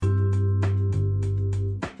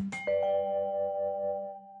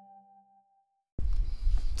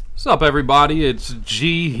What's up, everybody? It's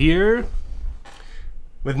G here.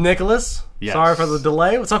 With Nicholas. Yes. Sorry for the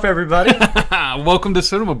delay. What's up, everybody? Welcome to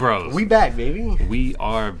CinemaBros. We back, baby. We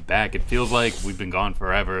are back. It feels like we've been gone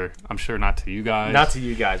forever. I'm sure not to you guys. Not to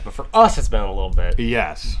you guys, but for us, it's been a little bit.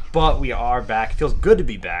 Yes. But we are back. It feels good to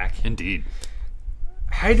be back. Indeed.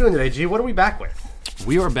 How you doing today, G? What are we back with?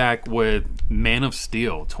 We are back with Man of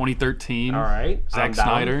Steel 2013. All right. Zack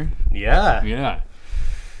Snyder. Yeah. Yeah.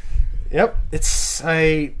 Yep. It's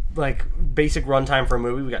a basic runtime for a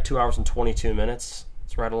movie. We got 2 hours and 22 minutes.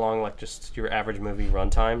 It's right along like just your average movie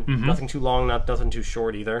runtime. Mm-hmm. Nothing too long, nothing too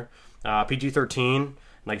short either. PG-13.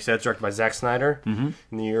 Like you said, it's directed by Zack Snyder in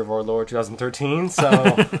the year of our Lord 2013. So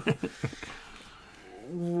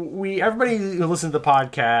everybody who listens to the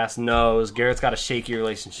podcast knows Garrett's got a shaky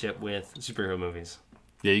relationship with superhero movies.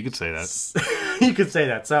 Yeah, you could say that. You could say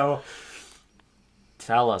that. So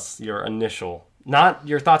tell us your initial, not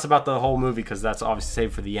your thoughts about the whole movie, because that's obviously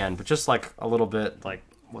saved for the end, but just like a little bit like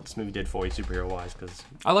what this movie did for you superhero-wise. Because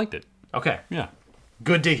I liked it. Okay. Yeah.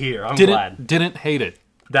 Good to hear. I'm glad. Didn't hate it.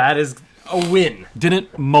 That is a win.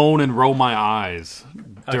 Didn't moan and roll my eyes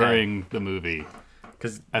during the movie,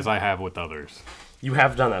 as I have with others. You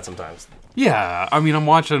have done that sometimes. Yeah, I mean, I'm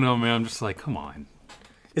watching them and I'm just like, come on.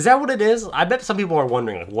 Is that what it is? I bet some people are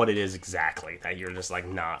wondering like what it is exactly that you're just like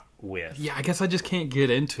not with. Yeah, I guess I just can't get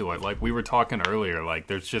into it. Like we were talking earlier, like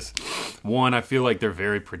there's just one, I feel like they're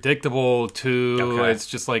very predictable. Two, it's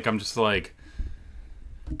just like I'm just like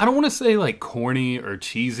I don't want to say like corny or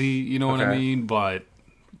cheesy, you know what I mean? But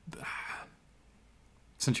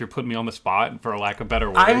since you're putting me on the spot, for lack of better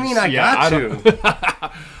words, I mean, I got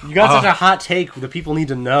to. You got such a hot take that people need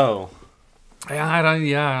to know.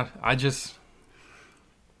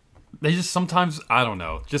 They just sometimes, I don't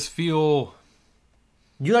know, just feel...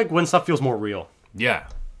 You like when stuff feels more real. Yeah.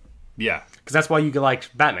 Yeah. Because that's why you like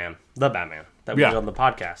Batman, the Batman, that we did on the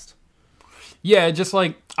podcast. Yeah, just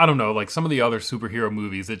like, I don't know, like some of the other superhero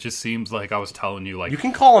movies, it just seems like I was telling you, like... You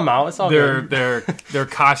can call them out, it's all good. Their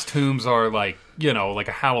costumes are like, you know, like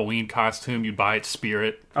a Halloween costume you'd buy at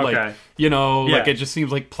Spirit. Okay. Like, you know, like it just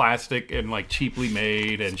seems like plastic and like cheaply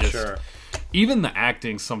made and just... Sure. Even the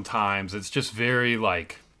acting sometimes, it's just very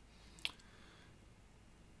like...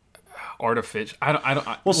 artificial.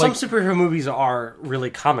 Some superhero movies are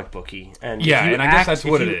really comic booky, and I guess that's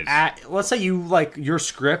what it is. Let's say you like your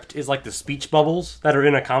script is like the speech bubbles that are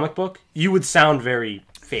in a comic book. You would sound very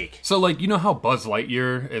fake. So, like, you know how Buzz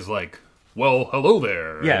Lightyear is like, "Well, hello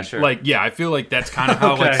there." Yeah, and, sure. Like, yeah, I feel like that's kind of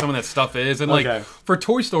how like some of that stuff is, and like for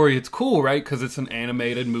Toy Story, it's cool, right? Because it's an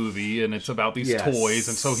animated movie and it's about these toys,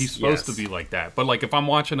 and so he's supposed to be like that. But like, if I'm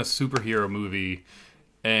watching a superhero movie.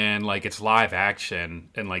 And, like, it's live action,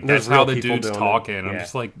 and, like, that's how the dude's talking. I'm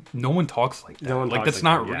just like, no one talks like that. No one like, that's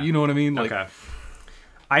like not, you know what I mean? Like,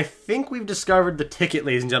 I think we've discovered the ticket,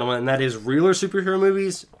 ladies and gentlemen, and that is realer superhero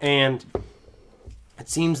movies. And it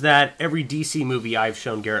seems that every DC movie I've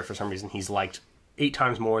shown Garrett, for some reason, he's liked 8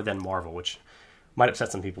 times more than Marvel, which might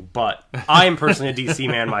upset some people. But I am personally a DC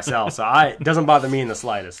man myself, so it doesn't bother me in the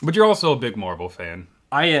slightest. But you're also a big Marvel fan.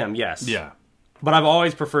 I am, yes. Yeah. But I've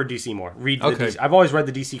always preferred DC more. I've always read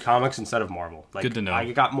the DC comics instead of Marvel. Like, good to know.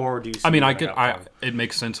 I got more DC. I mean, it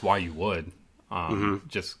makes sense why you would.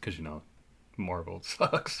 Just because, you know, Marvel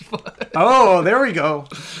sucks. Oh, there we go.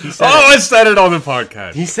 I said it on the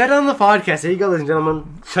podcast. He said it on the podcast. There you go, ladies and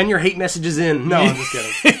gentlemen. Send your hate messages in. No, I'm just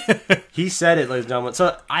kidding. He said it, ladies and gentlemen.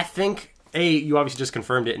 So I think... A, you obviously just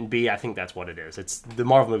confirmed it, and B, I think that's what it is. It's the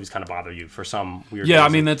Marvel movies kind of bother you for some weird reason. I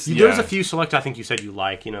mean, that's... There's a few select I think you said you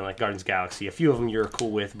like, you know, like Guardians of the Galaxy. A few of them you're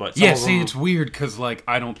cool with, but some of them... it's weird, because, like,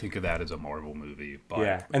 I don't think of that as a Marvel movie. But...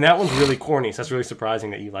 Yeah, and that one's really corny, so that's really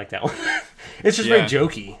surprising that you like that one. It's just very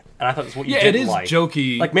jokey, and I thought that's what you didn't like. Yeah, it is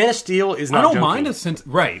jokey. Like, Man of Steel is not jokey. I don't mind a sense...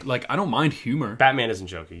 Right, like, I don't mind humor. Batman isn't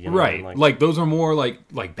jokey. You know? Right, like, those are more,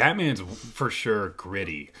 like Batman's for sure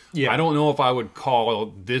gritty. Yeah. I don't know if I would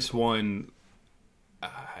call this one...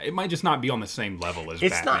 it might just not be on the same level as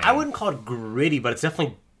Batman. Not. I wouldn't call it gritty, but it's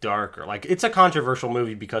definitely darker. Like, it's a controversial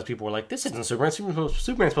movie because people were like, "This isn't Superman.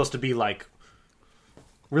 Superman's supposed to be like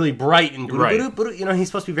really bright and you know, he's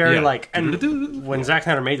supposed to be very like." And when Zack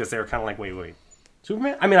Snyder made this, they were kind of like, "Wait,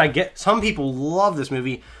 Superman?" I mean, I get some people love this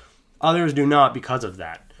movie, others do not because of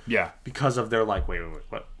that. Yeah, because of their like, wait,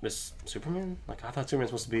 what? This Superman? Like, I thought Superman's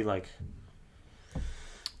supposed to be like,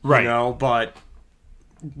 you know, but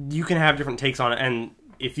you can have different takes on it. And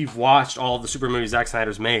if you've watched all of the super movies Zack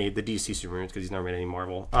Snyder's made, the DC super movies, because he's never made any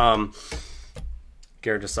Marvel,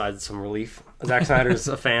 Garrett decides some relief. Zack Snyder's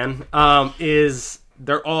a fan.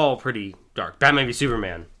 They're all pretty dark. Batman v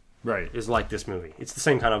Superman, right, is like this movie. It's the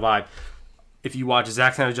same kind of vibe. if you watch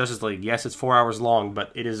Zack Snyder's Justice League, yes, it's 4 hours long,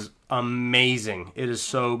 but it is amazing. It is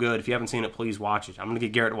so good. If you haven't seen it, please watch it. I'm going to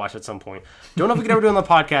get Garrett to watch it at some point. Don't know if we could ever do it on the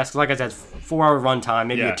podcast, because like I said, 4 hour runtime,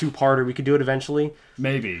 maybe a 2-parter. We could do it eventually.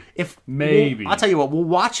 Maybe. I'll tell you what, we'll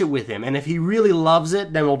watch it with him, and if he really loves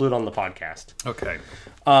it, then we'll do it on the podcast. Okay.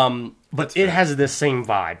 But it has this same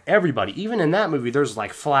vibe. Everybody, even in that movie, there's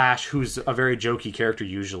like Flash, who's a very jokey character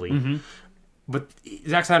usually. Mm-hmm. But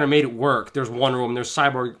Zack Snyder made it work. There's Wonder Woman, there's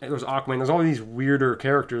Cyborg, there's Aquaman, there's all these weirder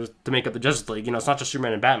characters to make up the Justice League. You know, it's not just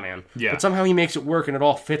Superman and Batman. Yeah. But somehow he makes it work, and it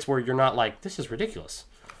all fits where you're not like, this is ridiculous.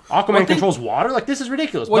 Aquaman controls water? Like, this is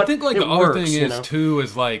ridiculous. Well, I think like the other thing is, too,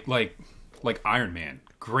 is like Iron Man.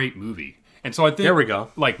 Great movie. And so I think there we go.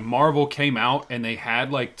 Like Marvel came out and they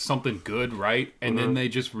had like something good, right? And then they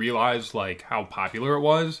just realized like how popular it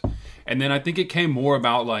was. And then I think it came more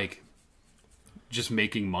about like just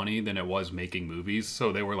making money than it was making movies.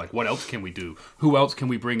 So they were like, what else can we do? Who else can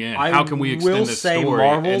we bring in? How can we extend this story?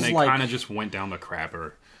 Marvel's and they kind of just went down the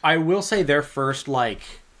crapper. I will say their first like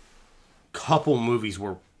couple movies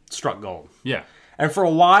were struck gold. Yeah. And for a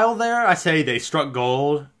while there, I say they struck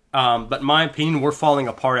gold. But in my opinion, we're falling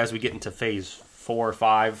apart as we get into phase 4 or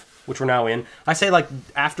 5, which we're now in. I say like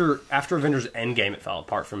after Avengers Endgame, it fell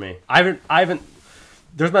apart for me. I haven't.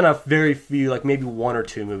 There's been a very few, like maybe 1 or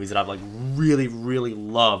 2 movies that I've like really, really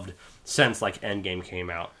loved since like Endgame came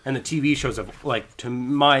out, and the TV shows have like, to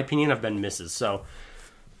my opinion, have been misses. So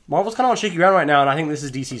Marvel's kind of on shaky ground right now, and I think this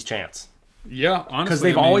is DC's chance. Yeah, honestly, because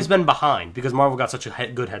they've always been behind because Marvel got such a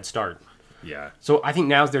good head start. Yeah. So I think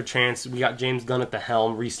now's their chance. We got James Gunn at the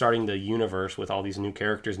helm, restarting the universe with all these new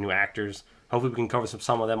characters, new actors. Hopefully we can cover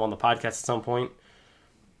some of them on the podcast at some point.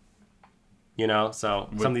 You know, so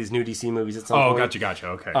some of these new DC movies at some point. Oh, gotcha.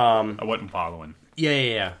 Okay. I wasn't following.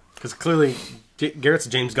 Yeah. Because clearly Garrett's a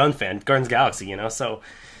James Gunn fan, Guardians of the Galaxy, you know, so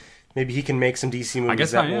maybe he can make some DC movies. I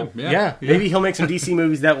guess I am. Yeah. Maybe he'll make some DC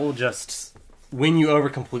movies that will just win you over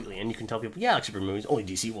completely, and you can tell people, yeah, I like super movies, only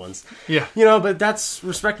DC ones. Yeah. You know, but that's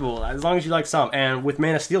respectable, as long as you like some. And with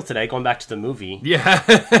Man of Steel today, going back to the movie, we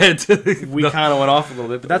kind of went off a little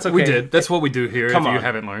bit, but that's okay. We did. That's what we do here, if you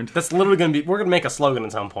haven't learned. That's literally going to be, we're going to make a slogan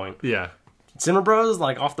at some point. Yeah. CinemaBros,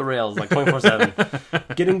 like, off the rails, like,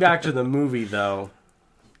 24/7. Getting back to the movie, though,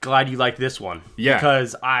 glad you liked this one. Yeah.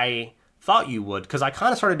 Because I thought you would, because I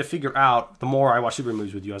kind of started to figure out, the more I watched super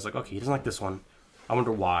movies with you, I was like, okay, he doesn't like this one. I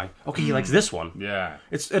wonder why. Okay, he likes this one. Yeah.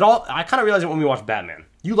 I kind of realized it when we watched Batman.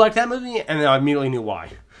 You liked that movie, and then I immediately knew why.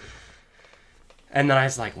 And then I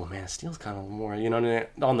was like, well, Man of Steel's kind of more, you know,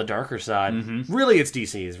 on the darker side. Mm-hmm. Really, it's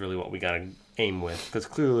DC is really what we got to aim with, because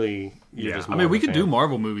clearly you're just we could do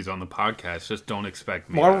Marvel movies on the podcast, just don't expect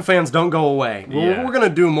me. Marvel fans, don't go away. We're going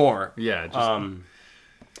to do more. Yeah.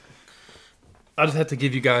 I just have to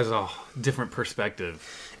give you guys a different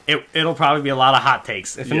perspective. It'll probably be a lot of hot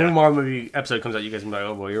takes. If a new Marvel movie episode comes out, you guys will be like,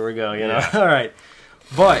 oh boy, here we go, you know? All right.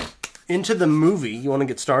 But into the movie, you want to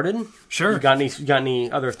get started? Sure. You got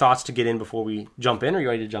any other thoughts to get in before we jump in, or are you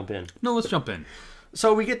ready to jump in? No, let's jump in.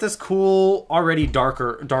 So we get this cool, already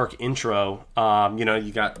dark intro. You know,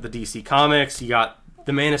 you got the DC Comics, you got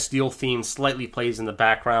the Man of Steel theme slightly plays in the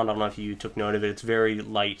background. I don't know if you took note of it. It's very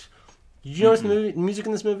light. Did you notice the music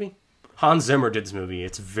in this movie? Hans Zimmer did this movie.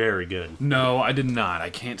 It's very good. No, I did not.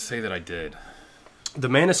 I can't say that I did. The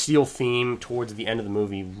Man of Steel theme towards the end of the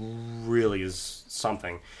movie really is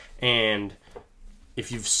something. And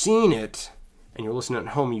if you've seen it, and you're listening at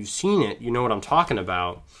home, you've seen it, you know what I'm talking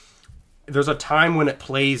about. There's a time when it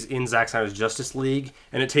plays in Zack Snyder's Justice League,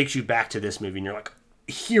 and it takes you back to this movie, and you're like,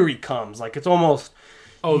 here he comes. Like, it's almost...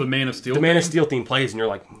 Oh, the Man of Steel The Man of Steel theme plays, and you're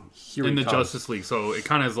like, here he comes. In the Justice League, so it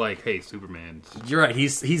kind of is like, hey, Superman. You're right,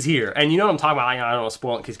 he's here. And you know what I'm talking about? I don't want to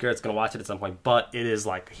spoil it in case Garrett's going to watch it at some point, but it is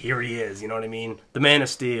like, here he is, you know what I mean? The Man of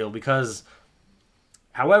Steel, because...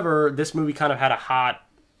 However, this movie kind of had a hot,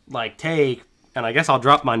 like, take, and I guess I'll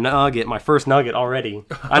drop my first nugget already.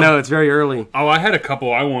 I know, it's very early. Oh, I had a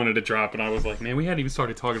couple I wanted to drop, and I was like, man, we hadn't even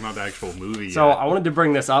started talking about the actual movie So yet. I wanted to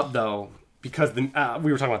bring this up, though, because we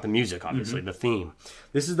were talking about the music, obviously, the theme.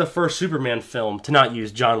 This is the first Superman film to not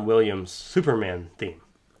use John Williams' Superman theme.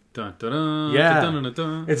 Dun, dun, dun, yeah. dun, dun, dun,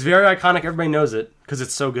 dun. It's very iconic. Everybody knows it, because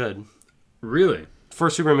it's so good. Really?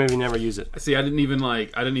 First Superman movie, never use it. See, I didn't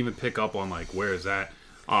even pick up on, like, where is that?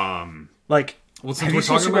 Like, well, have you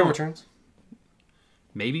seen Superman Returns?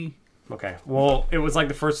 Maybe. Okay. Well, it was like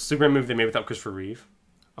the first Superman movie they made without Christopher Reeve.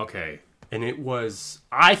 Okay. And it was...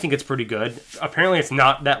 I think it's pretty good. Apparently, it's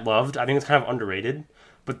not that loved. I think it's kind of underrated.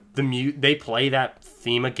 But they play that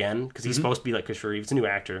theme again, because he's supposed to be like Christopher Reeve. It's a new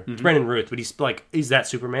actor. It's Brandon Routh, but he's that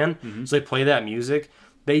Superman. So they play that music.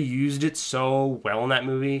 They used it so well in that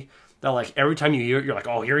movie that like every time you hear it, you're like,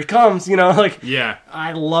 oh, here he comes, you know? Like, yeah,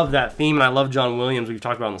 I love that theme, and I love John Williams. We've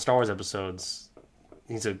talked about in the Star Wars episodes.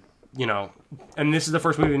 He's a, you know, and this is the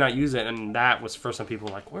first movie to not use it, and that was the first time people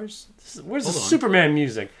were like, where's the Superman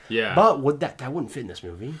music? Yeah, but that wouldn't fit in this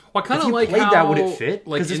movie. Well, I kind of like how that. Would it fit?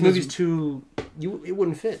 Like because this movie's too, it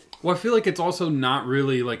wouldn't fit. Well, I feel like it's also not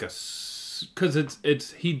really like because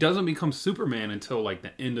it's he doesn't become Superman until like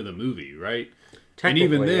the end of the movie, right? And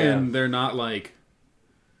even then, they're not like,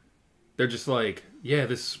 they're just like, yeah,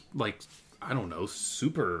 this like, I don't know,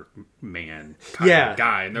 Superman kind of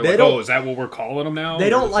guy, and they're like, oh, is that what we're calling him now? They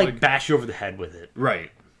don't like bash you over the head with it,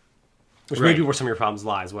 right? Which may be where some of your problems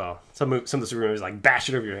lie as well. Some of the Superman movies like bash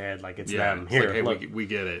it over your head, like it's them. Here, like, hey, look. we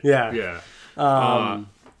get it. Yeah.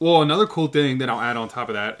 Well, another cool thing that I'll add on top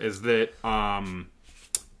of that is that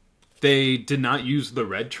they did not use the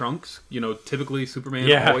red trunks. You know, typically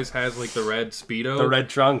Superman always has like the red Speedo. The red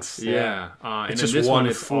trunks. Yeah. And in this one,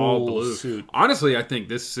 it's all blue. Suit. Honestly, I think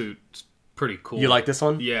this suit's pretty cool. You like this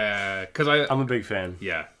one? Yeah. Because I'm a big fan.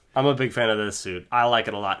 Yeah. I'm a big fan of this suit. I like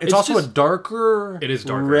it a lot. It's also a darker... It is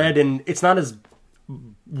darker. Red, and it's not as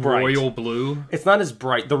bright. Royal blue. It's not as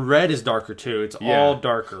bright. The red is darker, too. It's all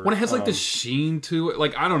darker. When it has, like, the sheen to it,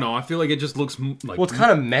 like, I don't know. I feel like it just looks, like... Well, it's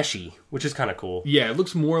kind of meshy, which is kind of cool. Yeah, it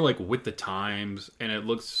looks more, like, with the times, and it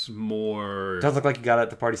looks more... Does look like you got it at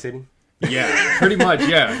the Party City? Yeah, pretty much,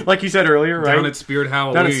 yeah. Like you said earlier, right? Down at Spirit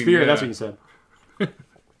Halloween. Down at Spirit, that's what you said.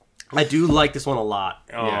 I do like this one a lot.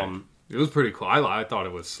 It was pretty cool. I thought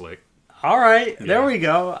it was slick. All right, there we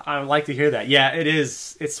go. I like to hear that. Yeah, it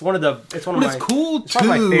is. It's one of the. It's one of my. It's cool too,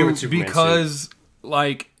 one of my favorite Superman because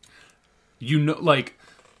like, you know, like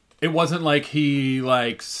it wasn't like he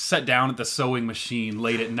like sat down at the sewing machine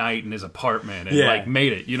late at night in his apartment and like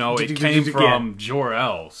made it. You know, it came from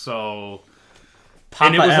Jor-El, so Papa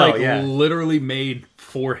and it was L, like literally made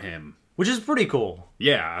for him, which is pretty cool.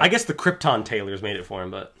 Yeah, I guess the Krypton tailors made it for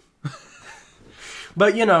him,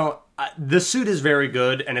 but you know. The suit is very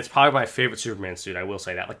good, and it's probably my favorite Superman suit. I will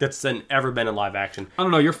say that. Like, that's ever been in live action. I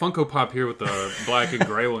don't know. Your Funko Pop here with the black and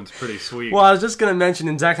gray one's pretty sweet. Well, I was just going to mention,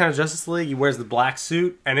 in Zack Snyder's Justice League, he wears the black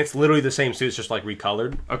suit, and it's literally the same suit. It's just, like,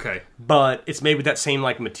 recolored. Okay. But it's made with that same,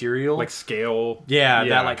 like, material. Like, scale. Yeah,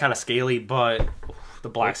 that, like, kind of scaly, but the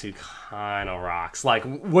black suit kind of rocks. Like,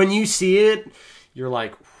 when you see it, you're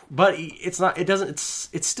like... But it's not. It doesn't.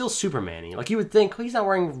 It's still Superman-y. Like you would think, he's not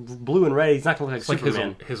wearing blue and red. He's not going to look like Superman.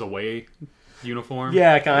 Like his away uniform.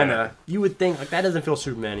 Yeah, kind of. Yeah. You would think like that doesn't feel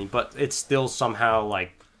Superman-y, but it still somehow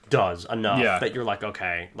like does enough that you're like,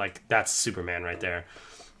 okay, like that's Superman right there.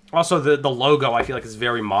 Also, the logo I feel like is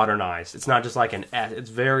very modernized. It's not just like an S. It's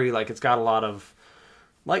very like it's got a lot of.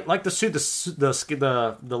 Like the suit,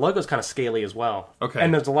 the logo is kind of scaly as well. Okay.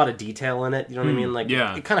 And there's a lot of detail in it. You know what I mean? Like,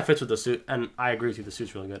 yeah. It kind of fits with the suit. And I agree with you, the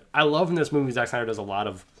suit's really good. I love in this movie, Zack Snyder does a lot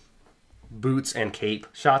of boots and cape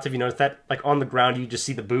shots. Have you noticed that? Like, on the ground, you just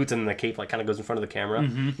see the boots and the cape, like, kind of goes in front of the camera.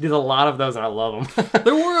 Mm-hmm. He did a lot of those, and I love them.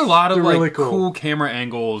 There were a lot of, like, really cool camera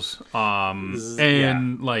angles,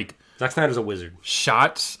 like... Zack Snyder's a wizard.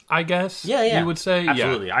 Shots, I guess. Yeah. You would say?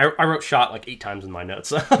 Absolutely. Yeah. I wrote shot, like, 8 times in my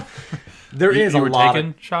notes. There is a lot. You were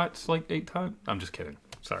taking shots like 8 times? I'm just kidding.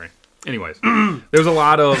 Sorry. Anyways, there's a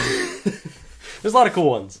lot of there's a lot of cool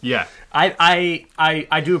ones. Yeah.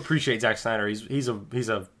 I do appreciate Zack Snyder. He's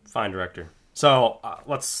a fine director. So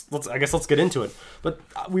let's get into it. But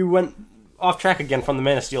we went off track again from the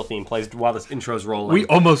Man of Steel theme plays while this intro's rolling. We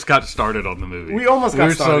almost got started on the movie. We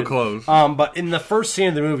were so close. But in the first scene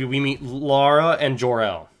of the movie, we meet Lara and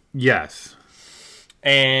Jor-El. Yes.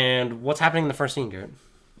 And what's happening in the first scene, Garrett?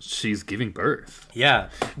 She's giving birth. Yeah.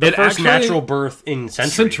 The first natural birth in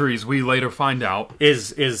centuries, we later find out.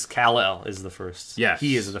 Is Kal-El is the first. Yes.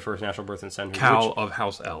 He is the first natural birth in centuries. Kal of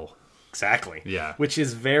House L. Exactly. Yeah. Which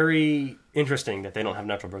is very interesting that they don't have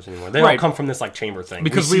natural births anymore. They don't come from this like chamber thing.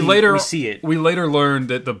 Because we see it. We later learned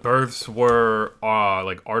that the births were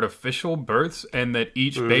like artificial births, and that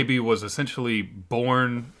each baby was essentially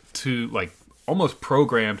born to like almost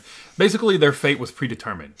programmed. Basically, their fate was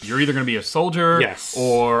predetermined. You're either going to be a soldier,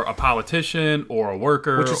 or a politician, or a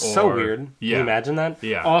worker. Which is so weird. Yeah. Can you imagine that?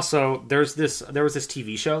 Yeah. Also, there was this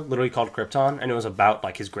TV show, literally called Krypton, and it was about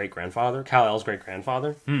like his great-grandfather, Kal-El's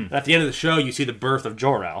great-grandfather. And at the end of the show, you see the birth of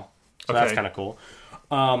Jor-El. So that's kind of cool.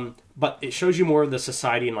 But it shows you more of the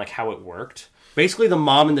society and like how it worked. Basically, the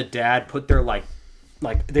mom and the dad put their like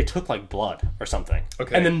they took like blood or something.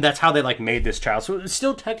 Okay. And then that's how they like made this child. So it's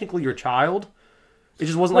still technically your child. It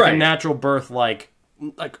just wasn't like a natural birth like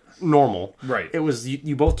normal. Right. It was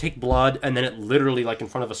you both take blood, and then it literally like in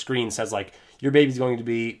front of a screen says like your baby's going to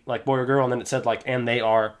be like boy or girl, and then it said like and they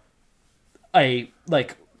are a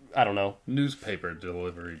like I don't know, newspaper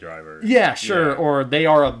delivery driver. Yeah, sure. Or they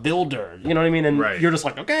are a builder. You know what I mean? And you're just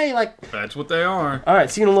like, okay, like that's what they are. All right,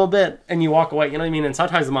 see you in a little bit, and you walk away. You know what I mean? And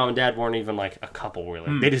sometimes the mom and dad weren't even like a couple,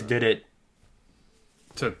 really. They just did it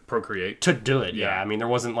to procreate. To do it, yeah. I mean, there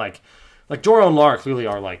wasn't like Jor-El and Lara clearly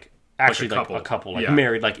are like actually like a couple, like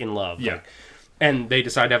married, like in love. Yeah. Like, and they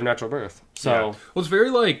decide to have natural birth. So well, it's very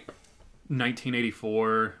like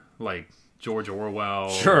 1984, like George Orwell.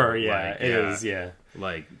 Sure, yeah, like, it is, yeah.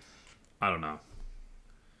 Like, I don't know.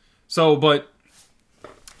 So, but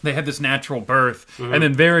they had this natural birth, and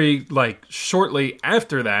then very like shortly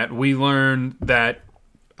after that, we learn that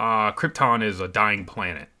Krypton is a dying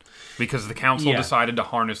planet. Because the council decided to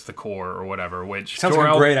harness the core or whatever, which sounds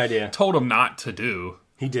like a great idea. Told them not to do.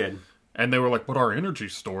 He did. And they were like, but our energy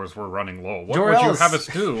stores were running low. What would you have us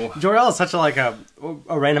do? Jor-El is such a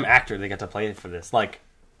random actor they got to play for this. Like,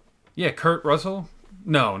 yeah, Kurt Russell?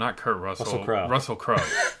 No, not Kurt Russell. Russell Crowe.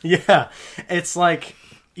 Yeah. It's like,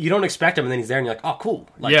 you don't expect him, and then he's there, and you're like, oh, cool.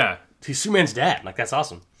 Like, yeah. He's Superman's dad. Like, that's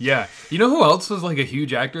awesome. Yeah. You know who else was like a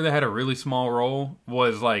huge actor that had a really small role?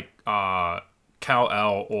 Was like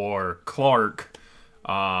Kal-El or Clark,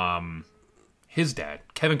 his dad,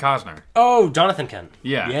 Kevin Costner. Oh, Jonathan Kent.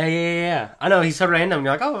 Yeah. Yeah. I know, he's so random. And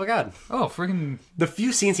you're like, oh my god. Oh, freaking... The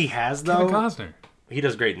few scenes he has, though... Kevin Costner. He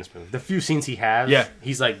does great in this movie. The few scenes he has,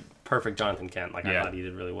 he's like perfect Jonathan Kent. Like, I thought he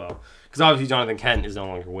did really well. Because obviously Jonathan Kent is no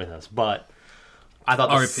longer with us, but I thought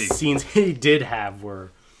the scenes he did have were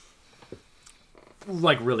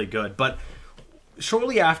like really good. But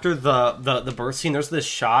shortly after the birth scene, there's this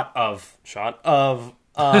shot of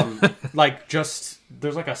like just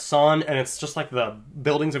there's like a sun, and it's just like the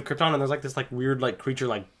buildings of Krypton, and there's like this like weird like creature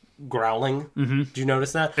like growling. Do you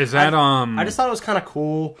notice that? Is that I just thought it was kind of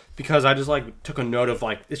cool because I just like took a note of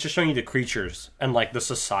like it's just showing you the creatures and like the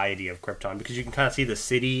society of Krypton, because you can kind of see the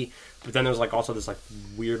city, but then there's like also this like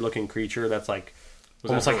weird looking creature that's like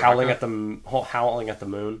almost like howling at the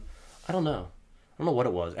moon. I don't know what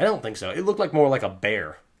it was. I don't think so. It looked like more like a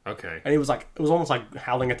bear. Okay. And it was almost like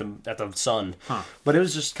howling at the sun. Huh. But it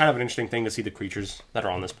was just kind of an interesting thing to see the creatures that are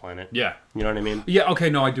on this planet. Yeah. You know what I mean? Yeah, okay,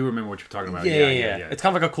 no, I do remember what you're talking about. Yeah. It's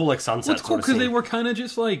kind of like a cool like sunset. Well, it's cool because they were kind of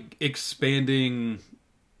just like expanding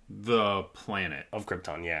the planet of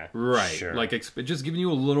Krypton, yeah. Right. Sure. Like just giving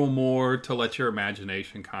you a little more to let your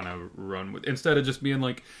imagination kind of run with, instead of just being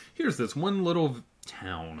like, here's this one little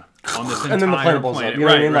town on this entire and then the planet blows up. You know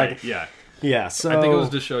what I mean? Like, yeah. Yeah, so I think it was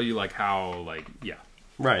to show you like how like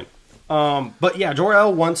Right. But yeah,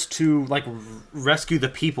 Jor-El wants to like rescue the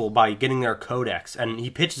people by getting their codex, and he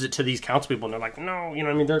pitches it to these council people, and they're like, no, you know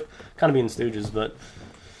what I mean? They're kind of being stooges, but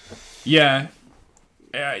yeah,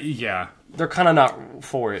 they're kind of not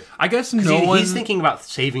for it. I guess he's thinking about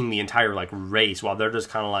saving the entire like race, while they're just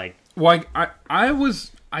kind of like. Well,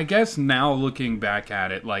 I guess now looking back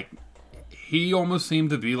at it, like he almost seemed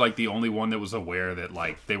to be like the only one that was aware that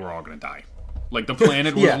like they were all going to die. Like, the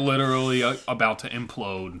planet was literally about to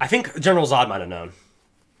implode. I think General Zod might have known.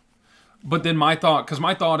 But then my thought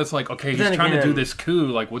is like, okay, he's trying to do this coup.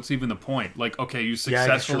 Like, what's even the point? Like, okay, you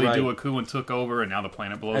successfully do a coup and took over, and now the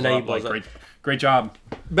planet blows up. Like, great job.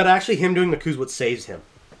 But actually, him doing the coup is what saves him.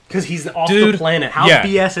 Because he's off the planet. How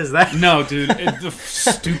BS is that? No, dude. The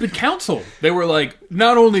stupid council. They were like,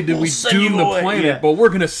 not only did we doom the planet, but we're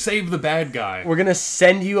going to save the bad guy. We're going to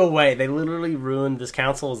send you away. They literally ruined this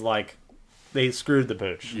council. Is like... They screwed the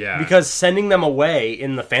pooch. Yeah. Because sending them away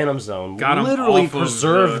in the Phantom Zone literally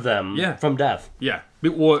preserved them from death. Yeah.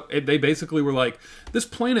 Well, they basically were like, this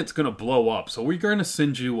planet's going to blow up, so we're going to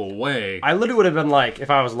send you away. I literally would have been like, if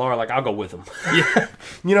I was Laura, like, I'll go with them. Yeah.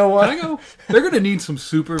 You know what? Can I go? They're going to need some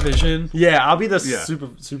supervision. Yeah, I'll be the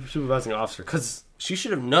supervising officer. Because she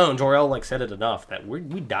should have known, Jor-El like said it enough, that we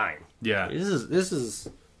dying. Yeah. This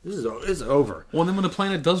is over. Well, then when the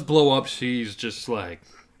planet does blow up, she's just like...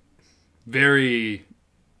 very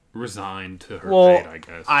resigned to her fate, I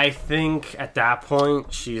guess. I think at that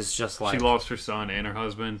point she's just like she lost her son and her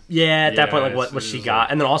husband. Yeah, at that point, like what she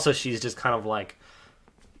got, and then also she's just kind of like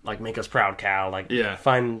make us proud, Cal. Like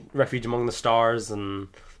find refuge among the stars, and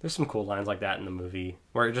there's some cool lines like that in the movie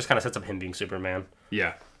where it just kind of sets up him being Superman.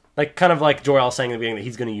 Yeah, like kind of like Jor-El saying in the beginning that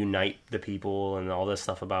he's going to unite the people and all this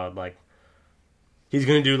stuff about like he's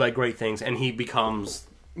going to do like great things, and he becomes.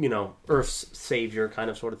 You know, Earth's savior kind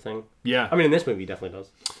of sort of thing. Yeah. I mean, in this movie, he definitely does.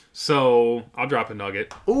 So, I'll drop a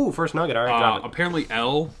nugget. Ooh, first nugget. All right, drop it. Apparently,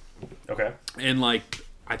 El. Okay. And, like,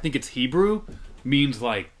 I think it's Hebrew, means,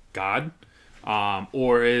 like, God.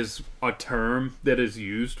 Or is a term that is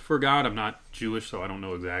used for God. I'm not Jewish, so I don't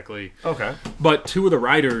know exactly. Okay. But two of the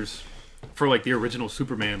writers for, like, the original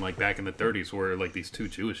Superman, like, back in the 30s were, like, these two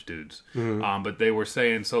Jewish dudes. Mm-hmm. But they were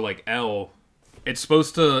saying, so, like, El... it's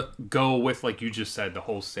supposed to go with, like you just said, the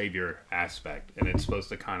whole savior aspect, and it's supposed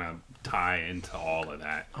to kind of tie into all of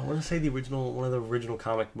that. I want to say one of the original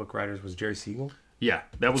comic book writers was Jerry Siegel. Yeah,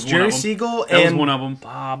 that was Jerry one of them. Siegel, that was one of them.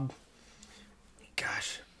 Bob.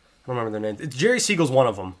 Gosh, I don't remember their names. Jerry Siegel's one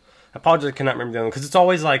of them. I apologize, I cannot remember the other one because it's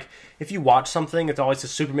always like if you watch something, it's always a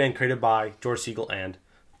Superman created by George Siegel and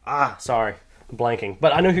sorry, I'm blanking,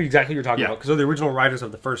 but I know who exactly you're talking about because they're the original writers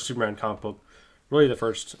of the first Superman comic book. Really, the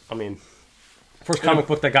first. I mean. First comic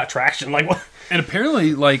book that got traction, like what? And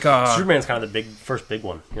apparently, like Superman's kind of the first big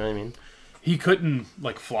one. You know what I mean? He couldn't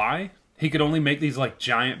like fly. He could only make these like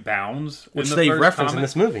giant bounds, which they reference in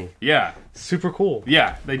this movie. Yeah, super cool.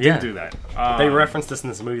 Yeah, they did do that. They reference this in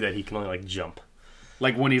this movie that he can only like jump,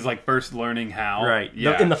 like when he's like first learning how. Right.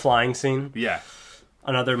 Yeah. In the flying scene. Yeah.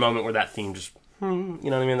 Another moment where that theme just, you know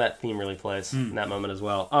what I mean? That theme really plays in that moment as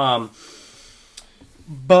well.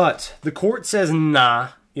 But the court says nah.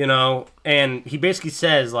 You know, and he basically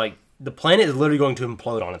says, like, the planet is literally going to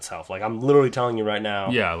implode on itself. Like, I'm literally telling you right now.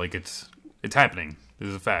 Yeah, like, it's happening. This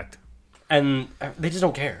is a fact. And they just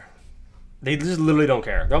don't care. They just literally don't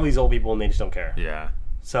care. They're all these old people, and they just don't care. Yeah.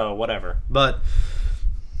 So, whatever. But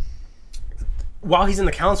while he's in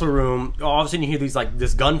the council room, all of a sudden you hear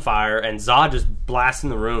this gunfire, and Zod just blasts in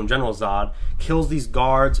the room. General Zod kills these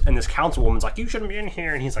guards, and this councilwoman's like, "You shouldn't be in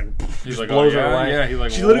here," and he's like, blows her away. Yeah, he's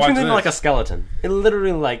like, she literally turns into like a skeleton. It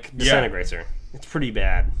literally like disintegrates her. It's pretty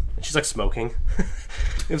bad. And she's like smoking.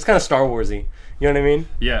 It was kind of Star Warsy. You know what I mean?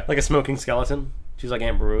 Yeah. Like a smoking skeleton. She's like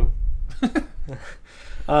Aunt Beru.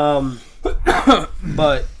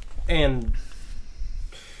 But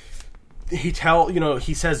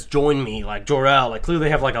he says, "Join me," like Jor-El, like clearly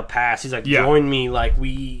they have like a past. He's like, "Join me, like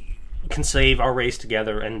we can save our race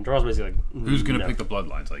together." And Jor-El's basically like, "Who's gonna pick the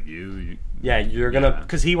bloodlines? Like you?" Yeah, you're gonna,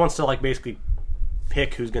 because he wants to like basically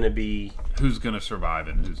pick who's gonna survive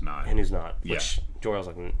and who's not, Which Jor-El's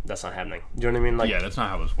like, "That's not happening." Do you know what I mean? Like, yeah, that's not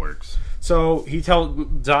how this works. So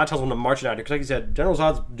Zod tells him to march it out here because, like you said, General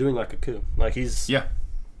Zod's doing like a coup. Like he's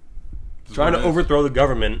trying to overthrow the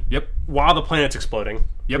government. Yep. While the planet's exploding.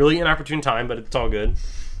 Yep. Really inopportune time, but it's all good.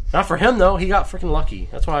 Not for him though. He got freaking lucky.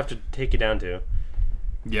 That's what I have to take it down to.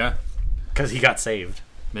 Yeah. Because he got saved.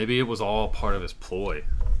 Maybe it was all part of his ploy.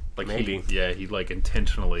 Like maybe. He like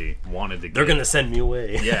intentionally wanted to. They're gonna send me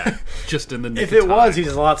away. Yeah. Just in the nick If it was, he's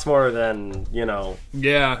a lot smarter than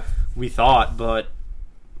we thought. But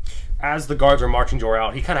as the guards are marching Jor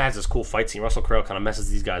out, he kind of has this cool fight scene. Russell Crowe kind of messes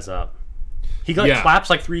these guys up. He claps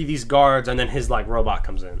like 3 of these guards, and then his like robot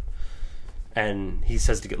comes in, and he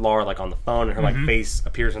says to get Laura like on the phone, and her like face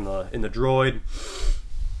appears in the droid.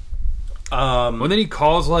 Well, then he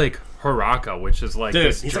calls like Haraka, which is like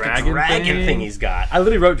this dragon thing he's got. I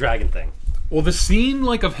literally wrote dragon thing. Well, the scene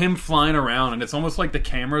like of him flying around, and it's almost like the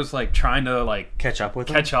camera's like trying to like catch up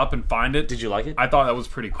and find it. Did you like it? I thought that was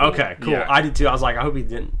pretty cool. Okay, cool. Yeah. I did too. I was like, I hope he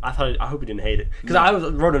didn't. I hope he didn't hate it because I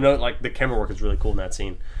wrote a note like the camera work is really cool in that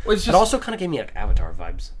scene. Well, it also kind of gave me like Avatar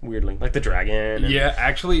vibes, weirdly, like the dragon. Yeah,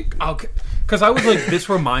 actually, because I was like, this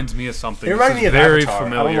reminds me of something. It reminded me of very Avatar.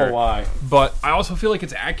 familiar. I don't know why, but I also feel like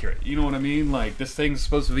it's accurate. You know what I mean? Like this thing's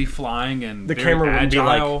supposed to be flying, and the camera would be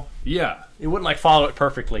like, it wouldn't like follow it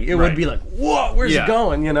perfectly. It would be like, whoa, where's it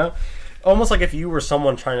going? You know, almost like if you were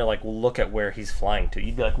someone trying to like look at where he's flying to,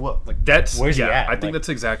 you'd be like, what? Like where's he at? I think that's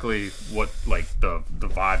exactly what like the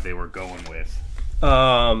vibe they were going with.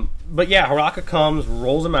 But yeah, Haraka comes,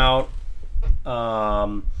 rolls him out,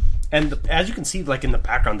 and as you can see, like in the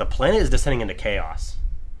background, the planet is descending into chaos.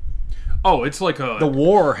 Oh, it's like the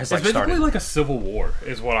war has it's like basically started. like a civil war,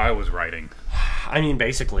 is what I was writing. I mean,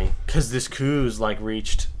 basically, because this coup's like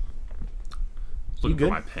reached. Looking for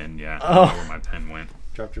my pen, yeah. I don't know where my pen went.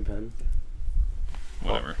 Dropped your pen.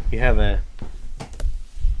 Whatever. You have a.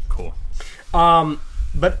 Cool.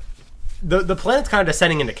 But the planet's kind of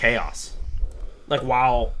descending into chaos. Like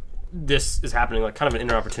while this is happening, like kind of an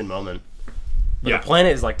inopportune moment. But the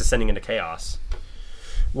planet is like descending into chaos.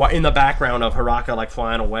 While in the background of Haraka like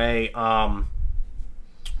flying away,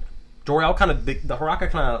 Jor-El the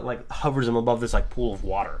Haraka kind of like hovers him above this like pool of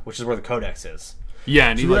water, which is where the Codex is. Yeah,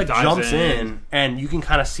 and so he like jumps in, and you can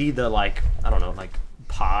kind of see the like I don't know like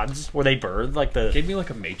pods where they birth like the. Gave me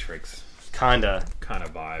like a Matrix kind of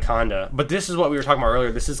vibe. But this is what we were talking about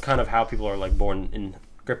earlier. This is kind of how people are like born in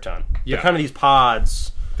Krypton. Yeah, they're kind of these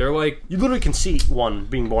pods. They're like you literally can see one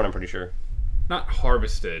being born. I'm pretty sure. Not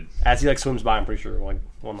harvested. As he like swims by, I'm pretty sure like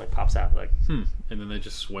one like pops out like. And then they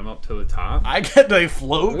just swim up to the top. They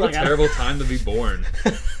float. What a terrible time to be born.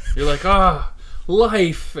 You're like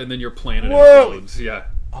life, and then your planet implodes. Yeah.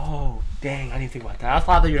 Oh dang! I didn't think about that. I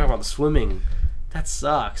thought that you were talking about the swimming. That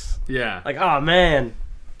sucks. Yeah. Like, oh man,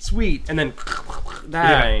 sweet, and then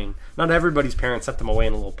dang. Yeah. Not everybody's parents set them away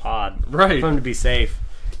in a little pod, right, for them to be safe.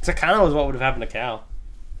 So kind of was what would have happened to Cal.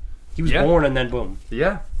 He was born and then boom.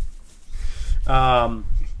 Yeah.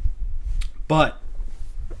 But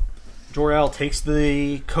Jor-El takes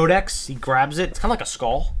the codex. He grabs it. It's kind of like a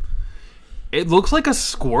skull. It looks like a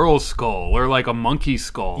squirrel skull or like a monkey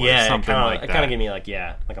skull or something like that. It kind of gave me like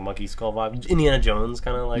a monkey skull vibe. Indiana Jones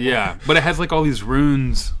kind of like. Yeah, but it has like all these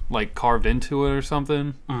runes like carved into it or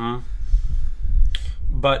something. Mm-hmm.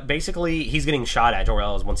 But basically, he's getting shot at,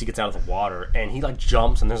 Jor-El, once he gets out of the water, and he like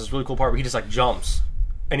jumps, and there's this really cool part where he just like jumps,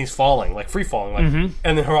 and he's falling, like free falling, like,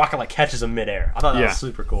 and then Hiraka like catches him midair. I thought that was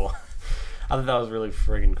super cool. I thought that was really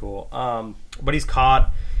friggin' cool. But he's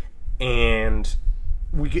caught, and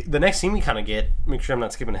the next scene we kind of get, make sure I'm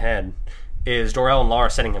not skipping ahead, is Jor-El and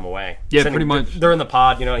Lara sending him away. Yeah, pretty much. They're in the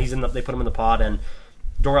pod, you know. They put him in the pod, and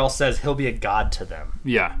Jor-El says he'll be a god to them.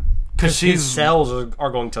 Yeah. Because his cells are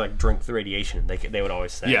going to like drink the radiation. They would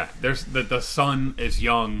always say. Yeah, there's the sun is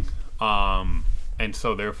young, and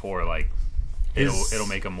so therefore like it'll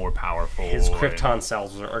make him more powerful. His Krypton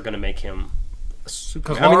cells are going to make him.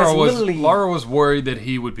 Because Lara was worried that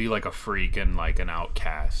he would be like a freak and like an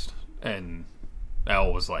outcast, and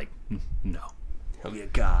Elle was like, no, he'll be a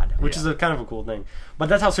god, which is a kind of a cool thing. But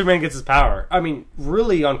that's how Superman gets his power. I mean,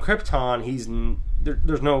 really, on Krypton,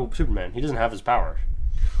 there's no Superman. He doesn't have his power.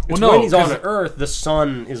 When he's on Earth, the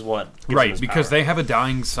sun is what gives him his because power. They have a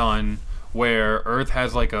dying sun where Earth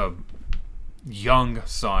has like a young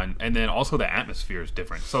sun, and then also the atmosphere is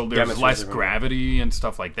different. So there's less gravity and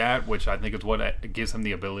stuff like that, which I think is what gives him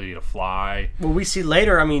the ability to fly. Well, we see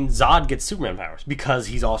later, I mean, Zod gets Superman powers because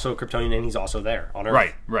he's also a Kryptonian and he's also there on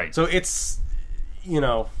Earth. Right. So it's,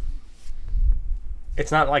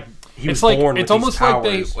 it's not like he was like, born with it's almost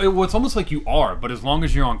these powers. it's almost like you are, but as long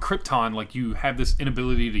as you're on Krypton, like you have this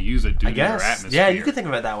inability to use it due to your atmosphere. Yeah, you could think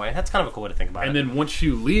of it that way. That's kind of a cool way to think about it. And then once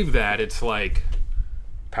you leave that, it's like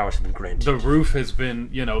powers have been granted. The roof has been,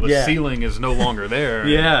 the ceiling is no longer there.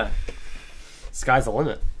 Yeah. Sky's the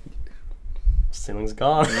limit. Ceiling's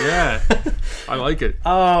gone. Yeah. I like it.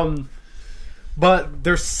 But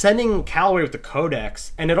they're sending Cal away with the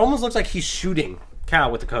Codex, and it almost looks like he's shooting Cal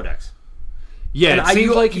with the Codex. Yeah, and it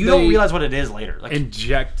seems like you don't realize what it is later. Like,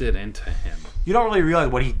 injected into him. You don't really realize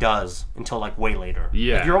what he does until like way later.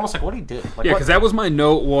 Yeah, like, you're almost like, what did he do? Like, yeah, because that was my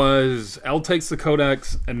note. Was Elle takes the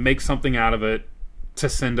Codex and makes something out of it to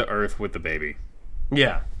send to Earth with the baby.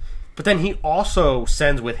 Yeah, but then he also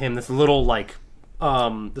sends with him this little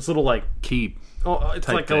key. Oh, it's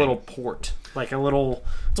like thing. A little port, like a little.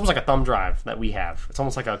 It's almost like a thumb drive that we have. It's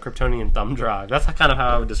almost like a Kryptonian thumb drive. That's kind of how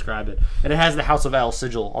I would describe it. And it has the House of El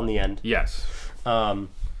sigil on the end. Yes.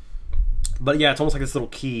 But yeah, it's almost like this little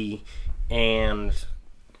key, and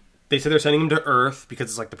they say they're sending him to Earth because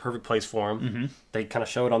it's like the perfect place for him. Mm-hmm. They kind of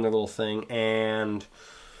show it on their little thing, and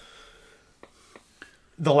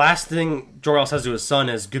the last thing Jor-El says to his son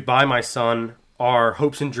is, "Goodbye, my son. Our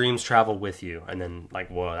hopes and dreams travel with you." And then, like,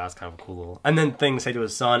 whoa, that's kind of a cool little. And then things say to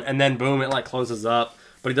his son, and then boom, it like closes up,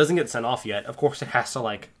 but he doesn't get sent off yet. Of course, it has to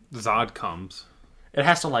like Zod comes. It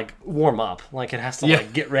has to like warm up, like it has to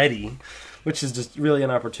like get ready, which is just really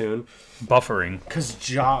inopportune. Buffering. Because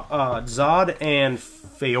Zod and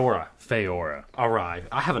Feora arrive.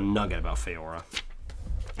 I have a nugget about Feora.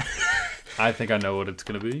 I think I know what it's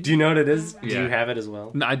going to be. Do you know what it is? Yeah. Do you have it as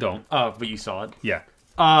well? No, I don't. Oh, but you saw it? Yeah.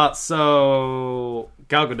 So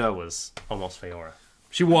Gal Gadot was almost Feora.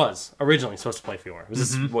 She was originally supposed to play Feora. Was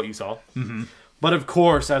this what you saw? Mm-hmm. But of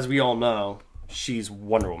course, as we all know, she's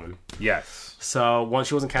Wonder Woman. Yes. So once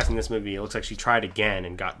she wasn't cast in this movie, it looks like she tried again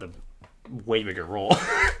and got the way bigger role.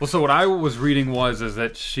 Well, so what I was reading is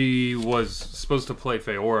that she was supposed to play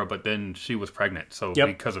Feora, but then she was pregnant. So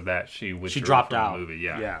because of that, she dropped out of the movie.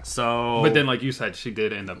 Yeah. Yeah. So, but then, like you said, she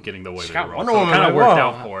did end up getting the way bigger role. Wonder Woman, so it kind of worked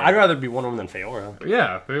out for her. I'd rather be Wonder Woman than Feora.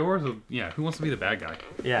 Yeah, Feora's who wants to be the bad guy?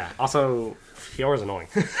 Yeah. Also, Feora's annoying.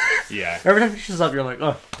 Yeah. Every time she shows up, you're like,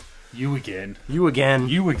 oh, you again.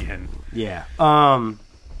 Yeah.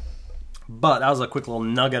 But that was a quick little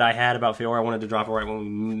nugget I had about Feora. I wanted to drop it right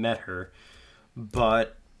when we met her.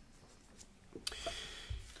 But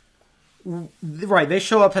right, they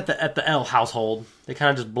show up at the L household. They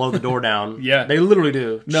kind of just blow the door down. Yeah, they literally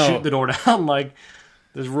do. Shoot the door down, like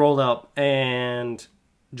just rolled up. And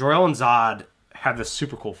Jor-El and Zod have this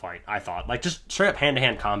super cool fight. I thought, like, just straight up hand to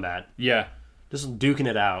hand combat. Yeah, just duking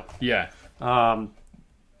it out. Yeah.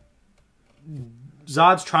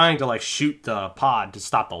 Zod's trying to like shoot the pod to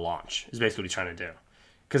stop the launch. Is basically what he's trying to do.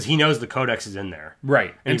 Because he knows the Codex is in there.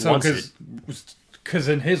 Right. And he wants it. Because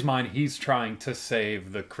in his mind, he's trying to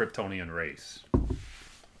save the Kryptonian race. But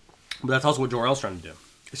that's also what Jor-El's trying to do.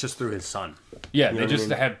 It's just through his son. Yeah, they just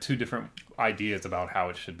have two different ideas about how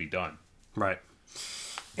it should be done. Right.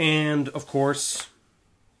 And, of course,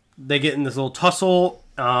 they get in this little tussle.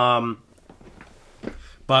 But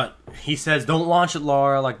he says, don't launch it,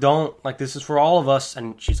 Laura. Like, don't. Like, this is for all of us.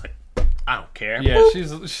 And she's like, I don't care. Yeah,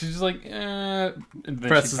 she's like, eh. And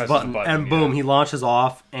presses the button. And boom, he launches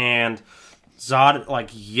off. And Zod,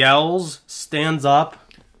 like, yells, stands up.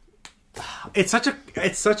 It's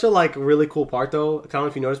such a like really cool part though. I don't know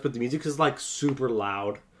if you noticed, but the music is like super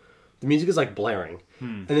loud. The music is like blaring,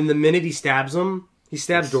 and then the minute he stabs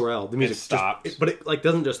Jor-El. The music stops, but it like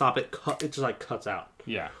doesn't just stop. It just like cuts out.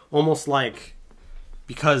 Yeah, almost like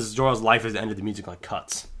because Jor-El's life has ended, the music like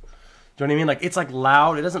cuts. Do you know what I mean? Like it's like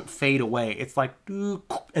loud. It doesn't fade away. It's like and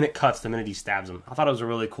it cuts the minute he stabs him. I thought it was a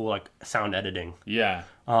really cool like sound editing. Yeah.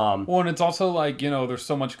 Well, and it's also like there's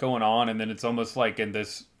so much going on, and then it's almost like in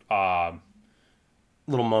this.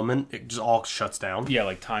 Little moment, it just all shuts down. Yeah,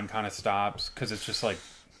 like time kind of stops because it's just like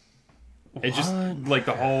it just like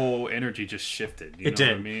the whole energy just shifted. You know did.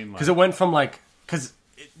 What I mean? Because it went from like because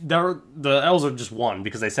the elves are just won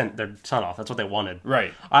because they sent their son off. That's what they wanted.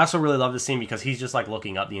 Right. I also really love this scene because he's just like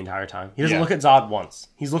looking up the entire time. He doesn't look at Zod once.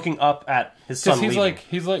 He's looking up at his son. He's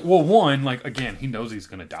like well, one like again he knows he's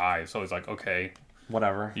gonna die, so he's like okay.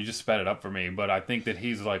 Whatever. You just sped it up for me, but I think that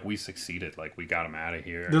he's like, we succeeded. Like, we got him out of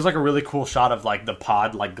here. There's like a really cool shot of like the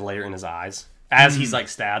pod like glare in his eyes as he's like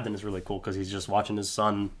stabbed, and it's really cool because he's just watching his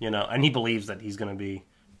son, and he believes that he's gonna be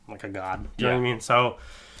like a god. Do you know what I mean? So,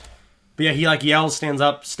 but yeah, he like yells, stands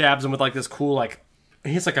up, stabs him with like this cool like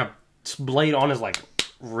he has like a blade on his like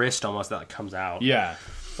wrist almost that like comes out. Yeah,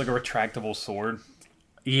 it's like a retractable sword.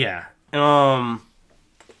 Yeah.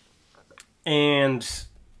 And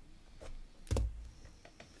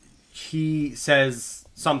he says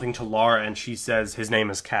something to Laura, and she says his name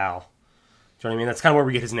is Cal. Do you know what I mean? That's kind of where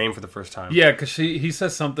we get his name for the first time. Yeah, because he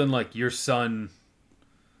says something like your son,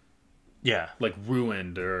 like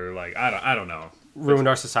ruined or like I don't know, ruined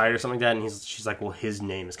our society or something like that. And she's like, well, his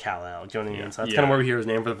name is Kal-El. Do you know what I mean? So that's kind of where we hear his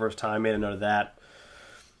name for the first time. Made a note of that.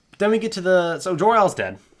 But then we get to so Jor-El's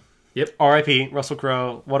dead. Yep. R.I.P. Russell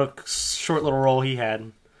Crowe. What a short little role he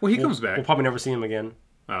had. Well, he comes back. We'll probably never see him again.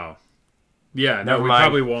 Oh. Yeah, never we mind.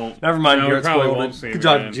 Probably won't. Never mind. No, we probably won't see him. Good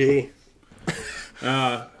job, G.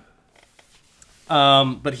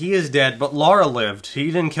 But he is dead. But Laura lived. He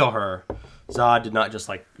didn't kill her. Zod did not just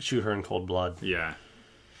like shoot her in cold blood. Yeah.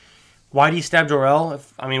 Why did he stab Jor-El?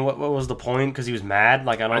 I mean, what was the point? Because he was mad.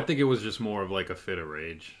 Like I think it was just more of like a fit of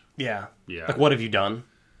rage. Yeah. Yeah. Like, what have you done?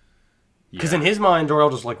 Because in his mind, Jor-El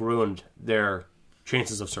just like ruined their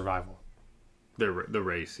chances of survival. The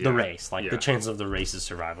race, yeah. The race, like the chances of the race's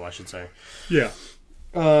survival, I should say. Yeah.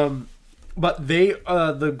 But they,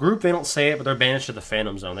 the group, they don't say it, but they're banished to the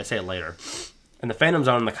Phantom Zone. They say it later. And the Phantom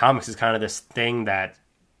Zone in the comics is kind of this thing that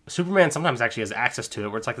Superman sometimes actually has access to it,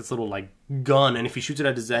 where it's like this little like gun, and if he shoots it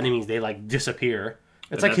at his enemies, they like disappear.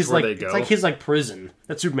 It's like his like it's like his like prison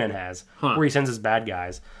that Superman has, where he sends his bad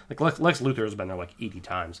guys. Like Lex Luthor has been there like 80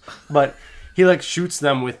 times, but. He, like, shoots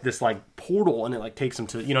them with this, like, portal, and it, like, takes them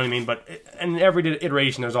to, you know what I mean? But in every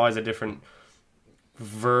iteration, there's always a different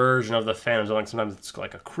version of the Phantom Zone. Like, sometimes it's,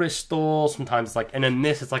 like, a crystal, sometimes it's, like... And in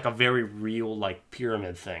this, it's, like, a very real, like,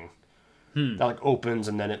 pyramid thing. That, like, opens,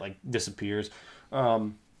 and then it, like, disappears. But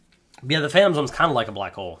yeah, the Phantom Zone's kind of like a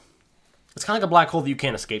black hole. It's kind of like a black hole that you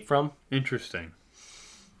can't escape from. Interesting.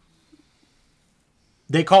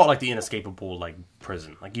 They call it, like, the inescapable, like,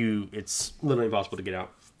 prison. Like, it's literally impossible to get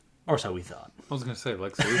out. Or so we thought. I was going to say,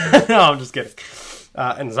 Lex Luthor. No, I'm just kidding.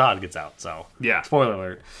 And Zod gets out, so... Yeah. Spoiler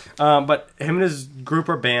alert. But him and his group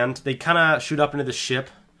are banned. They kind of shoot up into the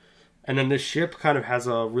ship. And then the ship kind of has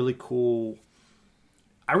a really cool...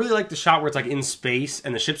 I really like the shot where it's, like, in space,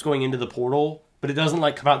 and the ship's going into the portal, but it doesn't,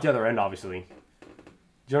 like, come out the other end, obviously.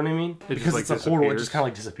 Do you know what I mean? Because it's a portal, it just kind of,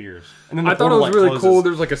 like, disappears. And then I thought it was really cool.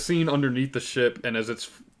 There's, like, a scene underneath the ship, and as it's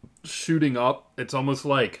shooting up, it's almost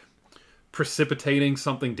like... precipitating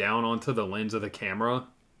something down onto the lens of the camera.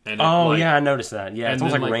 And I noticed that. Yeah, it's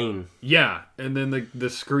almost like rain. Yeah, and then the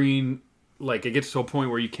screen, like, it gets to a point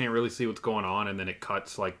where you can't really see what's going on, and then it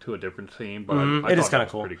cuts, like, to a different scene. But I it is kind of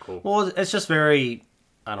cool. Pretty cool. Well, it's just very,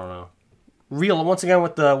 I don't know, real. Once again,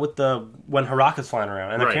 with the when Haraka's flying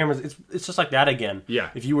around, and the cameras, it's just like that again. Yeah.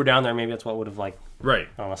 If you were down there, maybe that's what would have, like, right.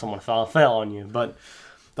 I don't know, someone fell on you, but...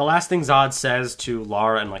 The last thing Zod says to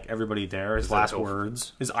Laura and, like, everybody there, his last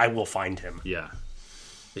words, is, I will find him. Yeah.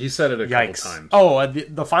 He said it a couple times. Oh,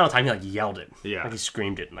 the final time he, like, yelled it. Yeah. Like, he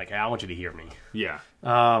screamed it. Like, hey, I want you to hear me. Yeah.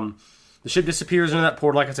 The ship disappears into that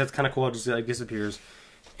portal. Like I said, it's kind of cool. It just, like, disappears.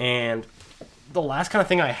 And the last kind of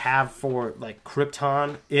thing I have for, like,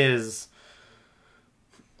 Krypton is...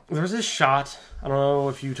 There's this shot. I don't know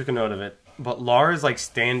if you took a note of it, but Lara is like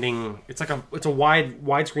standing. It's a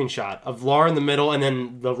widescreen shot of Lara in the middle, and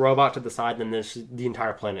then the robot to the side, and then the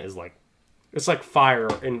entire planet is like, it's like fire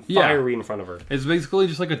and fiery in front of her. It's basically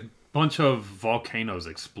just like a bunch of volcanoes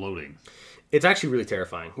exploding. It's actually really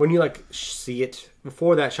terrifying when you like see it.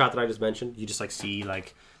 Before that shot that I just mentioned, you just like see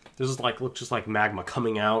like there's like looks just like magma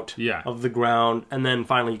coming out of the ground, and then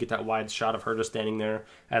finally you get that wide shot of her just standing there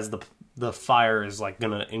as the fire is like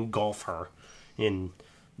gonna engulf her in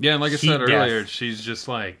and like I said earlier, she's just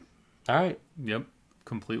like, all right, yep,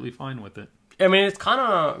 completely fine with it. I mean, it's kind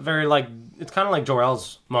of like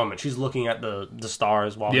Jor-El's moment. She's looking at the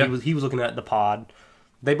stars while he was looking at the pod.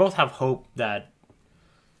 They both have hope that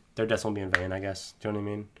their deaths won't be in vain, I guess. Do you know what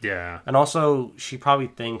I mean? Yeah. And also, she probably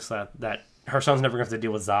thinks that her son's never going to have to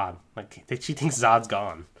deal with Zod. Like, she thinks Zod's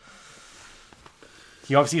gone.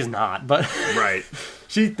 He obviously is not, but... Right.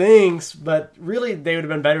 She thinks, but really, they would have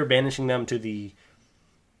been better banishing them to the...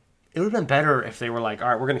 It would have been better if they were like, all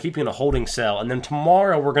right, we're going to keep you in a holding cell, and then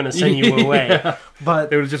tomorrow we're going to send you away. But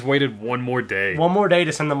they would have just waited one more day. One more day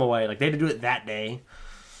to send them away. Like, they had to do it that day.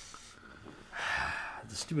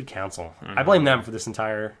 The stupid council. I blame them for this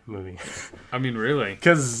entire movie. I mean, really?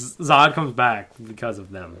 Because Zod comes back because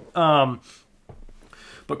of them. But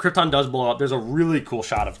Krypton does blow up. There's a really cool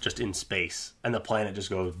shot of just in space, and the planet just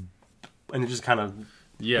goes, and it just kind of,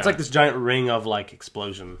 it's like this giant ring of like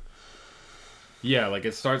explosion. Yeah, like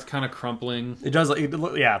it starts kind of crumpling. It does.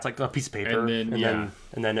 It's like a piece of paper, and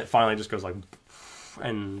then it finally just goes like,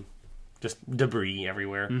 and just debris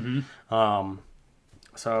everywhere. Mm-hmm.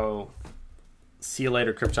 So. See you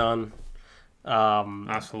later, Krypton.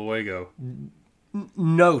 Hasta luego.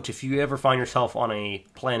 Note, if you ever find yourself on a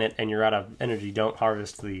planet and you're out of energy, don't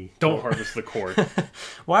harvest the core.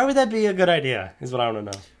 Why would that be a good idea, is what I want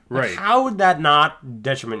to know. Like, right. How would that not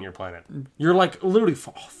detriment your planet? You're like literally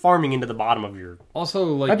farming into the bottom of your... Also,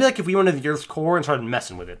 like... I'd be like if we went to the Earth's core and started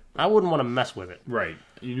messing with it. I wouldn't want to mess with it. Right.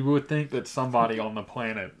 You would think that somebody on the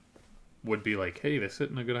planet would be like, hey, this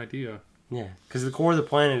isn't a good idea. Yeah, because the core of the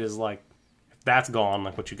planet is like, that's gone,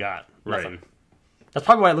 like what you got. Nothing. Right. That's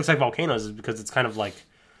probably why it looks like volcanoes, is because it's kind of like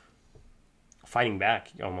fighting back,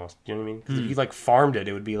 almost. Do you know what I mean? Because if you like farmed it,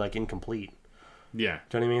 it would be like incomplete. Yeah.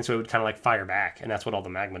 Do you know what I mean? So it would kind of like fire back, and that's what all the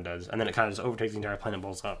magma does. And then it kind of just overtakes the entire planet and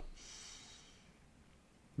blows up.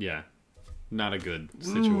 Yeah. Not a good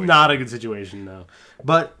situation. Not a good situation, no.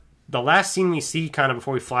 But the last scene we see kind of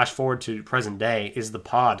before we flash forward to present day is the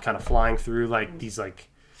pod kind of flying through like these like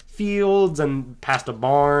fields and past a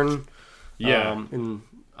barn. Yeah. And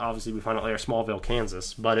obviously we find out later Smallville,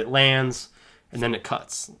 Kansas. But it lands, and then it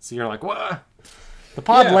cuts. So you're like, what? The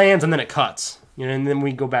pod lands, and then it cuts. You know, and then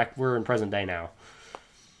we go back. We're in present day now.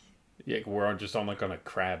 Yeah, we're just on like on a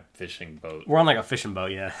crab fishing boat. We're on like a fishing boat,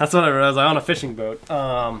 yeah. That's what I realized. Like, on a fishing boat.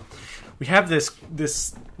 We have this...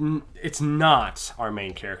 It's not our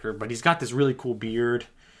main character, but he's got this really cool beard.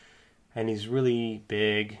 And he's really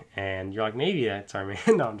big, and you're like, maybe that's our man.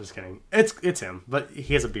 No, I'm just kidding. It's him, but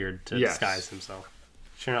he has a beard to disguise himself.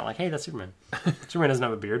 So you're not like, hey, that's Superman. Superman doesn't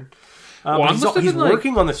have a beard. Well, he's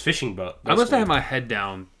working on this fishing boat. Basically. I must have had my head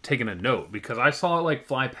down taking a note, because I saw it like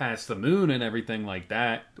fly past the moon and everything like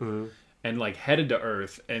that, and like headed to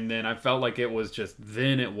Earth, and then I felt like it was just,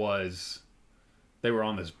 they were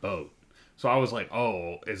on this boat. So I was like,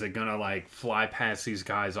 oh, is it gonna like fly past these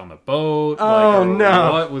guys on the boat? Oh,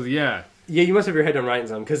 no. What was, Yeah, you must have your head down right in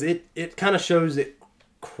something, because it kind of shows it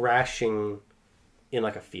crashing in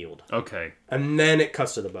like a field. Okay. And then it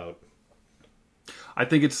cuts to the boat. I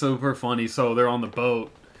think it's super funny. So they're on the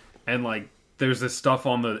boat, and like there's this stuff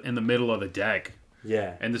in the middle of the deck.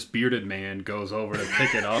 Yeah. And this bearded man goes over to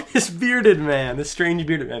pick it up. This strange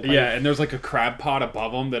bearded man. Yeah, and there's like a crab pot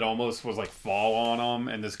above him that almost was like fall on him,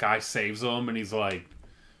 and this guy saves him, and he's like,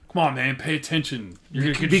 come on, man, pay attention. You're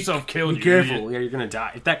going to get yourself killed. Be careful. Idiot. Yeah, you're going to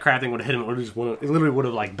die. If that crab thing would have hit him, it literally would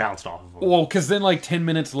have like bounced off of him. Well, because then like 10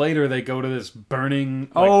 minutes later, they go to this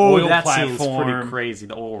burning oil that platform. Scene's pretty crazy,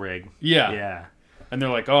 the oil rig. Yeah. Yeah. And they're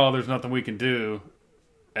like, oh, there's nothing we can do.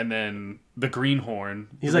 And then the greenhorn,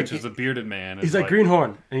 which is a bearded man. He's like,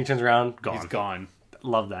 greenhorn. And he turns around, gone. He's gone.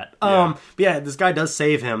 Love that. Yeah. But yeah, this guy does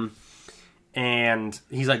save him. And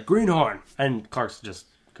he's like, greenhorn. And Clark's just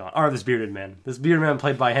gone. Or this bearded man. This bearded man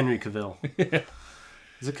played by Henry Cavill.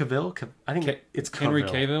 Is it Cavill? I think it's Cavill. Henry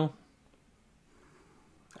Cavill?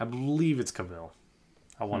 I believe it's Cavill.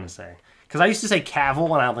 I want to say. Because I used to say Cavill,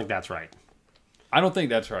 and I don't think that's right. I don't think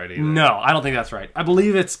that's right either. No, I don't think that's right. I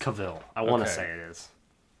believe it's Cavill. I want to say it is.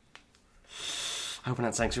 I hope I'm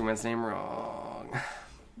not saying Superman's name wrong.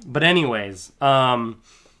 But anyways, but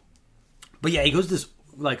yeah, he goes to this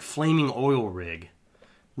like flaming oil rig.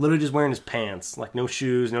 literally just wearing his pants, like no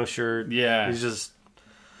shoes, no shirt. Yeah, he's just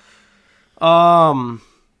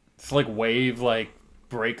it's like wave like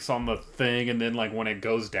breaks on the thing, and then like when it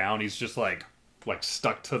goes down, he's just like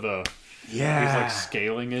stuck to the. Yeah, he's like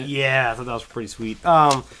scaling it. Yeah, I thought that was pretty sweet.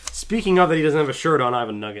 Speaking of that, he doesn't have a shirt on. I have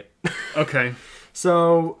a nugget. Okay.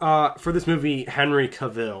 So for this movie, Henry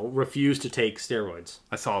Cavill refused to take steroids.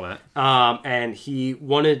 I saw that. And he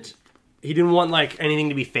didn't want like anything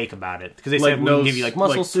to be fake about it because they like said we can give you like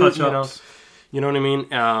muscle suits, you know what I mean.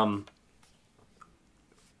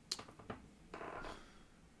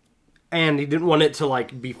 And he didn't want it to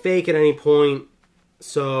like be fake at any point.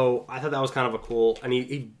 So I thought that was kind of a cool, and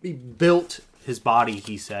he built his body,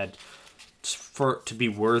 he said, to be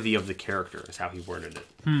worthy of the character, is how he worded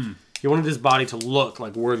it. He wanted his body to look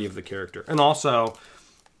like worthy of the character. And also,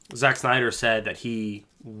 Zack Snyder said that he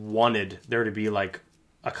wanted there to be like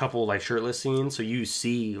a couple like shirtless scenes, so you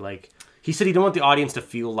see like, he said he didn't want the audience to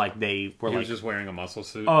feel like they were he was just wearing a muscle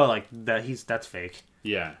suit. Oh, like that's fake.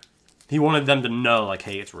 Yeah. He wanted them to know like,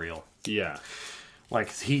 hey, it's real. Yeah. Like,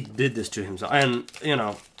 he did this to himself. And, you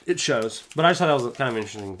know, it shows. But I just thought that was kind of an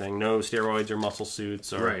interesting thing. No steroids or muscle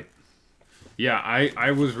suits. Or... Right. Yeah,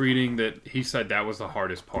 I was reading that he said that was the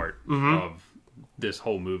hardest part of this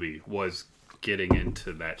whole movie, was getting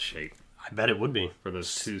into that shape. I bet it would be. For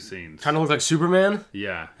those two scenes. Kind of look like Superman?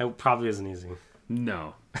 Yeah. It probably isn't easy.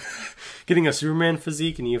 No. Getting a Superman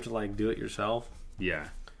physique and you have to, like, do it yourself? Yeah.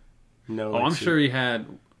 No. I'm sure he had,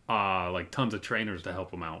 like, tons of trainers to help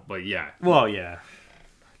him out. But, yeah. Well, yeah.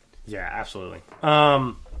 Yeah, absolutely.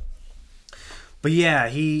 But yeah,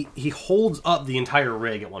 he holds up the entire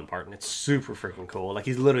rig at one part, and it's super freaking cool. Like,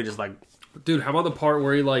 he's literally just like... Dude, how about the part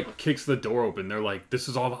where he, like, kicks the door open? They're like, this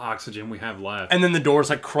is all the oxygen we have left. And then the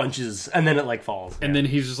door's, like, crunches, and then it, like, falls. And then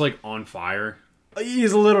he's just, like, on fire.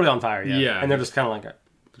 He's literally on fire, yeah. Yeah. And they're just kind of like...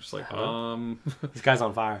 Just like, This guy's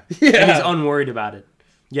on fire. Yeah. And he's unworried about it.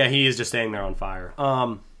 Yeah, he is just staying there on fire.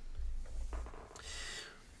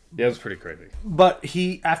 Yeah, it was pretty crazy. But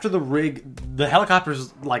after the rig, the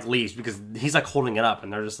helicopter's like leaves because he's like holding it up,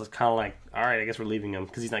 and they're just kind of like, all right, I guess we're leaving him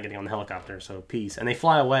because he's not getting on the helicopter, so peace. And they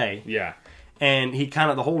fly away. Yeah. And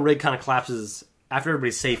the whole rig kind of collapses after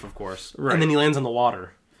everybody's safe, of course. Right. And then he lands in the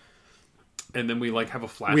water. And then we like have a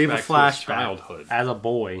flashback to his childhood. As a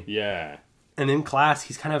boy. Yeah. And in class,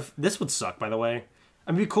 he's kind of, this would suck, by the way.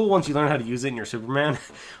 It'd be cool once you learn how to use it and you're Superman.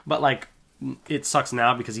 But like, it sucks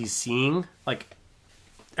now because he's seeing like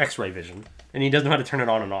X-ray vision, and he doesn't know how to turn it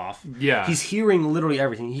on and off. Yeah. He's hearing literally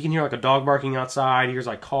everything. He can hear like a dog barking outside. He hears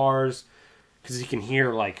like cars, because he can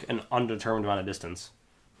hear like an undetermined amount of distance.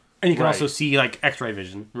 And he can also see like X-ray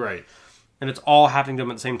vision. Right. And it's all happening to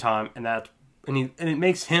him at the same time, and it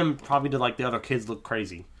makes him probably to like the other kids look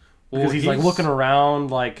crazy. Because he's like looking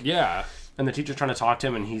around like, yeah. And the teacher's trying to talk to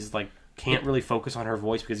him, and he's like can't really focus on her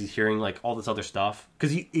voice because he's hearing like all this other stuff.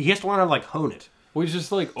 Because he has to learn how to like hone it. Well, he's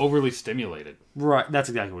just, like, overly stimulated. Right, that's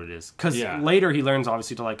exactly what it is. Because later he learns,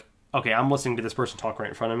 obviously, to, like, okay, I'm listening to this person talk right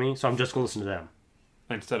in front of me, so I'm just going to listen to them.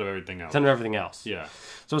 Instead of everything else. Instead of everything else. Yeah.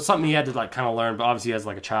 So it's something he had to, like, kind of learn, but obviously as,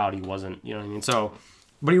 like, a child, he wasn't, you know what I mean? So,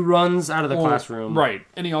 but he runs out of the classroom. Right.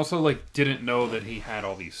 And he also, like, didn't know that he had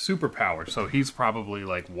all these superpowers, so he's probably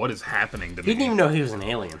like, what is happening to me? He didn't even know he was an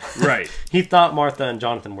alien. Right. He thought Martha and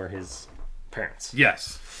Jonathan were his parents.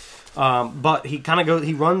 Yes. But he kind of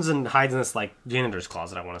he runs and hides in this, like, janitor's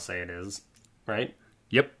closet, I want to say it is. Right?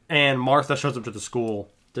 Yep. And Martha shows up to the school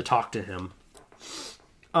to talk to him.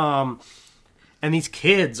 And these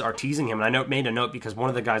kids are teasing him, and I made a note because one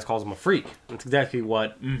of the guys calls him a freak. That's exactly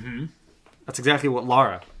what that's exactly what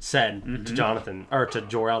Laura said to Jonathan, or to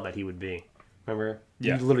Jor-El that he would be. Remember?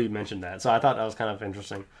 Yeah. You literally mentioned that. So I thought that was kind of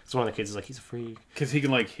interesting. So one of the kids is like, he's a freak. Because he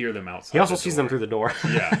can, like, hear them outside. He also sees them through the door.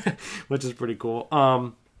 Yeah. Which is pretty cool.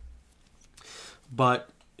 But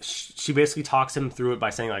she basically talks him through it by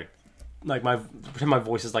saying like my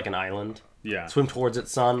voice is like an island. Yeah. Swim towards it,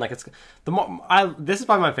 son. Like it's this is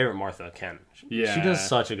probably my favorite Martha Kent. Yeah. She does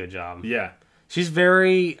such a good job. Yeah. She's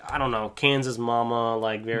very, I don't know, Kansas mama,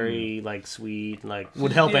 like very like sweet, like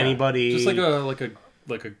would help anybody. Just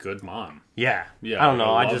like a good mom. Yeah. Yeah. I don't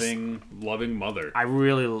know. Loving mother. I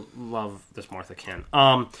really love this Martha Kent.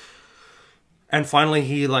 And finally,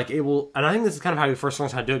 he and I think this is kind of how he first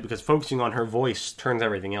learns how to do it, because focusing on her voice turns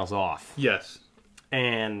everything else off. Yes.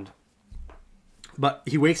 But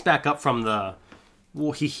he wakes back up from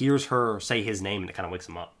he hears her say his name, and it kind of wakes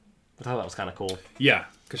him up. I thought that was kind of cool. Yeah,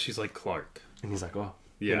 because she's like Clark. And he's like, oh.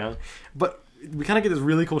 Yeah. You know? But we kind of get this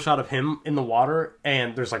really cool shot of him in the water,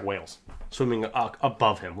 and there's like whales swimming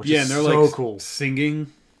above him, which is and they're so like cool.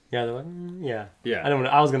 Singing. Yeah, they're like, yeah. Yeah.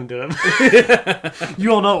 I was going to do it.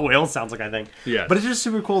 You all know what whales sounds like, I think. Yeah. But it's just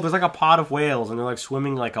super cool. There's like a pod of whales, and they're like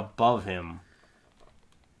swimming like above him.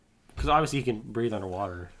 Because obviously he can breathe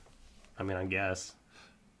underwater. I mean, I guess.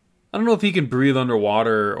 I don't know if he can breathe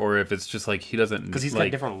underwater or if it's just like he doesn't because he's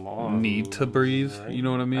got different lungs, need to breathe. Right? You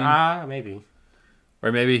know what I mean? Maybe.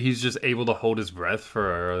 Or maybe he's just able to hold his breath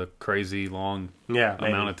for a crazy long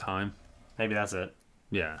amount of time. Maybe that's it.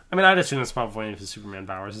 Yeah. I mean, I'd assume that's probably one of his Superman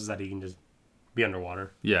powers is that he can just be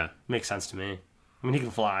underwater. Yeah. Makes sense to me. I mean, he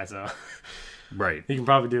can fly, so... Right. He can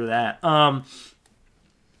probably do that.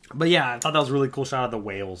 But yeah, I thought that was a really cool shot of the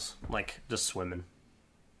whales, like, just swimming.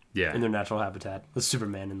 Yeah. In their natural habitat. With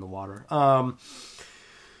Superman in the water. But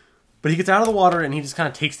he gets out of the water and he just kind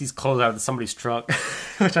of takes these clothes out of somebody's truck.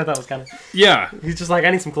 Which I thought was kind of... Yeah. He's just like,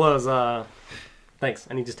 I need some clothes. Thanks.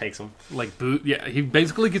 And he just takes them. Like boot. Yeah, he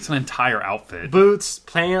basically gets an entire outfit. Boots,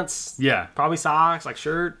 pants. Yeah. Probably socks, like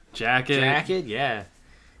shirt. Jacket, yeah.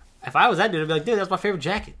 If I was that dude, I'd be like, dude, that's my favorite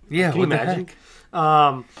jacket. Yeah, Can you imagine?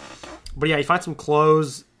 But yeah, he finds some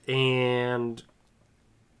clothes and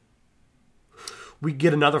we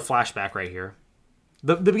get another flashback right here.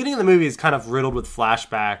 The beginning of the movie is kind of riddled with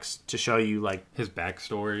flashbacks to show you like his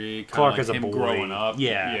backstory, Clark like as a boy growing up.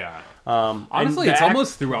 Yeah. Honestly, it's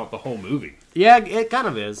almost throughout the whole movie. Yeah, it kind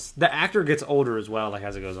of is. The actor gets older as well, like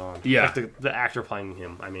as it goes on. Yeah, like the actor playing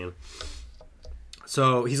him. I mean,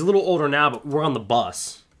 so he's a little older now, but we're on the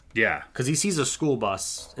bus. Yeah, because he sees a school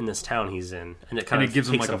bus in this town he's in, and it gives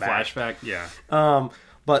him like a flashback. Yeah.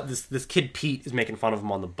 But this kid Pete is making fun of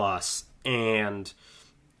him on the bus, and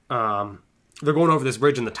they're going over this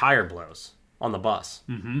bridge and the tire blows on the bus.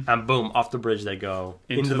 Mm-hmm. And boom, off the bridge they go.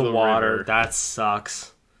 Into the water. River. That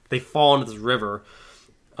sucks. They fall into this river.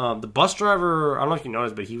 The bus driver, I don't know if you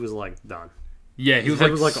noticed, but he was like done. Yeah, he was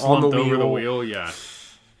like on the wheel. Over the wheel, yeah.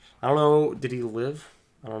 I don't know. Did he live?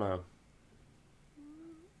 I don't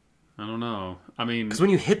know. I mean... Because when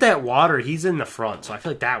you hit that water, he's in the front, so I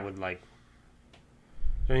feel like that would like...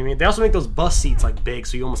 You know what I mean? They also make those bus seats like big,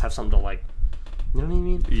 so you almost have something to like... You know what I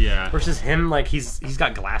mean? Yeah. Versus him, like, he's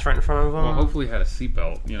got glass right in front of him. Well, hopefully he had a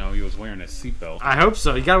seatbelt. You know, he was wearing a seatbelt. I hope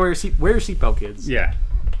so. You gotta wear your seatbelt, kids. Yeah.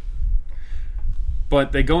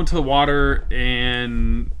 But they go into the water,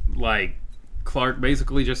 and, like, Clark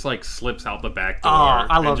basically just, like, slips out the back door. Oh,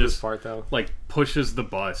 I love this part, though. Like, pushes the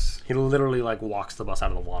bus. He literally, like, walks the bus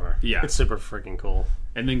out of the water. Yeah. It's super freaking cool.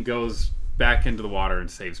 And then goes back into the water and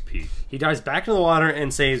saves Pete. He dives back into the water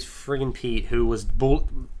and saves friggin' Pete, who was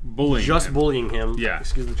bullying him. Yeah.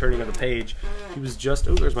 Excuse the turning of the page. He was just...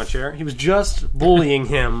 Oh, there's my chair. He was just bullying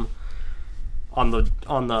him on the...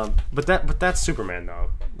 But that's Superman,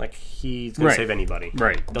 though. Like, he's gonna save anybody.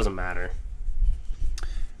 Right. It doesn't matter.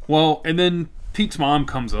 Well, and then Pete's mom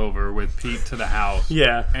comes over with Pete to the house.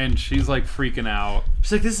 Yeah. And she's, like, freaking out.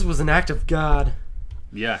 She's like, this was an act of God.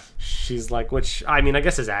 Yeah. She's like, which, I mean, I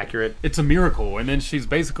guess is accurate. It's a miracle. And then she's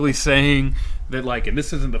basically saying that, like, and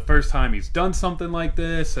this isn't the first time he's done something like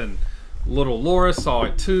this, and little Laura saw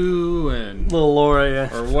it too, and... Little Laura,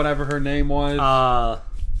 yeah. Or whatever her name was.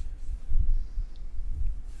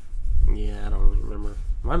 Yeah, I don't really remember.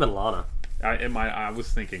 It might have been Lana. I was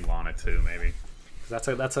thinking Lana too, maybe. That's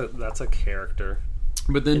a character.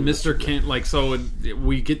 But then Mr. Kent, like, so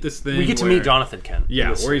we get this thing. We get to meet Jonathan Kent.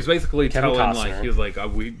 Yeah, where he's basically Kevin telling, Costner. like, he was like,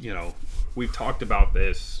 we've talked about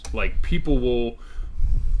this. Like, people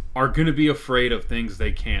are going to be afraid of things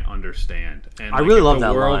they can't understand. And I really love that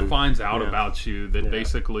line. The world finds out about you, that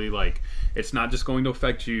basically, like, it's not just going to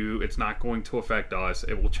affect you. It's not going to affect us.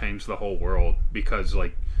 It will change the whole world because,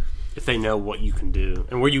 like, if they know what you can do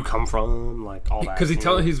and where you come from, like all that. Because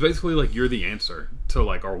he's basically like, you're the answer to,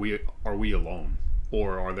 like, are we alone,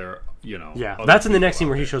 or are there, you know? Yeah, that's in the next scene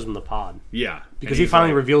where he shows him the pod. Yeah, because he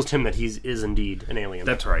finally reveals to him that he is indeed an alien.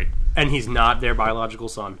 That's right, and he's not their biological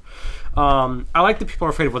son. I like the people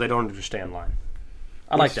are afraid of what they don't understand line.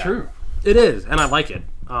 I like that. True. It is, and I like it.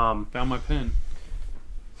 Found my pen.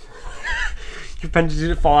 Your pen did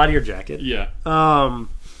it fall out of your jacket? Yeah.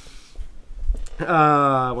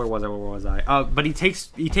 Where was I? But he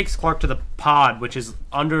takes Clark to the pod, which is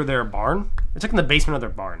under their barn. It's like in the basement of their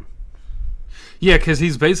barn. Yeah, because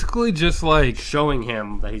he's basically just like showing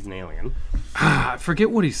him that he's an alien. I forget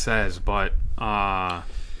what he says, but I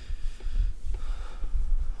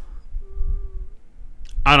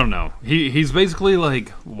don't know. He's basically like,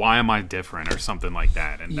 why am I different, or something like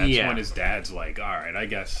that, and that's when his dad's like, all right, I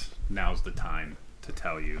guess now's the time to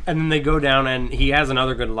tell you. And then they go down, and he has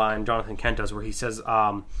another good line, Jonathan Kent does, where he says, if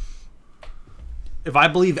I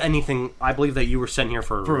believe anything, I believe that you were sent here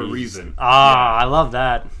for a reason. Yeah. I love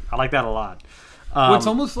that. I like that a lot. Well, it's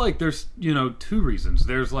almost like there's, two reasons.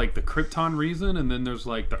 There's like the Krypton reason, and then there's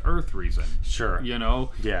like the Earth reason. Sure.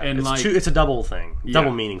 Yeah. And it's a double thing.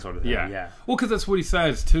 Double meaning sort of thing. Yeah. Well, because that's what he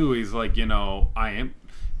says, too. He's like, I am...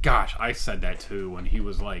 Gosh, I said that, too, when he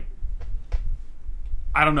was like...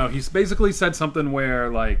 I don't know. He's basically said something where,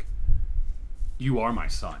 like, you are my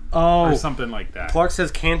son. Oh. Or something like that. Clark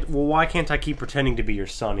says, why can't I keep pretending to be your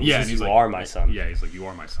son? He says, you are my son. Yeah, he's like, you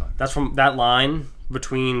are my son. That's from that line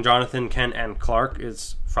between Jonathan Kent and Clark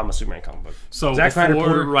is from a Superman comic book. So Zack Snyder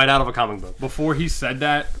pulled it right out of a comic book. Before he said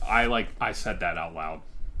that, I said that out loud.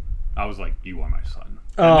 I was like, you are my son.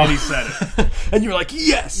 And then he said it. And you were like,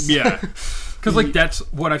 yes! Yeah. Because, like, that's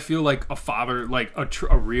what I feel like a father, like,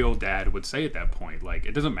 a real dad would say at that point. Like,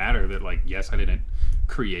 it doesn't matter that, like, yes, I didn't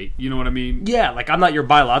create, you know what I mean? Yeah, like, I'm not your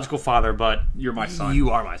biological father, but... You're my son.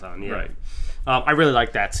 You are my son, yeah. Right. I really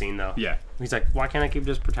like that scene, though. Yeah. He's like, why can't I keep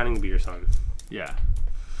just pretending to be your son? Yeah.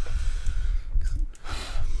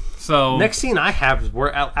 So... Next scene I have is we're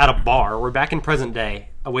at a bar. We're back in present day,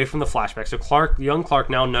 away from the flashback. So young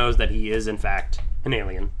Clark now knows that he is, in fact... an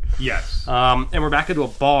alien. Yes. And we're back into a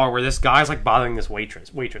bar where this guy's like bothering this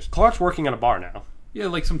waitress. Clark's working at a bar now. Yeah,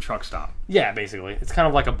 like some truck stop. Yeah, basically. It's kind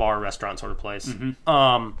of like a bar restaurant sort of place.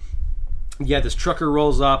 Mm-hmm. Yeah, this trucker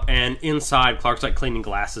rolls up and inside Clark's like cleaning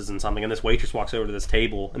glasses and something, and this waitress walks over to this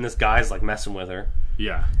table and this guy's like messing with her.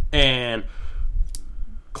 Yeah. And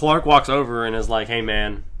Clark walks over and is like, hey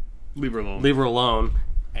man, leave her alone. Leave her alone.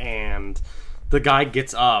 And the guy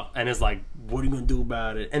gets up and is like, what are you going to do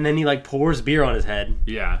about it? And then he, like, pours beer on his head.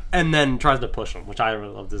 Yeah. And then tries to push him, which I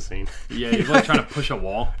really love this scene. Yeah, he's, like, trying to push a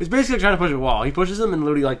wall. He's basically trying to push a wall. He pushes him and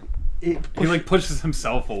literally, like... He pushes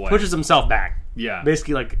himself away. Pushes himself back. Yeah.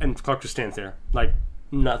 Basically, like, and Clark just stands there. Like,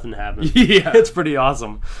 nothing happened. Yeah. It's pretty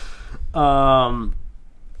awesome. But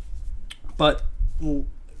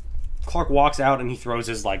Clark walks out and he throws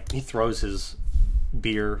his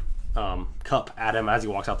beer... cup at him as he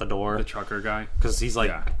walks out the door. The trucker guy. Because he's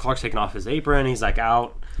like, Clark's taking off his apron, he's like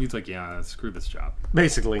out. He's like, yeah, screw this job.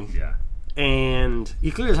 Basically. Yeah. And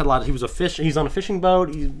he clearly had a lot of, he's on a fishing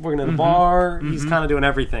boat, he's working at a bar, he's kind of doing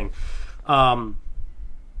everything. The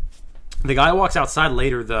guy walks outside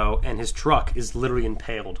later though, and his truck is literally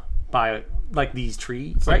impaled by like these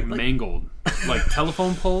trees. It's like mangled. Like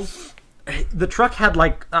telephone poles. The truck had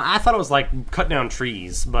like, I thought it was like cut down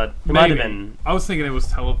trees, but it might have been. I was thinking it was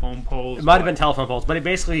telephone poles. It might have been telephone poles, but it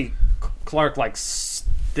basically, Clark like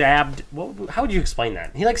stabbed. How would you explain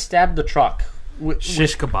that? He like stabbed the truck.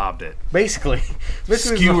 Shish kebabbed it. Basically there's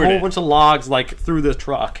a whole bunch of logs like through the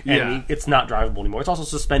truck, and it's not drivable anymore. It's also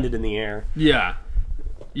suspended in the air. Yeah.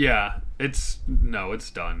 It's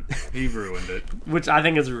done. He ruined it. Which I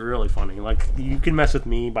think is really funny. Like, you can mess with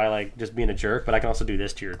me by, like, just being a jerk, but I can also do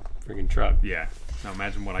this to your freaking truck. Yeah. Now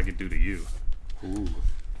imagine what I could do to you. Ooh.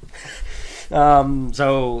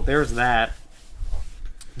 So, there's that.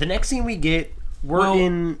 The next scene we get, we're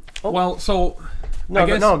in... Oh. Well, so... Go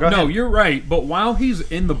ahead. No, you're right. But while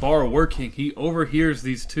he's in the bar working, he overhears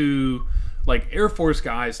these two, like, Air Force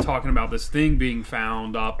guys talking about this thing being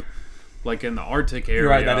found up... like in the Arctic area.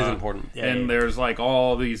 You're right, that is important. Yeah, and there's like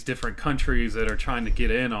all these different countries that are trying to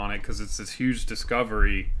get in on it because it's this huge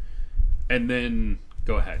discovery. And then,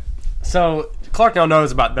 go ahead. So, Clark now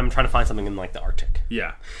knows about them trying to find something in like the Arctic.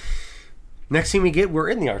 Yeah. Next scene we get, we're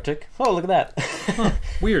in the Arctic. Oh, look at that. Huh,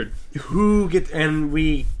 weird.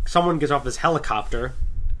 Someone gets off this helicopter.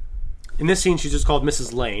 In this scene, she's just called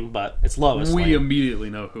Mrs. Lane, but it's Lois Lane. We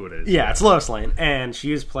immediately know who it is. Yeah, it's Lois Lane. And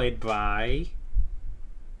she is played by...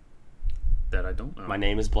 that I don't know. My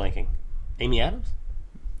name is blanking. Amy Adams?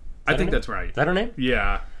 I think that's right. Is that her name?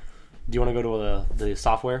 Yeah. Do you want to go to the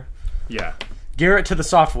software? Yeah. Garrett to the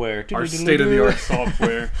software. Our state-of-the-art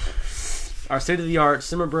software. Our state-of-the-art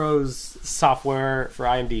CinemaBros software for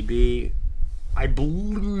IMDb. I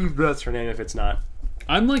believe that's her name if it's not.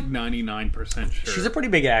 I'm like 99% sure. She's a pretty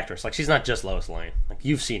big actress. Like, she's not just Lois Lane. Like,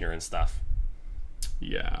 you've seen her and stuff.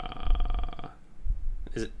 Yeah.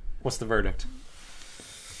 What's the verdict?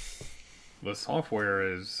 The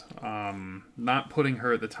software is not putting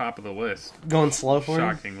her at the top of the list. Going slow for you?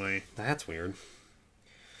 Shockingly. That's weird.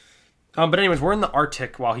 But anyways, we're in the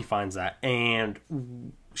Arctic while he finds that. And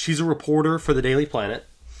she's a reporter for the Daily Planet.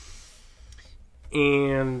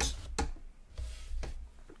 And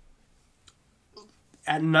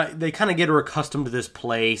at night, they kind of get her accustomed to this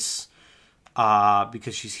place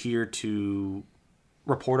because she's here to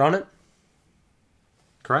report on it.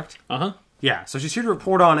 Correct? Uh-huh. Yeah, so she's here to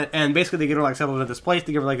report on it, and basically they get her like settled into this place.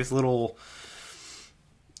 They give her like this little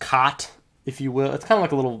cot, if you will. It's kind of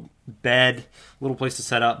like a little bed, little place to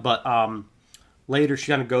set up. But later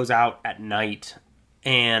she kind of goes out at night,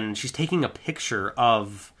 and she's taking a picture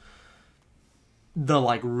of... What is it? It's like a mango. I was thinking it was telephone. Telephone poles. Yeah. Telephone poles. But anyways, we're in the Arctic while he finds that. And she's a reporter for the Daily Planet. And at night, they kind of get her accustomed to this place because she's here to report on it. Later she kind of goes out at night, and she's taking a picture of the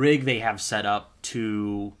like rig they have set up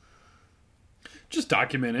to just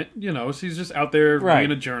document it. You know, she's just out there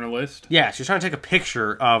being a journalist. Yeah, she's trying to take a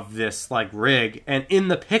picture of this like rig, and in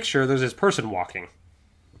the picture there's this person walking.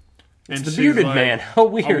 It's the bearded man. How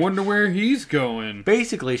weird. I wonder where he's going.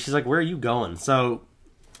 Basically, she's like, where are you going? So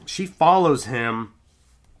she follows him.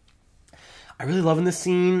 I really love in this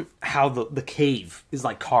scene how the cave is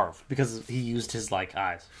like carved because he used his like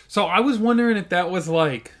eyes. So I was wondering if that was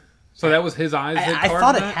like, so that was his eyes. I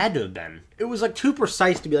thought it had to have been. It was like too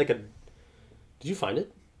precise to be like a. Did you find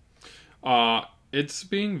it? It's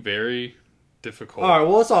being very difficult. All right,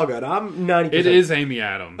 well it's all good. I'm 90%. It is Amy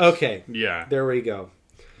Adams. Okay. Yeah. There we go.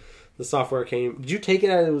 The software came. Did you take it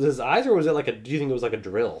as it was his eyes, or was it like a? Do you think it was like a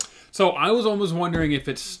drill? So I was almost wondering if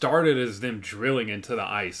it started as them drilling into the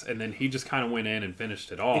ice, and then he just kind of went in and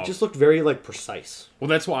finished it off. It just looked very like precise. Well,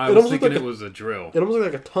 that's why I was thinking it was a drill. It almost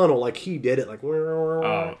looked like a tunnel, like he did it, like.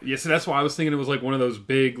 Yeah, so that's why I was thinking it was like one of those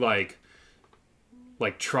big like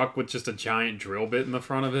truck with just a giant drill bit in the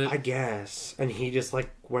front of it. I guess, and he just like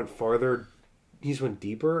went farther. He just went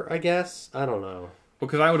deeper. I guess I don't know.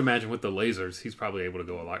 Because I would imagine with the lasers, he's probably able to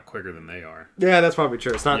go a lot quicker than they are. Yeah, that's probably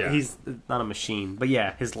true. It's not. Yeah. He's not a machine, but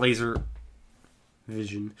yeah, his laser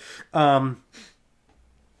vision. Okay,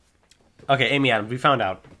 Amy Adams, we found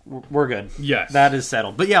out. We're good. Yes, that is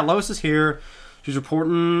settled. But yeah, Lois is here. She's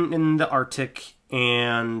reporting in the Arctic,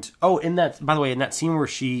 and in that, by the way, in that scene where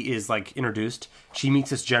she is like introduced, she meets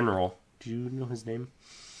this general. Do you know his name?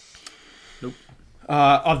 Nope.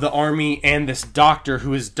 Of the army, and this doctor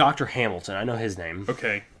who is Dr. Hamilton. I know his name.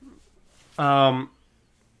 Okay.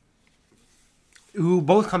 Who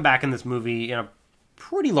both come back in this movie in a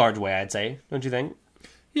pretty large way, I'd say. Don't you think?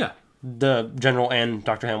 Yeah. The General and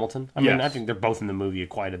Dr. Hamilton. I mean, I think they're both in the movie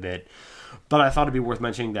quite a bit. But I thought it'd be worth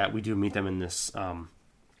mentioning that we do meet them in this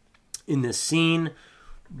scene.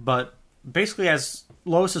 But basically, as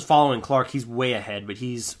Lois is following Clark, he's way ahead, but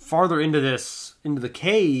he's farther into the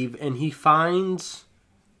cave, and he finds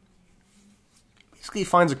a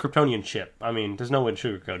Kryptonian ship. I mean, there's no way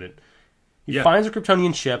to sugarcoat it. He finds a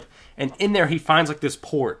Kryptonian ship, and in there he finds like this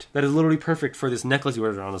port that is literally perfect for this necklace he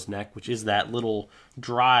wears around his neck, which is that little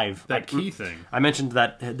drive. That key thing. I mentioned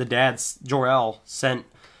that the dad's, Jor-El, sent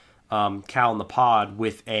Cal in the pod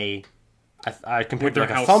with I compared it to like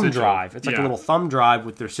a thumb drive. It's like a little thumb drive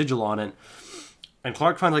with their sigil on it. And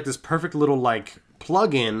Clark finds like this perfect little like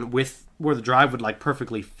plug-in with where the drive would like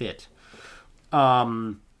perfectly fit.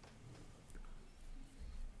 Colonel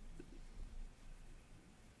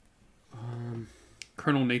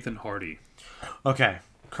Nathan Hardy. Okay,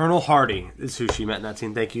 Colonel Hardy is who she met in that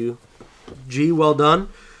scene. Thank you, G. Well done.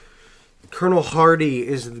 Colonel Hardy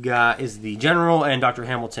is the guy, is the general, and Dr.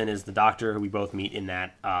 Hamilton is the doctor who we both meet in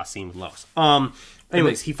that scene with Lois.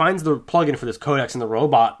 Anyways, he finds the plug-in for this codex, and the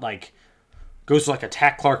robot like goes to like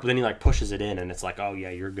attack Clark, but then he like pushes it in, and it's like, oh yeah,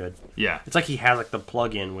 you're good. Yeah, it's like he has like the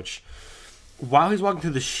plug-in, which while he's walking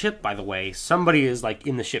through the ship, by the way, somebody is like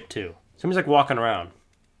in the ship too. Somebody's like walking around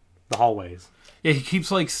the hallways. Yeah, he keeps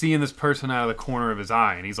like seeing this person out of the corner of his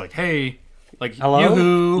eye, and he's like, hey, like, hello?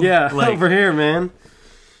 Yoo-hoo. Yeah, like, over here, man.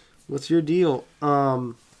 What's your deal?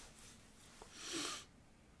 And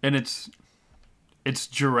it's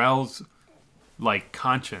Jor-El's like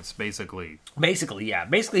conscience, basically. Basically, yeah.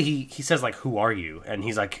 Basically, he says like, "Who are you?" And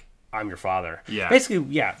he's like, "I'm your father." Yeah.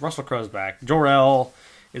 Basically, yeah. Russell Crowe's back. Jor-El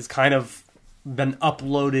is kind of been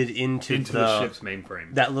uploaded into the ship's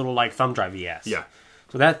mainframe. That little like thumb drive he has. Yeah.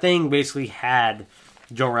 So that thing basically had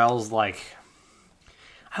Jor-El's like,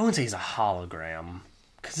 I wouldn't say he's a hologram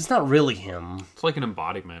because it's not really him. It's like an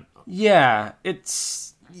embodiment. Yeah,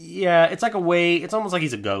 it's like a way. It's almost like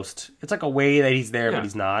he's a ghost. It's like a way that he's there, but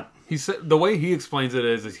he's not. The way he explains it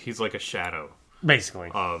is he's like a shadow,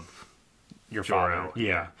 basically, of your Jor-El. father.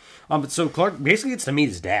 Yeah. But so Clark basically gets to meet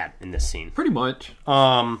his dad in this scene, pretty much.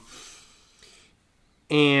 And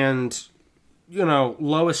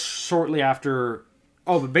Lois shortly after.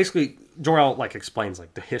 Oh, but basically Jor-El like explains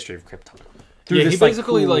like the history of Krypton. Yeah, he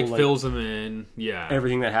basically cool, like fills him in. Yeah,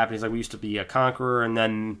 everything that happened. He's like, we used to be a conqueror, and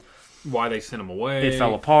then why they sent him away. It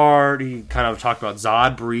fell apart. He kind of talked about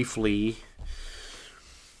Zod briefly,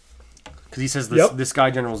 because he says this guy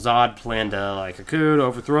General Zod planned to like a coup to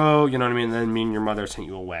overthrow. You know what I mean? And then me and your mother sent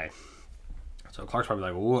you away. So Clark's probably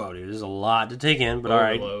like, whoa, dude, this is a lot to take in. But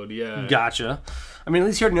overload, all right, yeah, gotcha. I mean, at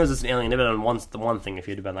least he already knows it's an alien. It'd been on the one thing if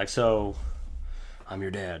he'd have been like, so I'm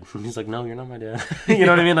your dad. And he's like, no, you're not my dad. You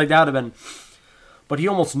know what I mean? Like that would have been. But he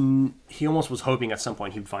almost was hoping at some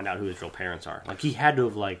point he'd find out who his real parents are. Like he had to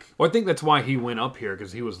have like. Well, I think that's why he went up here,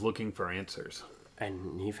 because he was looking for answers,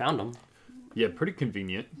 and he found them. Yeah, pretty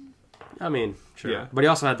convenient. I mean, sure. Yeah. But he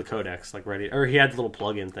also had the codex like ready, or he had the little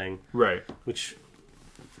plug-in thing, right? Which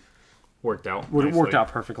worked out. It worked out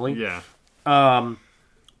perfectly. Yeah.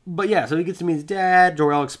 But yeah, so he gets to meet his dad.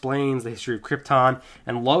 Jor-El explains the history of Krypton,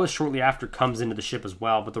 and Lois shortly after comes into the ship as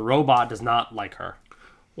well. But the robot does not like her.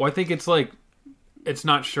 Well, I think it's like it's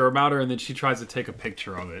not sure about her, and then she tries to take a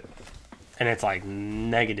picture of it, and it's like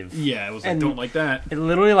negative. Yeah, it was like, don't like that. It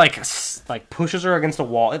literally like pushes her against a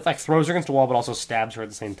wall. It like throws her against a wall, but also stabs her at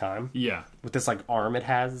the same time. Yeah, with this like arm it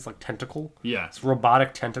has, this like tentacle. Yeah, it's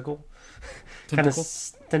robotic tentacle. Kind of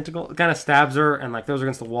stabs her and like throws her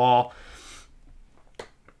against the wall.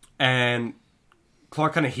 And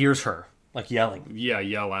Clark kind of hears her, like, yelling. Yeah,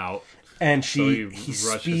 yell out. And he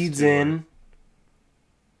speeds in,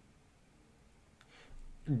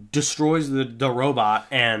 destroys the robot,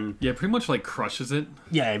 and... Yeah, pretty much, like, crushes it.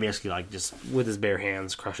 Yeah, he basically, like, just, with his bare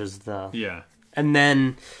hands, crushes the... Yeah. And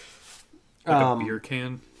then... Like a beer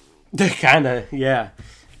can? Kind of, yeah.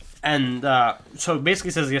 And so it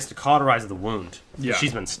basically says he has to cauterize the wound. Yeah.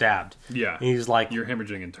 She's been stabbed. Yeah. And he's like... You're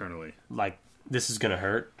hemorrhaging internally. Like, this is going to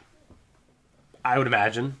hurt. I would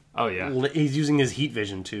imagine. Oh, yeah. He's using his heat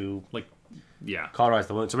vision to, like, yeah, cauterize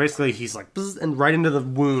the wound. So basically, he's like, and right into the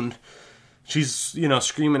wound. She's, you know,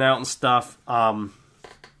 screaming out and stuff. But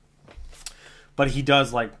he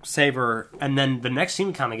does, like, save her. And then the next scene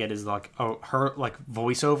we kind of get is, like, her, like,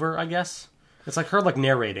 voiceover, I guess. It's like her, like,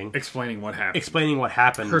 narrating. Explaining what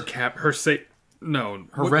happened. Her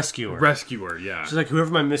rescuer. Rescuer, yeah. She's like, whoever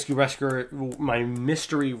my mystery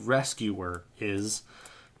rescuer is...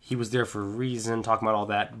 He was there for a reason, talking about all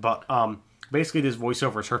that. But basically, this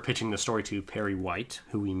voiceover is her pitching the story to Perry White,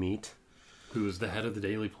 who we meet. Who is the head of the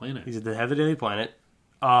Daily Planet. He's the head of the Daily Planet.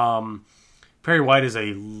 Perry White is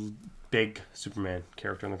a big Superman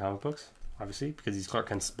character in the comic books, obviously, because he's Clark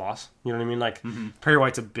Kent's boss. You know what I mean? Like, Perry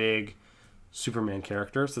White's a big Superman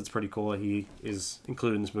character, so it's pretty cool that he is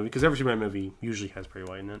included in this movie, because every Superman movie usually has Perry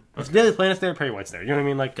White in it. If the Daily Planet's there, Perry White's there. You know what I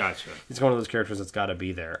mean? Like, gotcha. He's one of those characters that's got to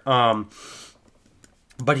be there.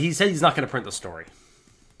 But he said he's not going to print the story.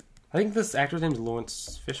 I think this actor's name is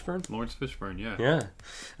Lawrence Fishburne. Lawrence Fishburne, yeah.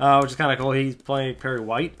 Yeah. Which is kind of cool. He's playing Perry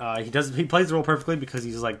White. He plays the role perfectly because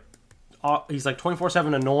he's like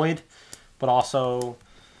 24/7 annoyed, but also,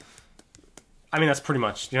 I mean, that's pretty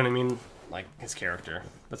much, you know what I mean? Like, his character.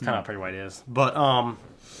 That's kind of how Perry White is. But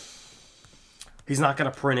he's not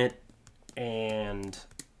going to print it, and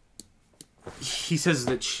he says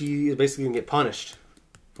that she is basically going to get punished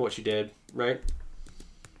for what she did, right?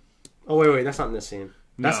 Oh, wait, that's not in this scene.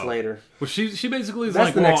 That's later. Well, she basically is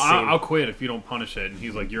like, well, I'll quit if you don't punish it. And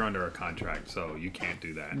he's like, you're under a contract, so you can't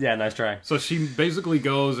do that. Yeah, nice try. So she basically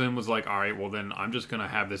goes and was like, all right, well, then I'm just going to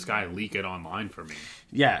have this guy leak it online for me.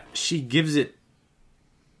 Yeah, she gives it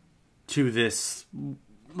to this,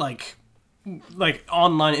 like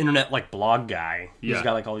online internet, like, blog guy. Yeah. He's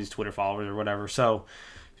got, like, all these Twitter followers or whatever. So,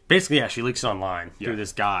 basically, yeah, she leaks it online through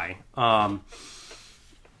this guy.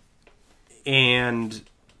 And...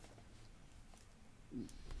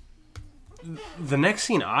 the next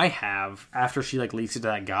scene I have after she like leaks it to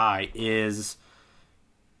that guy is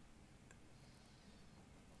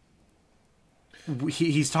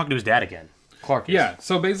he's talking to his dad again. Clark is. Yeah,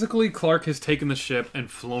 so basically Clark has taken the ship and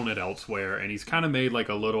flown it elsewhere, and he's kind of made like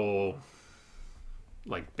a little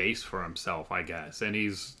like base for himself, I guess. And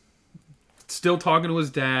he's still talking to his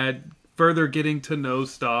dad, further getting to know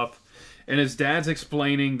stuff. And his dad's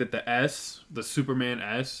explaining that the Superman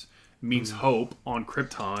S, means hope on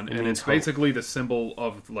Krypton, and it's basically the symbol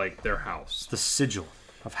of like their house, the sigil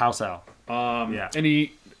of House L. Yeah, and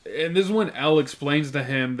this is when L explains to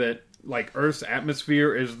him that like Earth's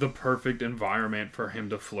atmosphere is the perfect environment for him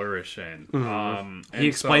to flourish in. He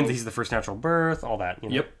explains that he's the first natural birth, all that. You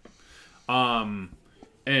know? Yep.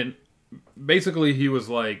 And basically he was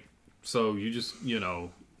like, so you just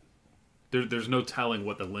there's no telling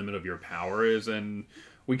what the limit of your power is, and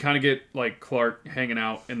we kind of get, like, Clark hanging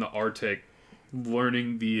out in the Arctic,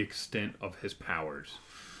 learning the extent of his powers.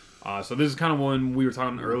 So this is kind of when we were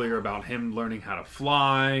talking earlier about him learning how to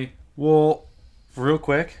fly. Well, real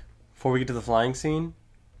quick, before we get to the flying scene,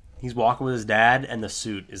 he's walking with his dad, and the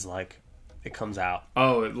suit is, like, it comes out.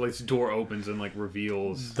 Oh, its door opens and, like,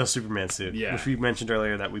 reveals... the Superman suit. Yeah. Which we mentioned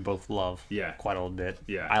earlier that we both love. Yeah. Quite a little bit.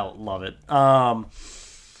 Yeah. I love it.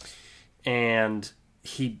 And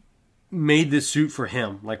he... made this suit for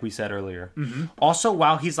him, like we said earlier. Also,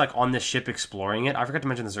 while he's like on this ship exploring it, I forgot to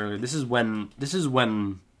mention this earlier. This is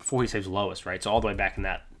when before he saves Lois, right? So all the way back in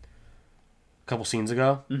that couple scenes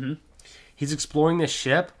ago, he's exploring this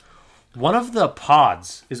ship. One of the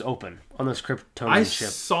pods is open on this Kryptonian ship.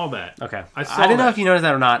 I saw that. Okay, I didn't know if you noticed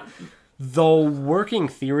that or not. The working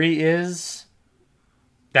theory is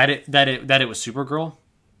that it was Supergirl,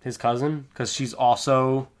 his cousin, because she's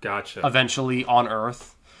also gotcha eventually on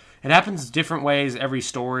Earth. It happens different ways every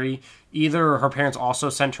story. Either her parents also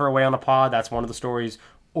sent her away on a pod. That's one of the stories.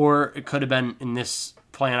 Or it could have been in this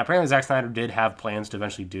plan. Apparently, Zack Snyder did have plans to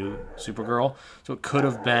eventually do Supergirl. So it could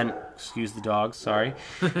have been... Excuse the dogs, sorry.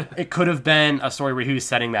 It could have been a story where he was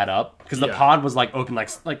setting that up. Because the pod was, like, open. Like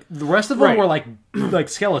the rest of them were, like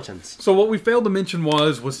skeletons. So what we failed to mention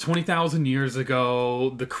was 20,000 years ago,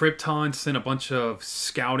 the Krypton sent a bunch of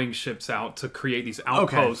scouting ships out to create these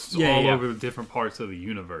outposts all over different parts of the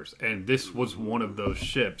universe. And this was one of those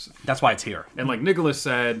ships. That's why it's here. And like Nicholas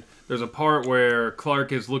said, there's a part where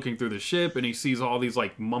Clark is looking through the ship and he sees all these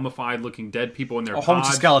like mummified looking dead people in their pods. A whole bunch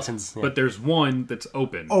of skeletons. But there's one that's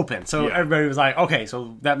open. So everybody was like, okay,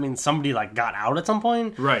 so that means somebody like got out at some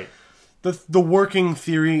point? Right. The working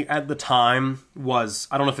theory at the time was,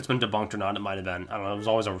 I don't know if it's been debunked or not, it might have been. I don't know, it was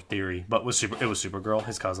always a theory, but it was Supergirl,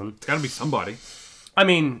 his cousin. It's gotta be somebody. I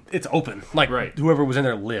mean, it's open. Like, whoever was in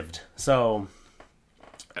there lived. So...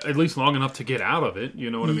 At least long enough to get out of it, you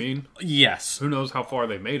know what I mean? Yes. Who knows how far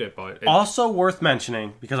they made it, but... Also worth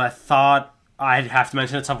mentioning, because I thought I'd have to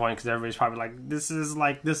mention it at some point, because everybody's probably like, this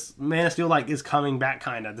Man of Steel, like, is coming back,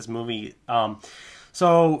 kind of, this movie.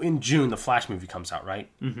 So, in June, the Flash movie comes out, right?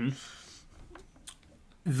 Mm-hmm.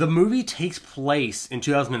 The movie takes place in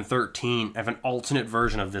 2013 of an alternate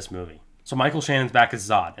version of this movie. So Michael Shannon's back as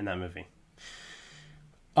Zod in that movie.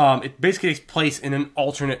 It basically takes place in an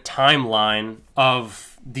alternate timeline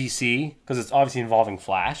of DC, because it's obviously involving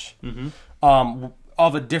Flash,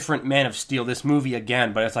 of a different Man of Steel. This movie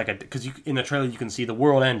again, but it's like because in the trailer you can see the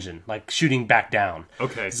World Engine like shooting back down.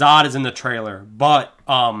 Okay, Zod is in the trailer, but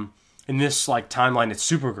in this like timeline it's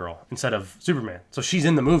Supergirl instead of Superman, so she's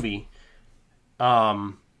in the movie.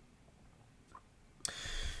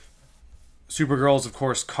 Supergirl's, of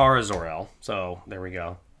course, Kara Zor-El. So there we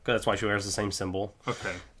go. That's why she wears the same symbol.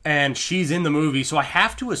 Okay. And she's in the movie, so I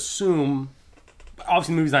have to assume...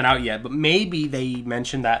 Obviously, the movie's not out yet, but maybe they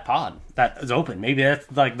mentioned that pod that is open. Maybe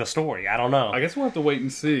that's like the story. I don't know. I guess we'll have to wait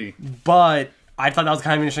and see. But I thought that was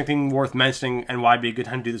kind of an interesting thing worth mentioning, and why it'd be a good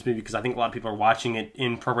time to do this movie, because I think a lot of people are watching it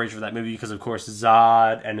in preparation for that movie, because, of course,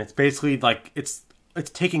 Zod, and it's basically like... It's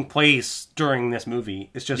taking place during this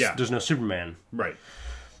movie. It's just there's no Superman. Right.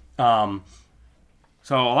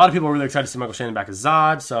 So a lot of people are really excited to see Michael Shannon back as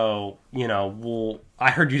Zod. So, you know,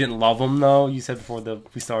 I heard you didn't love him, though. You said before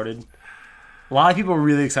we started. A lot of people are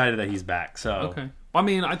really excited that he's back. So okay. I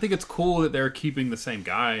mean, I think it's cool that they're keeping the same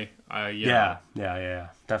guy. Yeah.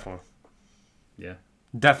 Definitely. Yeah.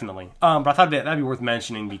 Definitely. But I thought that'd be worth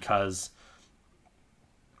mentioning because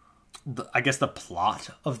I guess the plot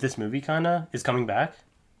of this movie kind of is coming back.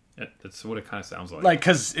 That's what it kind of sounds like. Like,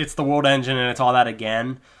 because it's the World Engine and it's all that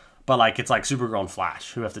again. But, like, it's like Supergirl and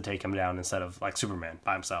Flash who have to take him down instead of, like, Superman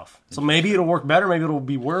by himself. So maybe it'll work better. Maybe it'll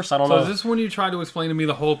be worse. I don't know. So is this when you try to explain to me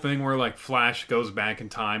the whole thing where, like, Flash goes back in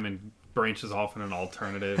time and branches off in an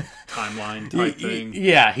alternative timeline type thing?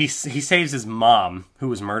 Yeah, he saves his mom, who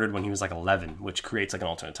was murdered when he was, like, 11, which creates, like, an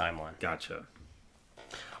alternate timeline. Gotcha.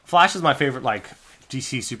 Flash is my favorite, like,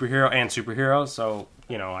 DC superhero. So,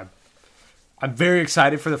 you know, I'm very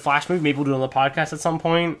excited for the Flash movie. Maybe we'll do it on the podcast at some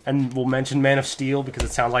point, and we'll mention Man of Steel because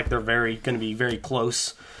it sounds like they're going to be very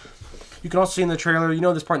close. You can also see in the trailer, you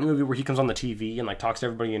know, this part in the movie where he comes on the TV and like talks to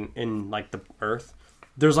everybody in like the Earth.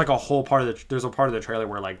 There's like a whole part of the trailer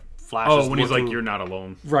where like Flash. Oh, when he's like, "You're not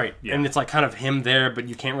alone," right? Yeah. And it's like kind of him there, but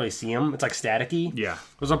you can't really see him. It's like staticky. Yeah.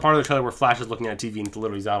 There's a part of the trailer where Flash is looking at a TV and it's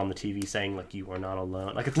literally out on the TV saying like, "You are not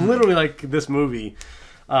alone." Like it's literally like this movie,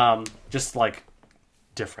 just like.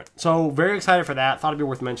 Different. So, very excited for that. Thought it'd be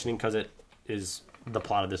worth mentioning because it is the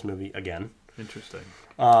plot of this movie again. Interesting.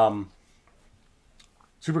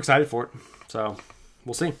 Super excited for it. So,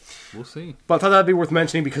 we'll see. We'll see. But I thought that'd be worth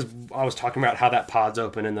mentioning because I was talking about how that pod's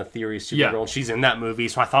open and the theory is Supergirl and she's in that movie.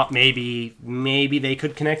 So, I thought maybe they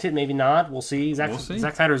could connect it. Maybe not. We'll see. Zack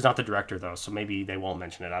Snyder is not the director, though. So, maybe they won't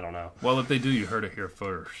mention it. I don't know. Well, if they do, you heard it here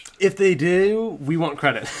first. If they do, we want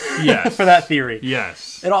credit. Yes. For that theory.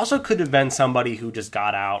 Yes. It also could have been somebody who just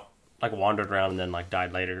got out, like wandered around and then like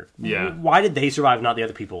died later. Yeah. Why did they survive, not the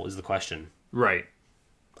other people, is the question. Right.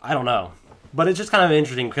 I don't know. But it's just kind of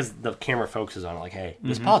interesting because the camera focuses on it, like, hey,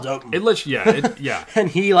 this pod's open. It lets yeah. And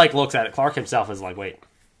he, like, looks at it. Clark himself is like, wait,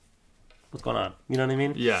 what's going on? You know what I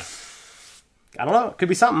mean? Yeah. I don't know. It could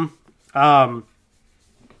be something.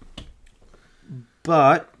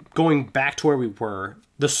 But going back to where we were,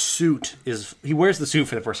 the suit is... He wears the suit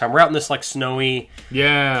for the first time. We're out in this, like, snowy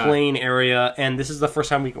plain area, and this is the first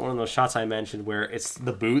time we get one of those shots I mentioned where it's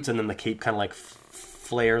the boots and then the cape kind of, like,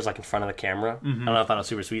 flares like in front of the camera. I don't know, I thought it was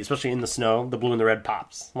super sweet, especially in the snow. The blue and the red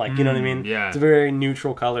pops, like, you know what I mean? Yeah, it's a very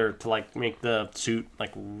neutral color to like make the suit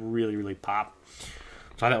like really, really pop. So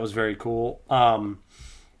I thought that was very cool.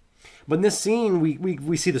 But in this scene,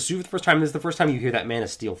 we see the suit for the first time. This is the first time you hear that Man of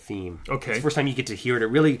Steel theme. Okay. It's the first time you get to hear it. It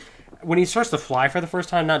really, when he starts to fly for the first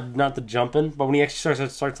time, not the jumping, but when he actually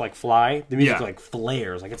starts to like fly, the music like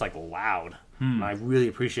flares, like it's like loud. And I really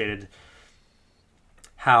appreciated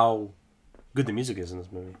how good the music is in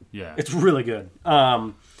this movie. Yeah. It's really good.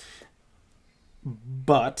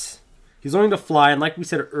 But he's learning to fly, and like we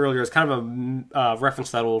said earlier, it's kind of a reference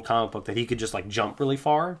to that old comic book that he could just like jump really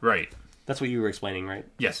far. Right. That's what you were explaining, right?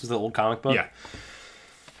 Yes. This is the old comic book? Yeah.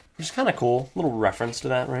 Which is kind of cool. Little reference to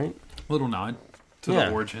that, right? Little nod to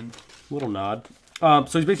the origin. Little nod. So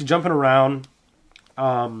he's basically jumping around,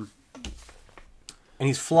 and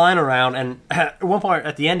he's flying around, and at one point,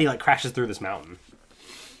 at the end, he like crashes through this mountain.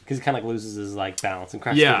 Because he kind of like loses his like balance and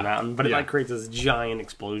crashes through the mountain, but it like creates this giant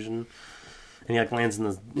explosion. And he like lands in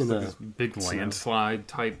the big landslide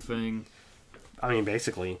type thing. I mean,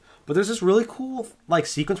 basically. But there's this really cool like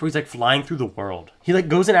sequence where he's like flying through the world. He like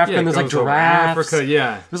goes in Africa and there's like giraffes. Africa,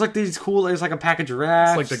 yeah. There's like these cool. There's like a pack of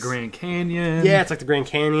giraffes. It's like the Grand Canyon. Yeah, it's like the Grand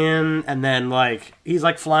Canyon, and then like he's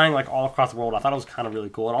like flying like all across the world. I thought it was kind of really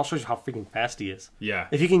cool, and I'll show you how freaking fast he is. Yeah.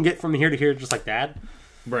 If he can get from here to here just like that,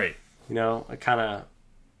 right? You know, it kind of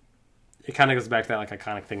goes back to that like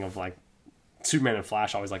iconic thing of like Superman and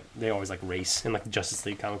Flash always race in like the Justice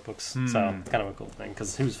League comic books. So it's kind of a cool thing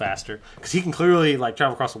because who's faster? Because he can clearly like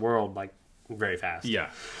travel across the world like very fast.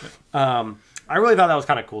 Yeah. I really thought that was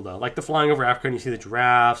kind of cool though. Like the flying over Africa and you see the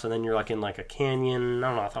giraffes and then you're like in like a canyon. I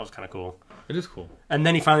don't know. I thought it was kind of cool. It is cool. And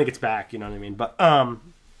then he finally gets back. You know what I mean? But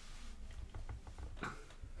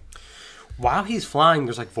while he's flying,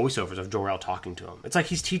 there's like voiceovers of Jor-El talking to him. It's like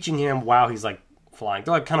he's teaching him while he's like flying.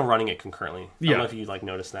 They're like kind of running it concurrently. I don't know if you like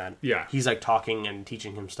noticed that. Yeah. He's like talking and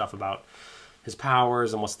teaching him stuff about his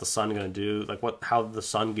powers and what's the sun going to do, like how the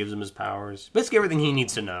sun gives him his powers. Basically everything he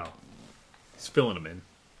needs to know. He's filling him in,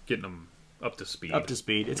 getting him up to speed. Up to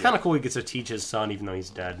speed. It's kind of cool he gets to teach his son even though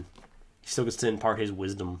he's dead. He still gets to impart his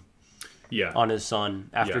wisdom on his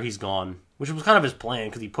son after he's gone, which was kind of his plan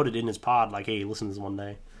because he put it in his pod like, hey, listen to this one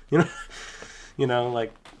day. You know,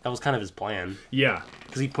 like that was kind of his plan. Yeah.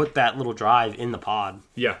 Because he put that little drive in the pod.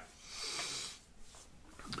 Yeah.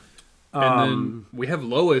 And then we have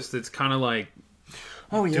Lois that's kind of like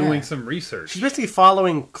doing some research. She's basically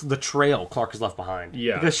following the trail Clark has left behind.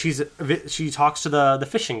 Yeah. Because she talks to the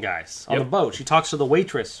fishing guys on the boat. She talks to the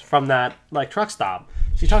waitress from that like truck stop.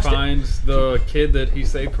 She finds the kid that he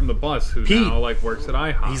saved from the bus who now like works at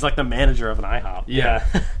IHOP. He's like the manager of an IHOP. Yeah.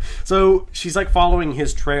 So she's like following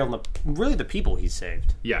his trail and really the people he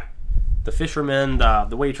saved. Yeah. The fisherman,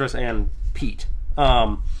 the waitress, and Pete.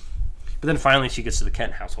 But then finally she gets to the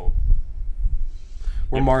Kent household.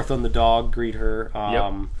 Where Martha and the dog greet her.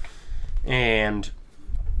 And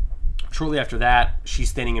shortly after that, she's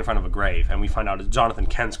standing in front of a grave. And we find out it's Jonathan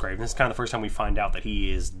Kent's grave. And this is kind of the first time we find out that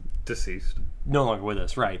he is deceased. No longer with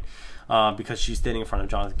us, right. Because she's standing in front of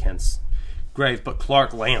Jonathan Kent's grave. But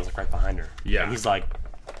Clark lands like right behind her. Yeah. And he's like,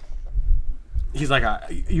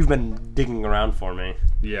 you've been digging around for me.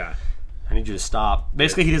 Yeah. I need you to stop.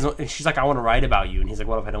 Basically, he doesn't. She's like, I want to write about you, and he's like,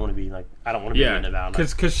 what if I don't want to be like? I don't want to be written about.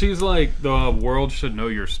 Because she's like, the world should know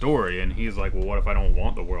your story, and he's like, well, what if I don't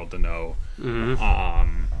want the world to know?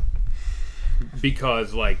 Mm-hmm.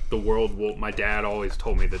 Because like the world will. My dad always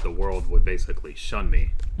told me that the world would basically shun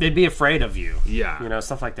me. They'd be afraid of you. Yeah, you know,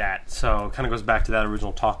 stuff like that. So it kind of goes back to that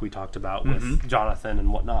original talk we talked about with Jonathan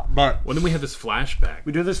and whatnot. But then we have this flashback.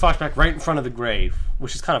 We do this flashback right in front of the grave,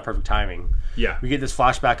 which is kind of perfect timing. Yeah, we get this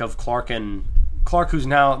flashback of Clark, who's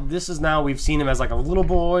now. This is now we've seen him as like a little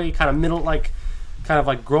boy, kind of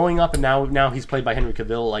like growing up, and now he's played by Henry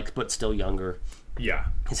Cavill, like but still younger. Yeah,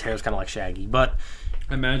 his hair's kind of like shaggy, but.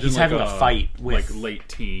 Imagine he's like having a fight with like late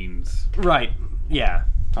teens, right? Yeah,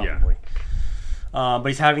 probably. Yeah. But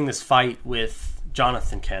he's having this fight with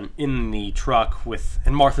Jonathan Kent in the truck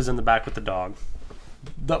and Martha's in the back with the dog.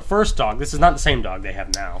 The first dog. This is not the same dog they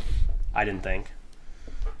have now. I didn't think.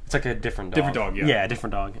 It's like a different dog. Different dog, yeah. Yeah,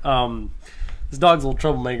 different dog. This dog's a little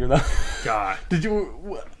troublemaker though. God, did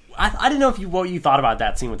you? I didn't know what you thought about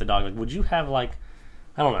that scene with the dog. Like, would you have like?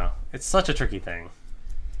 I don't know. It's such a tricky thing.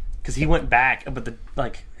 Because he went back, but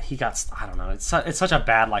he got. I don't know. It's such a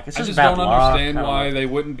bad It's just bad don't understand why they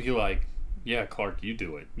wouldn't be like, yeah, Clark, you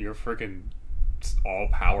do it. You're freaking all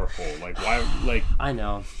powerful. Like why? Like I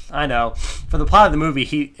know. For the plot of the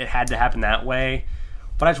movie, it had to happen that way.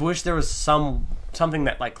 But I just wish there was something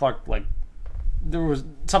that like Clark there was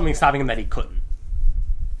something stopping him that he couldn't.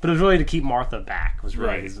 But it was really to keep Martha back. Was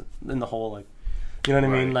really in the whole you know what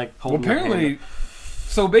I mean? Like apparently.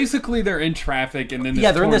 So basically, they're in traffic, and then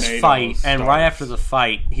they're in this fight, starts. And right after the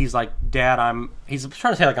fight, he's like, "Dad, he's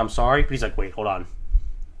trying to say like I'm sorry, but he's like, wait, hold on,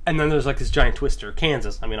 And then there's like this giant twister.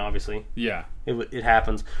 Kansas, I mean, obviously. Yeah. It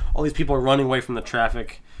happens. All these people are running away from the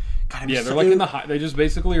traffic. God, yeah, they're like in the they just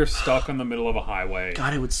basically are stuck in the middle of a highway.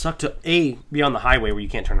 God, it would suck to A, be on the highway where you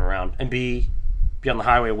can't turn around, and B, be on the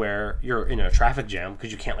highway where you're in a traffic jam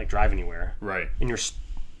because you can't like drive anywhere. Right. And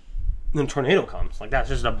then a tornado comes. Like that's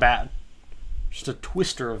just a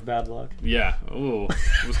twister of bad luck. Yeah. Ooh,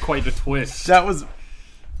 it was quite the twist. That was.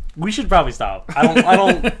 We should probably stop.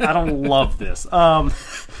 I don't love this.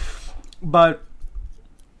 But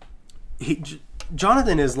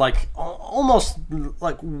Jonathan is like almost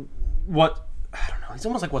like what I don't know. He's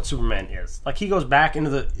almost like what Superman is. Like he goes back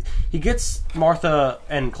into he gets Martha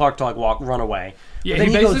and Clark to like run away. Yeah,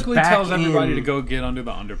 he basically tells everybody to go get under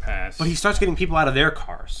the underpass. But he starts getting people out of their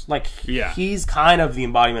cars. Like he's kind of the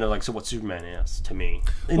embodiment of like what Superman is to me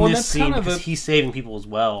in this scene because he's saving people as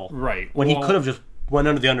well. Right. When he could have just went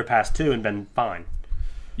under the underpass too and been fine.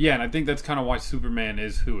 Yeah, and I think that's kind of why Superman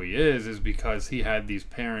is who he is because he had these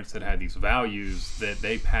parents that had these values that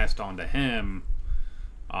they passed on to him.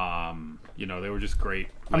 They were just great.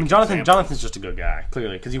 I mean, Jonathan's just a good guy,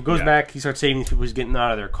 clearly, because he goes back, he starts saving these people, he's getting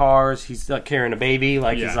out of their cars, he's like carrying a baby,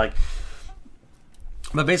 he's like.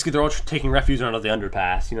 But basically, they're all taking refuge under the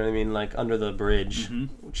underpass. You know what I mean, like under the bridge,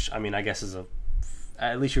 which I mean, I guess is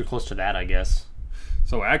at least you're close to that, I guess.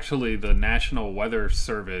 So actually, the National Weather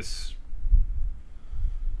Service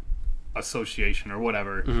Association or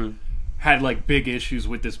whatever had like big issues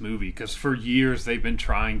with this movie because for years they've been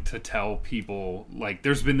trying to tell people like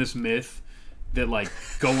there's been this myth that like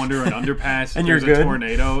go under an underpass and there's a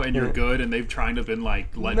tornado and you're good, and they've tried to been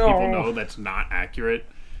like letting people know that's not accurate.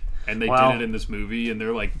 And they did it in this movie, and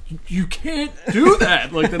they're like, "You can't do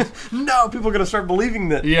that!" Like, no, people are gonna start believing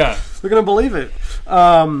that. Yeah, they're gonna believe it.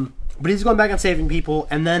 But he's going back and saving people,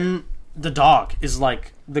 and then the dog is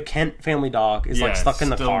like the Kent family dog is like stuck in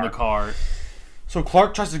the car. So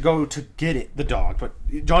Clark tries to go to get the dog, but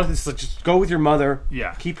Jonathan's like, "Just go with your mother.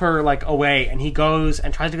 Yeah, keep her like away." And he goes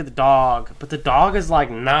and tries to get the dog, but the dog is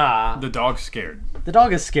like, "Nah." The dog's scared. The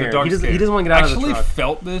dog is scared. He doesn't want to get out of the truck. I actually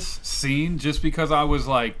felt this scene just because I was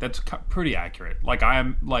like, "That's pretty accurate." Like I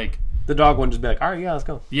am like. The dog wouldn't just be like, "All right, yeah, let's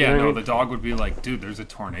go." Yeah, no, the dog would be like, "Dude, there's a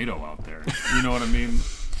tornado out there." You know what I mean?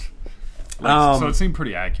 So it seemed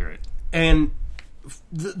pretty accurate. And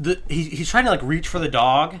he's trying to like reach for the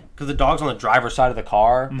dog because the dog's on the driver's side of the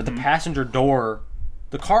car, but the passenger door,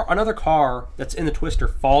 another car that's in the twister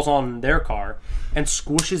falls on their car and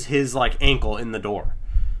squishes his like ankle in the door,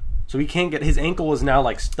 so he can't get his ankle is now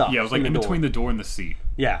like stuck. Yeah, it was like in between the door and the seat.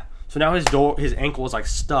 Yeah, so now his ankle is like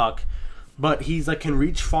stuck, but he's like can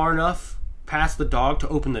reach far enough past the dog to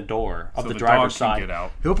open the door of the driver's side. Get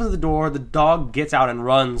out. He opens the door, the dog gets out and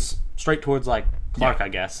runs straight towards like Clark, I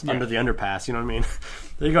guess, under the underpass. You know what I mean?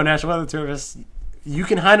 There you go, National Weather Service. You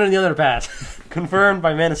can hide under the underpass. Confirmed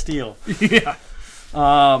by Man of Steel. Yeah.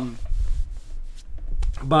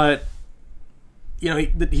 But you know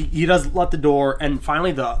he does let the door, and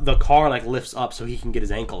finally the car like lifts up so he can get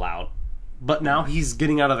his ankle out. But now he's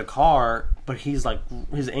getting out of the car, but he's like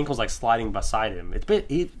his ankle's like sliding beside him.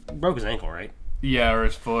 He broke his ankle, right? Yeah, or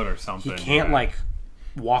his foot or something. He can't like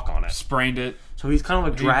walk on it. Sprained it. So he's kind of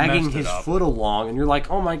like dragging his foot along, and you're like,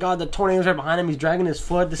 "Oh my god, the tornado's right behind him. He's dragging his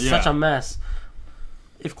foot. This is such a mess."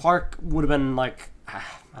 If Clark would have been like, I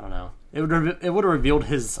don't know, it would have revealed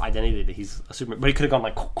his identity that he's a Superman. But he could have gone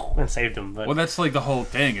like and saved him. But that's like the whole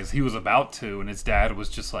thing is he was about to, and his dad was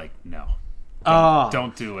just like, "No,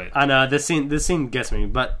 don't do it." I know this scene gets me,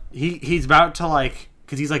 but he's about to like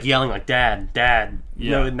because he's like yelling like, "Dad, Dad!" You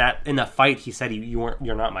know, in that fight, he said,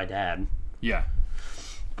 "You're not my dad." Yeah.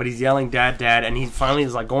 But he's yelling, "Dad, Dad," and he finally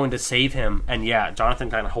is like going to save him. And Jonathan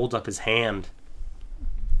kind of holds up his hand,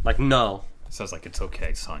 like, "No." Says like, "It's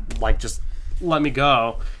okay, son. Like, just let me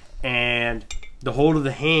go." And the hold of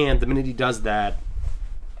the hand, the minute he does that,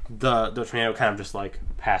 the tornado kind of just like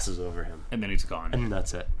passes over him, and then he's gone, and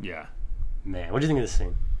that's it. Yeah, man, what do you think of this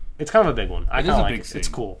scene? It's kind of a big one. I kind of like it. It's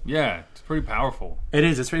cool. Yeah, it's pretty powerful. It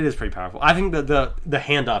is. It is pretty powerful. I think the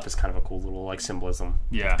hand up is kind of a cool little like symbolism.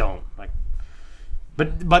 Yeah, like, don't like.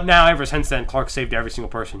 But now, ever since then, Clark saved every single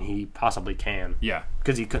person he possibly can. Yeah,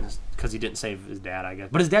 because he didn't save his dad, I guess.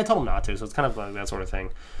 But his dad told him not to, so it's kind of like that sort of thing.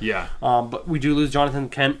 Yeah. But we do lose Jonathan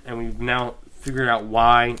Kent, and we've now figured out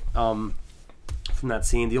why. From that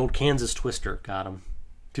scene, the old Kansas twister got him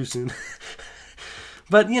too soon.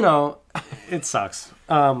 But you know, it sucks.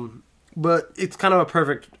 But it's kind of a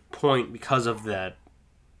perfect point because of that.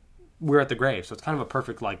 We're at the grave, so it's kind of a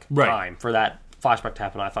perfect time for that flashback to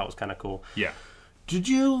happen. I thought was kind of cool. Yeah.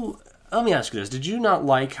 Let me ask you this. Did you not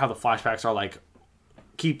like how the flashbacks are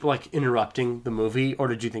keep interrupting the movie, or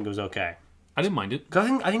did you think it was okay? I didn't mind it.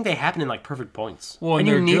 Because I think they happen in like perfect points. Well, and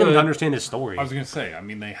you need them to understand his story. I was gonna say, I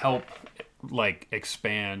mean, they help like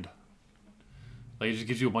expand. Like, it just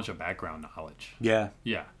gives you a bunch of background knowledge. Yeah.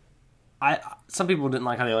 Yeah. Some people didn't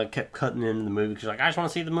like how they like kept cutting into the movie because like I just want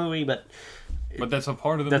to see the movie, but that's a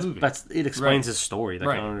part of the movie. It explains his story. That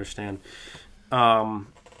I don't understand.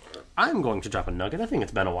 I'm going to drop a nugget. I think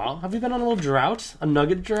it's been a while. Have you been on a little drought? A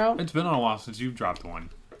nugget drought? It's been a while since you've dropped one.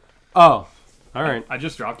 Oh. All right. I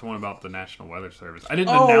just dropped one about the National Weather Service. I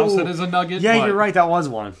didn't announce it as a nugget. Yeah, you're right. That was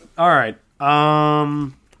one. All right.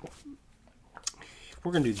 We're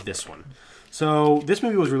going to do this one. So, this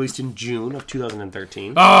movie was released in June of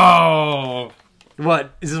 2013. Oh!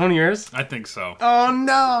 What? Is this one of yours? I think so. Oh,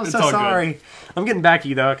 no. I'm so sorry. Good. I'm getting back at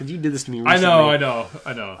you, though, because you did this to me recently. I know.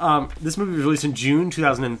 This movie was released in June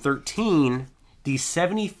 2013, the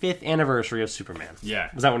 75th anniversary of Superman. Yeah.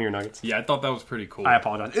 Was that one of your nuggets? Yeah, I thought that was pretty cool. I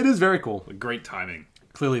apologize. It is very cool. Great timing.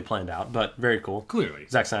 Clearly planned out, but very cool. Clearly.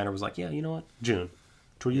 Zack Snyder was like, yeah, you know what? June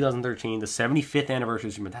 2013, the 75th anniversary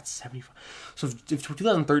of Superman. That's 75. So if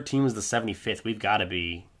 2013 was the 75th, we've got to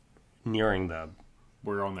be nearing the...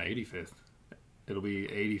 We're on the 85th. It'll be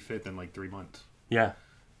 85th in like 3 months. Yeah.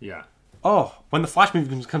 Yeah. Oh, when the Flash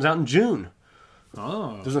movie comes out in June.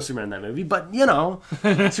 Oh. There's no Superman in that movie, but, you know,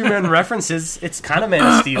 Superman references, it's kind of Man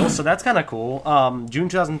of Steel, so that's kind of cool. June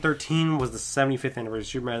 2013 was the 75th anniversary of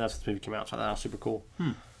Superman. That's when the movie came out, so that was super cool.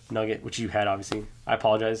 Nugget, which you had, obviously. I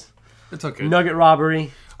apologize. It's okay. Nugget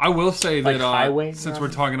robbery. I will say like that highway since robbery?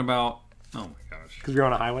 we're talking about... Oh, my gosh. Because we're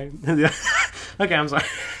on a highway? Okay, I'm sorry.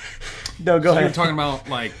 No, go ahead. We're talking about,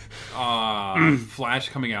 like, Flash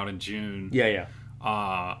coming out in June. Yeah.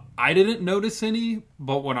 I didn't notice any,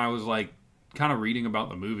 but when I was, like, kind of reading about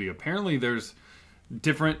the movie, apparently there's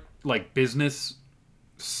different like business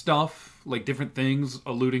stuff, like different things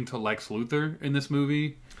alluding to Lex Luthor in this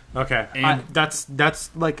movie. Okay, and that's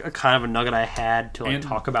like a kind of a nugget I had to like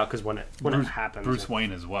talk about because when it happens, Bruce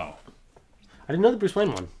Wayne as well. I didn't know the Bruce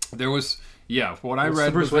Wayne one. There was what I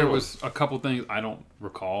read was there was a couple things I don't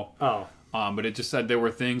recall. Oh, but it just said there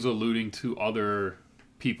were things alluding to other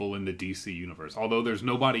people in the DC universe. Although there's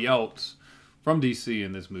nobody else from DC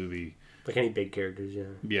in this movie. Like any big characters, yeah.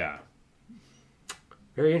 Yeah.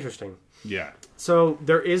 Very interesting. Yeah. So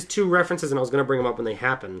there is 2 references, and I was going to bring them up when they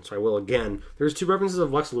happen, so I will again. There's 2 references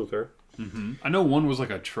of Lex Luthor. Mm-hmm. I know one was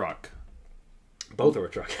like a truck. Both are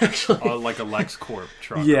a truck, actually. Like a LexCorp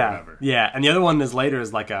truck or whatever. Yeah, and the other one is later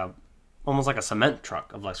is like almost like a cement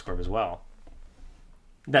truck of LexCorp as well.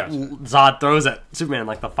 That Zod throws at Superman in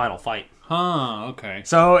like the final fight. Huh, okay.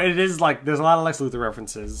 So it is like, there's a lot of Lex Luthor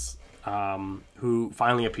references. Who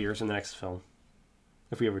finally appears in the next film.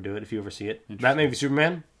 If we ever do it, if you ever see it. Batman v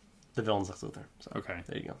Superman, the villain's Lex Luthor. So, okay.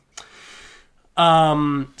 There you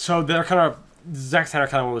go. So they're kind of... Zack Snyder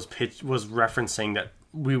kind of was referencing that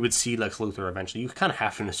we would see Lex Luthor eventually. You kind of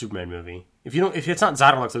have to in a Superman movie. If it's not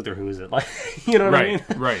Zod or Lex Luthor, who is it? Like, you know what I mean?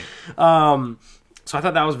 Right. So I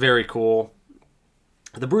thought that was very cool.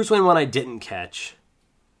 The Bruce Wayne one I didn't catch.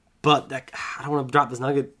 But I don't want to drop this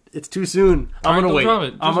nugget. It's too soon. I'm gonna wait.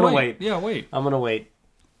 I'm gonna wait. Yeah, wait. I'm gonna wait.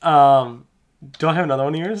 Do I have another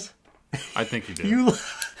one of yours? I think you do.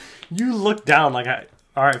 You look down like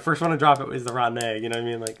all right. First one to drop it is the rotten egg. You know what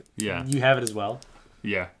I mean? Like, yeah. You have it as well.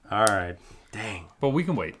 Yeah. All right. Dang. But we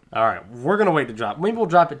can wait. All right. We're gonna wait to drop. Maybe we'll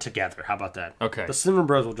drop it together. How about that? Okay. The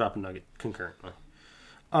CinemaBros will drop a nugget concurrently.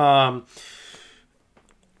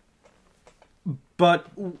 But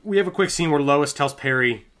we have a quick scene where Lois tells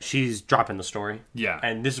Perry she's dropping the story. Yeah.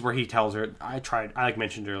 And this is where he tells her, I like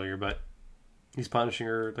mentioned earlier, but he's punishing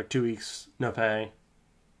her like 2 weeks, no pay.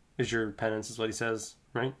 Is your penance, is what he says,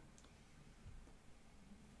 right?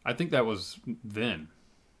 I think that was then.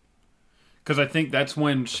 Because I think that's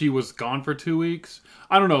when she was gone for 2 weeks.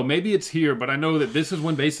 I don't know, maybe it's here, but I know that this is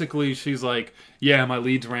when basically she's like, yeah, my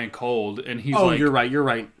leads ran cold. And he's like... Oh, you're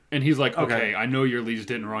right. And he's like, okay, I know your leads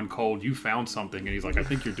didn't run cold. You found something. And he's like, I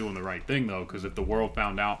think you're doing the right thing, though, because if the world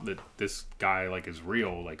found out that this guy like is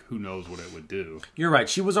real, like, who knows what it would do. You're right.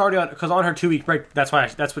 She was already on... Because on her 2 week break, that's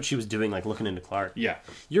what she was doing, like, looking into Clark. Yeah.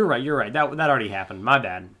 You're right. That already happened. My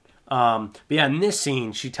bad. But yeah, in this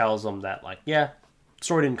scene, she tells him that, like, yeah,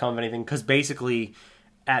 story didn't come of anything. Because basically,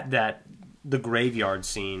 at the graveyard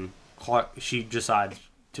scine, Clark, she decides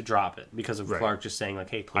to drop it because of Clark just saying like,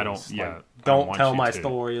 "Hey, please, don't tell my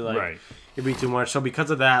story. Like, it'd be too much." So because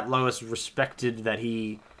of that, Lois respected that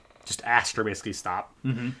he just asked her basically stop,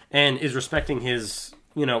 and is respecting his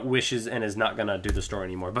wishes and is not gonna do the story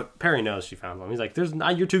anymore. But Perry knows she found one. He's like,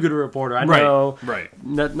 you're too good a reporter. I know,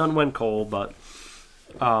 none went cold, but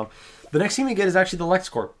the next scene we get is actually the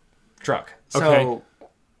LexCorp truck. So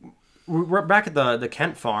we're back at the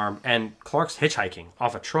Kent farm, and Clark's hitchhiking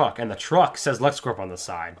off a truck, and the truck says LexCorp on the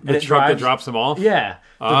side. And the truck that drops him off? Yeah.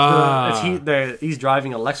 He's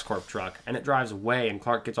driving a LexCorp truck, and it drives away, and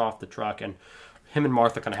Clark gets off the truck, and him and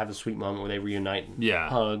Martha kind of have this sweet moment where they reunite and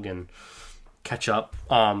hug and catch up.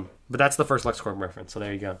 But that's the first LexCorp reference, so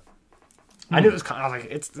there you go. I knew it was I was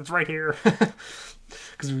like, it's right here.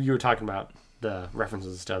 Because you were talking about the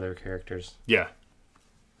references to other characters. Yeah.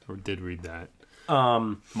 I did read that.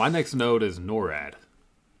 My next note is NORAD.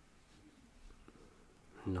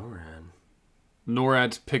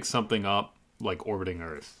 NORAD's picked something up, like orbiting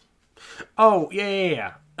Earth. Oh,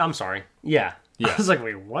 yeah. I'm sorry. Yeah. I was like,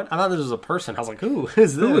 wait, what? I thought this was a person. I was like, who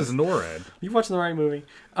is this? Who is NORAD? You're watching the right movie.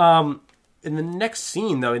 In the next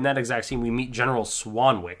scene, though, in that exact scene, we meet General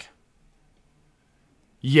Swanwick.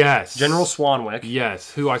 Yes. General Swanwick.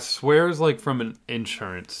 Yes, who I swear is like from an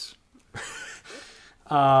insurance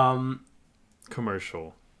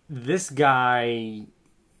commercial. This guy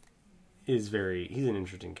is he's an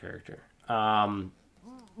interesting character.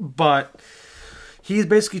 But he's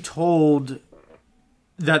basically told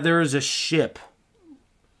that there is a ship.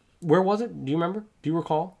 Where was it? Do you remember? Do you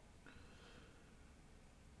recall?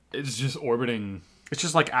 It's just orbiting. It's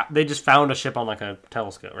just like they just found a ship on like a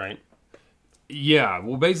telescope, right? Yeah.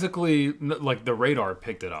 Well, basically, like the radar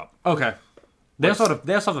picked it up. Okay. They also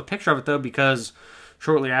have a picture of it though, because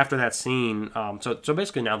shortly after that scene, so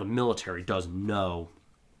basically now the military does know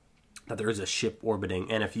that there is a ship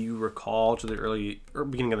orbiting, and if you recall to the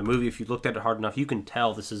beginning of the movie, if you looked at it hard enough, you can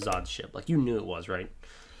tell this is Zod's ship. Like you knew it was, right?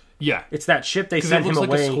 Yeah, it's that ship they sent him away.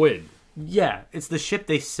 Like a squid. Yeah, it's the ship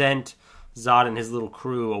they sent Zod and his little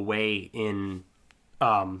crew away in.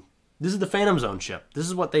 This is the Phantom Zone ship. This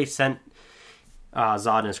is what they sent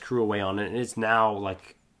Zod and his crew away on, and it's now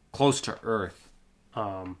like close to Earth.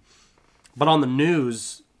 But on the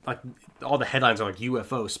news, like all the headlines are like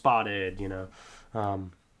UFO spotted. You know,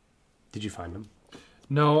 did you find them?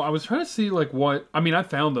 No, I was trying to see like what. I mean, I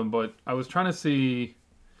found them, but I was trying to see.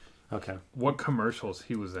 Okay. What commercials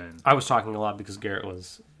he was in. I was talking a lot because Garrett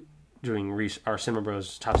was doing our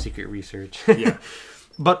CinemaBros top secret research. Yeah.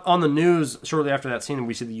 But on the news, shortly after that scene,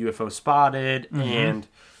 we see the UFO spotted, and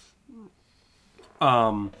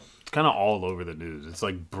it's kind of all over the news. It's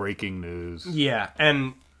like breaking news. Yeah,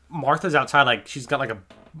 and Martha's outside, like she's got like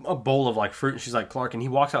a bowl of like fruit, and she's like Clark, and he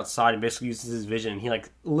walks outside and basically uses his vision, and he like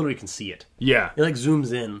literally can see it. Yeah. He like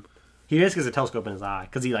zooms in. He basically has a telescope in his eye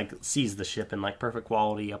because he like sees the ship in like perfect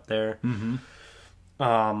quality up there.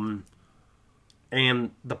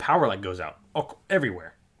 And the power like goes out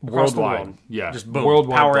everywhere, across the world. Yeah, just boom,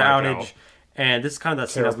 worldwide power outage. out. And this is kind of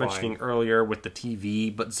that scene I was mentioning earlier with the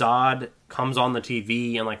TV. But Zod comes on the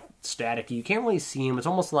TV and like static. You can't really see him. It's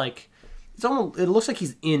almost like it looks like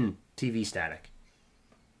he's in TV static.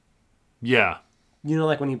 Yeah. You know,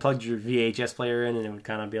 like when you plugged your VHS player in, and it would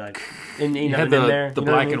kind of be like, you had the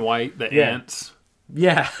black and white, the ants.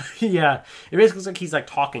 Yeah, yeah. It basically looks like he's like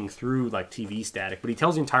talking through like TV static, but he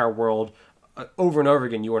tells the entire world over and over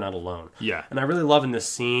again, "You are not alone." Yeah, and I really love in this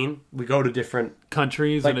scene. We go to different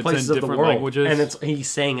countries like, and it's in different languages, and he's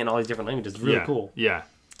saying in all these different languages. It's really cool. Yeah.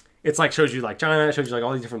 It's like shows you like China, shows you like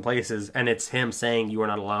all these different places, and it's him saying "You are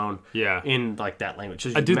not alone." Yeah, in like that language.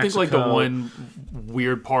 I do think like the one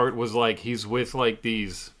weird part was like he's with like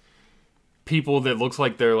these people that looks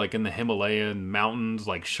like they're like in the Himalayan mountains,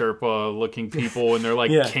 like Sherpa looking people, and they're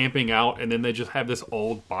like camping out, and then they just have this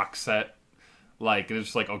old box set. Like and it's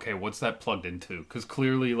just like, okay, what's that plugged into? Because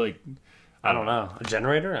clearly, like I don't know, a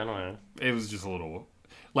generator. I don't know. It was just a little.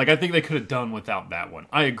 Like, I think they could have done without that one.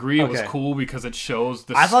 I agree it was cool because it shows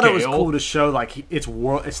the scale. I thought it was cool to show, like, it's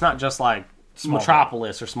not just, like,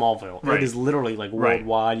 Metropolis or Smallville. Right. It is literally, like,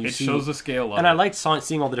 worldwide. It shows the scale of and I liked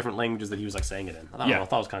seeing all the different languages that he was, like, saying it in. I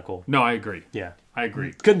thought it was kind of cool. No, I agree. Yeah. I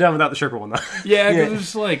agree. Couldn't have done without the Sherpa one, though. Yeah, because it's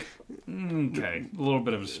just, like, okay, a little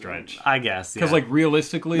bit of a stretch. I guess, Because, like,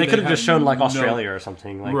 realistically... They could have just shown, like, Australia or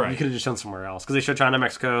something. Like, you could have just shown somewhere else. Because they showed China,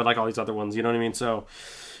 Mexico, like, all these other ones. You know what I mean? So,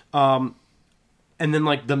 and then,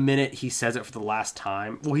 like, the minute he says it for the last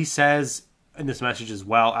time... Well, he says in this message as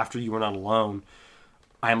well, after "You were not alone,"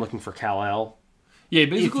 I am looking for Kal-El. Yeah, he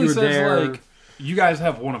basically says, like, you guys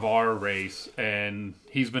have one of our race, and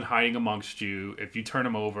he's been hiding amongst you. If you turn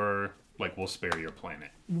him over, like, we'll spare your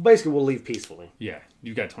planet. Basically, we'll leave peacefully. Yeah,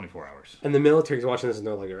 you've got 24 hours. And the military's watching this, and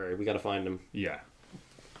they're like, all right, we got to find him. Yeah.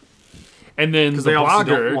 And then the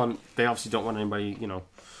blogger... They obviously don't want anybody, you know...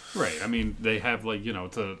 Right. I mean, they have, like, you know,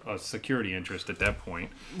 it's a security interest at that point.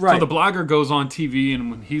 Right. So the blogger goes on TV,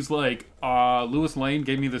 and when he's like, Lois Lane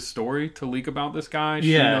gave me this story to leak about this guy.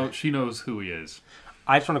 Yeah. She knows who he is.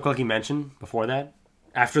 I just want to quickly mention, before that,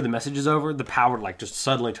 after the message is over, the power, like, just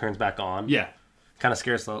suddenly turns back on. Yeah. kind of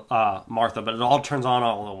scares Martha, but it all turns on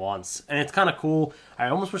all at once, and it's kind of cool. I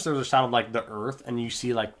almost wish there was a shot of like the Earth, and you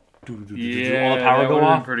see like all the power go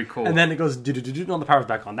off. Pretty cool. And then it goes and all the power's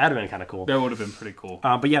back on. That'd have been kind of cool. That would have been pretty cool.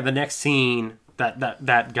 But yeah, the next scene,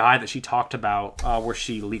 that guy that she talked about, where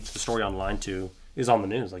she leaked the story online to, is on the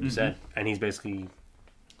news, like you said, and he's basically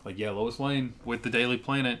like, Lois Lane with the Daily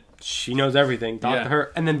Planet. She knows everything. Talk to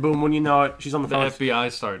her, and then boom, when you know it, she's on the phone. The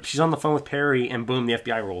FBI starts. She's on the phone with Perry, and boom, the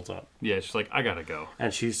FBI rolls up. Yeah, she's like, I gotta go,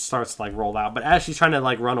 and she starts to like roll out. But as she's trying to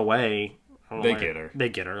like run away, they get her. They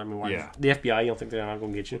get her. I mean, why? The FBI, you don't think they're not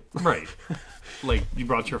going to get you? Right. Like, you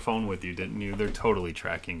brought your phone with you, didn't you? They're totally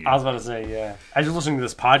tracking you. I was about to say, yeah. As you're listening to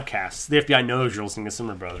this podcast, the FBI knows you're listening to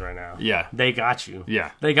CinemaBros right now. Yeah. They got you.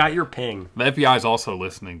 Yeah. They got your ping. The FBI is also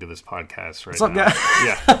listening to this podcast right now. Guys?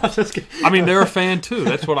 Yeah. Just kidding. I mean, they're a fan, too.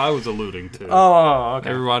 That's what I was alluding to. Oh, okay.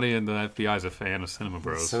 Everybody in the FBI is a fan of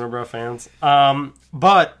CinemaBros. CinemaBro fans.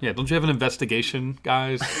 But... Yeah, don't you have an investigation,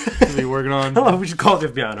 guys, to be working on? I don't know if we should call it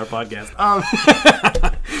the FBI on our podcast.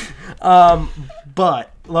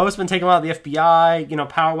 But Lois been taken out of the FBI. You know,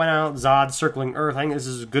 power went out. Zod circling Earth. I think this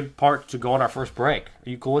is a good part to go on our first break. Are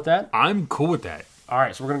you cool with that? I'm cool with that. All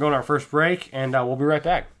right, so we're going to go on our first break, and we'll be right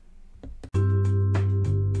back.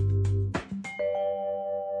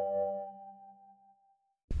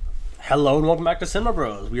 Hello, and welcome back to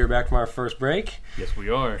CinemaBros. We are back from our first break. Yes, we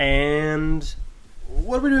are. And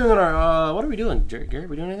what are we doing on our... what are we doing, Gary? Are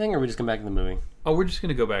we doing anything, or are we just come back to the movie? Oh, we're just going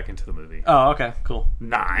to go back into the movie. Oh, okay, cool.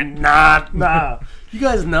 Nah. You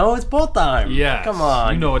guys know it's poll time. Yeah. Come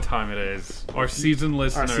on. You know what time it is. Our seasoned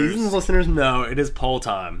listeners know it is poll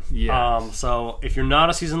time. Yeah. So if you're not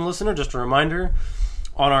a seasoned listener, just a reminder,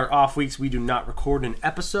 on our off weeks, we do not record an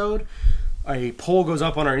episode. A poll goes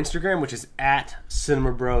up on our Instagram, which is at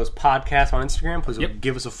CinemaBros Podcast on Instagram. Please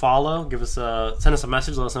give us a follow. Send us a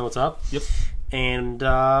message. Let us know what's up. Yep. And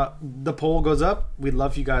the poll goes up. We'd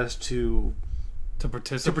love for you guys to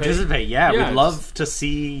participate. Yeah, we'd love to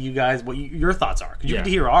see you guys what your thoughts are. Because you get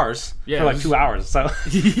to hear ours for like 2 hours. So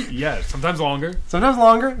yeah, sometimes longer.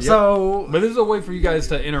 Yep. So, but this is a way for you guys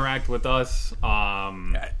to interact with us.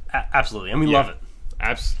 Absolutely, and we love it.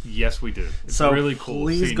 Yes, we do. It's so really cool.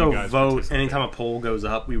 Please go vote anytime a poll goes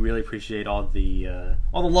up. We really appreciate all the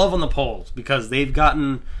love on the polls, because they've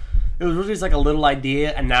gotten. It was really just like a little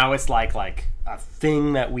idea, and now it's like a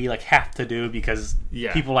thing that we like have to do because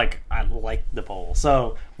people I like the polls.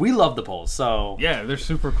 So we love the polls. So yeah, they're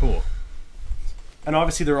super cool. And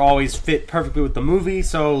obviously they're always fit perfectly with the movie,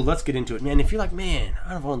 so let's get into it. Man, if you're like, man,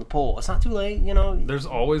 I don't vote on the poll, it's not too late, you know. There's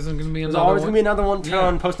always going to be another one. There's always going to be another one. Turn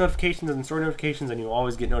on post notifications and story notifications, and you'll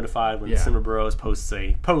always get notified when CinemaBros posts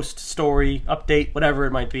a post, story, update, whatever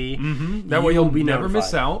it might be. Mm-hmm. That way you'll be never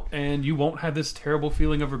miss out, and you won't have this terrible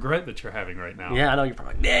feeling of regret that you're having right now. Yeah, I know. You're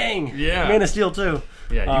probably like, dang! Yeah. Man of Steel too.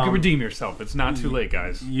 Yeah, you can redeem yourself. It's not too late,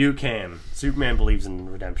 guys. You can. Superman believes in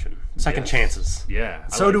redemption. Second chances. Yeah.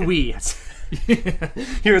 So do we.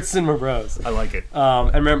 Here at CinemaBros. I like it.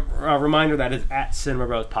 And remember, a reminder that is at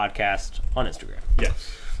CinemaBros Podcast on Instagram.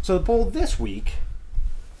 Yes. So the poll this week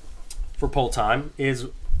for poll time is,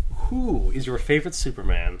 who is your favorite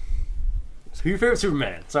Superman? So who's your favorite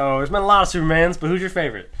Superman? So there's been a lot of Supermans, but who's your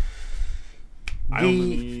favorite?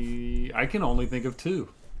 I can only think of two.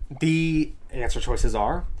 The answer choices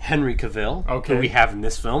are Henry Cavill, who we have in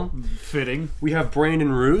this film. Fitting. We have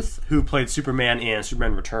Brandon Routh, who played Superman in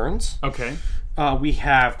Superman Returns. Okay. We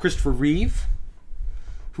have Christopher Reeve,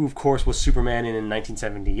 who, of course, was Superman in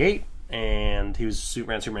 1978. And he was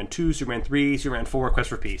Superman 2, Superman 3, Superman 4, Quest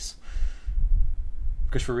for Peace.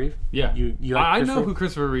 Christopher Reeve? Yeah. You like I know who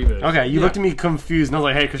Christopher Reeve is. Okay, you looked at me confused, and I was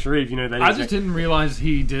like, hey, Christopher Reeve, you know that. I just didn't realize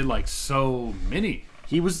he did, like, so many.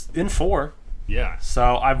 He was in 4. Yeah.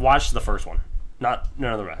 So I've watched the first one. Not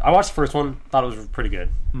none of the rest. I watched the first one, thought it was pretty good.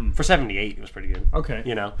 For 78, it was pretty good. Okay.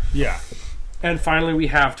 You know? Yeah. And finally, we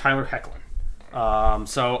have Tyler Hoechlin.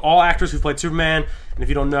 So all actors who've played Superman, and if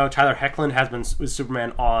you don't know, Tyler Hoechlin has been with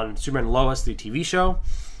Superman on Superman and Lois, the TV show.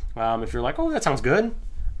 If you're like, oh, that sounds good.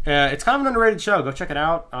 It's kind of an underrated show. Go check it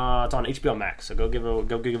out. It's on HBO Max, so go give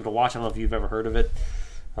it a watch. I don't know if you've ever heard of it.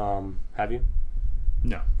 Have you?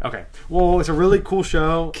 No. Okay. Well, it's a really cool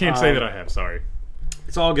show. Can't say that I have. Sorry.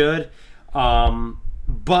 It's all good.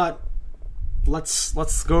 But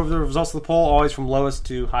let's go over the results of the poll, always from lowest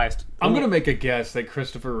to highest. I'm going to make a guess that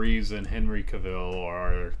Christopher Reeves and Henry Cavill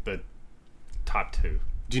are the top two.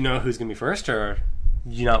 Do you know who's going to be first, or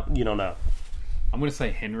you don't know? I'm going to say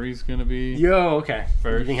Henry's going to be okay.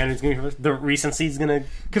 first. You think Henry's going to be first? The recency's going to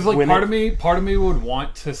Because like part of me would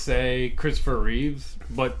want to say Christopher Reeves,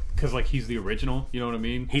 but because like he's the original, you know what I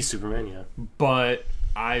mean? He's Superman, yeah. But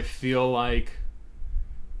I feel like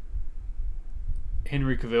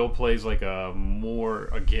Henry Cavill plays like a more,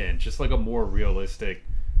 again, just like a more realistic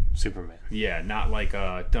Superman. Yeah, not like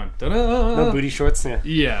dun dun dun. No booty shorts.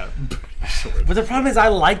 Yeah, booty shorts. But the problem is, I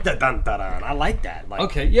like the dun dun dun. I like that. Like,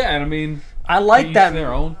 okay, yeah, and I mean, I like that.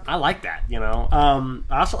 Their own. I like that. You know.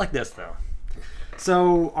 I also like this though.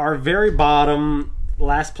 So our very bottom,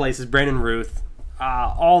 last place is Brandon Routh.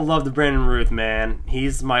 All love the Brandon Routh, man.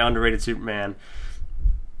 He's my underrated Superman.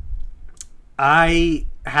 I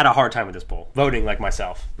had a hard time with this poll, voting like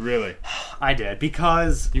myself. Really? I did,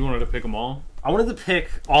 because... You wanted to pick them all? I wanted to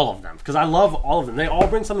pick all of them, because I love all of them. They all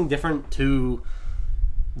bring something different to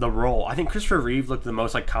the role. I think Christopher Reeve looked the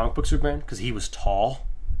most like comic book Superman, because he was tall.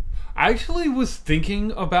 I actually was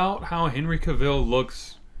thinking about how Henry Cavill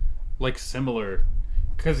looks like similar,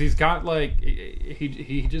 because he's got like...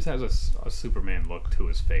 He just has a Superman look to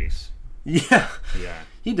his face. Yeah. Yeah.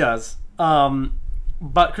 He does.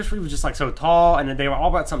 But Chris Reeve was just like so tall, and they were all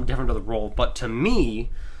about something different to the role. But to me,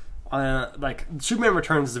 like Superman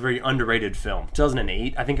Returns is a very underrated film.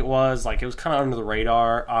 2008, I think it was. Like, it was kind of under the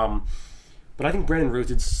radar. But I think Brandon Routh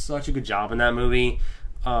did such a good job in that movie.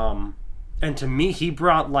 And to me, he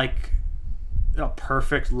brought like a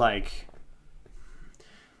perfect like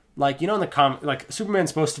you know, in the comic, like Superman's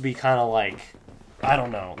supposed to be kind of like, I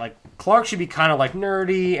don't know, like Clark should be kind of like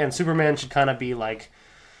nerdy, and Superman should kind of be like,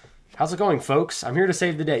 how's it going, folks? I'm here to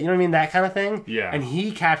save the day. You know what I mean? That kind of thing. Yeah. And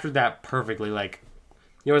he captured that perfectly. Like,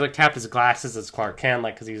 he always like tapped his glasses as Clark Kent,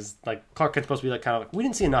 like, because he's like, Clark Kent's supposed to be like kind of like, we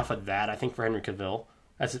didn't see enough of that, I think, for Henry Cavill.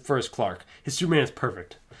 As for his Clark. His Superman is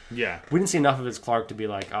perfect. Yeah. We didn't see enough of his Clark to be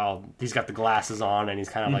like, oh, he's got the glasses on and he's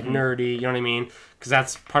kind of like nerdy. You know what I mean? Because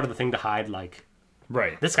that's part of the thing to hide, like,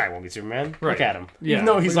 right. This guy won't be Superman. Right. Look at him. Yeah. Even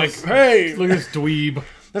though he's like, hey! Look at this dweeb.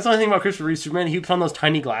 That's the only thing about Christopher Reeve Superman. He put on those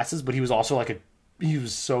tiny glasses, but he was also like he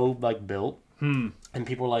was so like built. And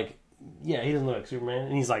people were like, yeah, he doesn't look like Superman.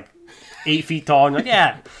 And he's like 8 feet tall. And like,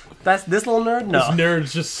 yeah, that's this little nerd? No. This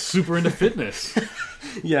nerd's just super into fitness.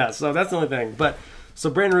 Yeah, so that's the only thing. But so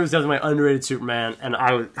Brandon Routh is definitely my underrated Superman, and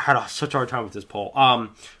I had such a hard time with this poll.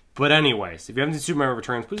 But anyways, if you haven't seen Superman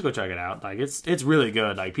Returns, please go check it out. Like, it's really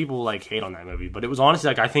good. Like, people like hate on that movie, but it was honestly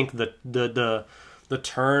like, I think the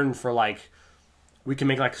turn for like, we can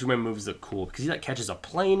make like Superman movies look cool, because he like catches a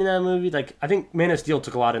plane in that movie. Like, I think Man of Steel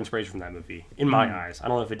took a lot of inspiration from that movie in my eyes. I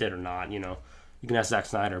don't know if it did or not. You know, you can ask Zack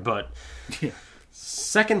Snyder. But yeah.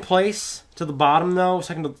 Second place to the bottom though,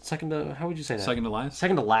 second to how would you say that? Second to last.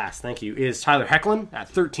 Second to last. Thank you. Is Tyler Hoechlin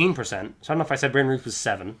at 13%. So I don't know if I said Brandon Routh was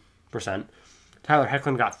 7%. Tyler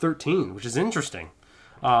Hoechlin got 13, which is interesting.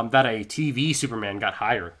 That a TV Superman got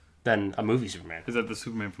higher than a movie Superman. Is that the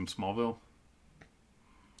Superman from Smallville?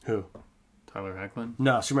 Who? Tyler Hoechlin?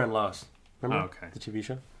 No, Superman Lois. Remember? Oh, okay. The TV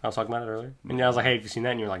show? I was talking about it earlier. And I was like, hey, have you seen that?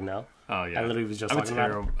 And you were like, no. Oh, yeah. I literally was just talking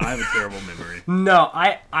about it. I have a terrible memory. No,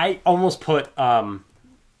 I almost put, oh,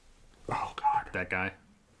 God. That guy?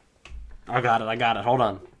 I got it. Hold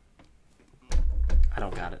on. I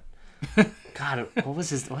don't got it. God, what's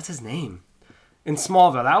his name? In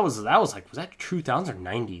Smallville, that was like, was that 2000s or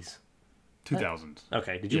 90s? 2000s.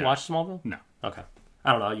 Okay, did you watch Smallville? No. Okay.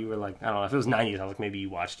 I don't know, you were like, I don't know, if it was 90s, I was like, maybe you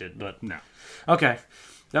watched it, but... No. Okay.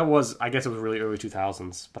 That was, I guess it was really early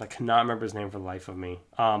 2000s, but I cannot remember his name for the life of me.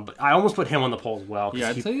 But I almost put him on the poll as well. Yeah,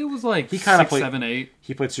 I'd say it was like he kind of played 7, 8.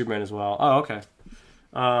 He played Superman as well. Oh, okay.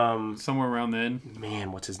 Somewhere around then.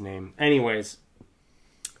 Man, what's his name? Anyways,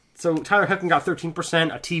 so Tyler Hoechlin got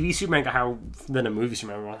 13%. A TV Superman got higher than a movie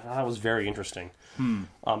Superman. That was very interesting.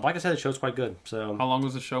 But like I said, the show's quite good. So how long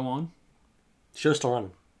was the show on? The show's still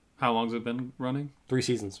running. How long has it been running? 3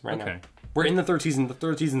 seasons right now. We're in the third season. The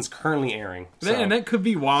third season's currently airing. So. And that could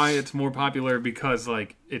be why it's more popular, because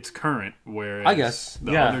like it's current, whereas I guess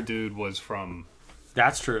the other dude was from.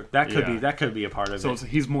 That's true. That could be a part of it. So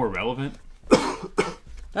he's more relevant.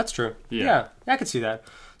 That's true. Yeah, I could see that.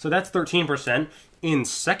 So that's 13%. In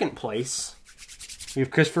second place, we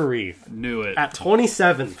have Christopher Reeve. Knew it. At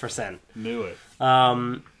 27%. Knew it.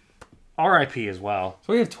 R.I.P. as well.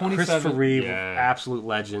 So we have 27. Christopher Reeve, absolute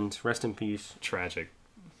legend. Rest in peace. Tragic.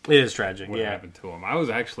 It is tragic, what happened to him. I was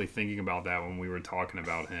actually thinking about that when we were talking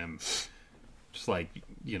about him. Just like,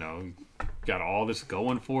 you know, got all this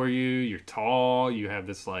going for you. You're tall. You have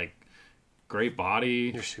this, like, great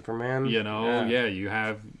body. You're Superman. You know, you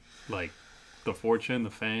have, like, the fortune, the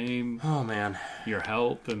fame. Oh, man. Your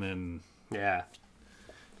health, and then... Yeah.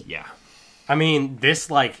 Yeah. I mean, this,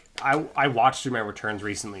 like... I watched Superman Returns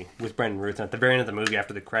recently with Brandon Routh, and at the very end of the movie,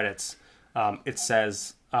 after the credits, it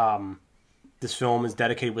says... this film is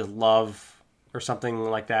dedicated with love or something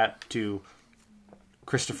like that to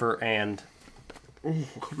Christopher and I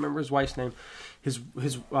can't remember his wife's name. His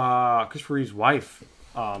Christopher Reeve's wife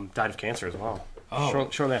died of cancer as well. Oh,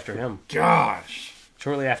 shortly after him. Gosh,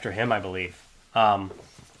 Shortly after him, I believe. I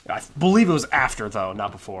believe it was after, though,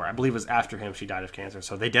 not before. I believe it was after him she died of cancer.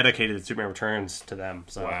 So they dedicated the Superman Returns to them.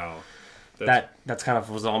 So wow. That's kind of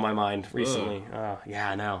was on my mind recently. Yeah,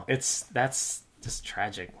 I know. That's just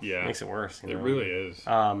tragic. Yeah. It makes it worse. It really is.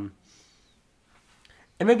 And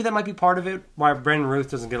maybe that might be part of it, why Brandon Routh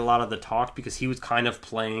doesn't get a lot of the talk, because he was kind of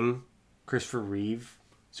playing Christopher Reeve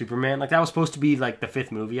Superman. Like, that was supposed to be, like, the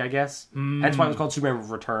 5th movie, I guess. That's why it was called Superman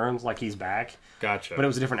Returns, like, he's back. Gotcha. But it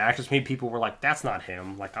was a different actress. Maybe people were like, that's not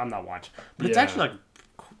him. Like, I'm not watching. But it's actually, like,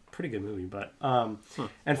 a pretty good movie. But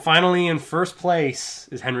And finally, in first place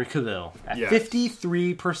is Henry Cavill at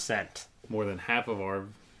 53%. More than half of our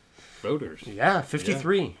voters. Yeah,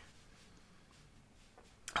 53. Yeah.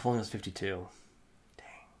 I thought it was 52.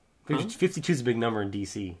 Dang. 52 is a big number in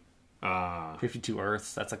DC. 52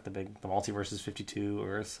 Earths. That's like the multiverse is 52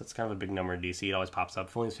 Earths. That's kind of a big number in DC. It always pops up.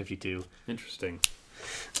 If only it's 52. Interesting.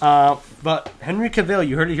 But Henry Cavill,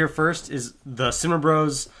 you heard it here first, is the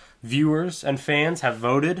CinemaBros viewers and fans have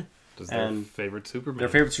voted. Their favorite Superman. Their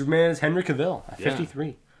favorite Superman is Henry Cavill at 53.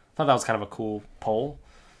 I thought that was kind of a cool poll.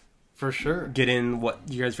 For sure. Get in what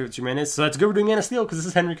your guys' favorite Superman is. So that's good we're doing Man of Steel, because this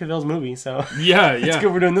is Henry Cavill's movie. So yeah. It's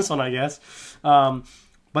good we're doing this one, I guess.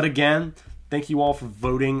 But again, thank you all for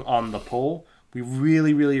voting on the poll. We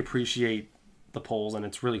really, really appreciate the polls, and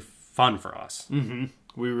it's really fun for us. Mm-hmm.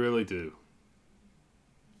 We really do.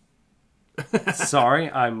 Sorry,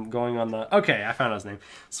 I'm going on the... Okay, I found out his name.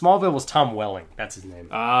 Smallville was Tom Welling. That's his name.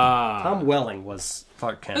 Tom Welling was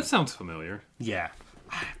Clark Kent. That sounds familiar. Yeah.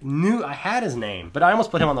 I had his name, but I almost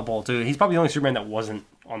put him on the poll, too. He's probably the only Superman that wasn't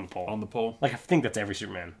on the poll. On the poll? Like, I think that's every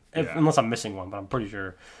Superman. Unless I'm missing one, but I'm pretty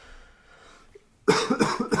sure...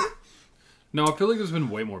 No, I feel like there's been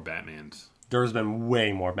way more Batmans. There's been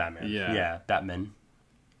way more Batman. Yeah. Yeah, Batman.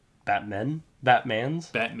 Batmans?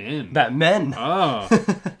 Batmen. Oh.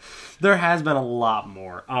 There has been a lot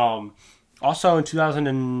more. Also, in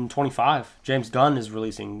 2025, James Gunn is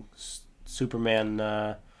releasing Superman...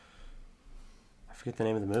 I forget the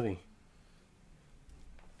name of the movie.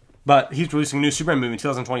 But he's releasing a new Superman movie in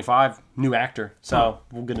 2025. New actor. So,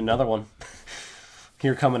 we'll get another one.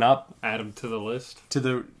 Here coming up. Add him to the list.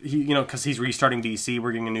 Because he's restarting DC,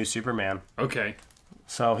 we're getting a new Superman. Okay.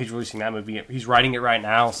 So he's releasing that movie. He's writing it right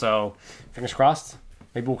now, so fingers crossed.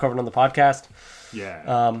 Maybe we'll cover it on the podcast.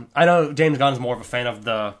 Yeah. I know James Gunn's more of a fan of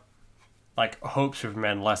the, like, Hope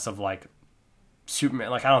Superman, less of, like, Superman.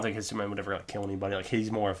 Like, I don't think his Superman would ever, like, kill anybody. Like,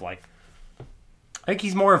 he's more of, like... I think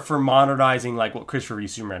he's more for modernizing, like, what Christopher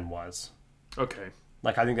Reeve Superman was. Okay.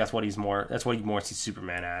 Like, I think that's what he more sees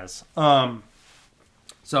Superman as.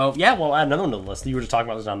 So, yeah, we'll add another one to the list. You were just talking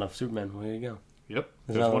about this on the Superman. Well, there you go. Yep.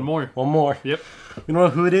 There's one more. One more. Yep. We don't know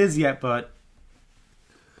who it is yet, but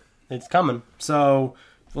it's coming. So,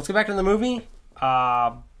 let's get back to the movie.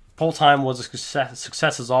 Poll time was a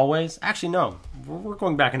success as always. Actually, no. We're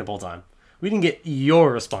going back into poll time. We didn't get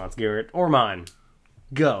your response, Garrett, or mine.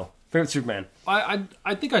 Go. Favorite Superman? I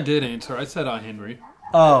think I did answer. I said Henry.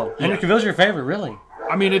 Oh, Henry Cavill's your favorite, really?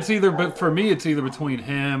 I mean, but for me, it's either between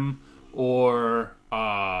him or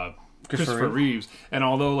Christopher Reeves. And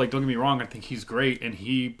although, like, don't get me wrong, I think he's great, and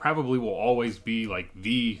he probably will always be, like,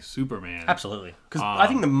 the Superman. Absolutely. Because I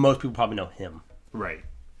think the most people probably know him. Right.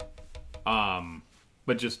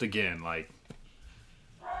 But just, again, like,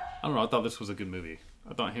 I don't know, I thought this was a good movie.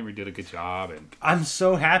 I thought Henry did a good job. And I'm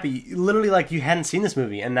so happy. Literally, like, you hadn't seen this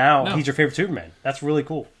movie, and now he's your favorite Superman. That's really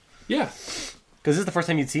cool. Yeah. Because this is the first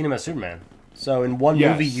time you'd seen him as Superman. So in one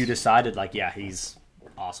movie, you decided, like, yeah, he's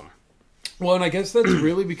awesome. Well, and I guess that's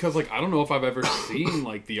really because, like, I don't know if I've ever seen,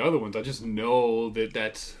 like, the other ones. I just know that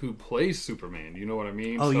that's who plays Superman. You know what I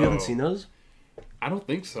mean? Oh, you haven't seen those? I don't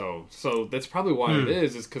think so. So that's probably why it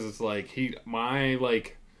is because it's, like, my,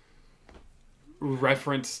 like,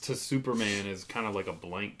 reference to Superman is kind of like a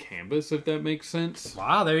blank canvas, if that makes sense.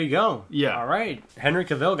 Wow, there you go. Yeah. All right. Henry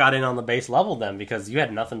Cavill got in on the base level then because you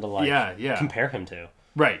had nothing to, like, compare him to.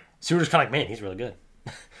 Right. So you were just kind of like, man, he's really good.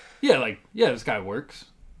 This guy works.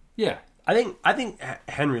 Yeah. I think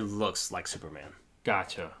Henry looks like Superman.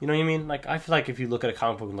 Gotcha. You know what I mean? Like, I feel like if you look at a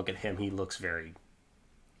comic book and look at him, he looks very...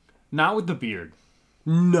 Not with the beard.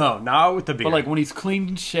 No, not with the beard. But, like, when he's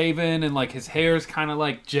clean shaven and, like, his hair's kind of,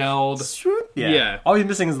 like, gelled. Yeah. All he's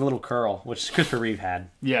missing is a little curl, which Christopher Reeve had.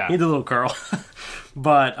 Yeah. He had a little curl.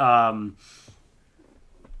 But,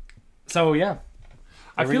 so, yeah.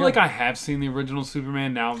 I feel like I have seen the original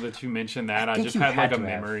Superman now that you mentioned that. I just had, like, a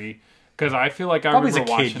memory. Because I feel like I remember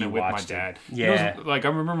watching it with my dad. Yeah. Like, I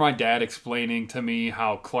remember my dad explaining to me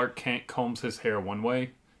how Clark Kent combs his hair one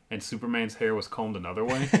way, and Superman's hair was combed another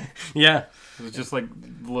way. Yeah. It was just like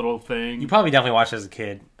a little thing. You probably definitely watched it as a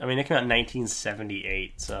kid. I mean, it came out in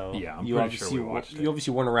 1978, so yeah, I'm pretty sure we watched it. You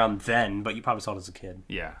obviously weren't around then, but you probably saw it as a kid.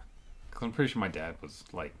 Yeah, because I'm pretty sure my dad was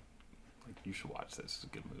like, you should watch this. It's a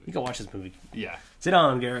good movie. You can watch this movie. Yeah. Sit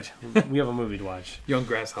down, Garrett. We have a movie to watch. Young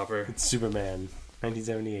Grasshopper. It's Superman,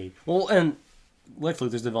 1978. Well, and Lex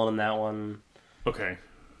Luthor's developing that one. Okay.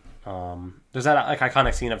 There's that like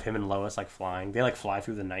iconic scene of him and Lois like flying. They like fly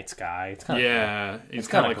through the night sky. It's kind of cool. He's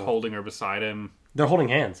kind of like cool. Holding her beside him. They're holding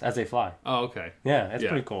hands as they fly. Oh, okay. Yeah, it's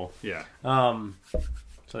pretty cool. Yeah. So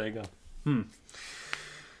there you go.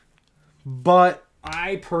 But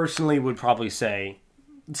I personally would probably say,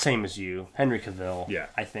 same as you, Henry Cavill. Yeah.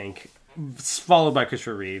 I think, followed by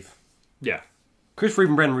Christopher Reeve. Yeah. Christopher Reeve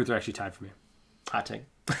and Brendan Ruth are actually tied for me. Hot take.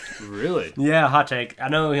 Really? Yeah, hot take. I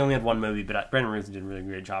know he only had one movie, but Brendan Ruth did a really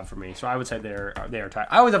great job for me. So I would say they are tied.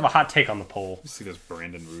 I always have a hot take on the poll. You see this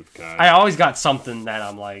Brandon Ruth guy. I always got something that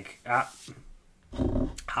I'm like,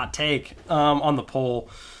 hot take on the poll.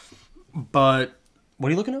 But what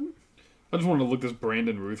are you looking at? I just wanted to look this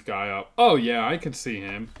Brandon Ruth guy up. Oh yeah, I can see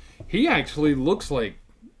him. He actually looks like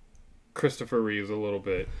Christopher Reeves a little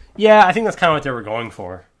bit. Yeah, I think that's kind of what they were going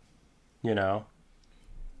for. You know?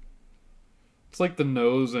 It's like the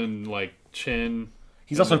nose and like chin.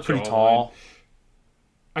 He's also pretty tall.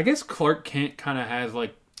 I guess Clark Kent kind of has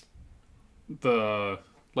like a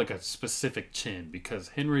specific chin because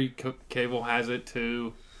Henry Cavill has it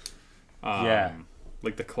too. Yeah,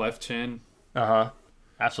 like the cleft chin.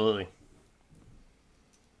 Absolutely.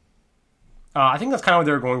 I think that's kind of what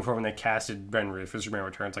they were going for when they casted Brendan Ruth for Superman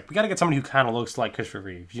Returns. Like, we got to get somebody who kind of looks like Christopher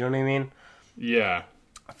Reeve. You know what I mean? Yeah.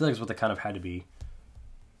 I feel like it's what they kind of had to be.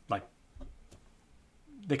 Like,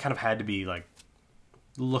 they kind of had to be, like,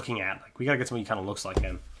 looking at. Like, we got to get somebody who kind of looks like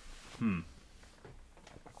him.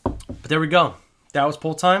 But there we go. That was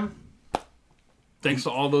poll time. Thanks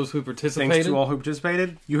to all those who participated. Thanks to all who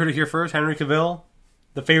participated. You heard it here first. Henry Cavill,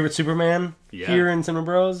 the favorite Superman here in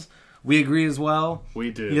CinemaBros. We agree as well. We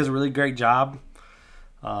do. He does a really great job.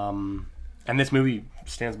 And this movie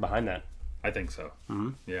stands behind that. I think so. Mm-hmm.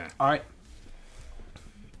 Yeah. All right.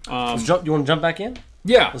 You want to jump back in?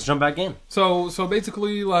 Yeah. Let's jump back in. So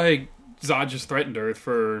basically, like, Zod just threatened Earth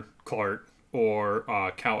for Clark or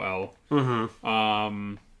Kal-El.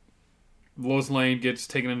 Mm-hmm. Lois Lane gets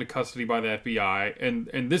taken into custody by the FBI.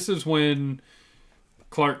 And this is when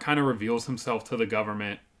Clark kind of reveals himself to the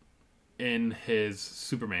government in his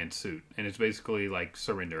Superman suit, and it's basically like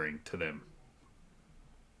surrendering to them.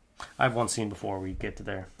 I have one scene before we get to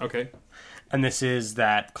there. Okay. And this is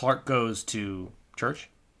that Clark goes to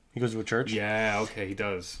church. He goes to a church. Yeah, okay, he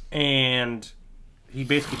does. And he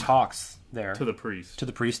basically talks there. To the priest. To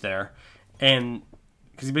the priest there. And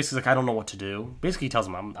because he basically like, I don't know what to do. Basically he tells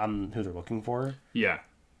him I'm who they're looking for. Yeah.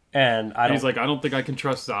 And he's like, I don't think I can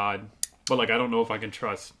trust Zod, but like I don't know if I can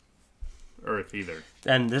trust Earth either.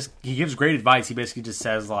 And he gives great advice. He basically just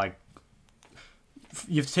says like,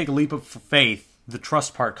 you have to take a leap of faith. The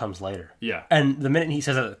trust part comes later. Yeah. And the minute he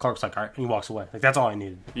says that, Clark's like, all right, and he walks away. Like, that's all I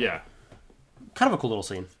needed. Yeah. Kind of a cool little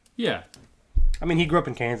scene. Yeah. I mean, he grew up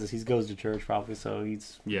in Kansas. He goes to church probably, so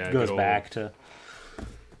goes back to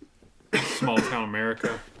small town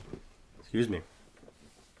America. Excuse me.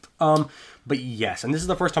 But yes, and this is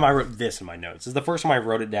the first time I wrote this in my notes. This is the first time I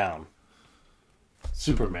wrote it down.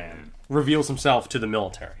 Superman reveals himself to the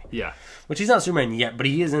military. Yeah. Which he's not Superman yet, but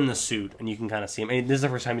he is in the suit, and you can kind of see him. And this is the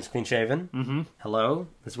first time he's clean-shaven. Mm-hmm. Hello?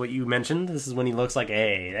 This is what you mentioned? This is when he looks like,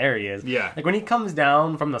 hey, there he is. Yeah. Like, when he comes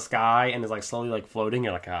down from the sky and is, like, slowly, like, floating,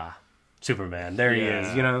 you're like, Superman. There he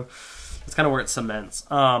is, you know? It's kind of where it cements.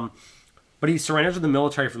 But he surrenders to the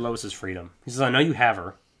military for Lois's freedom. He says, I know you have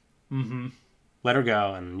her. Mm-hmm. Let her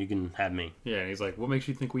go, and you can have me. Yeah, and he's like, what makes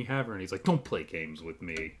you think we have her? And he's like, don't play games with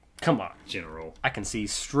me. Come on, General. I can see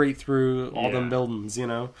straight through all them buildings, you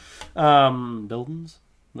know. Buildings?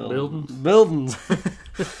 Buildings.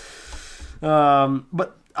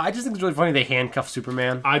 But I just think it's really funny they handcuff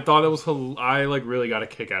Superman. I thought it was I like really got a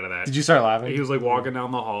kick out of that. Did you start laughing? He was like walking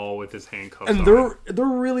down the hall with his handcuffs and on. They're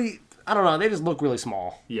really, I don't know, they just look really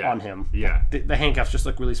small on him. Yeah. The handcuffs just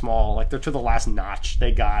look really small. Like, they're to the last notch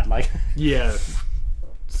they got. Like, yeah.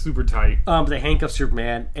 Super tight. But they handcuff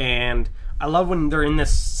Superman, and I love when they're in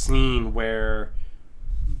this scene where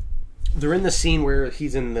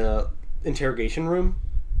he's in the interrogation room,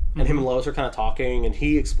 and him and Lois are kind of talking, and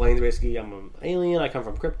he explains basically, I'm an alien, I come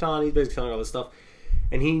from Krypton. He's basically telling all this stuff,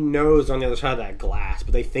 and he knows on the other side of that glass,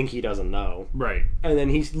 but they think he doesn't know. Right. And then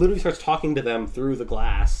he literally starts talking to them through the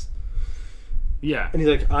glass. Yeah. And he's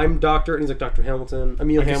like, I'm Doctor, and he's like, Dr. Hamilton.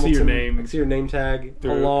 Emil Hamilton. I can see your name. I can see your name tag.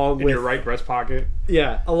 In your right breast pocket.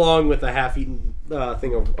 Yeah, along with a half-eaten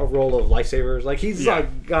thing of a roll of lifesavers. Like he's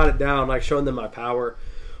like got it down, like showing them my power.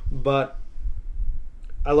 But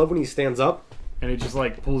I love when he stands up and he just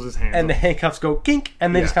like pulls his hands, and the handcuffs go kink,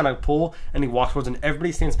 and they just kind of pull, and he walks towards, and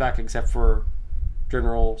everybody stands back except for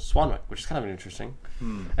General Swanwick, which is kind of interesting.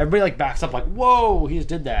 Everybody like backs up, like whoa, he just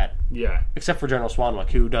did that. Yeah, except for General Swanwick,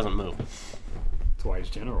 who doesn't move. That's why he's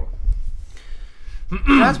general.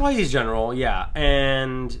 That's why he's general, yeah.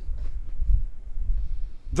 And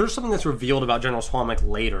there's something that's revealed about General Swanwick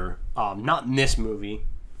later, not in this movie,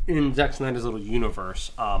 in Zack Snyder's little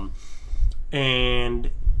universe. And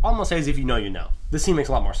all I'm gonna say is, if you know, you know. This scene makes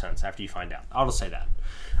a lot more sense after you find out. I'll just say that.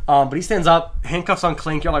 But he stands up, handcuffs on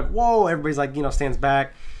Clink. You're like, whoa! Everybody's like, stands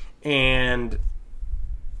back, and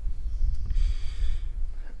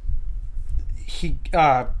he.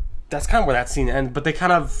 That's kind of where that scene ends. But they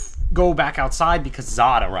kind of go back outside because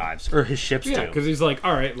Zod arrives, or his ships do. Yeah, because he's like,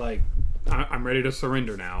 all right, like I'm ready to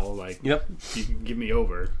surrender now. Like, yep, you can give me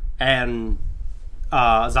over. And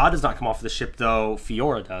Zod does not come off the ship, though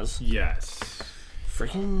Fiora does. Yes.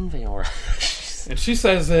 Freaking Fiora. And she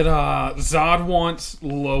says that Zod wants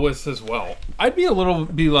Lois as well. I'd be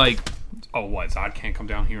like, oh, what? Zod can't come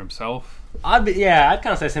down here himself? I'd kind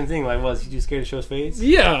of say the same thing. Like, was he too scared to show his face?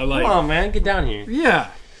 Yeah, like, come on, man, get down here. Yeah.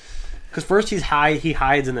 Because first he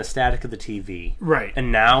hides in the static of the TV. Right.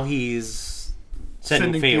 And now he's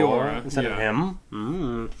sending Fiora instead of him.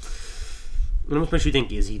 It almost makes you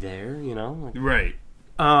think, is he there? Like, right.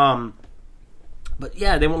 But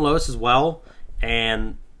yeah, they want Lois as well,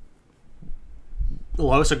 and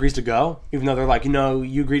Lois agrees to go, even though they're like,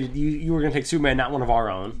 you agreed you were going to take Superman, not one of our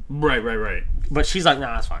own. Right. But she's like,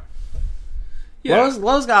 nah, that's fine. Yeah.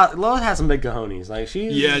 Lois has some big cojones. Like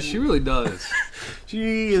she really does.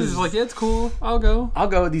 She's like, yeah, it's cool. I'll go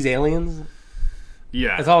with these aliens.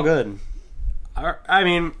 Yeah, it's all good. I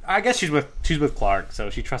mean, I guess she's with Clark, so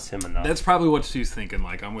she trusts him enough. That's probably what she's thinking.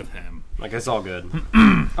 Like, I'm with him. Like, it's all good.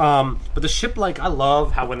 But the ship, like, I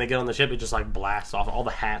love how when they get on the ship, it just like blasts off all the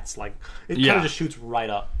hats. Like, it kind of just shoots right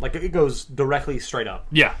up. Like, it goes directly straight up.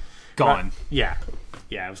 Yeah, gone. Right? Yeah.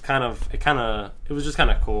 It was it was just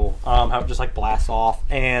kind of cool. How it just like blasts off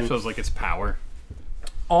and shows like its power.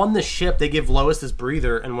 On the ship, they give Lois this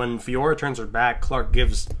breather, and when Fiora turns her back, Clark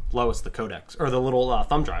gives Lois the codex or the little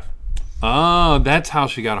thumb drive. Oh, that's how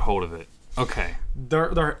she got a hold of it. Okay.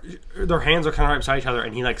 Their hands are kind of right beside each other,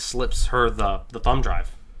 and he like slips her the thumb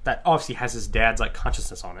drive that obviously has his dad's like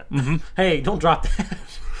consciousness on it. Mm-hmm. Hey, don't drop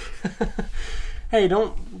that. Hey,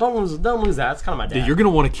 don't lose that. It's kind of my dad. Yeah, you're gonna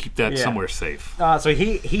want to keep that somewhere safe. So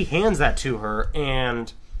he hands that to her,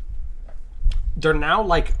 and they're now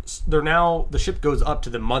the ship goes up to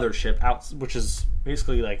the mothership out, which is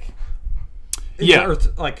basically like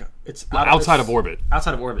Earth, like it's outside of orbit.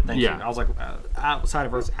 Outside of orbit. Thank you. I was like outside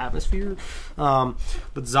of Earth's atmosphere. But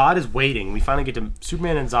Zod is waiting.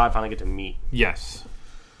 Superman and Zod finally get to meet. Yes.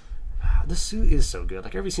 This suit is so good.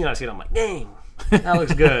 Like every scene I see it, I'm like, dang, that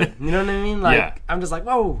looks good. You know what I mean? Like I'm just like,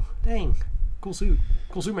 whoa, dang, cool suit,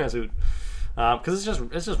 cool Superman suit. Because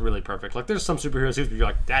it's just really perfect. Like there's some superhero suits where you're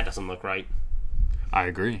like, that doesn't look right. I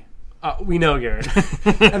agree. We know, Garrett.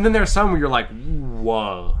 And then there's some where you're like,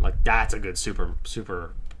 whoa, like that's a good super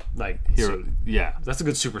like hero. Suit. Yeah, that's a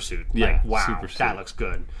good super suit. Yeah, like, wow, super suit. That looks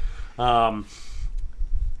good.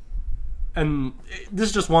 And this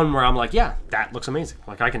is just one where I'm like, yeah, that looks amazing.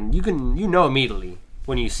 Like you know immediately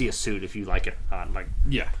when you see a suit if you like it or not. Like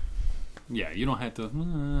yeah, you don't have to.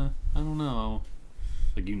 I don't know.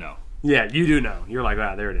 Like Yeah, you do know. You're like,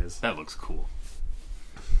 wow, there it is. That looks cool.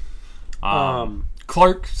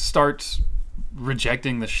 Clark starts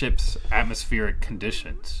rejecting the ship's atmospheric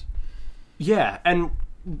conditions. Yeah, and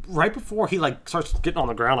right before he like starts getting on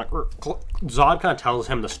the ground, like Zod kind of tells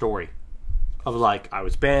him the story of like, I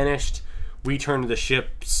was banished. We turned the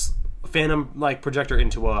ship's phantom like projector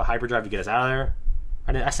into a hyperdrive to get us out of there.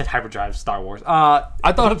 I said hyperdrive, Star Wars.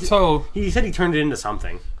 I thought so. He said he turned it into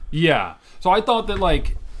something. Yeah. So I thought that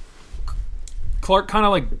like Clark kind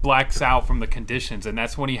of like blacks out from the conditions, and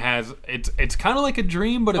that's when he has it's kind of like a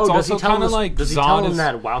dream, but it's also kind of like does he tell him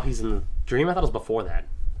that while he's in the dream? I thought it was before that.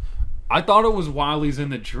 I thought it was while he's in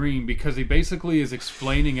the dream because he basically is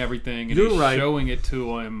explaining everything and he's showing it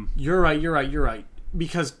to him. You're right.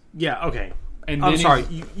 Because okay. And I'm sorry.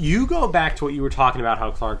 You go back to what you were talking about,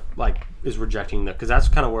 how Clark like is rejecting because that's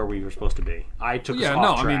kind of where we were supposed to be. I took us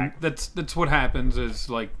off track. I mean that's what happens is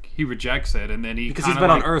like he rejects it and then because he's been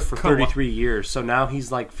on Earth for 33 years, so now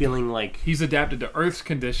he's like feeling like he's adapted to Earth's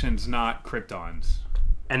conditions, not Krypton's.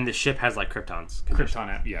 And the ship has like Krypton's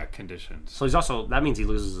conditions. Conditions. So he's also that means he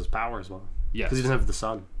loses his power as well. Yes, because he doesn't have the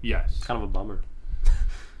sun. Yes, it's kind of a bummer.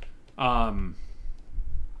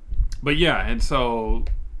 But yeah, and so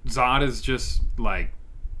Zod is just like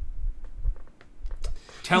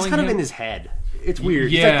telling he's kind him, of in his head. It's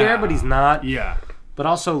weird. Yeah. He's like there, but he's not. Yeah. But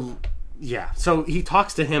also, yeah. So he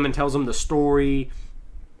talks to him and tells him the story.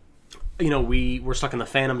 You know, we're stuck in the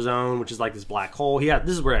Phantom Zone, which is like this black hole. This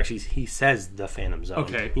is where actually he says the Phantom Zone.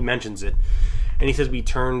 Okay. He mentions it. And he says we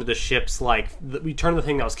turned the ships, we turned the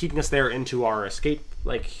thing that was keeping us there into our escape,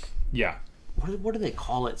 Yeah. What do they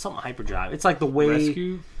call it? Something hyperdrive. It's like the way...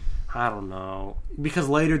 Rescue? I don't know. Because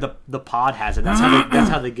later the pod has it. That's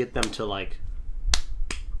how they get them to,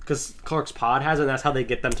 because Clark's pod has it, and that's how they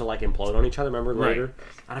get them to, implode on each other, remember, later?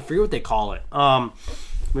 Right. I forget what they call it.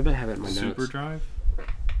 Maybe I have it in my notes. Superdrive?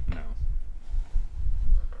 No.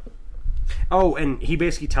 Oh, and he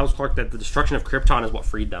basically tells Clark that the destruction of Krypton is what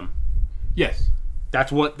freed them. Yes.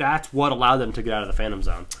 That's what allowed them to get out of the Phantom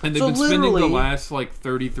Zone. And they've been spending the last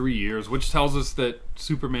 33 years, which tells us that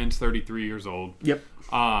Superman's 33 years old. Yep.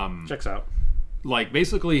 Checks out.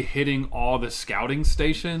 Basically hitting all the scouting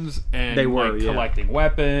stations and they were collecting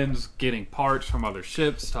weapons, getting parts from other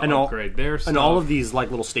ships to upgrade their stuff. And all of these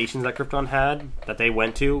little stations that Krypton had that they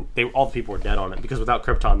went to, all the people were dead on it because without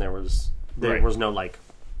Krypton there was no I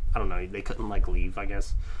don't know, they couldn't leave, I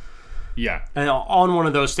guess. Yeah. And on one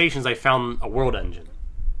of those stations they found a world engine.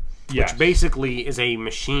 Yes. Which basically is a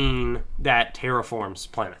machine that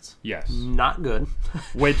terraforms planets. Yes. Not good.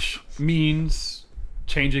 Which means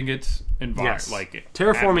changing its environment. Yes.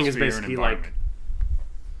 Terraforming is basically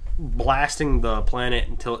blasting the planet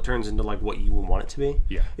until it turns into what you would want it to be.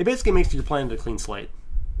 Yeah. It basically makes your planet a clean slate.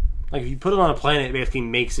 If you put it on a planet, it basically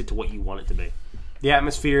makes it to what you want it to be. The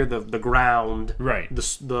atmosphere, the ground, right? The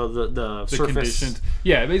surface, conditions.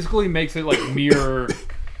 Yeah, it basically makes it mirror.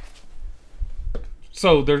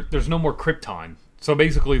 So there's no more Krypton. So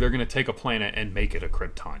basically, they're going to take a planet and make it a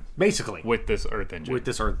Krypton. Basically, with this Earth engine, with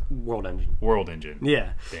this Earth world engine,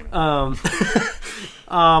 Yeah. Damn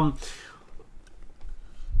it.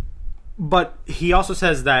 But he also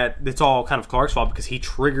says that it's all kind of Clark's fault because he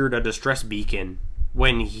triggered a distress beacon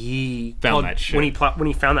when he found that ship. When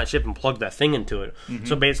he found that ship and plugged that thing into it. Mm-hmm.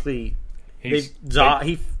 So basically, he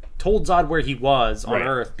told Zod where he was on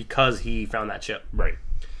Earth because he found that ship. Right.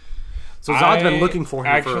 So Zod's been looking for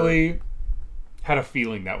him. Actually, had a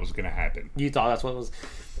feeling that was going to happen. You thought that's what it was?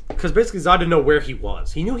 Because basically Zod didn't know where he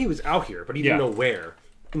was. He knew he was out here, but he didn't know where.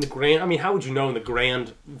 In the grand, how would you know in the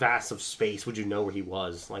grand vast of space? Would you know where he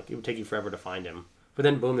was? It would take you forever to find him. But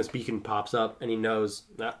then, boom, this beacon pops up, and he knows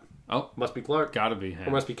that. Oh, must be Clark. Gotta be him.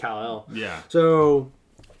 Or must be Kal-El. Yeah. So,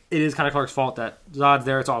 it is kind of Clark's fault that Zod's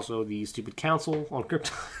there. It's also the stupid council on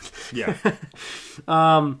Krypton. Yeah.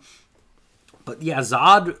 But yeah,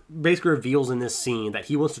 Zod basically reveals in this scene that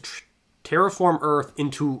he wants to terraform Earth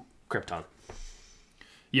into Krypton.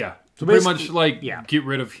 Yeah. So pretty much, get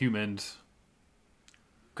rid of humans.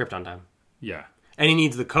 Krypton time. Yeah. And he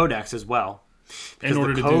needs the Codex as well. Because in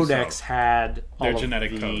order the to Codex do so. had all their of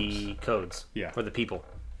genetic the codes for the people.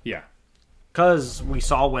 Yeah. Because we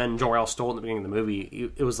saw when Jor-El stole it in the beginning of the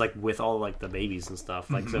movie, it was with all the babies and stuff.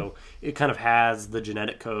 So it kind of has the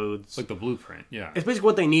genetic codes. The blueprint, yeah. It's basically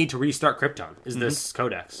what they need to restart Krypton, is this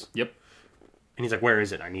Codex. Yep. And he's like, where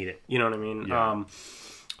is it? I need it. You know what I mean? Yeah.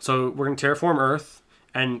 So we're going to terraform Earth.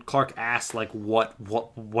 And Clark asks, what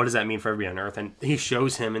does that mean for everybody on Earth? And he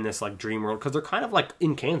shows him in this, dream world. Because they're kind of,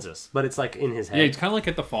 in Kansas. But it's, in his head. Yeah, it's kind of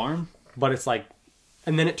at the farm. But it's, and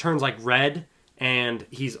then it turns, red. And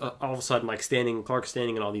he's, all of a sudden, Clark's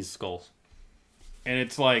standing in all these skulls. And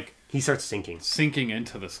it's, he starts sinking. Sinking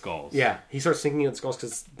into the skulls. Yeah, he starts sinking into the skulls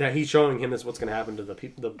because he's showing him this what's going to happen to the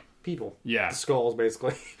people. Yeah. The skulls,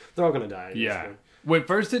 basically. They're all going to die. Yeah. Well, at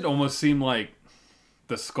first it almost seemed like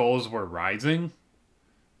the skulls were rising.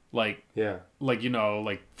 Like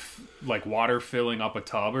water filling up a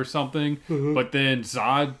tub or something. Mm-hmm. But then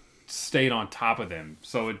Zod stayed on top of them.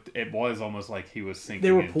 So it was almost like he was sinking.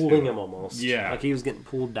 They were pulling him almost. Yeah. He was getting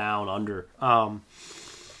pulled down under.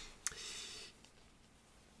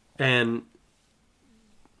 And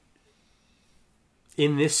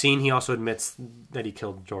in this scene, he also admits that he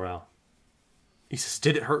killed Jor-El. He says,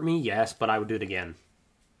 did it hurt me? Yes, but I would do it again.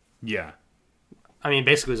 Yeah.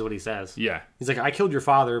 Basically is what he says. Yeah. He's like, I killed your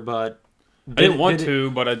father, but... I didn't want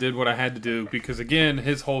to, but I did what I had to do. Because, again,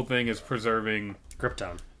 his whole thing is preserving...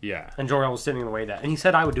 Krypton. Yeah. And Jor-El was standing in the way of that. And he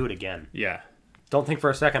said I would do it again. Yeah. Don't think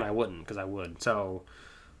for a second I wouldn't, because I would. So,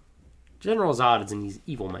 General Zod is an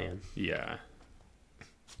evil man. Yeah.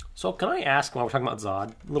 So, can I ask, while we're talking about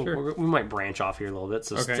Zod, Sure. we might branch off here a little bit,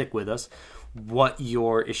 so stick with us, what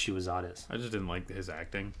your issue with Zod is? I just didn't like his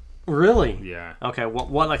acting. Really? Yeah. Okay,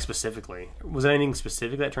 what specifically? Was there anything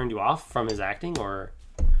specific that turned you off from his acting, or?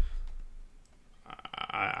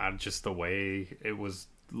 I just the way it was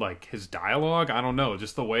like his dialogue. I don't know,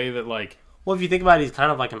 just the way that like. Well, if you think about it, he's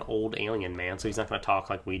kind of like an old alien man, so he's not going to talk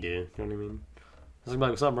like we do. You know what I mean? He's like,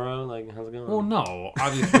 "What's up, bro? Like, how's it going?" Well, no,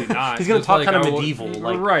 obviously not. He's going to talk like, kind of medieval,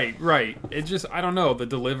 like right. It just, I don't know, the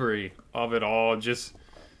delivery of it all, just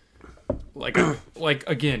like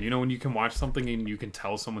again, when you can watch something and you can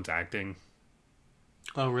tell someone's acting.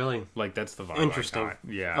 Oh, really? Like, that's the vibe. Interesting. I got.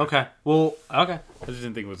 Yeah. Okay. Well, okay. I just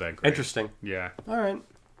didn't think it was that great. Interesting. Yeah. All right.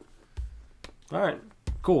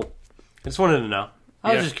 Cool. I just wanted to know.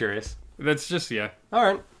 I was just curious. That's just, yeah. All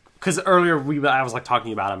right. Because earlier I was like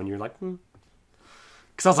talking about him, and you were like,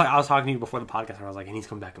 Because I was talking to you before the podcast, and I was like, and he's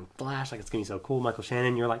coming back in Flash, like it's gonna be so cool, Michael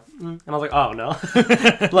Shannon. You're like, and I was like, oh no,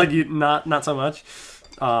 like you not so much.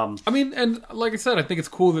 I mean, and like I said, I think it's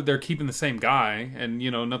cool that they're keeping the same guy, and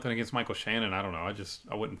nothing against Michael Shannon. I don't know,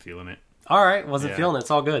 I wasn't feeling it. All right, wasn't feeling it.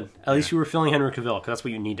 It's all good. At least you were feeling Henry Cavill, because that's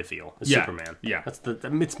what you need to feel. It's Superman. Yeah,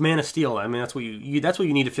 it's Man of Steel. I mean, that's what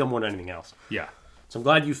you need to feel more than anything else. Yeah. So I'm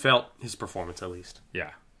glad you felt his performance at least.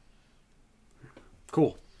 Yeah.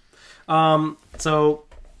 Cool. So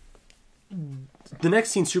the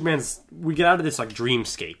next scene, we get out of this like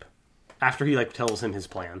dreamscape after he like tells him his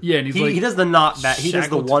plan. Yeah, and he does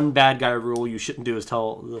the one bad guy rule you shouldn't do is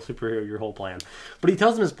tell the superhero your whole plan. But he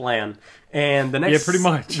tells him his plan, and pretty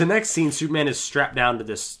much. The next scene, Superman is strapped down to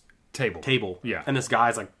this table. Yeah, and this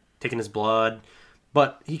guy's like taking his blood,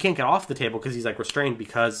 but he can't get off the table because he's like restrained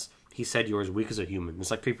because he said you're as weak as a human.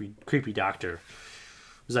 It's like creepy doctor.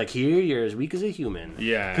 He's like, here, you're as weak as a human.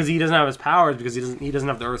 Yeah. Because he doesn't have his powers because he doesn't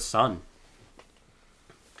have the Earth's sun.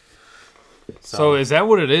 So is that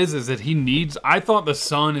what it is? Is that he needs... I thought the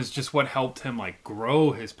sun is just what helped him, like,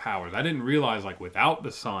 grow his powers. I didn't realize, like, without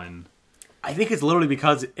the sun... I think it's literally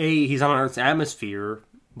because, he's on Earth's atmosphere,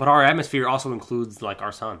 but our atmosphere also includes, like,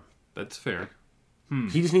 our sun. That's fair.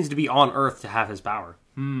 He just needs to be on Earth to have his power.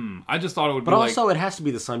 I just thought it would be But also, it has to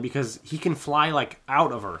be the sun because he can fly, like,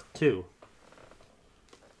 out of Earth, too.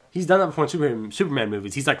 He's done that before in Superman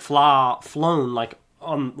movies. He's like flown like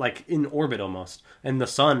on like in orbit almost, and the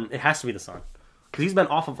sun. It has to be the sun because he's been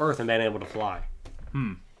off of Earth and been able to fly.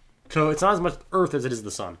 So it's not as much Earth as it is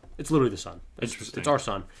the sun. It's literally the sun. Interesting. It's our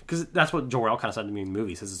sun because that's what Jor-El kind of said to me in the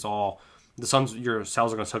movie. He says it's all the sun's. Your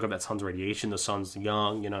cells are going to soak up that sun's radiation. The sun's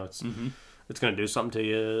young. It's going to do something to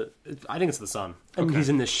you. I think it's the sun. And he's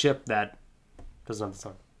in this ship that doesn't have the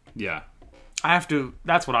sun. Yeah.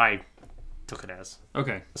 That's what I took it as.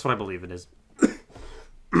 Okay. That's what I believe it is.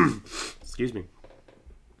 Excuse me.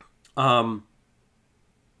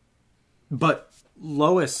 But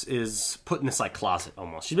Lois is put in this like closet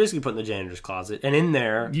almost. She's basically put in the janitor's closet, and in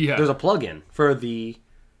there, there's a plug-in for the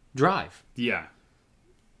drive. Yeah.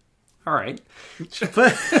 All right.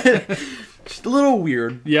 But just a little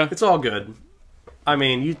weird. Yeah. It's all good. I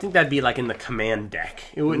mean, you'd think that'd be like in the command deck.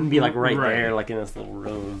 It wouldn't be like right there, like in this little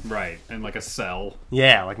room. Right, and like a cell.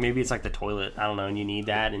 Yeah, like maybe it's like the toilet. I don't know, and you need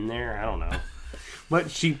that in there. I don't know.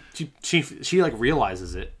 But she like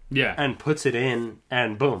realizes it. Yeah. And puts it in,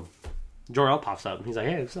 and boom, Jor-El pops up. And he's like,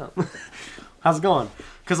 hey, what's up? How's it going?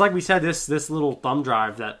 Because like we said, this little thumb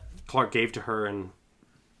drive that Clark gave to her in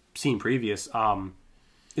scene previous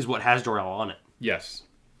is what has Jor-El on it. Yes.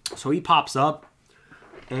 So he pops up,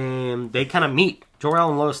 and they kind of meet. Jor-El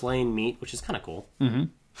and Lois Lane meet, which is kind of cool.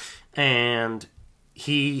 Mm-hmm. And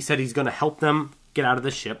he said he's going to help them get out of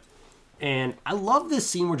the ship. And I love this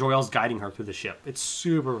scene where Jor-El's guiding her through the ship. It's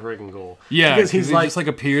super freaking cool. Yeah, because he just like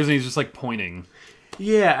appears and he's just like pointing.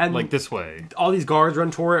 Yeah, and like this way. All these guards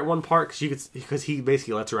run toward her at one part because he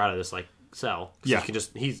basically lets her out of this like cell. Yeah,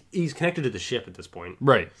 he's connected to the ship at this point.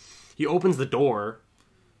 Right. He opens the door,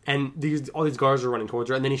 and all these guards are running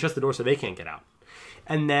towards her, and then he shuts the door so they can't get out.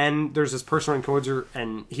 And then there's this person running towards her,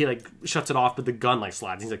 and he like shuts it off, but the gun like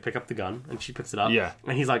slides. He's like, pick up the gun, and she picks it up. Yeah.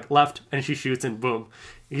 And he's like, left, and she shoots, and boom.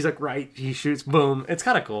 He's like, right, he shoots, boom. It's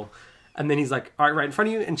kind of cool. And then he's like, all right in front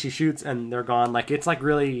of you, and she shoots, and they're gone. Like, it's like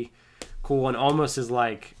really cool, and almost is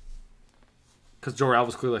like, because Jor-El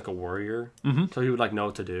was clearly like a warrior, so he would like know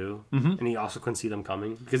what to do, and he also couldn't see them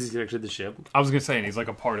coming because he's connected to the ship. I was gonna say, and he's like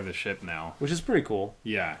a part of the ship now, which is pretty cool.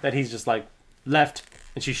 Yeah. That he's just like left.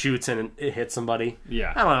 And she shoots and it hits somebody.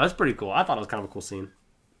 Yeah. I don't know. That's pretty cool. I thought it was kind of a cool scene.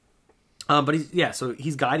 But so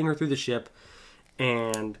he's guiding her through the ship.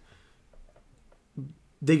 And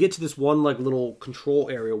they get to this one like little control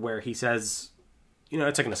area where he says,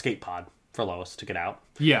 it's like an escape pod for Lois to get out.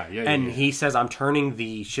 Yeah. And he says, I'm turning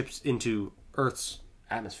the ships into Earth's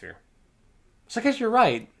atmosphere. So I guess you're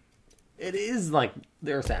right. It is like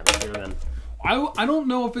the Earth's atmosphere then. I don't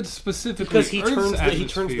know if it's specifically because he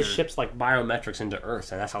turns the ships like biometrics into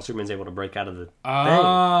Earth, and that's how Superman's able to break out of the thing.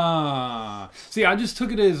 See, I just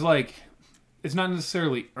took it as like it's not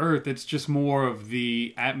necessarily Earth. It's just more of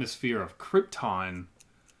the atmosphere of Krypton.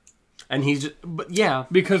 And he's just, but yeah,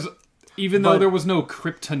 because even though there was no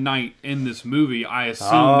kryptonite in this movie, I assume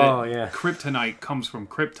that kryptonite comes from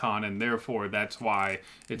Krypton, and therefore that's why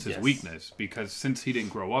it's his weakness. Because since he didn't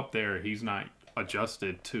grow up there, he's not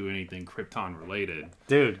adjusted to anything Krypton related.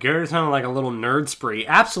 Dude, Gary's sounding like a little nerd spree.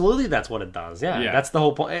 Absolutely, that's what it does. Yeah. That's the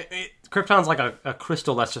whole point. Krypton's like a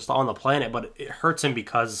crystal that's just on the planet, but it hurts him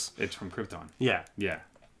because it's from Krypton. Yeah,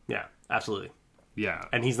 absolutely. Yeah,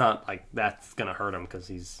 and he's not like that's gonna hurt him because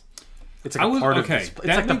he's. It's like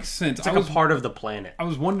that makes sense. It's like a part of the planet. I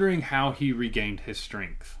was wondering how he regained his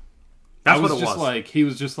strength. That's what it was. Like he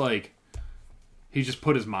was just like he just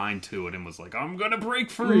put his mind to it and was like, "I'm gonna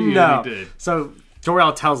break free." No, and he did. So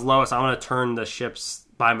Jor-El tells Lois, "I want to turn the ship's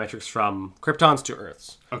biometrics from Krypton's to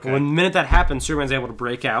Earth's." Okay. When the minute that happens, Superman's able to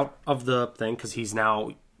break out of the thing because he's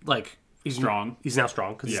now like strong. He's now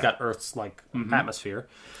strong because he's got Earth's like atmosphere.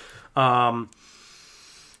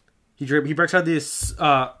 He breaks out of this.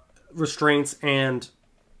 Restraints, and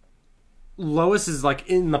Lois is like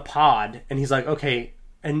in the pod, and he's like, okay,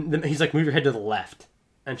 and then he's like, move your head to the left,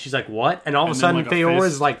 and she's like, what? And all of a sudden,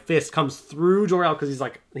 Feora's like fist comes through Jor-El because he's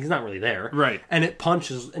not really there, right? And it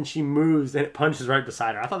punches, and she moves, and it punches right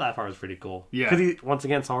beside her. I thought that part was pretty cool, because he once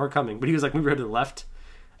again saw her coming, but he was like, move your head to the left,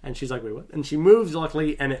 and she's like, wait, what? And she moves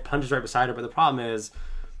luckily, and it punches right beside her. But the problem is,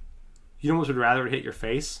 you almost would rather it hit your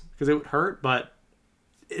face because it would hurt, but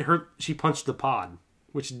it hurt. She punched the pod,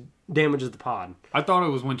 which damages the pod. I thought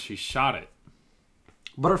it was when she shot it.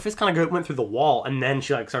 But her fist kind of went through the wall, and then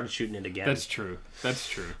she like started shooting it again. That's true.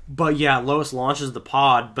 But yeah, Lois launches the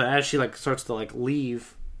pod, but as she like starts to like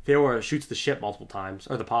leave, Feora shoots the ship multiple times,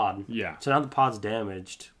 or the pod. Yeah. So now the pod's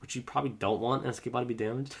damaged, which you probably don't want an escape pod to be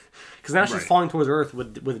damaged. Because now she's falling towards Earth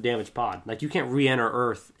with a damaged pod. Like, you can't re-enter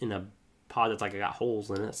Earth in a pod that's like got holes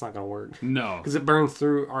in it. It's not going to work. No. Because it burns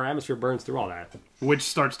through, our atmosphere burns through all that. Which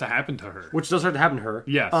starts to happen to her. Which does start to happen to her.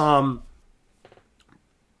 Yes.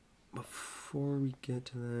 Before we get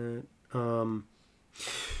to that,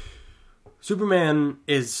 Superman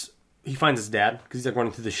he finds his dad because he's like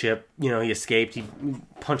running through the ship. You know, he escaped. He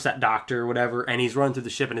punched that doctor or whatever, and he's running through the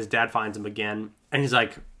ship, and his dad finds him again, and he's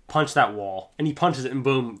like, punch that wall, and he punches it, and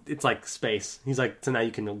boom, it's like space. He's like, so now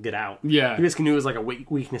you can get out. Yeah. He basically knew it was like a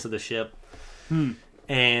weakness of the ship,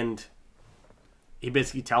 and he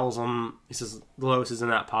basically tells him, he says, Lois is in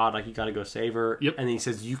that pod, like, you gotta go save her. Yep. And he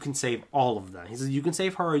says, you can save all of them. He says, you can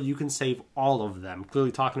save her, or you can save all of them.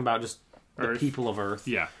 Clearly talking about just the people of Earth.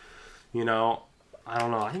 Yeah. You know, I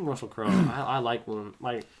don't know. I think Russell Crowe, I like him.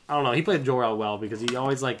 Like, I don't know. He played Jor-El well because he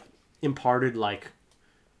always, like, imparted, like,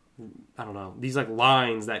 I don't know, these, like,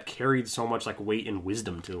 lines that carried so much, like, weight and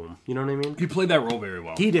wisdom to him. You know what I mean? He played that role very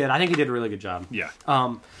well. He did. I think he did a really good job. Yeah.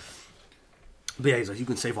 But yeah, he's like, you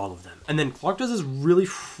can save all of them. And then Clark does this really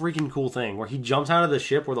freaking cool thing where he jumps out of the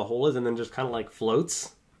ship where the hole is and then just kind of, like,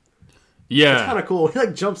 floats. Yeah. It's kind of cool. He,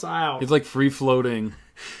 like, jumps out. He's, like, free-floating.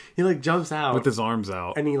 He, like, jumps out. With his arms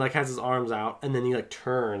out. And he, like, has his arms out. And then he, like,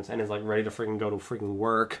 turns and is, like, ready to freaking go to freaking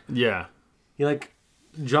work. Yeah. He, like,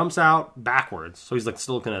 jumps out backwards. So he's, like,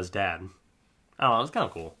 still looking at his dad. I don't know. It's kind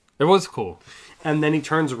of cool. It was cool. And then he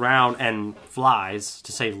turns around and flies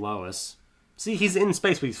to save Lois. See, he's in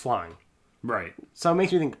space, but he's flying. Right. So it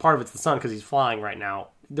makes me think part of it's the sun because he's flying right now.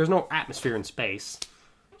 There's no atmosphere in space.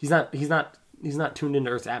 He's not tuned into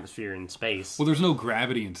Earth's atmosphere in space. Well, there's no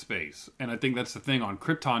gravity in space. And I think that's the thing. On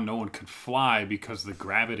Krypton, no one could fly because the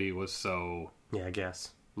gravity was so... Yeah, I guess.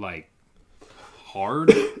 Like,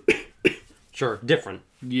 hard? Sure, different.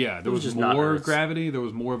 Yeah, there was more gravity. There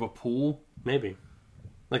was more of a pull. Maybe.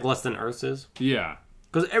 Like less than Earth's is? Yeah.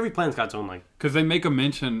 Because every planet's got its own, like... Because they make a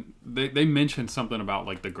mention... They mention something about,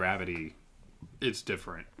 like, the gravity. It's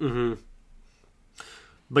different. Mm-hmm.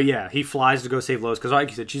 But yeah, he flies to go save Lois. Because like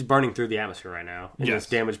you said, she's burning through the atmosphere right now. In this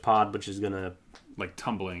damaged pod, which is going to... Like,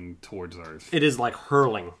 tumbling towards Earth. It is like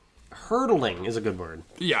hurtling. Hurtling is a good word.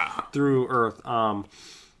 Yeah. Through Earth.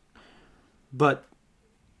 But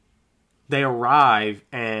they arrive,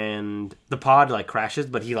 and the pod, like, crashes,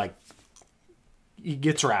 but he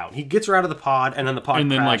gets her out. He gets her out of the pod, and then the pod crashes.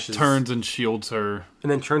 And then, like, turns and shields her. And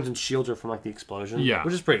then turns and shields her from, like, the explosion. Yeah.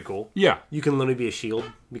 Which is pretty cool. Yeah. You can literally be a shield,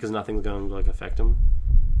 because nothing's going to, like, affect him.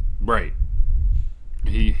 Right.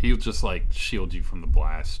 He'll just, like, shield you from the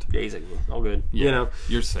blast. Yeah, he's like, all good. Yeah. You know?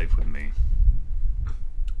 You're safe with me.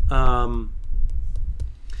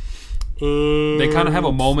 They kind of have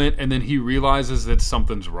a moment, and then he realizes that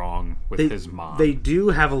something's wrong with his mom. They do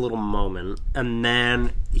have a little moment, and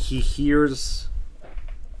then he hears...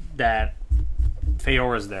 that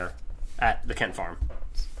Feora's there at the Kent farm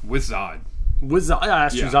with Zod. With Zod,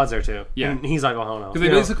 that's true. Yeah. Zod's there too. Yeah. And he's like, oh no. Because they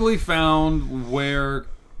basically found where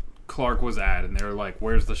Clark was at, and they were like,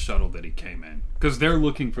 where's the shuttle that he came in? Because they're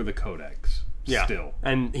looking for the Codex still.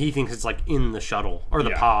 And he thinks it's like in the shuttle, or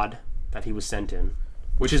the pod that he was sent in.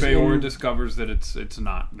 Which Feora discovers that it's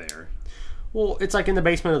not there. Well, it's like in the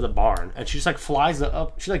basement of the barn, and she just like flies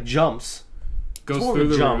up, she like jumps. Goes through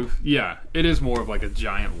the roof. Yeah, it is more of like a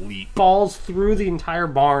giant leap. Falls through the entire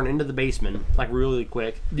barn into the basement, like really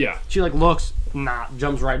quick. Yeah. She like looks,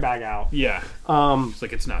 jumps right back out. Yeah. It's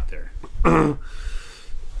like it's not there.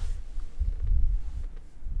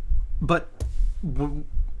 But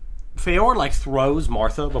Feora like throws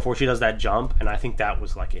Martha before she does that jump, and I think that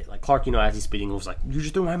was like it. Like Clark, as he's speeding, was like, "You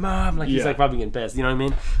just threw my mom!" Like he's like probably getting pissed. You know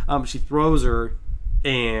what I mean? She throws her,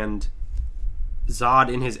 and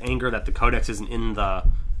Zod, in his anger that the Codex isn't in the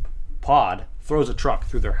pod, throws a truck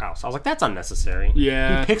through their house. I was like, that's unnecessary.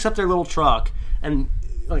 Yeah. He picks up their little truck and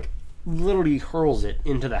like literally hurls it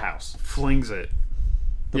into the house. Flings it.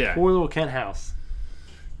 The poor little Kent house.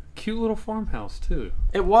 Cute little farmhouse too.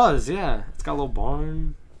 It was, yeah. It's got a little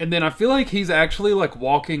barn. And then I feel like he's actually like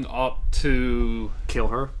walking up to kill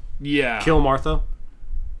her. Yeah. Kill Martha.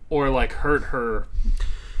 Or like hurt her.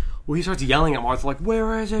 Well, he starts yelling at Martha, like,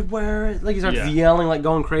 where is it? Where is it? Like, he starts yelling, like,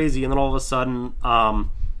 going crazy, and then all of a sudden,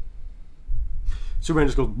 Superman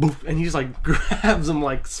just goes, boof, and he just, like, grabs him,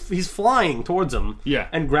 like, he's flying towards him. Yeah.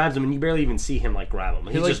 And grabs him, and you barely even see him, like, grab him.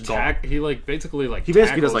 He's just gone. He, like, basically, like, he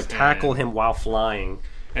basically does, like, tackle him while flying.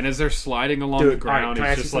 And as they're sliding along the ground,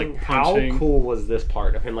 he's just, like, punching. How cool was this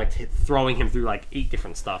part of him, like, throwing him through, like, 8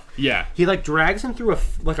 different stuff? Yeah. He, like, drags him through,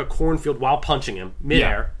 a cornfield while punching him,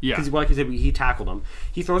 midair. Yeah. Because, like you said, he tackled him.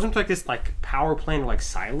 He throws him to, like, this, like, power plant or, like,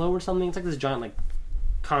 silo or something. It's, like, this giant, like,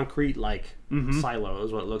 concrete, like, silo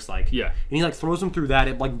is what it looks like. Yeah. And he, like, throws him through that.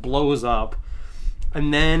 It, like, blows up.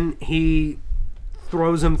 And then he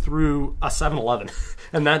throws him through a 7-Eleven.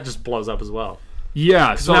 And that just blows up as well.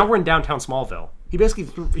 Yeah. So now we're in downtown Smallville. He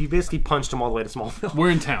basically punched him all the way to Smallville. We're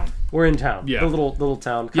in town. We're in town. Yeah. The little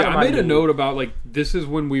town. Yeah, I made a note about, like, this is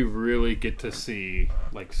when we really get to see,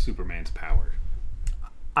 like, Superman's power.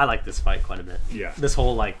 I like this fight quite a bit. Yeah. This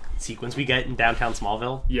whole, like, sequence we get in downtown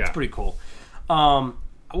Smallville. Yeah. It's pretty cool.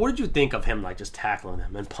 What did you think of him, like, just tackling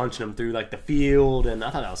him and punching him through, like, the field? And I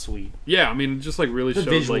thought that was sweet. Yeah, I mean, it just, like, really shows,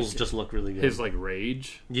 visuals like, just look really good. His, like,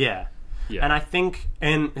 rage. Yeah. Yeah. And I think,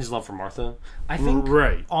 and his love for Martha. I think,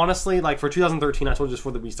 honestly, like, for 2013, I told you this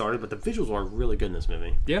before we started, but the visuals are really good in this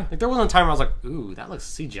movie. Yeah. Like, there wasn't a time where I was like, ooh, that looks,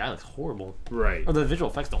 CGI looks horrible. Right. Or the visual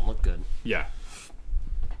effects don't look good. Yeah.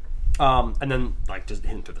 And then, like, just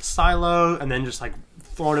hitting through the silo, and then just, like,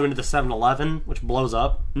 throwing him into the 7-Eleven, which blows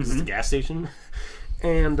up, because it's a gas station.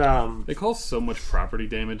 And, they cause so much property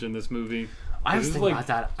damage in this movie. I was thinking about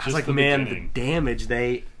that. I was like, man, the damage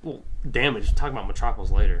damage. Talking about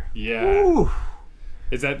Metropolis later. Yeah. Ooh.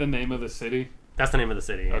 Is that the name of the city? That's the name of the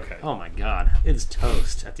city. Okay. Oh my god. It's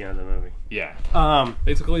toast at the end of the movie. Yeah.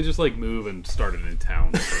 Basically just like move and start it in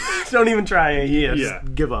town. Don't even try it. Yeah.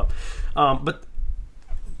 Just give up. But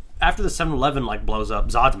after the 7-Eleven like blows up,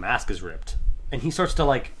 Zod's mask is ripped. And he starts to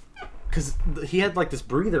like, because he had like this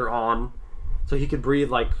breather on, so he could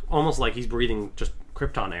breathe like, almost like he's breathing just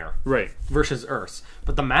Krypton air. Right. Versus Earth's.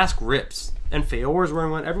 But the mask rips. And Feora's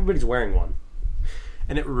wearing one. Everybody's wearing one.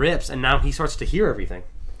 And it rips. And now he starts to hear everything.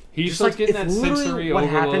 He's just like getting that sensory what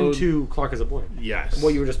overload. happened to Clark as a boy. Yes.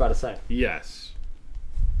 What you were just about to say. Yes.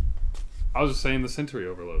 I was just saying the sensory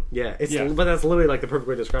overload. Yeah. But that's literally like the perfect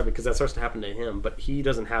way to describe it, because that starts to happen to him. But he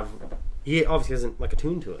doesn't have... He obviously isn't like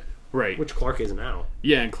attuned to it. Right. Which Clark is now.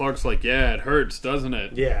 Yeah, and Clark's like, yeah, it hurts, doesn't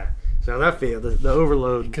it? Yeah. So that the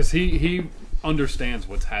overload... Because he understands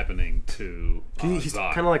what's happening to he's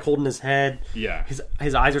Zod. kind of like holding his head. Yeah.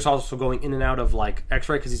 His eyes are also going in and out of like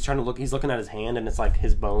X-ray, because he's trying to look. He's looking at his hand, and it's like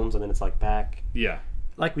his bones, and then it's like back. Yeah.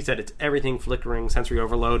 Like we said, it's everything flickering, sensory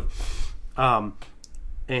overload,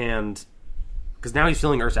 and because now he's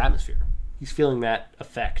feeling Earth's atmosphere. He's feeling that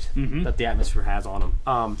effect that the atmosphere has on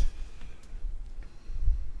him.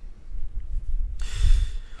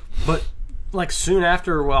 But like soon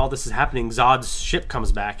after while this is happening, Zod's ship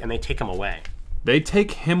comes back, and they take him away. They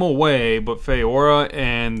take him away, but Feora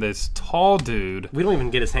and this tall dude... We don't even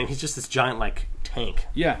get his name. He's just this giant, like, tank.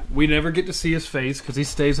 Yeah, we never get to see his face because he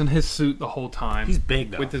stays in his suit the whole time. He's big,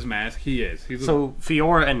 though. With his mask, he is. So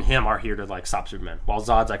Feora and him are here to, like, stop Superman, while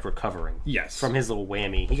Zod's, like, recovering. Yes. From his little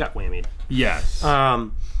whammy. He got whammied. Yes. But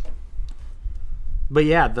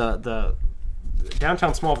yeah, the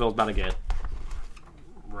downtown Smallville is about to get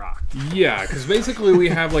rocked. Yeah, because basically we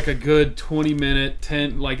have like a good 20-minute,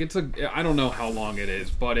 10, like I don't know how long it is,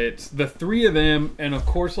 but it's the three of them, and of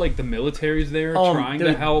course like the military's there trying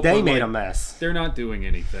to help. They made a mess. They're not doing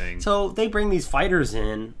anything. So they bring these fighters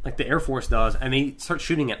in, like the Air Force does, and they start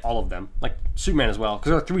shooting at all of them, like Superman as well,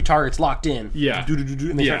 because there are 3 targets locked in. Yeah.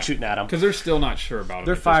 And they start shooting at them. Because they're still not sure about it.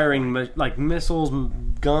 They're firing like missiles,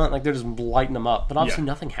 like they're just lighting them up, but obviously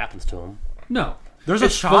nothing happens to them. No. There's a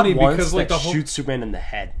shot once because, like, that shoots Superman in the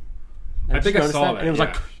head. I think I saw that. And it was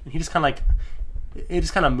like he just kind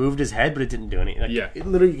of moved his head, but it didn't do anything. Like, it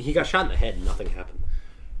literally, he got shot in the head and nothing happened.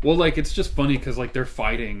 Well, like, it's just funny because like they're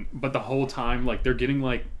fighting, but the whole time like they're getting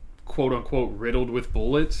like quote unquote riddled with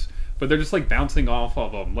bullets, but they're just like bouncing off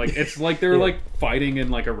of them. Like it's like they're like fighting in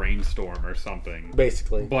like a rainstorm or something,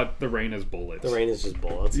 basically. But the rain is bullets. The rain is just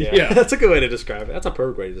bullets. Yeah. That's a good way to describe it. That's a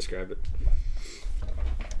perfect way to describe it.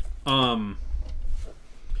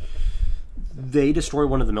 They destroy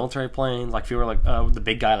one of the military planes. Like, feel like the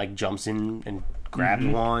big guy like jumps in and grabs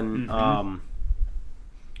one. Mm-hmm.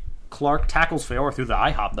 Clark tackles Fayor through the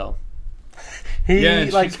IHOP though.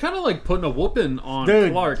 She's kind of like putting a whooping on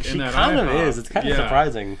Clark in that IHOP. She kind of is. It's kind of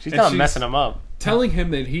surprising. She's kind of messing him up. Telling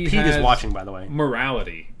him that Pete is watching, by the way.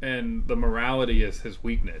 Morality, and the morality is his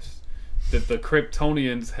weakness. That the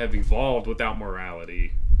Kryptonians have evolved without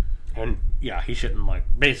morality. And he shouldn't, like,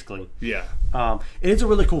 basically. Yeah. It is a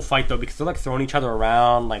really cool fight though, because they're like throwing each other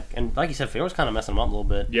around, like, and like you said, Fayor's kind of messing them up a little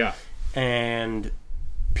bit. Yeah. And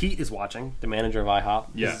Pete is watching, the manager of IHOP.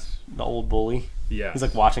 Yes. The old bully. Yeah. He's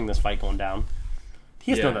like watching this fight going down.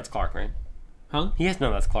 He has to know that's Clark, right? Huh? He has to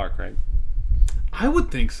know that's Clark, right? I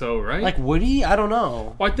would think so, right? Like, would he? I don't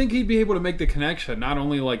know. Well, I think he'd be able to make the connection. Not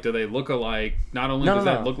only like do they look alike, not only does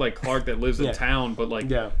that look like Clark that lives in town, but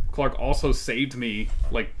like Clark also saved me,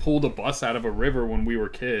 like pulled a bus out of a river when we were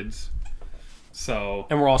kids. So,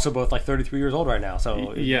 and we're also both like 33 years old right now,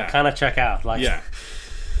 so kind of check out. Like,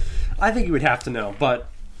 I think you would have to know, but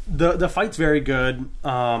the fight's very good.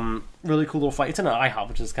 Really cool little fight. It's in an IHOP,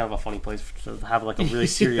 which is kind of a funny place to have like a really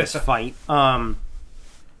serious fight.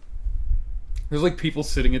 There's like people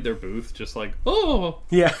sitting at their booth, just like, oh,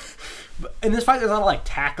 yeah. In this fight, there's a lot of like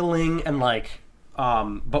tackling and like,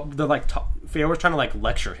 but they're like, Fayor's trying to like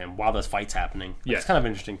lecture him while this fight's happening. Yeah, it's kind of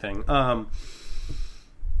an interesting thing. Can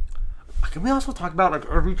we also talk about like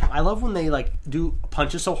I love when they like do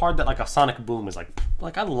punches so hard that like a sonic boom is like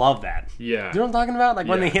I love that. Yeah, you know what I'm talking about? Like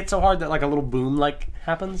when they hit so hard that like a little boom like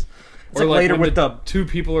happens. It's or like later with the two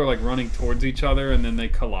people are like running towards each other and then they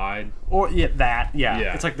collide. Or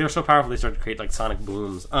it's like they're so powerful they start to create like sonic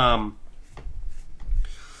booms. And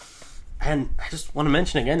I just want to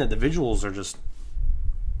mention again that the visuals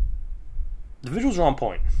are on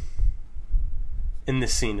point in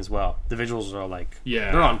this scene as well. The visuals are like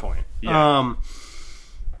they're on point. Yeah.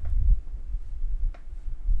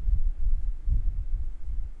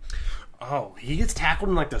 Oh, he gets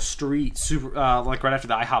tackled in like the street, super like right after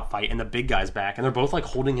the IHOP fight, and the big guy's back, and they're both like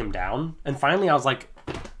holding him down. And finally, I was like,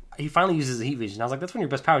 he finally uses the heat vision. I was like, that's one of your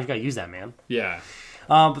best powers. You gotta use that, man. Yeah.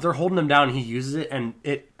 But they're holding him down, and he uses it, and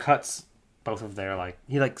it cuts both of their like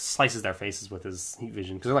he like slices their faces with his heat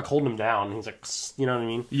vision because they're like holding him down. And he's like, you know what I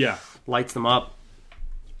mean? Yeah. Lights them up.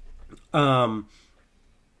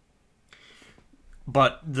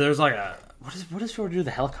 But there's like a what does Fayor do to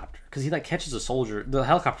the helicopter? Because he like catches a soldier. The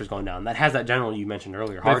helicopter's going down. That has that general you mentioned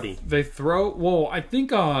earlier, Hardy. They throw. Well, I think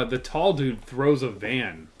the tall dude throws a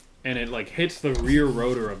van, and it like hits the rear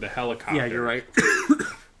rotor of the helicopter. Yeah, you're right.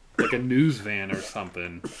 Like a news van or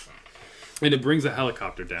something, and it brings a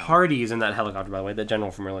helicopter down. Hardy is in that helicopter, by the way. That general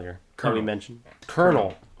from earlier, Colonel we mentioned.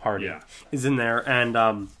 Colonel Hardy is in there, and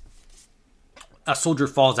a soldier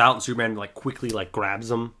falls out, and Superman like quickly like grabs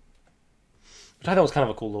him. Which I thought was kind of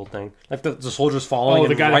a cool little thing. Like the soldier's falling. Oh,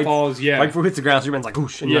 the guy falls, right before he hits the ground, Superman's like,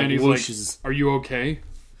 whoosh. And, and he's whooshes. Like, are you okay?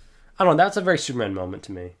 I don't know. That's a very Superman moment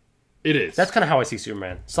to me. It is. That's kind of how I see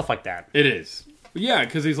Superman. Stuff like that. It is. Yeah,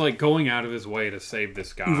 because he's like going out of his way to save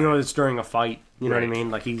this guy. Even though it's during a fight. You know what I mean?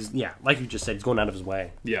 Like he's, like you just said, he's going out of his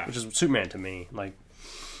way. Yeah. Which is Superman to me. Like,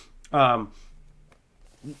 and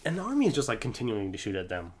the army is just like continuing to shoot at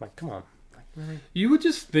them. Like, come on. Really? You would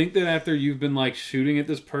just think that after you've been like shooting at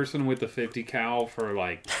this person with the 50 cal for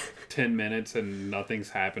like 10 minutes and nothing's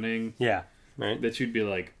happening. Yeah, right. That you'd be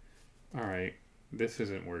like, all right, this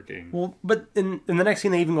isn't working. Well, but in the next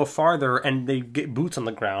scene they even go farther and they get boots on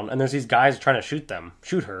the ground and there's these guys trying to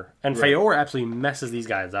shoot her, and Fayor absolutely messes these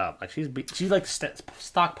guys up. Like she like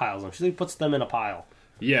stockpiles them. She like puts them in a pile.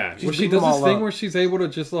 Yeah, well, she does this thing where she's able to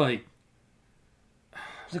just like.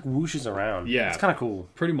 Like whooshes around. Yeah. It's kind of cool.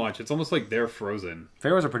 Pretty much. It's almost like they're frozen.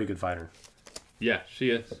 Fayor's a pretty good fighter. Yeah, she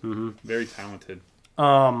is. Mm-hmm. Very talented.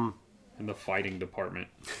 In the fighting department.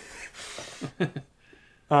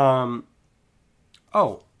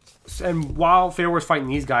 Oh, and while Feor's fighting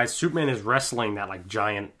these guys, Superman is wrestling that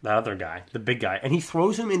giant, that other guy, the big guy, and he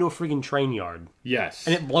throws him into a freaking train yard. Yes,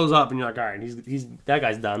 and it blows up, and you're like, all right, he's that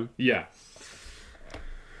guy's done. Yeah,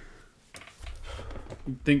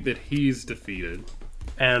 you think that he's defeated,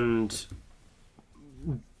 and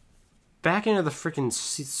back into the freaking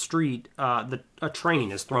street, a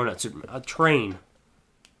train is thrown at Superman. A train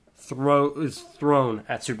is thrown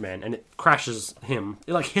at Superman, and it crashes him.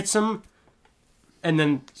 It hits him. And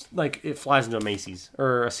then, it flies into a Macy's.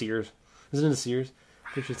 Or a Sears. Is it in a Sears?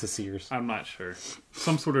 Pretty sure it's a Sears. I'm not sure.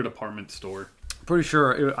 Some sort of department store. Pretty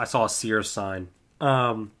sure I saw a Sears sign.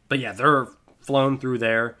 But yeah, they're flown through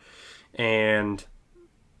there. And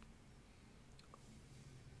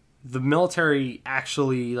the military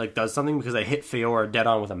actually, does something because they hit Feora dead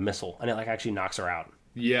on with a missile. And it, actually knocks her out.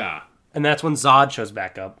 Yeah. And that's when Zod shows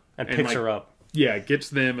back up and picks her up. Yeah,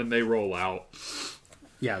 gets them and they roll out.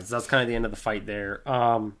 Yeah, so that's kind of the end of the fight there.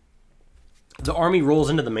 The army rolls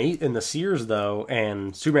into the Sears though,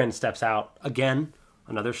 and Superman steps out again.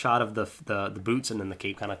 Another shot of the boots, and then the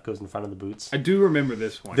cape kind of goes in front of the boots. I do remember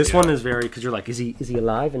this one. This one is very because you're like, is he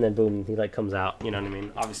alive? And then boom, he comes out. You know what I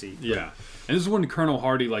mean? Obviously, yeah. And this is when Colonel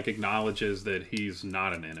Hardy acknowledges that he's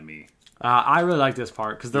not an enemy. I really like this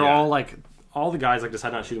part because they're all the guys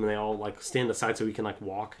decide not to shoot him, and they all stand aside so he can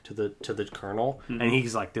walk to the colonel, and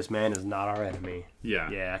he's like, "This man is not our enemy."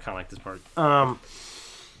 Yeah, yeah, I kind of like this part.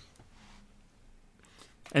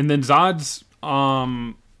 And then Zod's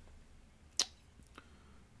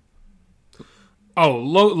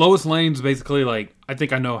Lois Lane's basically I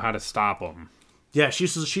think I know how to stop him. Yeah, she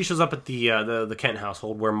shows up at the Kent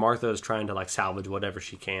household where Martha is trying to salvage whatever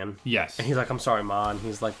she can. Yes. And he's like, "I'm sorry, Ma." And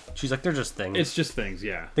she's like, "They're just things. It's just things,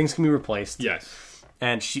 yeah. Things can be replaced." Yes.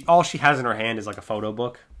 And all she has in her hand is a photo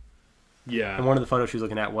book. Yeah. And one of the photos she was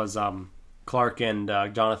looking at was Clark and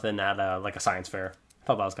Jonathan at a science fair. I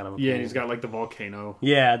thought that was kind of cool. And he's got the volcano.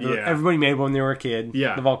 Yeah, everybody made one when they were a kid.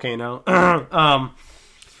 Yeah. The volcano.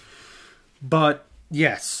 But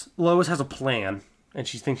yes, Lois has a plan. And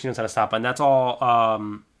she thinks she knows how to stop it. And that's all...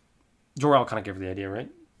 Jor-El kind of gave her the idea, right?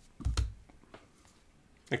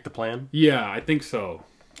 The plan? Yeah, I think so.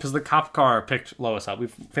 Because the cop car picked Lois up. We've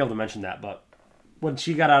failed to mention that, but... When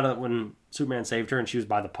she got out of... When Superman saved her and she was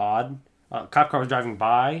by the pod... cop car was driving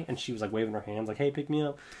by, and she was waving her hands hey, pick me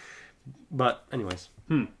up. But, anyways.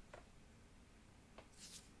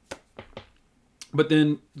 But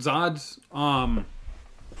then Zod's...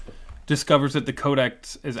 discovers that the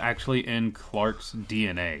codex is actually in Clark's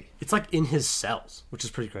DNA. It's in his cells, which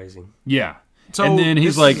is pretty crazy. Yeah. So and then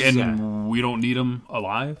he's we don't need him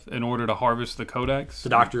alive in order to harvest the codex. The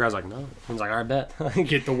doctor guy's no. He's I bet.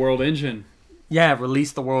 Get the world engine. Yeah,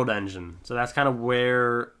 release the world engine. So that's kind of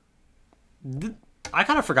where... I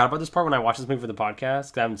kind of forgot about this part when I watched this movie for the podcast,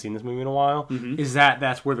 because I haven't seen this movie in a while, is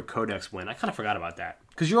that's where the codex went. I kind of forgot about that.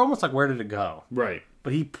 Because you're almost where did it go? Right.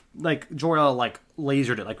 But he, Jor-El,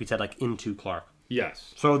 lasered it, we said, into Clark.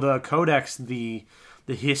 Yes. So the codex, the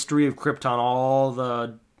history of Krypton, all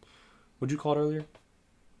the... What'd you call it earlier?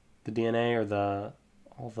 The DNA or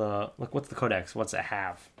what's the codex? What's it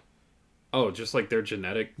have? Oh, just their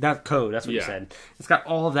genetic... That code, that's what you said. It's got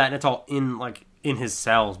all of that, and it's all in his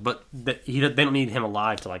cells, but they don't need him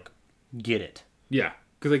alive to, get it. Yeah,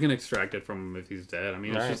 because they can extract it from him if he's dead. I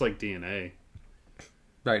mean, it's just DNA.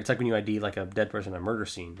 Right, it's when you ID a dead person at a murder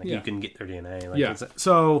scene. You can get their DNA. Yeah.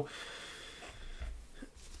 So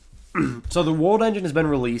the world engine has been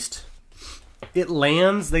released. It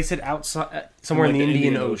lands, they said, outside somewhere in the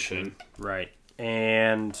Indian Ocean. Right.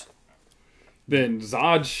 And then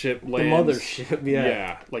Zod's ship lands. The mothership,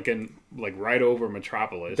 yeah. Yeah, right over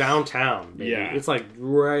Metropolis. Downtown, baby. Yeah. It's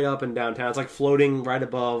right up in downtown. It's floating right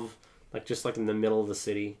above, just in the middle of the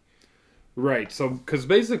city. Right, so, because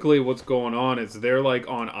basically what's going on is they're,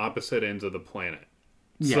 on opposite ends of the planet.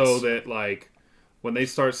 Yes. So that, when they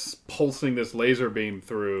start pulsing this laser beam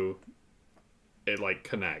through, it,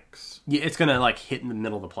 connects. Yeah, it's gonna, hit in the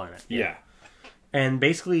middle of the planet. Yeah. And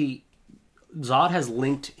basically, Zod has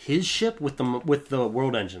linked his ship with the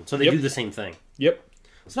world engine, so they do the same thing. Yep.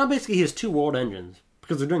 So now basically he has two world engines,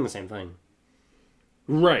 because they're doing the same thing.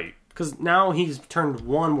 Right. Because now he's turned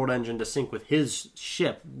one world engine to sync with his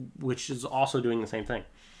ship, which is also doing the same thing.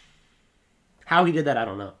 How he did that, I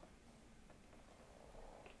don't know.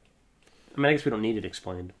 I mean, I guess we don't need it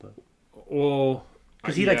explained, but... Well...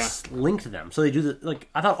 Because he, linked them. So they do the...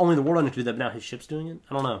 I thought only the world engine could do that, but now his ship's doing it?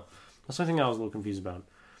 I don't know. That's the thing I was a little confused about.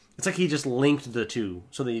 It's he just linked the two,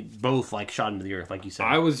 so they both, shot into the earth, like you said.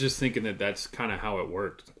 I was just thinking that's kind of how it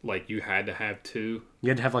worked. You had to have two. You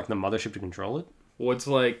had to have, the mothership to control it? Well, it's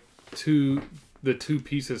two the two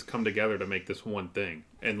pieces come together to make this one thing,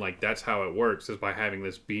 and like that's how it works is by having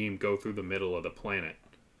this beam go through the middle of the planet.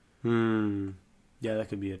 Yeah, that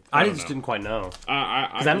could be it. I just didn't quite know. Because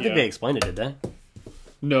I don't think they explained it, did they?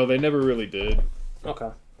 No, they never really did.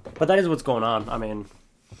 Okay. But that is what's going on. I mean...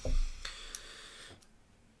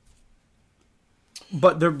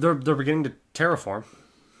 But they're beginning to terraform.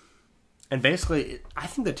 And basically, I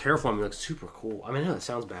think the terraforming looks super cool. I mean, I know that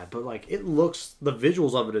sounds bad, but like it looks... The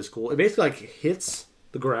visuals of it is cool. It basically like hits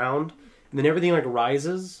the ground, and then everything like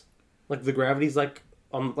rises. Like the gravity's like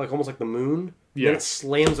almost like the moon. Yeah. Then it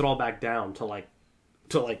slams it all back down to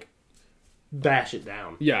bash it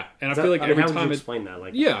down. Yeah, and I feel like every time how would you explain that?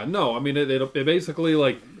 Like, yeah, no, I mean it basically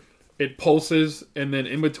like it pulses, and then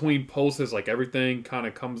in between pulses, like everything kind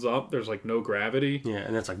of comes up. There's like no gravity. Yeah,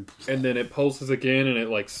 and it's like, and then it pulses again, and it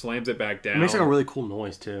like slams it back down. It makes like a really cool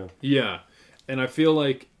noise too. Yeah, and I feel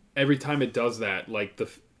like every time it does that, like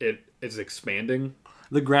it is expanding.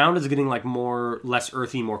 The ground is getting like less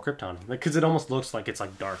earthy, more Krypton, because it almost looks like it's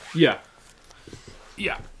like dark. Yeah.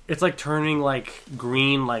 Yeah. It's like turning like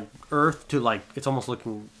green, like earth, to like it's almost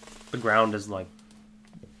looking. The ground is like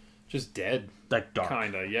just dead, like dark.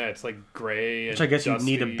 Kinda, yeah. It's like gray. Which I guess you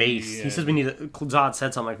need a base. He says we need. Zod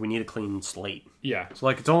said something like we need a clean slate. Yeah. So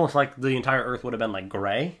like it's almost like the entire Earth would have been like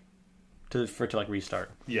gray, for it to like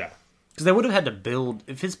restart. Yeah. Because they would have had to build.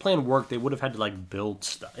 If his plan worked, they would have had to like build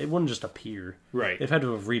stuff. It wouldn't just appear. Right. They've had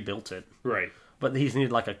to have rebuilt it. Right. But he's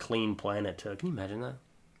needed like a clean planet to. Can you imagine that?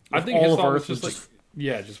 I think all of Earth was just like.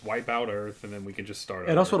 Yeah, just wipe out Earth, and then we can just start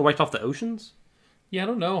over. It also would have wiped off the oceans? Yeah, I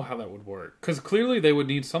don't know how that would work. Because clearly they would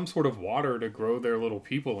need some sort of water to grow their little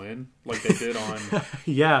people in, like they did on...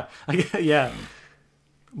 Yeah.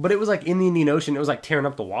 But it was like in the Indian Ocean, it was like tearing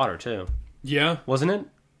up the water, too. Yeah. Wasn't it?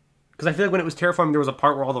 Because I feel like when it was terraforming, there was a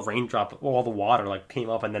part where all the water like came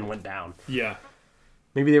up and then went down. Yeah.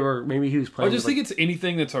 Maybe he was playing... I just think it's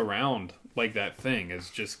anything that's around... like that thing is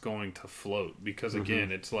just going to float because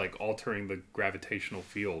again it's like altering the gravitational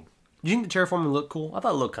field. Do you think the terraforming looked cool? I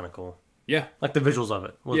thought it looked kind of cool. Yeah, like the visuals of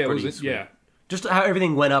it was pretty sweet. Yeah, just how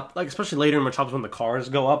everything went up, like especially later in Metropolis when the cars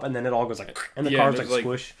go up and then it all goes like, and the cars like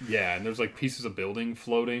squish. Yeah, and there's like pieces of building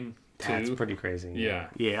floating too. That's pretty crazy. Yeah,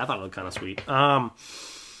 I thought it looked kind of sweet.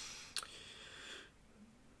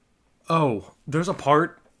 There's a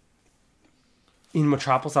part in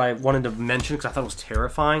Metropolis I wanted to mention because I thought it was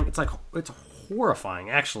terrifying. It's horrifying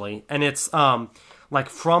actually, and it's the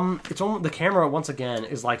camera once again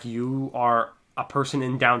is like you are a person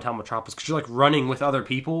in downtown Metropolis because you're like running with other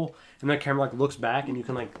people, and the camera like looks back and you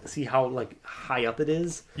can like see how like high up it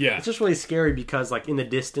is. Yeah, it's just really scary because like in the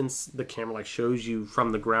distance the camera like shows you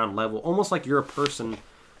from the ground level, almost like you're a person.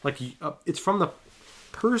 Like it's from the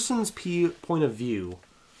person's point of view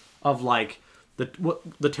of like. The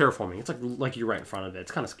terraforming. It's like you're right in front of it.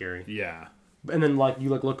 It's kind of scary. Yeah. And then like you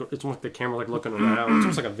like look. It's almost like the camera like looking around. It's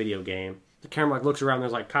almost like a video game. The camera like looks around.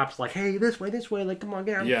 There's like cops like, hey, this way. Like, come on,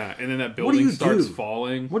 get out. Yeah. And then that building starts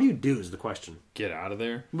falling. What do you do? Is the question. Get out of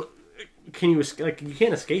there. Can you like you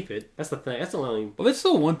can't escape it? That's the thing. That's the only. Well, that's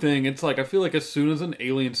still one thing. It's like I feel like as soon as an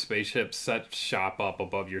alien spaceship sets shop up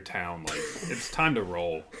above your town, like it's time to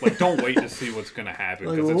roll. Like don't wait to see what's gonna happen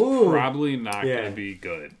because it's probably not gonna be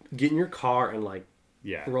good. Get in your car and like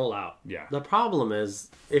roll out. Yeah. The problem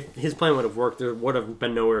is if his plan would have worked, there would have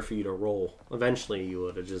been nowhere for you to roll. Eventually, you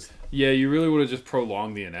would have just. Yeah, you really would have just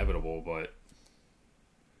prolonged the inevitable, but.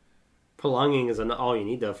 Prolonging is all you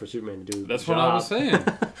need though for Superman to do. That's what I was saying.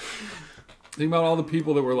 Think about all the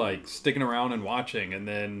people that were like sticking around and watching, and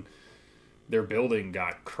then their building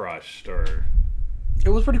got crushed, or it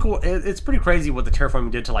was pretty cool. It's pretty crazy what the terraforming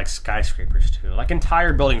did to like skyscrapers too. Like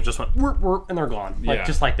entire buildings just went whoop whoop and they're gone, like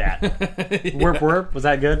just like that. Whoop whoop. Was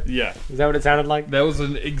that good? Yeah. Is that what it sounded like? That was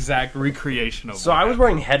an exact recreation of. So I was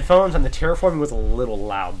wearing headphones, and the terraforming was a little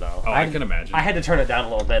loud though. Oh, I can imagine. I had to turn it down a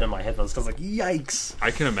little bit in my headphones because like yikes. I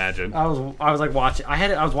can imagine. I was like watching.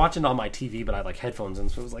 I was watching on my TV, but I had like headphones in,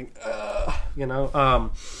 so it was like,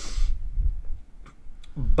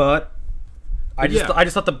 But I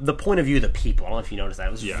just thought the point of view of the people. I don't know if you noticed that.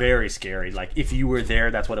 It was very scary. Like if you were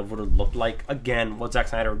there, that's what it would have looked like. Again, what Zack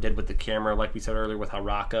Snyder did with the camera, like we said earlier with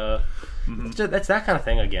Haraka. Mm-hmm. That's that kind of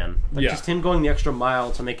thing again. Like just him going the extra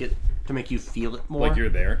mile to make you feel it more. Like you're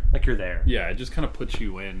there. Like you're there. Yeah, it just kind of puts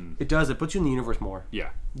you in. It does. It puts you in the universe more. Yeah.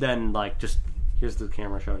 Than like just here's the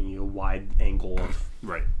camera showing you a wide angle of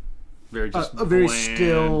right. Very just a very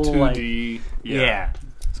still 2D. Like, yeah.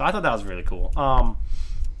 So I thought that was really cool.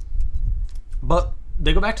 But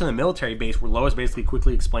they go back to the military base where Lois basically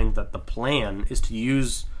quickly explains that the plan is to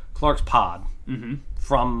use Clark's pod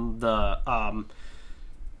from the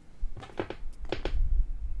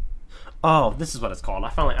Oh, this is what it's called. I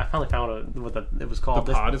finally found what it was called.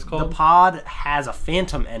 The pod is called? The pod has a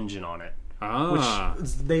phantom engine on it. Ah.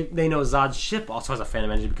 Which they know Zod's ship also has a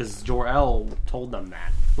phantom engine because Jor-El told them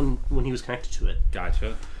that when he was connected to it.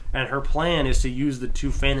 Gotcha. And her plan is to use the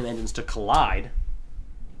two phantom engines to collide.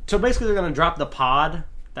 So basically they're going to drop the pod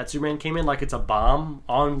that Superman came in like it's a bomb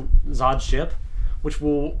on Zod's ship, which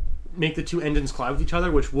will make the two engines collide with each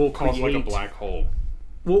other, which will cause like a black hole.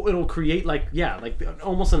 Well, it'll create like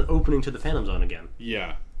almost an opening to the Phantom Zone again.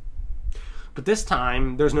 Yeah. But this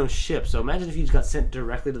time, there's no ship. So imagine if you just got sent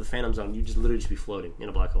directly to the Phantom Zone, you'd just literally just be floating in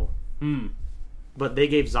a black hole. But they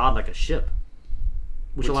gave Zod like a ship,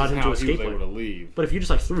 which allowed him to escape. He was able to leave. But if you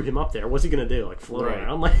just like threw him up there, what's he gonna do? Like float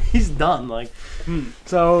around? Like he's done. Like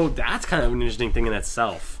so that's kind of an interesting thing in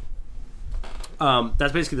itself.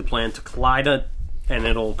 That's basically the plan, to collide it, and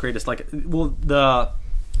it'll create this the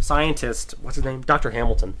scientist, what's his name? Dr.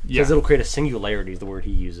 Hamilton, says it'll create a singularity is the word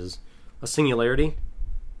he uses. A singularity?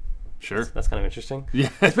 Sure. That's kind of interesting. Yeah.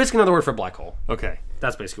 It's basically another word for black hole. Okay.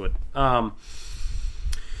 That's basically what...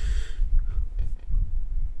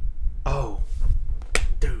 oh.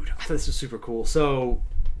 Dude, I thought this was super cool. So,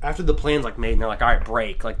 after the plan's like made, and they're like, alright,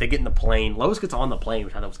 break. Like, they get in the plane. Lois gets on the plane,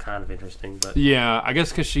 which I thought was kind of interesting. But yeah, I guess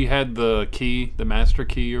because she had the key, the master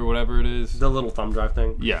key or whatever it is. The little thumb drive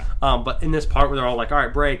thing. Yeah. But in this part where they're all like,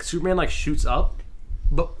 alright, break, Superman like shoots up,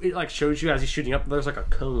 but it like shows you as he's shooting up, there's like a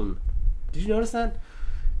cone. Did you notice that?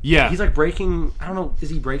 Yeah. He's like breaking, I don't know, is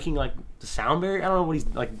he breaking like the sound barrier? I don't know what he's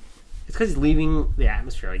like. It's because he's leaving the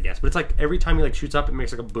atmosphere, I guess. But it's like every time he like shoots up, it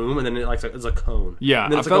makes like a boom, and then it like it's a cone. Yeah,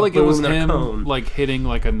 I felt like it was him like hitting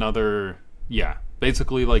like another. Yeah,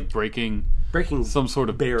 basically like breaking some sort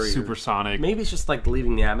of barrier, supersonic. Maybe it's just like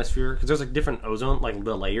leaving the atmosphere because there's like different ozone, like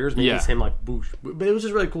the layers. Maybe it's him like boosh. But it was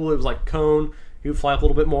just really cool. It was like cone. He would fly up a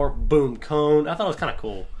little bit more. Boom, cone. I thought it was kind of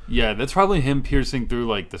cool. Yeah, that's probably him piercing through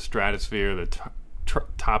like the stratosphere, the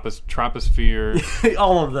troposphere,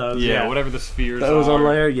 all of those. Yeah, whatever the spheres. The ozone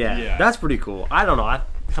layer. Yeah, that's pretty cool. I don't know. I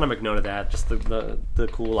kind of make note of that. Just the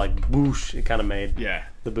cool like boosh it kind of made. Yeah,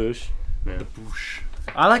 the boosh. Yeah. The boosh.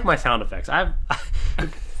 I like my sound effects.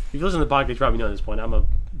 If you listen to the podcast, you probably know at this point. I'm a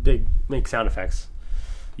big make sound effects.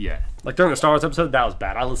 Yeah. Like during the Star Wars episode, that was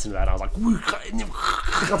bad. I listened to that. I was like,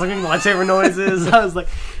 I was like making lightsaber noises. I was like,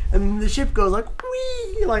 and the ship goes like,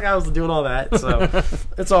 wee. Like I was doing all that. So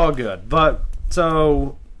it's all good. But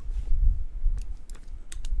so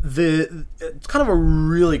it's kind of a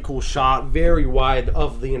really cool shot, very wide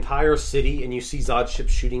of the entire city, and you see Zod's ship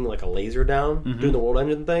shooting like a laser down, doing the world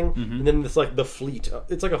engine thing, and then it's like the fleet.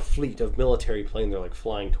 It's like a fleet of military planes. They're like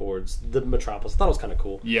flying towards the metropolis. I thought it was kind of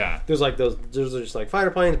cool. Yeah, there's like those. There's just like fighter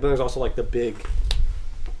planes, but there's also like the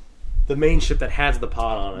main ship that has the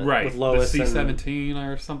pod on it, right? With Lois, the C-17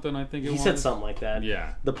 or something. I think he said something like that.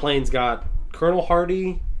 Yeah, the plane's got Colonel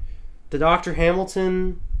Hardy, the Dr.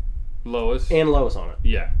 Hamilton. Lois on it,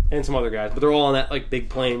 yeah, and some other guys, but they're all on that like big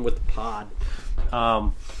plane with the pod.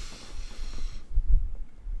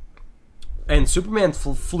 And Superman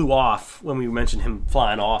flew off when we mentioned him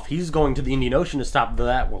flying off. He's going to the Indian Ocean to stop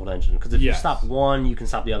that world engine because if you stop one, you can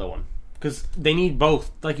stop the other one because they need both.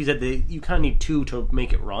 Like you said, you kind of need two to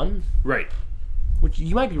make it run, right? Which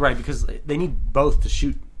you might be right because they need both to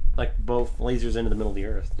shoot like both lasers into the middle of the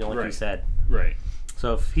Earth. You know, like you said, right?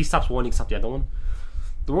 So if he stops one, he can stop the other one.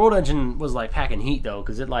 The world engine was like packing heat though,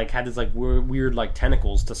 because it like had this like weird like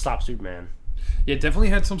tentacles to stop Superman. Yeah, it definitely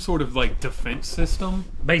had some sort of like defense system,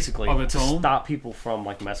 basically, of its own, stop people from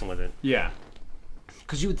like messing with it. Yeah,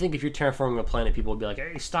 because you would think if you're terraforming a planet, people would be like,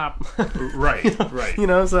 "Hey, stop!" Right, you know? Right. You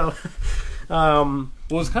know, so. Well,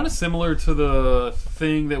 it's kind of similar to the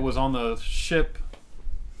thing that was on the ship,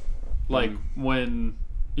 like when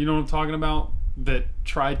you know what I'm talking about, that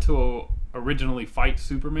tried to originally fight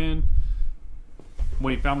Superman.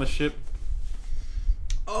 When he found the ship.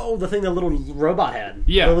 Oh, the thing the little robot had.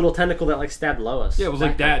 Yeah. The little tentacle that like stabbed Lois. Yeah, it was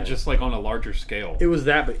like that, just like on a larger scale. It was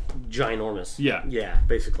that, but ginormous. Yeah. Yeah,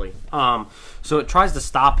 basically. So it tries to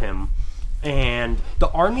stop him, and the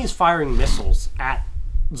army is firing missiles at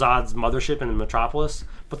Zod's mothership in the Metropolis,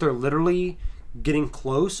 but they're literally getting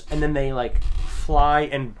close, and then they like fly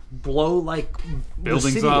and blow like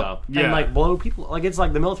buildings the city up yeah. and like blow people. Like it's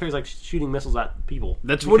like the military's like shooting missiles at people.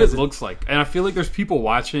 That's what it looks like, and I feel like there's people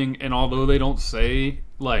watching, and although they don't say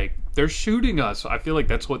like they're shooting us, I feel like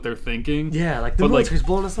that's what they're thinking. Yeah, like the military's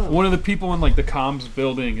blowing us up. One of the people in like the comms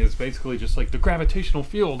building is basically just like the gravitational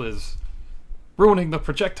field is ruining the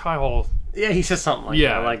projectile. Yeah, he says something like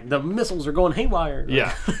that. Like the missiles are going haywire. Like,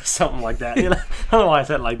 yeah, something like that. You know? I don't know why I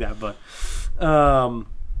said it like that, but.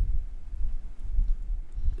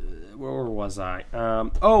 where was I?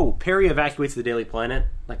 Perry evacuates the Daily Planet.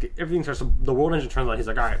 Like, everything starts to, the world engine turns on. He's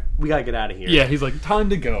like, all right, we gotta get out of here. Yeah, he's like, time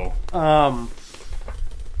to go.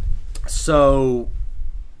 So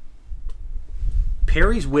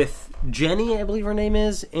Perry's with Jenny, I believe her name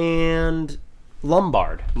is, and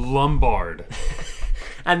Lombard.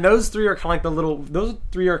 And those three are kind of like those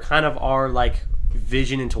three are kind of our, like,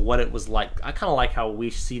 vision into what it was like. I kind of like how we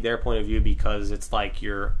see their point of view because it's like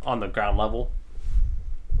you're on the ground level.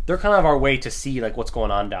 They're kind of our way to see, like, what's going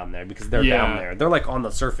on down there because they're down there. They're, like, on the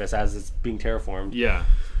surface as it's being terraformed. Yeah.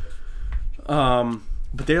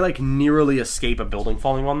 But they, like, nearly escape a building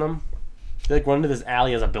falling on them. They, like, run into this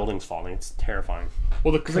alley as a building's falling. It's terrifying.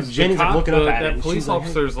 Well, because Jenny's like looking up at it. That police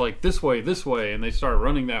officer's like, this way, and they start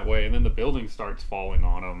running that way, and then the building starts falling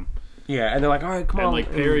on them. Yeah, and they're like, all right, come on. And,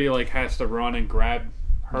 like, Perry, like, has to run and grab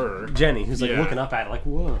her. Jenny, who's, like, looking up at it, like,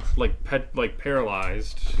 whoa. Like,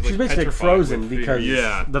 paralyzed. She's basically like, frozen because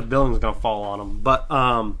the building's going to fall on them. But,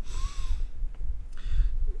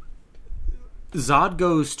 Zod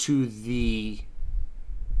goes to the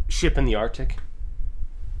ship in the Arctic.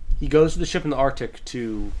 He goes to the ship in the Arctic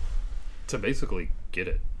to basically get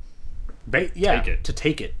it. To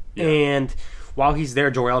take it. Yeah. And while he's there,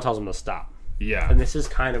 Jor-El tells him to stop. Yeah. And this is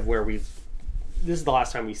kind of where this is the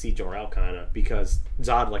last time we see Jor-El, kind of, because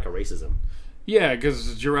Zod, like, erases him. Yeah,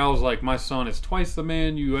 because Jor-El's like, my son is twice the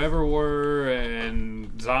man you ever were,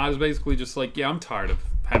 and Zod's basically just like, yeah, I'm tired of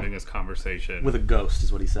having this conversation. With a ghost,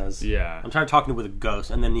 is what he says. Yeah. I'm tired of talking with a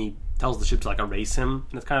ghost, and then he tells the ship to, like, erase him,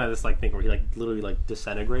 and it's kind of this, like, thing where he, like, literally, like,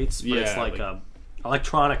 disintegrates, but it's like a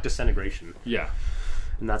electronic disintegration. Yeah.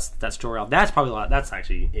 And that's Jor-El. That's probably that's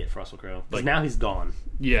actually it for Russell Crowe. Like, now he's gone.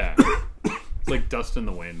 Yeah. It's like dust in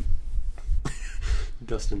the wind.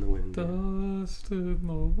 Dust in the wind. Dust in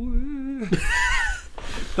the wind.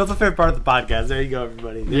 That's the favorite part of the podcast. There you go,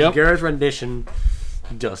 everybody. There's Garrett's rendition,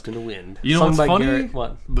 Dust in the Wind. You know what's funny? Garrett.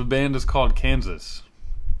 What? The band is called Kansas.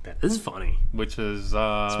 That is funny. Which is...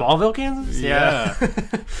 Smallville, Kansas? Yeah.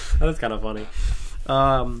 That is kind of funny.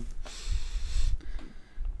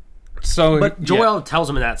 But Jor-El tells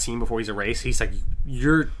him in that scene before he's erased, he's like,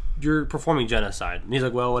 you're performing genocide. And he's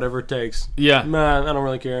like, well, whatever it takes. Yeah. Nah, I don't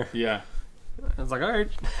really care. Yeah. I was like, all right.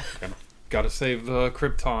 Gotta save the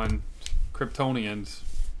Kryptonians.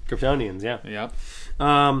 Kryptonians, yeah. Yep.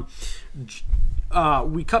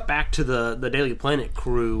 We cut back to the Daily Planet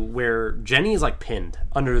crew where Jenny is, like, pinned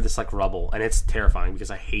under this, like, rubble, and it's terrifying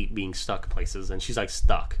because I hate being stuck places, and she's, like,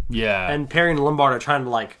 stuck. Yeah. And Perry and Lombard are trying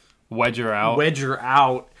to, like, wedge her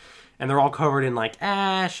out, and they're all covered in, like,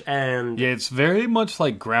 ash, and... Yeah, it's very much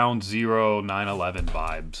like Ground Zero 9/11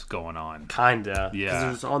 vibes going on. Kinda. Yeah. Because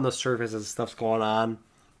there's on the surface and stuff's going on.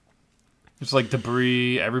 It's like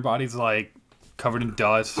debris, everybody's, like, covered in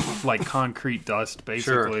dust, like concrete dust,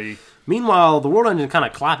 basically. Sure. Meanwhile, the World Engine kind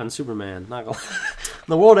of clapping Superman. Not gonna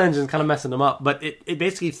the World Engine kind of messing him up, but it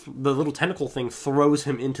basically, the little tentacle thing throws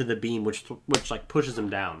him into the beam, which like, pushes him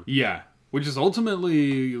down. Yeah. Which is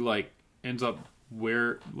ultimately, like, ends up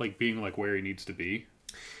being where he needs to be.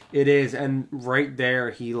 It is, and right there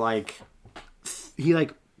he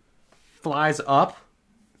flies up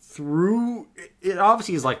through. It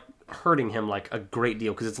obviously is, like, hurting him, like, a great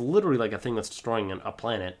deal because it's literally like a thing that's destroying a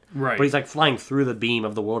planet. Right. But he's, like, flying through the beam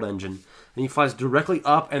of the World Engine, and he flies directly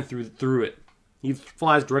up and through it. He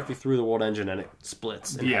flies directly through the World Engine, and it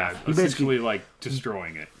splits. Yeah, he basically, like,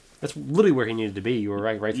 destroying it. That's literally where he needed to be. You were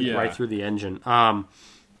right through the engine.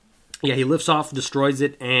 He lifts off, destroys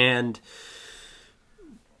it, and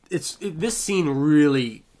this scene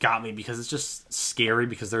really got me because it's just scary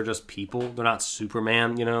because they're just people. They're not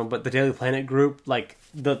Superman, you know. But the Daily Planet group, like,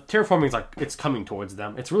 the terraforming is, like, it's coming towards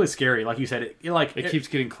them. It's really scary, like you said. It keeps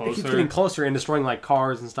getting closer. It keeps getting closer and destroying, like,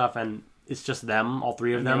 cars and stuff, and it's just them, all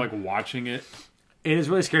three of them. They're, like, watching it. It is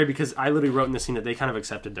really scary because I literally wrote in the scene that they kind of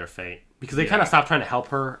accepted their fate. Because they kind of stopped trying to help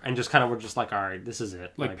her and just kind of were just like, all right, this is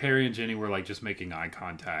it. Like, Perry and Jenny were, like, just making eye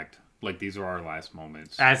contact. Like, these are our last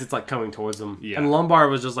moments. As it's, like, coming towards them. Yeah. And Lombard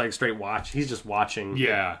was just, like, straight watch. He's just watching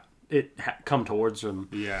it come towards him.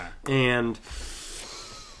 Yeah. And,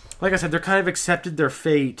 like I said, they're kind of accepted their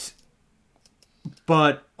fate.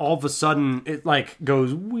 But all of a sudden, it, like,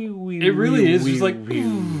 goes... It really is just like...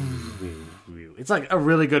 It's like a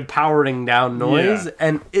really good powering down noise,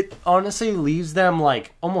 and it honestly leaves them,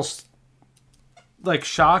 like, almost, like,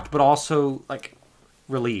 shocked, but also, like,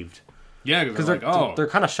 relieved. Yeah, because they're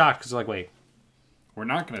kind of shocked because they're like, wait, we're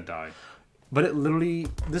not gonna die. But it literally,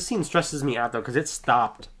 this scene stresses me out though because it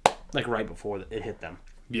stopped, like, right before it hit them.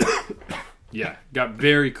 Yeah, got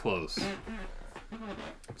very close.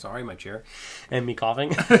 Sorry, my chair, and me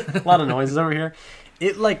coughing. A lot of noises over here.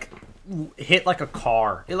 It, like, hit like a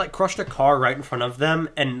car. It like crushed a car right in front of them,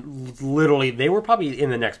 and literally they were probably in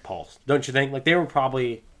the next pulse. Don't you think? Like they were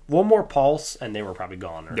probably one more pulse, and they were probably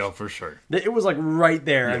gone. No, for sure. It was like right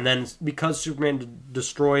there, and then because Superman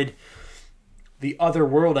destroyed the other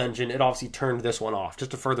world engine, it obviously turned this one off.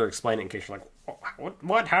 Just to further explain it, in case you're like, what?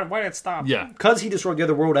 Why did it stop? Yeah, because he destroyed the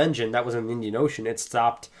other world engine that was in the Indian Ocean. It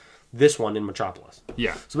stopped this one in Metropolis.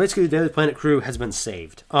 Yeah. So basically, the Daily Planet crew has been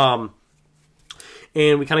saved.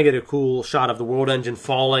 And we kind of get a cool shot of the world engine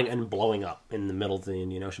falling and blowing up in the middle of the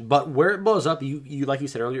Indian Ocean. But where it blows up, you like you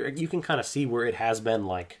said earlier, you can kind of see where it has been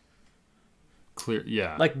like clear.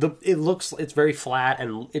 Yeah. Like it's very flat,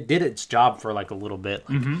 and it did its job for like a little bit.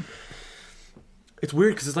 Like, it's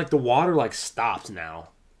weird because it's like the water like stops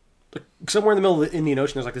now. Like, somewhere in the middle of the Indian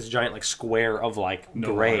Ocean, there's like this giant like square of like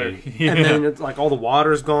gray, yeah. And then it's like all the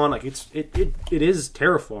water's gone. Like it is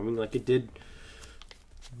terraforming. Like it did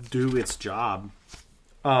do its job.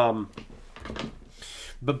 But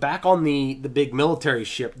back on the big military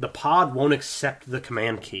ship, the pod won't accept the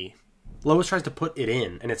command key. Lois tries to put it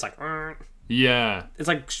in, and it's like, yeah, it's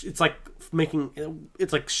like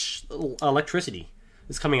electricity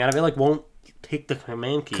is coming out of it. Like won't take the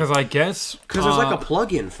command key because there's like a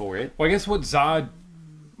plug-in for it. Well, I guess what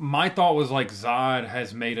my thought was like Zod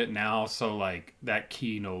has made it now so like that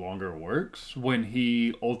key no longer works when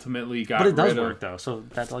he ultimately got rid of... But it does work though, so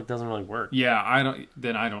that like doesn't really work. Yeah, I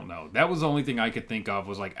don't know. That was the only thing I could think of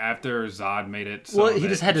was like after Zod made it so well, he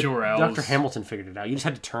just had to... Jor-El's... Dr. Hamilton figured it out. You just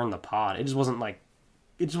had to turn the pod. It just wasn't like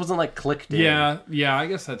clicked in. Yeah, I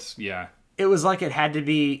guess that's... Yeah. It was like it had to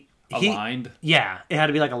be... Aligned? Yeah, it had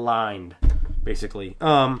to be like aligned, basically.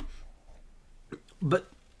 But...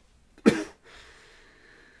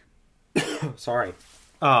 Sorry.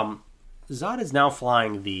 Zod is now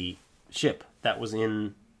flying the ship that was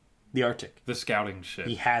in the Arctic. The scouting ship.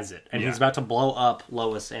 He has it. And he's about to blow up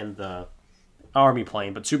Lois and the army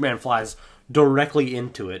plane, but Superman flies directly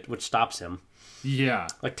into it, which stops him. Yeah.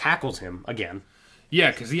 Like, tackles him again.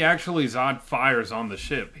 Yeah, because Zod fires on the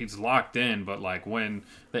ship. He's locked in, but, like, when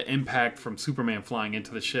the impact from Superman flying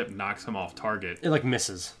into the ship knocks him off target. It, like,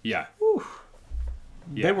 misses. Yeah. Whew.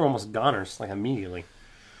 Yeah. They were almost goners, like, immediately.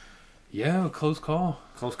 Yeah, close call.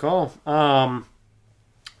 Close call. Zod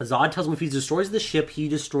tells him if he destroys the ship, he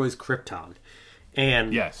destroys Krypton.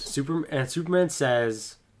 And Superman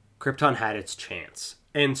says Krypton had its chance.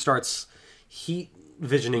 And starts heat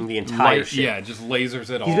visioning the entire ship. Yeah, just lasers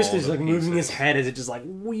it all. He's basically just like moving his head as it just like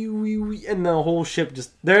wee wee wee, and the whole ship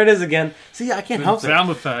just there it is again. See, I can't help it. Sound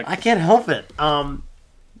effect. I can't help it.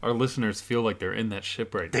 Our listeners feel like they're in that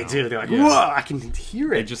ship right now. They do. They're like, whoa! I can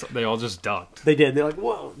hear it. They all just ducked. They did. They're like,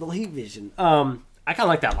 whoa! The heat vision. I kind of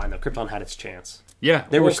like that line though. Krypton had its chance. Yeah,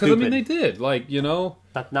 they were stupid. I mean, they did. Like, you know,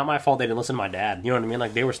 not my fault. They didn't listen to my dad. You know what I mean?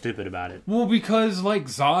 Like, they were stupid about it. Well, because like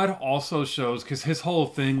Zod also shows because his whole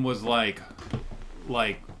thing was like.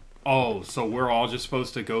 Oh, so we're all just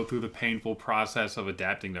supposed to go through the painful process of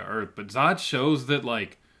adapting to Earth. But Zod shows that,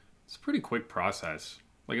 like, it's a pretty quick process.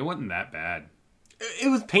 Like, it wasn't that bad. It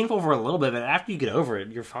was painful for a little bit, but after you get over it,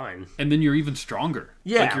 you're fine. And then you're even stronger.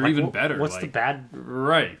 Yeah. Like, you're even better. What's the bad...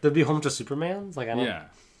 Right. There'd be a whole bunch of Supermans? Like, I don't... Yeah.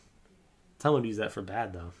 Tell them to use that for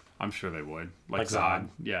bad, though. I'm sure they would. Like Zod.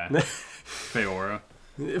 Yeah. Feora.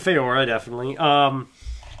 Feora, definitely.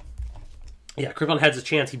 Yeah, Krypton has a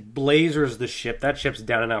chance. He blazers the ship. That ship's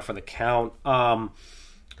down and out for the count.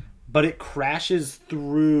 But it crashes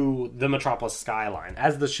through the Metropolis skyline.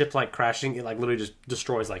 As the ship's like crashing, it like literally just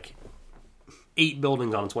destroys like 8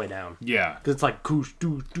 buildings on its way down. Yeah. Because it's like,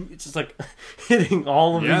 it's just like hitting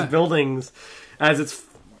all of these buildings as it's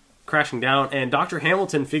crashing down. And Dr.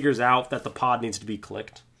 Hamilton figures out that the pod needs to be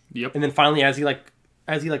clicked. Yep. And then finally, as he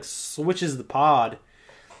switches the pod...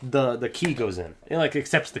 The key goes in. It like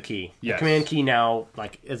accepts the key. Yes. The command key now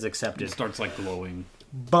like is accepted. It starts like glowing.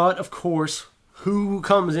 But of course, who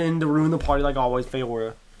comes in to ruin the party like always?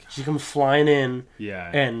 Feora. She comes flying in. Yeah.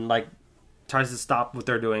 And like tries to stop what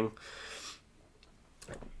they're doing.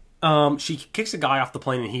 She kicks a guy off the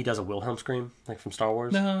plane and he does a Wilhelm scream like from Star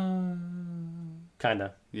Wars. No.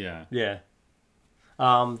 Kinda. Yeah. Yeah.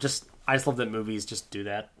 I just love that movies just do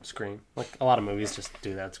that scream. Like, a lot of movies just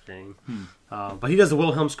do that scream. But he does the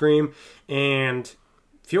Wilhelm scream, and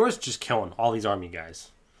Fiora's just killing all these army guys.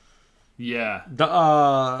 Yeah.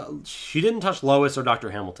 She didn't touch Lois or Dr.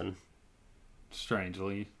 Hamilton.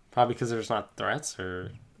 Strangely. Probably because there's not threats,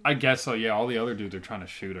 or... I guess so, yeah. All the other dudes are trying to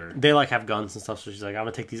shoot her. They, like, have guns and stuff, so she's like, I'm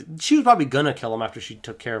gonna take these... She was probably gonna kill them after she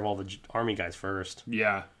took care of all the army guys first.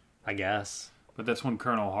 Yeah. I guess. But that's when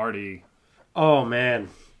Colonel Hardy... Oh, man.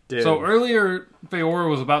 Dude. So earlier, Feora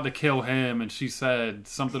was about to kill him, and she said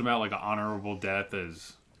something about like an honorable death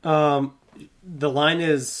is. The line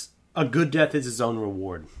is a good death is its own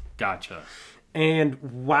reward. Gotcha. And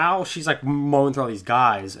while she's like mowing through all these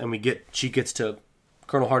guys, and she gets to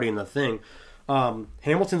Colonel Hardy and the thing,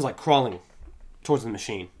 Hamilton's like crawling towards the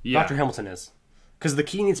machine. Yeah. Dr. Hamilton is. Because the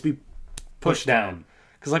key needs to be pushed down.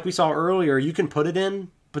 Because like we saw earlier, you can put it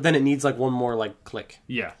in, but then it needs like one more like click.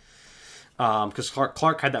 Yeah. Because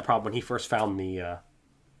Clark had that problem when he first found the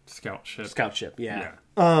scout ship. Scout ship, yeah.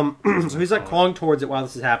 So he's like crawling towards it while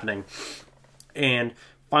this is happening, and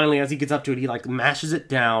finally, as he gets up to it, he like mashes it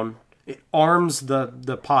down. It arms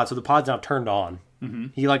the pod, so the pod's now turned on. Mm-hmm.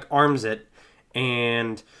 He like arms it,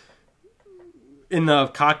 and in the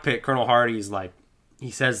cockpit, Colonel Hardy's like, he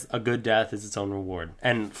says, "A good death is its own reward,"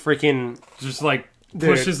 and freaking just like.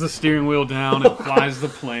 Pushes the steering wheel down and flies the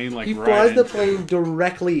plane like he right flies the plane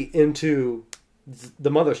directly into the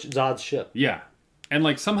mother Zod's ship. Yeah, and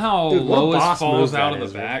like somehow Lois falls out of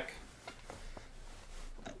the back.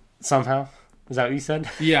 Somehow, is that what you said?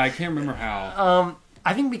 Yeah, I can't remember how.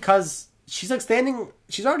 I think because she's like standing.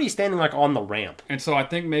 She's already standing like on the ramp, and so I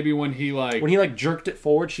think maybe when he jerked it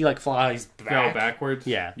forward, she like flies back. Fell backwards.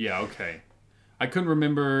 Yeah. Yeah. Okay. I couldn't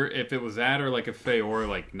remember if it was that or like if Feyor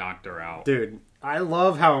like knocked her out. Dude. I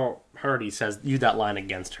love how Hardy says that line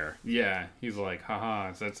against her. Yeah, he's like, haha,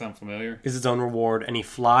 does that sound familiar? Is its own reward, and he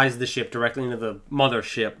flies the ship directly into the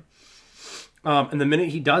mothership. And the minute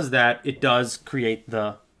he does that, it does create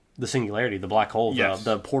the singularity, the black hole,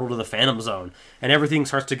 the portal to the Phantom Zone, and everything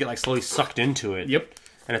starts to get like slowly sucked into it. Yep.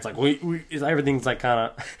 And it's like, everything's like kind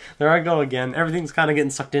of, there I go again, everything's kind of getting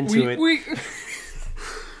sucked into it.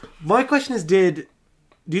 My question is, do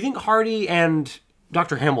you think Hardy and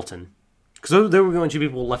Dr. Hamilton... Because there were going to be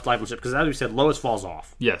people left alive on the ship. Because as we said, Lois falls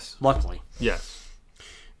off. Yes. Luckily. Yes.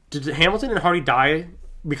 Did Hamilton and Hardy die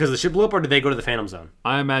because the ship blew up, or did they go to the Phantom Zone?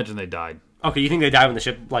 I imagine they died. Okay, you think they died when the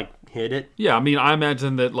ship, like, hit it? Yeah, I mean, I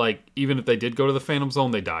imagine that, like, even if they did go to the Phantom Zone,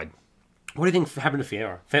 they died. What do you think happened to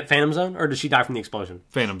Feyor? Phantom Zone? Or did she die from the explosion?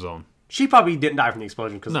 Phantom Zone. She probably didn't die from the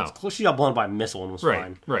explosion because she got blown by a missile and was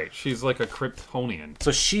fine. Right. She's like a Kryptonian.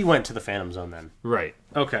 So she went to the Phantom Zone then? Right.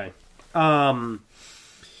 Okay.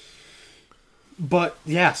 But,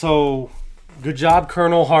 yeah, so, good job,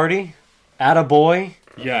 Colonel Hardy. Attaboy.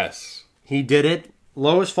 Yes. He did it.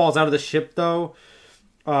 Lois falls out of the ship, though.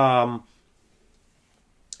 And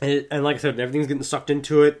like I said, everything's getting sucked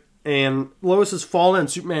into it. And Lois is falling, and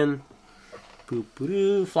Superman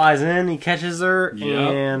flies in. He catches her,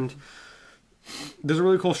 and there's a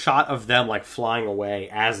really cool shot of them, like, flying away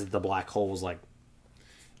as the black hole's, like,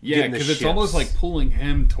 yeah, because it's almost like pulling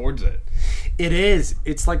him towards it. It is.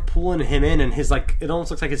 It's like pulling him in, and his like. It almost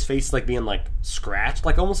looks like his face is like being like scratched,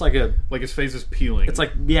 like almost like his face is peeling. It's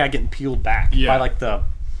like getting peeled back by like the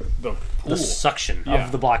suction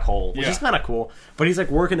of the black hole, which is kind of cool. But he's like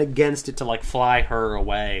working against it to like fly her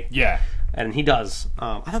away. Yeah, and he does.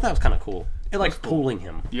 I thought that was kind of cool. It like pulling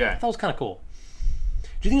him. Yeah, that was kind of cool.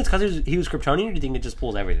 Do you think it's because he was Kryptonian, or do you think it just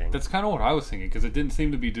pulls everything? That's kind of what I was thinking, because it didn't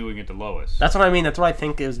seem to be doing it to Lois. That's what I mean. That's what I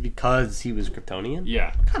think it was because he was Kryptonian.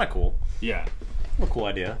 Yeah. Kind of cool. Yeah. A cool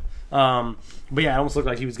idea. But yeah, it almost looked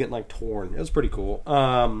like he was getting like torn. It was pretty cool.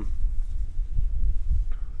 Oh,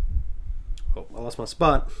 I lost my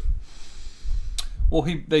spot. Well,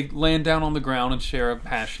 they land down on the ground and share a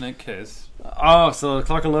passionate kiss. Oh, so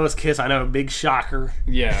Clark and Lois kiss. I know, big shocker.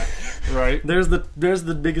 Yeah, right. There's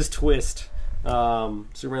the biggest twist. Superman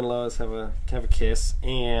and Lois have a kiss,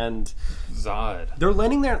 and Zod. They're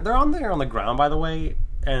landing there. They're on the ground, by the way,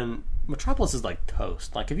 and Metropolis is like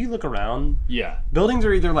toast. Like if you look around, buildings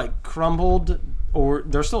are either like crumbled or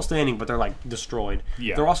they're still standing, but they're like destroyed.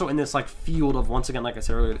 Yeah, they're also in this like field of, once again, like I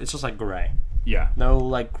said earlier, it's just like gray. Yeah, no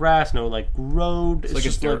like grass, no like road. It's like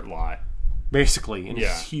just a dirt lot, basically, and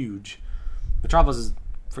it's huge. Metropolis is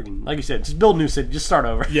freaking, like you said, just build a new city, just start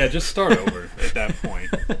over. Yeah, just start over at that point.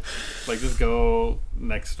 Like, just go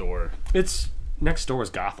next door. Next door is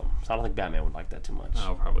Gotham, so I don't think Batman would like that too much.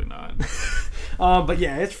 Oh, probably not. But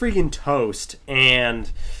yeah, it's freaking toast,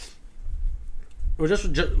 and we're just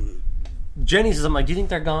Jenny says, "I'm like, do you think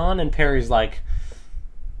they're gone?" And Perry's like,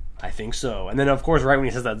 "I think so." And then, of course, right when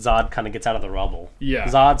he says that, Zod kind of gets out of the rubble. Yeah,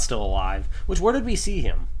 Zod's still alive. Where did we see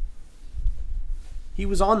him? He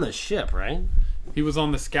was on the ship, right? He was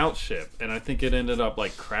on the scout ship, and I think it ended up,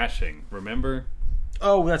 like, crashing. Remember?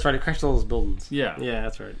 Oh, that's right. It crashed all those buildings. Yeah. Yeah,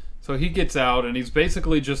 that's right. So he gets out, and he's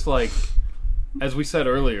basically just, like, as we said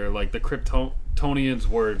earlier, like, the Kryptonians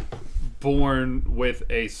were born with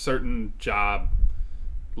a certain job,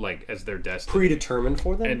 like, as their destiny. Predetermined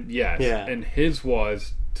for them? And, yes. Yeah. And his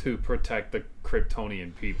was to protect the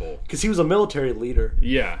Kryptonian people. Because he was a military leader.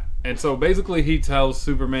 Yeah. And so, basically, he tells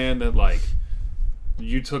Superman that, like,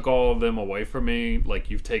 you took all of them away from me, like,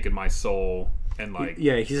 you've taken my soul, And like,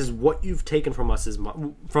 he says, "What you've taken from us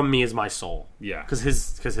from me is my soul." Yeah, because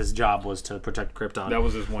his job was to protect Krypton. That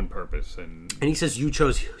was his one purpose. And he says, "You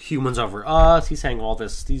chose humans over us." He's saying all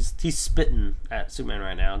this. He's spitting at Superman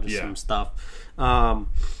right now, just some stuff.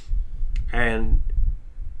 And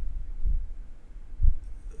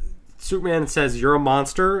Superman says, "You're a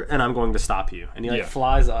monster, and I'm going to stop you." And he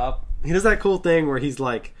flies up. He does that cool thing where he's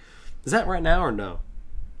like, "Is that right now or no?"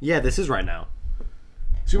 Yeah, this is right now.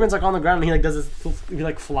 Superman's like on the ground and he like does this. He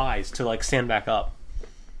like flies to like stand back up.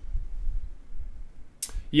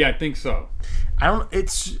 Yeah, I think so. I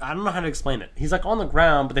don't know how to explain it. He's like on the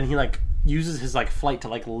ground, but then he like uses his like flight to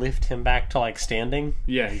like lift him back to like standing.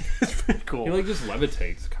 Yeah, it's pretty cool. He like just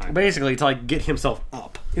levitates, kind of. Basically, to like get himself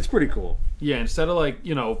up. It's pretty cool. Yeah, instead of like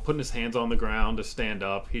putting his hands on the ground to stand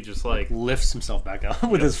up, he just like lifts himself back up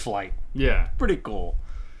with his flight. Yeah, pretty cool.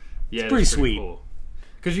 Yeah, it's pretty sweet. Cool.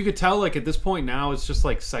 Because you could tell, like, at this point now, it's just,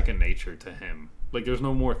 like, second nature to him. Like, there's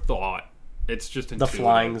no more thought. It's just intuitive. The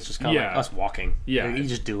flying is just kind of like us walking. Yeah. You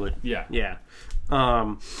just do it. Yeah. Yeah.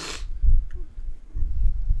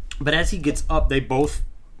 But as he gets up, they both...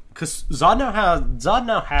 Because Zod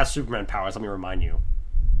now has Superman powers, let me remind you.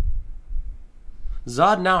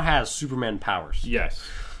 Zod now has Superman powers. Yes.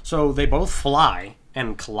 So they both fly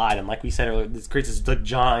and collide, and like we said earlier, this creates this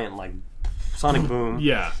giant, like, sonic boom.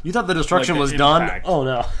 Yeah. You thought the destruction was done? Oh,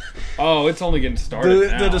 no. Oh, it's only getting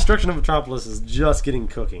started now. The destruction of Metropolis is just getting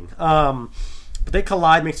cooking. But they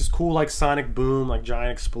collide, makes this cool, like, sonic boom, like,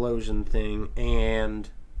 giant explosion thing, and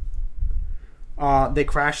they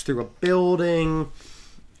crash through a building.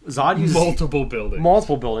 Zod uses... Multiple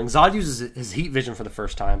buildings. Zod uses his heat vision for the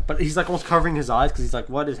first time, but he's, like, almost covering his eyes because he's like,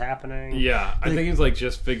 what is happening? Yeah, I think he's, like,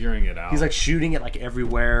 just figuring it out. He's, like, shooting it, like,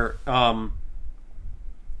 everywhere.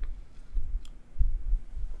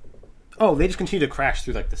 Oh, they just continue to crash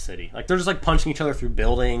through, like, the city. Like, they're just, like, punching each other through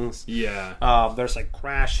buildings. Yeah. They're just, like,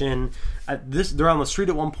 crashing. They're on the street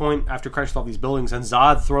at one point after crashing all these buildings, and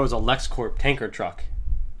Zod throws a LexCorp tanker truck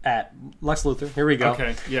at Lex Luthor. Here we go.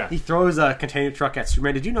 Okay, yeah. He throws a container truck at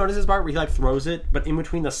Superman. Did you notice this part where he, like, throws it, but in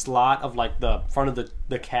between the slot of, like, the front of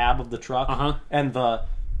the cab of the truck and the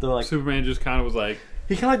like... Superman just kind of was like...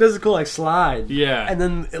 He kind of, like, does a cool, like, slide. Yeah. And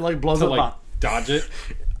then it, like, blows up. Like, dodge it.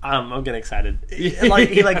 I'm getting excited. He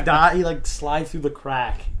slides through the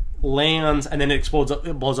crack, lands, and then it explodes up.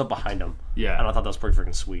 It blows up behind him. Yeah, and I thought that was pretty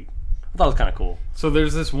freaking sweet. I thought it was kind of cool. So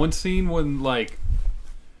there's this one scene when like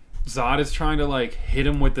Zod is trying to like hit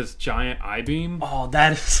him with this giant I-beam. Oh,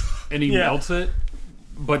 that is, and he melts it.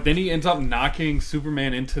 But then he ends up knocking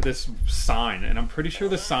Superman into this sign, and I'm pretty sure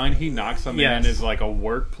the sign he knocks him in is like a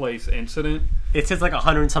workplace incident. It says like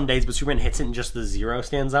 100 and some days, but Superman hits it and just the 0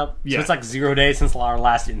 stands up. Yeah. So it's like 0 days since our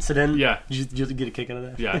last incident. Yeah. Did you get a kick out of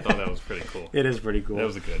that? Yeah, I thought that was pretty cool. It is pretty cool. That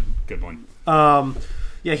was a good one.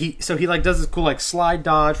 Yeah, he like does this cool like slide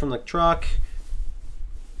dodge from the truck.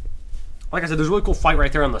 Like I said, there's a really cool fight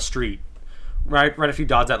right there on the street. Right after you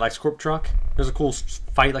dodge that LexCorp truck, there's a cool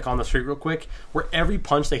fight like on the street real quick, where every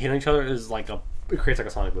punch they hit on each other is like it creates like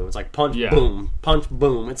a sonic boom. It's like punch, boom, punch,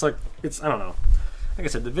 boom. It's I don't know. Like I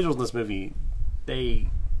said, the visuals in this movie, they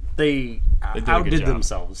outdid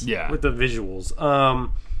themselves with the visuals.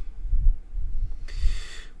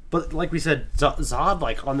 But like we said, Zod,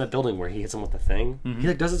 like on that building where he hits him with the thing, he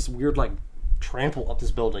like does this weird like trample up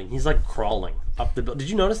this building. He's like crawling up the building.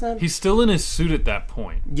 Did you notice that? He's still in his suit at that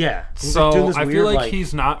point. Yeah. He's so like doing this I feel like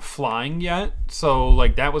he's not flying yet. So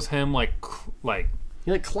like that was him like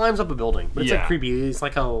he like climbs up a building, but it's like creepy. He's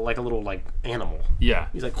like a little like animal. Yeah.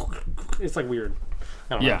 He's like it's like weird.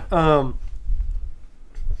 I don't know.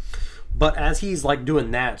 But as he's like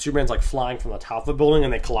doing that, Superman's like flying from the top of the building,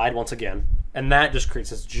 and they collide once again, and that just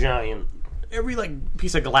creates this giant. Every like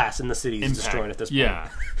piece of glass in the city is destroyed at this point. Yeah.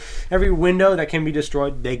 Every window that can be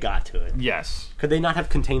destroyed, they got to it. Yes. Could they not have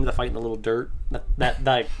contained the fight in a little dirt?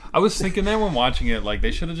 That I was thinking that when watching it, like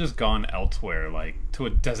they should have just gone elsewhere, like to a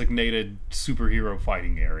designated superhero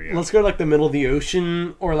fighting area. Let's go to like the middle of the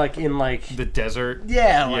ocean, or like in like the desert.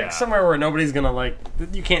 Yeah, like somewhere where nobody's gonna like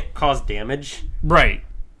you can't cause damage. Right.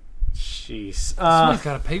 Jeez. Somebody's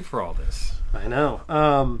got to pay for all this. I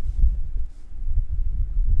know.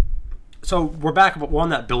 So we're on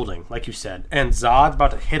that building, like you said, and Zod's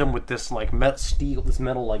about to hit him with this like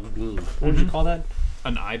metal like beam. What would you call that?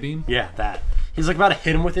 An I-beam? Yeah, that. He's like about to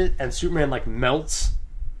hit him with it, and Superman like melts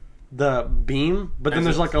the beam, but then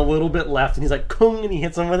there's like a little bit left, and he's like, "Kung," and he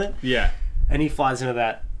hits him with it. Yeah. And he flies into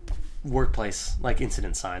that workplace like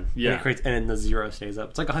incident sign. Yeah. And then the 0 stays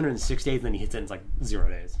up. It's like 106 days, and then he hits it, and it's like 0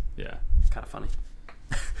 days. Yeah. It's kind of funny.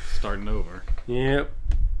 Starting over. Yep.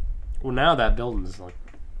 Well, now that building's like.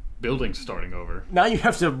 Building's starting over. Now you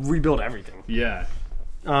have to rebuild everything. Yeah.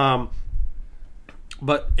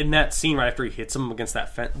 But in that scene, right after he hits him against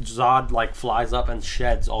that fence, Zod like flies up and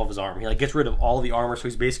sheds all of his armor. He like gets rid of all the armor, so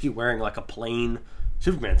he's basically wearing like a plain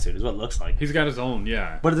Superman suit. Is what it looks like. He's got his own,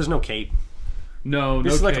 yeah. But there's no cape. No,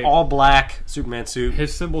 this is like cape. all black Superman suit.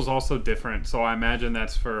 His symbol's also different, so I imagine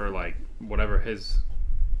that's for like whatever his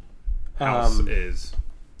house is.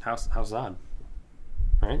 House Zod,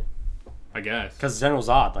 right? I guess because General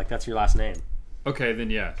Zod, like that's your last name. Okay, then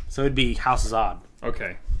yeah. So it'd be House Zod.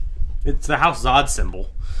 Okay. It's the House Zod symbol,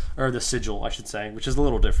 or the sigil, I should say, which is a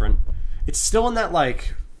little different. It's still in that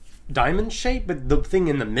like diamond shape, but the thing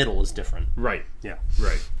in the middle is different. Right. Yeah.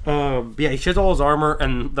 Right. Yeah, he sheds all his armor,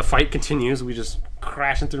 and the fight continues. We just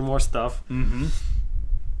crashing through more stuff. Mm-hmm.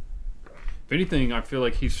 If anything, I feel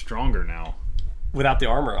like he's stronger now. Without the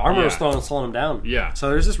armor. Armor is slowing him down. Yeah. So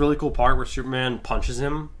there's this really cool part where Superman punches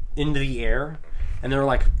him into the air, and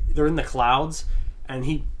they're in the clouds,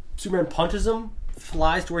 and Superman punches him,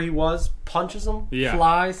 flies to where he was, punches him,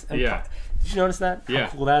 flies, and did you notice that? How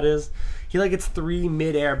cool that is? He like gets 3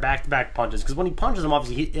 mid-air back-to-back punches, because when he punches him,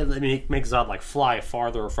 obviously it makes Zod like fly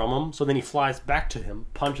farther from him, so then he flies back to him,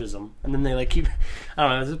 punches him, and then they like keep, I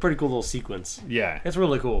don't know, it's a pretty cool little sequence. Yeah. It's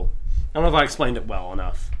really cool. I don't know if I explained it well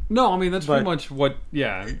enough. No, I mean, that's pretty much what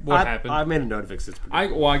happened. I made a note of it because it's pretty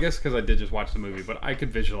cool. Well, I guess because I did just watch the movie, but I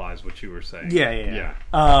could visualize what you were saying. Yeah.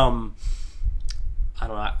 I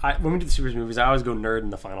don't know. When we do the Super movies, I always go nerd in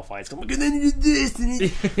the final fights. I'm like, and then you did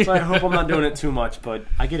this, so I hope I'm not doing it too much, but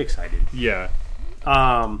I get excited. Yeah.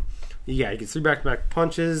 He gets 3 back-to-back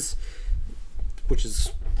punches, which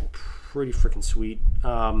is pretty freaking sweet.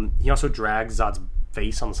 He also drags Zod's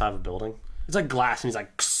face on the side of a building. It's like glass, and he's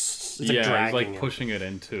like, dragging he's like pushing it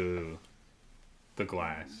into the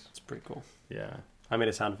glass. It's pretty cool. Yeah. I made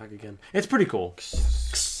a sound effect again. It's pretty cool.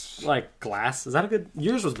 Like glass. Is that a good?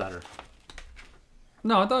 Yours was better.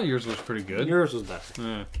 No, I thought yours was pretty good. Yours was better.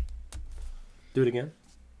 Yeah. Do it again.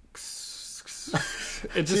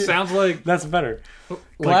 It just sounds like that's better.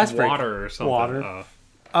 Glass water or something. Water.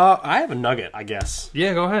 I have a nugget, I guess.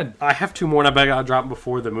 Yeah, go ahead. I have 2 more, and I bet I gotta drop them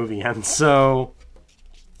before the movie ends. So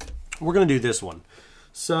we're gonna do this one.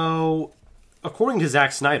 So, according to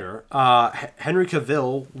Zack Snyder, Henry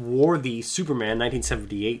Cavill wore the Superman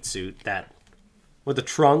 1978 suit with the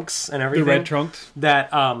trunks and everything. The red trunks?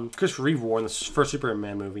 That Christopher Reeve wore in the first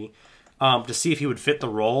Superman movie to see if he would fit the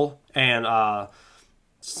role. And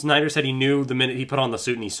Snyder said he knew the minute he put on the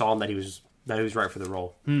suit and he saw him that he was right for the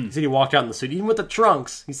role. He said he walked out in the suit, even with the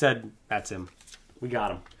trunks. He said, "That's him. We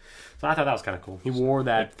got him." So I thought that was kind of cool. He wore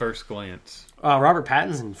that at first glance. Robert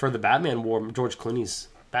Pattinson for the Batman wore George Clooney's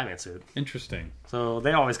Batman suit. Interesting. So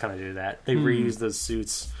they always kind of do that. They reuse those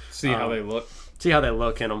suits. See how they look. See how they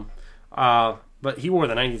look in them. But he wore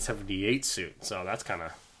the 1978 suit, so that's kind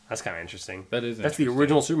of interesting. That's the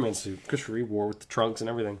original Superman suit Christopher Reeve wore with the trunks and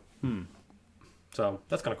everything. So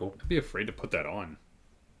that's kind of cool. I'd be afraid to put that on.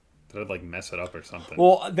 That I'd like mess it up or something.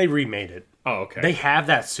 Well, they remade it. Oh, okay. They have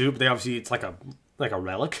that suit, but they obviously it's like a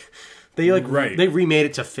relic. They they remade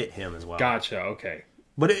it to fit him as well. Gotcha. Okay.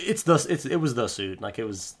 But it was the suit. Like it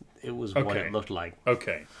was what it looked like.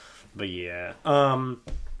 Okay. But yeah. You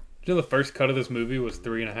know the first cut of this movie was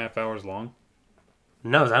 3.5 hours long?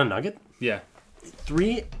 No, is that a nugget? Yeah.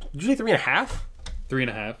 3? Did you say 3.5?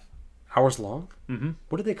 3.5 hours long? Mm-hmm.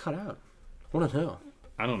 What did they cut out? I want to know.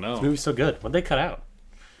 I don't know. This movie's so good. What did they cut out?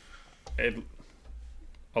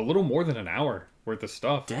 A little more than an hour worth of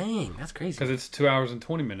stuff. Dang, that's crazy. Because it's 2 hours and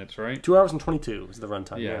 20 minutes, right? 2 hours and 22 is the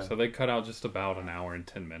runtime. Yeah, so they cut out just about an hour and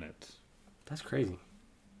 10 minutes. That's crazy.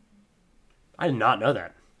 I did not know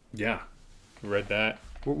that. Yeah. Read that.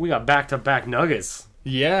 We got back-to-back nuggets.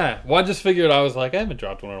 Yeah. Well, I just figured, I was like, I haven't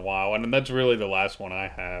dropped one in a while, and that's really the last one I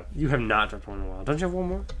have. You have not dropped one in a while. Don't you have one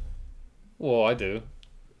more? Well, I do.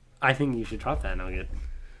 I think you should drop that nugget.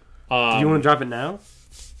 Do you want to drop it now?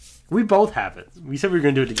 We both have it. We said we were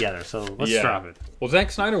going to do it together, so let's drop it. Well, Zack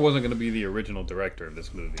Snyder wasn't going to be the original director of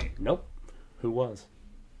this movie. Nope. Who was?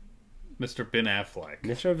 Mr. Ben Affleck.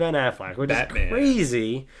 Mr. Ben Affleck, which Batman. is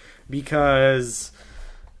crazy because...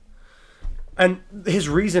 And his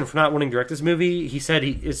reason for not wanting to direct this movie, he said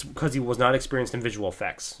it's because he was not experienced in visual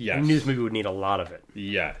effects. Yes. He knew this movie would need a lot of it.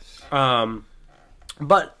 Yes.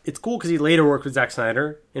 But it's cool because he later worked with Zack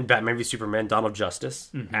Snyder in Batman v Superman, Dawn of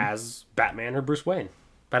Justice, as Batman or Bruce Wayne.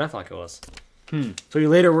 Ben Affleck it was. So he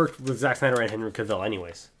later worked with Zack Snyder and Henry Cavill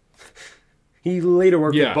anyways. He later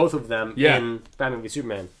worked with both of them in Batman v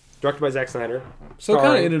Superman. Directed by Zack Snyder. So it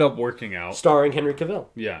kind of ended up working out. Starring Henry Cavill.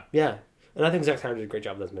 Yeah. Yeah. And I think Zack Snyder did a great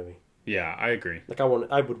job with this movie. Yeah, I agree. Like I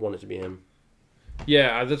would want it to be him.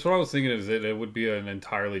 Yeah, that's what I was thinking. Is it would be an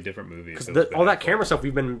entirely different movie because all that camera stuff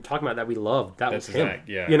we've been talking about that we loved, that was him. Zach,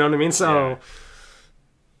 yeah, you know what I mean. So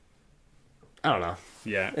I don't know.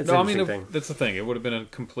 Yeah. It's no, an interesting thing. That's the thing. It would have been a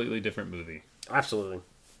completely different movie. Absolutely.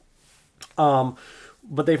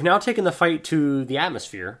 But they've now taken the fight to the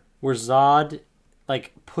atmosphere, where Zod,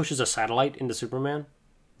 like, pushes a satellite into Superman.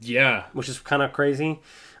 Yeah. Which is kind of crazy.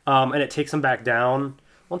 And it takes him back down.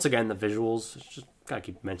 Once again, the visuals, just gotta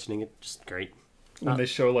keep mentioning it, just great. When they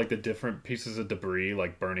show, like, the different pieces of debris,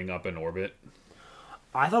 like, burning up in orbit.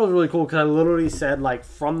 I thought it was really cool because I literally said, like,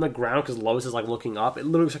 from the ground, because Lois is, like, looking up, it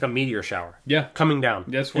literally looks like a meteor shower. Yeah. Coming down.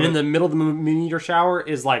 That's and in the middle of the meteor shower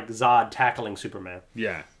is, like, Zod tackling Superman.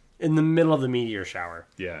 Yeah. In the middle of the meteor shower.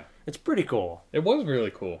 Yeah. It's pretty cool. It was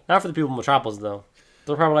really cool. Not for the people in Metropolis, though.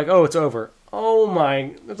 They're probably like, oh, it's over. Oh,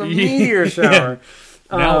 my. It's a meteor shower.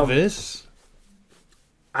 Now this?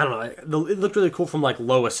 I don't know. It looked really cool from, like,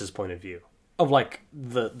 Lois's point of view. Of, like,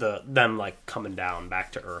 them, like, coming down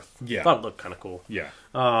back to Earth. Yeah. I thought it looked kind of cool. Yeah.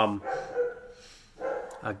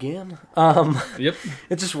 Again? Yep.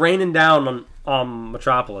 It's just raining down on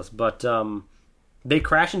Metropolis, but they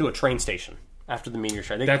crash into a train station after the meteor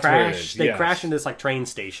shower. They crash into this, like, train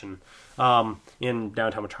station in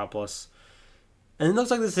downtown Metropolis. And it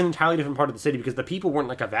looks like this is an entirely different part of the city because the people weren't,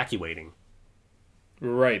 like, evacuating.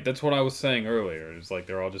 Right. That's what I was saying earlier. It's like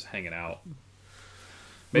they're all just hanging out.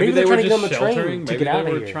 Maybe they were trying to get on the train to get out of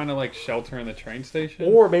here. Maybe they were trying to, like, shelter in the train station.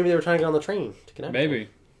 Or maybe they were trying to get on the train to get out. Maybe.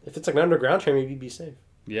 If it's like an underground train, maybe you'd be safe.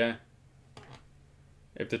 Yeah.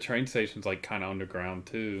 If the train station's, like, kind of underground,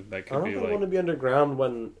 too, that could be, like... I don't want to be underground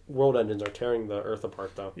when world engines are tearing the Earth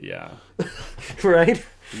apart, though. Yeah. Right?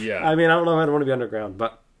 Yeah. I mean, I don't know if I'd want to be underground,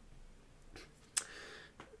 but...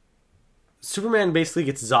 Superman basically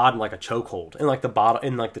gets Zod in, like, a chokehold in,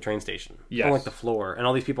 like, the train station. Yes. On, like, the floor. And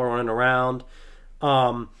all these people are running around.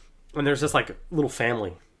 And there's this, like, little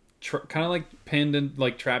family. Kind of, like, pinned in,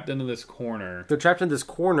 like, trapped into this corner. They're trapped in this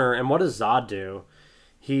corner, and what does Zod do?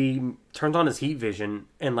 He turns on his heat vision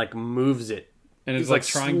and, like, moves it. And he's like,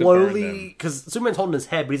 trying slowly, to burn them. Because Superman's holding his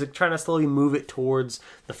head, but he's, like, trying to slowly move it towards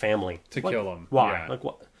the family. To kill him. Why? Yeah. Like,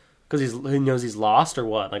 what? Because he knows he's lost, or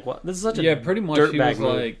what? Like, what? This is such a pretty much he was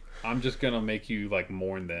move. Like, I'm just going to make you, like,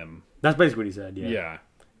 mourn them. That's basically what he said, yeah. Yeah.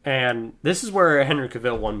 And this is where Henry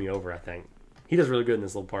Cavill won me over, I think. He does really good in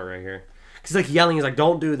this little part right here. He's, like, yelling. He's like,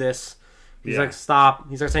 don't do this. He's like, stop.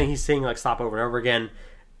 He's like saying like stop over and over again.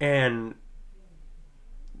 And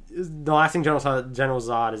the last thing General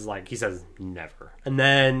Zod is like, he says never. And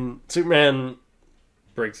then Superman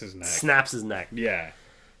breaks his neck. Snaps his neck. Yeah.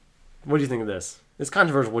 What do you think of this? It's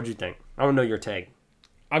controversial. What do you think? I want to know your take.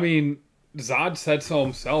 I mean, Zod said so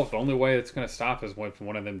himself. The only way it's going to stop is when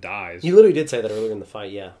one of them dies. He literally did say that earlier in the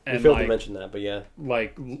fight, yeah. And we failed to mention that, but yeah.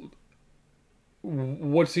 Like,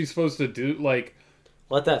 what's he supposed to do? Like...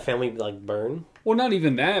 Let that family, like, burn? Well, not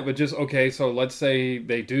even that, but just, okay, so let's say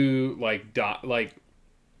they do, like, like,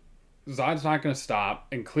 Zod's not going to stop,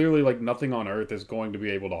 and clearly, like, nothing on Earth is going to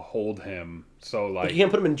be able to hold him, so, like... But you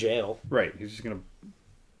can't put him in jail. Right, he's just going to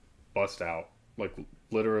bust out, like,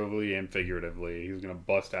 literally and figuratively. He's going to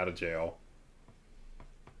bust out of jail.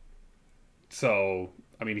 So,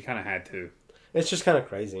 I mean, he kind of had to. It's just kind of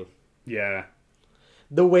crazy. Yeah.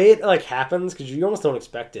 The way it, like, happens, because you almost don't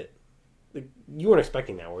expect it. Like, you weren't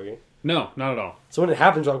expecting that, were you? No, not at all. So when it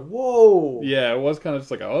happens, you're like, whoa! Yeah, it was kind of just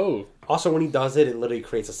like, oh. Also, when he does it, it literally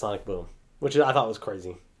creates a sonic boom, which I thought was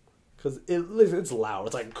crazy. Because it's loud.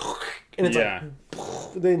 It's like... And it's like...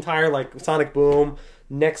 The entire, like, sonic boom,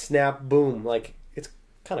 neck snap, boom. Like, it's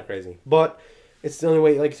kind of crazy. But it's the only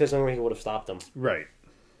way, like you said, it's the only way he would have stopped him. Right.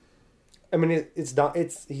 I mean, it's not...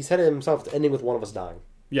 He said it himself, it's ending with one of us dying.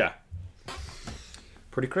 Yeah.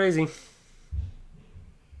 Pretty crazy.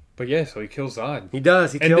 But yeah, so he kills Zod. He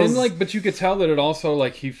does. And then, like, but you could tell that it also,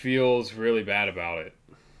 like, he feels really bad about it.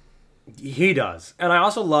 He does. And I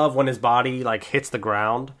also love when his body, like, hits the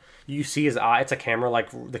ground. You see his eye. It's a camera, like,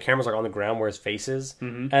 the camera's, like, on the ground where his face is.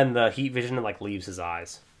 Mm-hmm. And the heat vision, like, leaves his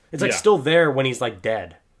eyes. It's, like, still there when he's, like,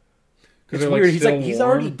 dead. It's weird. Like, he's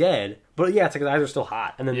already dead. But, yeah, it's like his eyes are still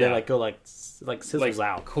hot. And then they, like, go, like sizzles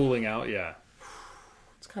out. Cooling out, yeah.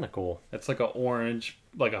 It's kind of cool. It's like an orange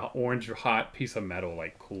hot piece of metal,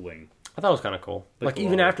 like, cooling. I thought it was kind of cool. Like,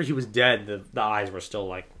 even after he was dead, the eyes were still,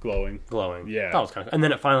 like... Glowing. Yeah. I thought it was kind of cool. And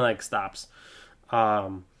then it finally, like, stops. I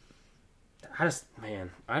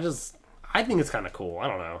think it's kind of cool. I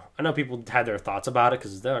don't know. I know people had their thoughts about it,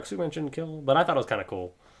 because they're like, Superman shouldn't kill. But I thought it was kind of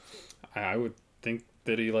cool. I would think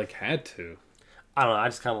that he, like, had to. I don't know. I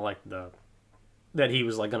just kind of like that he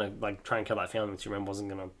was, like, going to, like, try and kill that family, and Superman wasn't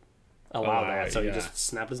going to allow that, so he just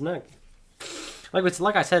snapped his neck.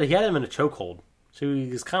 Like I said, he had him in a chokehold, so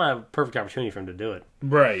it was kind of a perfect opportunity for him to do it.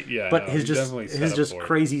 Right, yeah. But his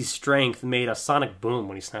crazy strength made a sonic boom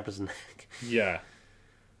when he snapped his neck. Yeah.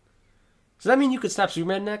 Does that mean you could snap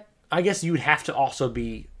Superman's neck? I guess you'd have to also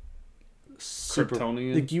be super...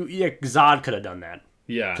 Kryptonian? Like Zod could have done that.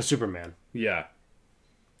 Yeah. To Superman. Yeah.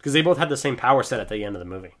 Because they both had the same power set at the end of the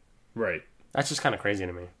movie. Right. That's just kind of crazy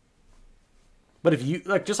to me. But if you...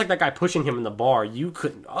 Like, just like that guy pushing him in the bar, you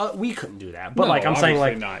couldn't... we couldn't do that. But, no, like, I'm saying,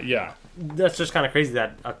 like... not. Yeah. That's just kind of crazy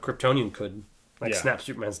that a Kryptonian could, like, snap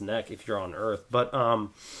Superman's neck if you're on Earth. But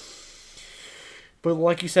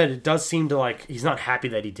like you said, it does seem to, like... He's not happy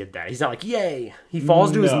that he did that. He's not like, yay! He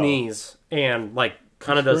falls to his knees and, like,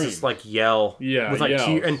 kind of does this, like, yell. Yeah, with, like,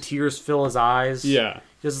 and tears fill his eyes. Yeah.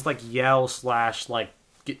 He does this, like, yell / like,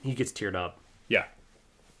 he gets teared up. Yeah.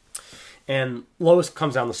 And Lois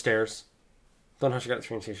comes down the stairs. Don't know how she got to the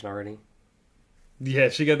train station already. Yeah,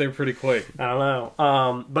 she got there pretty quick. I don't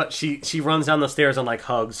know. But she runs down the stairs and, like,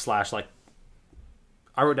 hugs / like...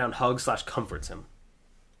 I wrote down hugs / comforts him.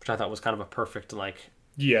 Which I thought was kind of a perfect, like...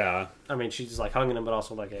 Yeah. I mean, she's just, like, hugging him, but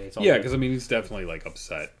also, like, hey, it's all yeah, good. because, I mean, he's definitely, like,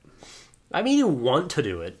 upset. I mean, he didn't want to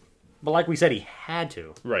do it. But like we said, he had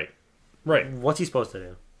to. Right. Right. What's he supposed to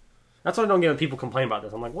do? That's what I don't get when people complain about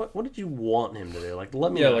this. I'm like, what did you want him to do? Like,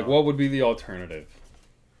 let me know. Like, what would be the alternative?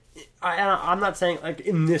 I'm not saying, like,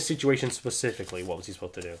 in this situation specifically, what was he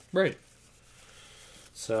supposed to do? Right.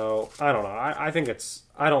 So, I don't know. I think it's...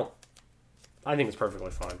 I think it's perfectly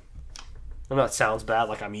fine. I know that sounds bad,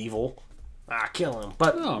 like I'm evil. Kill him.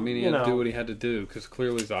 But, no, I mean, he had to do what he had to do, because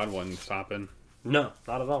clearly Zod wasn't stopping. No,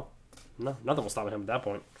 not at all. No, nothing was stopping him at that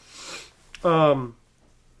point.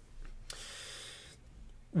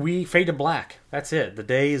 We fade to black. That's it. The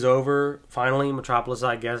day is over. Finally, Metropolis,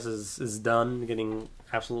 I guess, is done getting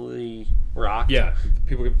absolutely rocked. Yeah,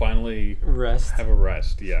 people can finally have a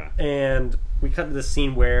rest. Yeah. And we cut to this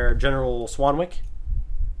scene where General Swanwick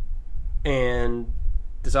and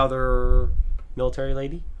this other military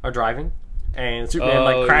lady are driving, and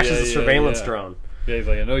Superman crashes a surveillance drone. Yeah, he's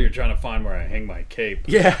like, I know you're trying to find where I hang my cape.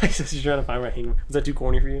 Yeah, he says he's trying to find where I hang. Was that too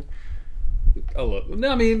corny for you? A little.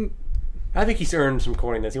 No, I mean, I think he's earned some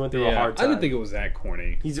corniness. He went through a hard time. I didn't think it was that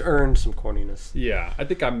corny. He's earned some corniness. Yeah, I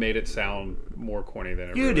think I made it sound more corny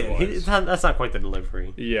than it you really did. was. That's not quite the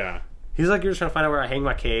delivery. Yeah. He's like, you're just trying to find out where I hang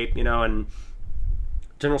my cape, and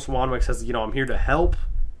General Swanwick says, I'm here to help,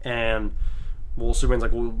 and Superman's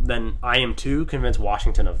like, well, then I am too. Convince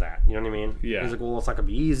Washington of that. You know what I mean? Yeah. He's like, well, it's not going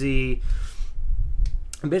to be easy.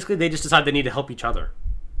 And basically, they just decide they need to help each other.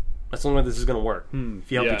 That's the only way this is going to work.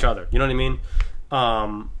 If you help each other. You know what I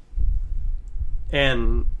mean?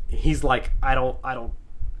 And he's like, I don't, how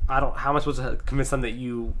am I supposed to convince them that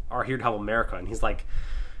you are here to help America? And he's like,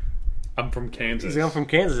 I'm from Kansas. He's like, I'm from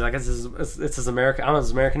Kansas. I guess it's as American. I'm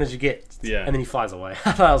as American as you get. Yeah. And then he flies away.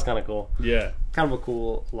 I thought that was kind of cool. Yeah. Kind of a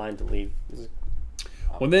cool line to leave.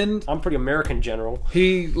 Well, then I'm pretty American, General.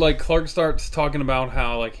 Clark starts talking about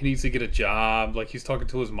how, like, he needs to get a job. Like, he's talking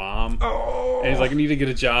to his mom. Oh. And he's like, I need to get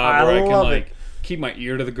a job where I can, like, keep my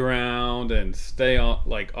ear to the ground and stay on,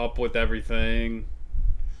 like, up with everything.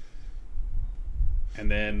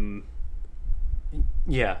 And then...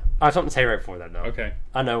 Yeah. I have something to say right before that, though. Okay.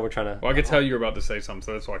 I know we're trying to... Well, I could tell you were about to say something,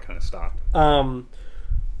 so that's why I kind of stopped.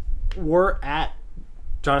 We're at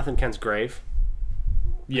Jonathan Kent's grave.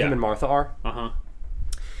 Yeah. Him and Martha are. Uh-huh.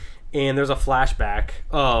 And there's a flashback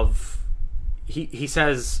of... He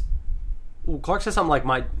says... Well, Clark says something like,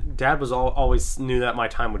 my dad was always knew that my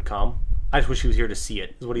time would come. I just wish he was here to see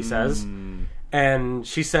it, is what he says. And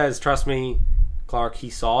she says, trust me, Clark, he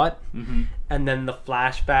saw it. Mm-hmm. And then the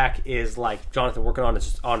flashback is like Jonathan working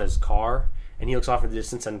on his car, and he looks off in the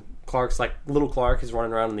distance, and little Clark is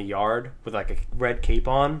running around in the yard with like a red cape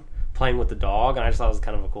on, playing with the dog. And I just thought it was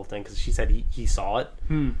kind of a cool thing because she said he saw it.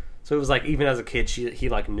 So it was like, even as a kid, he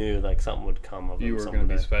like knew like something would come of you were going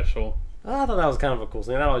to be special. I thought that was kind of a cool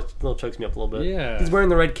thing. That always chokes me up a little bit. Yeah. He's wearing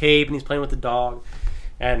the red cape and he's playing with the dog,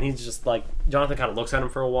 and he's just like, Jonathan kind of looks at him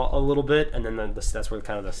for a little bit, and then that's where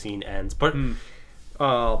kind of the scene ends. But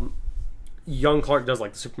young Clark does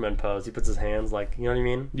like the Superman pose. He puts his hands like, you know what I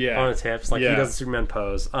mean? Yeah. On his hips, like he does the Superman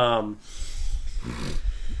pose.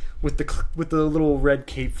 With the little red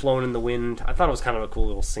cape flowing in the wind. I thought it was kind of a cool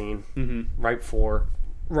little scene. Mm-hmm.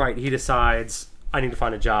 He decides, I need to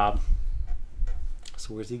find a job.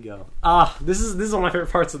 So where's he go? This is one of my favorite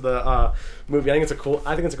parts of the movie. I think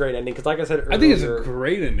it's a great ending because, like I said earlier, I think it's a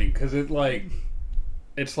great ending because it's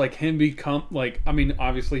like him become like, I mean,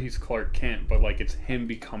 obviously he's Clark Kent, but like it's him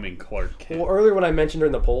becoming Clark Kent. Well, earlier when I mentioned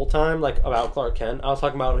during the poll time, like about Clark Kent, I was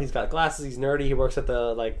talking about he's got glasses, he's nerdy, he works at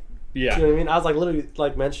the you know what I mean? I was like literally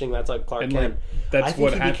like mentioning that's like Clark Kent. That's I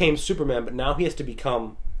think he became Superman, but now he has to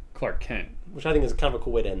become Clark Kent, which I think is kind of a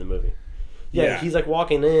cool way to end the movie. Yeah, he's like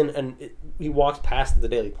walking in, and he walks past the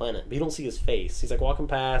Daily Planet, but you don't see his face. He's like walking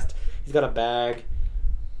past. He's got a bag.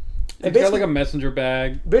 He's got like a messenger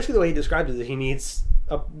bag. Basically, the way he described it is that he needs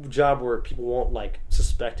a job where people won't like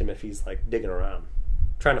suspect him if he's like digging around,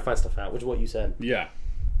 trying to find stuff out, which is what you said. Yeah.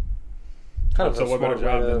 So what better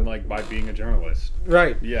job than like by being a journalist?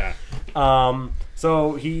 Right. Yeah.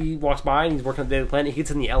 So he walks by and he's working on the Daily Planet. He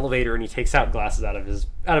gets in the elevator and he takes out glasses out of his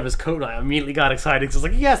coat. And I immediately got excited because I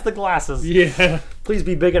was like, "Yes, the glasses! Yeah, please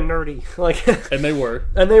be big and nerdy." Like, and they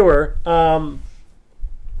were.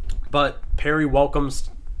 But Perry welcomes.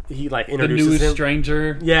 He like introduces the new him.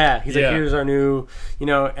 stranger. Yeah, he's like, "Here's our new,"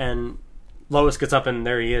 and Lois gets up and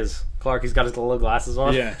there he is. Clark, he's got his little glasses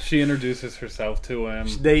on. Yeah, she introduces herself to him.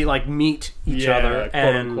 They like meet each other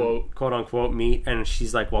and quote unquote meet, and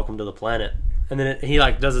she's like, "Welcome to the planet." And then he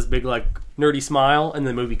like does this big like nerdy smile, and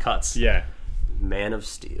the movie cuts. Yeah, Man of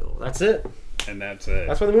Steel. That's it. And that's it.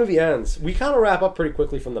 That's where the movie ends. We kind of wrap up pretty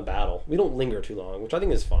quickly from the battle. We don't linger too long, which I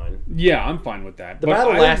think is fine. Yeah, I'm fine with that. The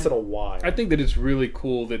battle lasted a while. I think that it's really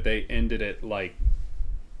cool that they ended it like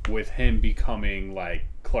with him becoming like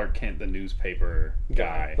Clark Kent, the newspaper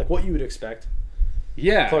guy. Like what you would expect.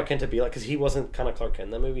 Yeah. Clark Kent to be like, because he wasn't kind of Clark Kent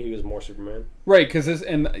in that movie. He was more Superman. Right, because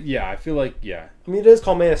I feel like, I mean, it is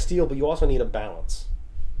called Man of Steel, but you also need a balance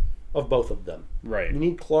of both of them. Right. You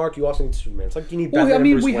need Clark, you also need Superman. It's like you need Batman. Well, I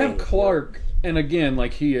mean, and Bruce we Wayne, have Clark, and again,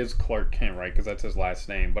 like, he is Clark Kent, right? Because that's his last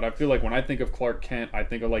name. But I feel like when I think of Clark Kent, I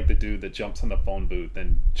think of, like, the dude that jumps in the phone booth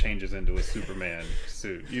and changes into a Superman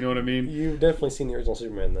suit. You know what I mean? You've definitely seen the original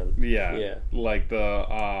Superman then. Yeah. Yeah. Like,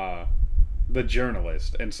 the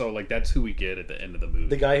journalist. And so, like, that's who we get at the end of the movie.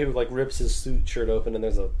 The guy who, like, rips his suit shirt open and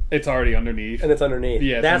there's a... It's already underneath. And it's underneath.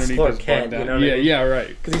 Yeah, it's that's underneath Clark his Kent, you know what I mean? Yeah, right.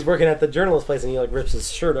 Because he's working at the journalist place and he, like, rips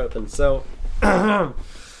his shirt open. So...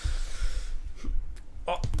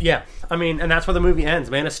 yeah, I mean, and that's where the movie ends.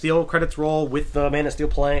 Man of Steel credits roll with the Man of Steel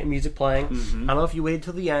music playing. Mm-hmm. I don't know if you waited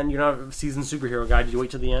till the end. You're not a seasoned superhero guy. Did you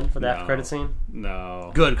wait till the end for the after credit scene?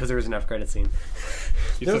 No. Good, because there is an after credit scene.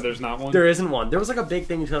 You said there's not one? There isn't one. There was like a big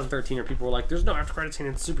thing in 2013 where people were like, "There's no after credit scene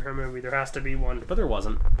in a superhero movie. There has to be one," but there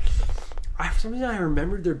wasn't. For some reason, I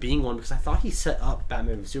remembered there being one because I thought he set up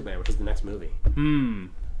Batman v Superman, which is the next movie.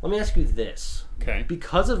 Let me ask you this. Okay.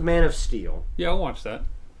 Because of Man of Steel... Yeah, I'll watch that.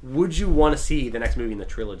 Would you want to see the next movie in the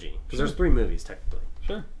trilogy? Because there's 3 movies, technically.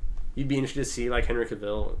 Sure. You'd be interested to see, like, Henry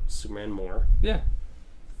Cavill, Superman more. Yeah.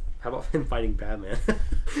 How about him fighting Batman?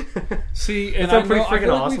 See, and I feel like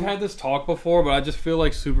awesome. We've had this talk before, but I just feel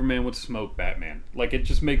like Superman would smoke Batman. Like, it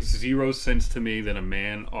just makes zero sense to me that a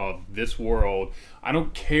man of this world, I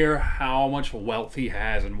don't care how much wealth he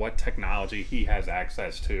has and what technology he has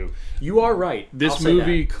access to. You are right. This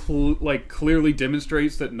movie clearly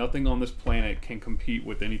demonstrates that nothing on this planet can compete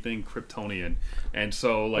with anything Kryptonian. And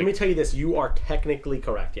so, like... Let me tell you this. You are technically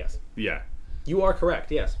correct, yes. Yeah. You are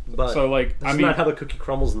correct, yes. But so, like, that's not how the cookie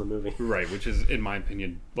crumbles in the movie. Right, which is, in my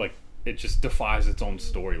opinion, like, it just defies its own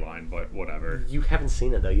storyline, but whatever. You haven't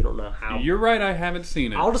seen it, though. You don't know how. You're right, I haven't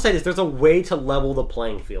seen it. I'll just say this. There's a way to level the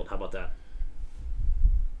playing field. How about that?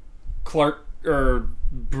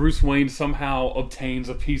 Bruce Wayne somehow obtains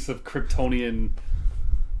a piece of Kryptonian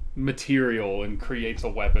material and creates a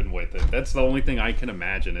weapon with it. That's the only thing I can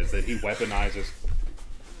imagine, is that he weaponizes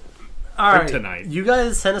all right, tonight. You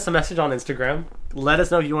guys send us a message on Instagram. Let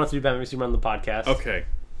us know if you want us to do Batman v Superman on the podcast. Okay.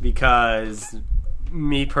 Because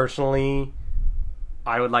me personally,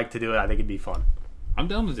 I would like to do it. I think it'd be fun. I'm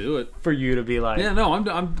down to do it. For you to be like... Yeah, no,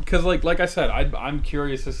 I'm because like I said, I'm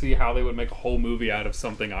curious to see how they would make a whole movie out of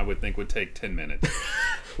something I would think would take 10 minutes.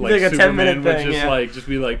 Like a 10-minute thing, would just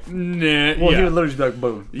be like, nah. Well, he would literally just be like,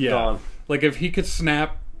 boom, gone. Like, if he could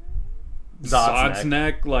snap Zod's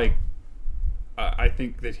neck, like... I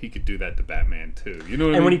think that he could do that to Batman too. You know what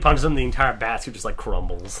I mean? And when he punches him, the entire bat suit just like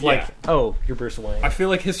crumbles. Like, oh, you're Bruce Wayne. I feel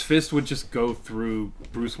like his fist would just go through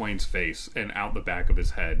Bruce Wayne's face and out the back of his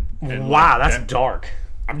head. And wow, that's dark.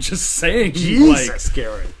 I'm just saying. Jesus,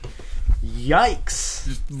 Gary. Yikes.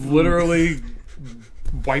 Just literally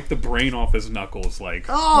wipe the brain off his knuckles. Like,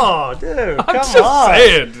 oh, dude, I'm just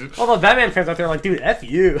saying. All the Batman fans out there are like, dude, F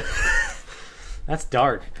you. That's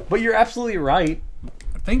dark. But you're absolutely right.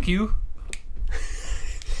 Thank you.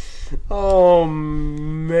 Oh,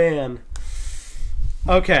 man.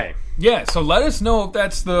 Okay. Yeah, so let us know if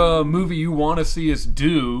that's the movie you want to see us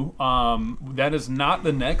do. That is not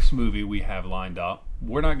the next movie we have lined up.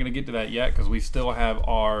 We're not going to get to that yet because we still have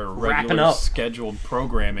our regular scheduled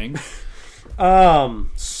programming.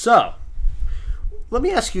 So, let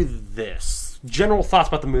me ask you this. General thoughts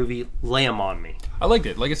about the movie, lay them on me. I liked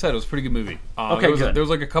it. Like I said, it was a pretty good movie. Okay, good. There was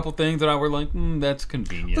like a couple things that I were like, that's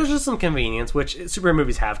convenient. There's just some convenience, which superhero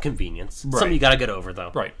movies have convenience. Right. Something you gotta get over,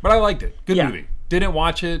 though. Right. But I liked it. Good movie. Didn't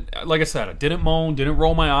watch it. Like I said, I didn't moan, didn't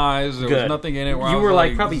roll my eyes. There was nothing in it where you I was were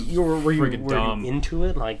like, probably, were you into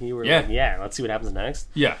it? Like, you were like, let's see what happens next.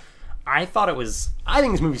 Yeah. I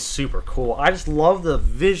think this movie's super cool. I just love the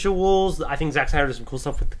visuals. I think Zack Snyder did some cool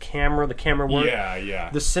stuff with the camera work. Yeah.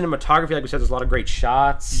 The cinematography, like we said, there's a lot of great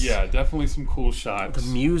shots. Yeah, definitely some cool shots.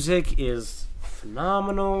 The music is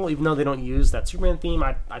phenomenal. Even though they don't use that Superman theme,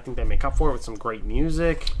 I think they make up for it with some great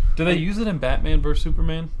music. Do they use it in Batman vs.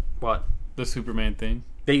 Superman? What? The Superman theme?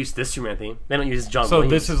 They use this Superman theme. They don't use John Williams. So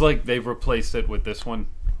this is like they've replaced it with this one?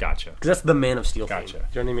 Gotcha. Because that's the Man of Steel theme. Gotcha.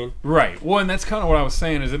 Do you know what I mean? Right. Well, and that's kind of what I was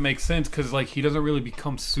saying, is it makes sense because like he doesn't really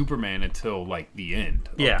become Superman until like the end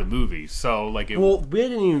of the movie. So like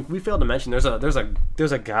we failed to mention there's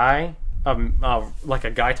a guy like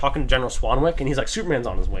a guy talking to General Swanwick, and he's like, Superman's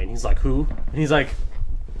on his way, and he's like, who? And he's like,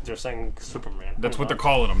 they're saying Superman. That's what they're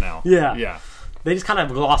calling him now. Yeah. They just kind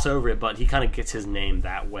of gloss over it, but he kind of gets his name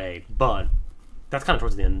that way. But that's kind of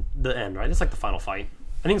towards the end, right? It's like the final fight.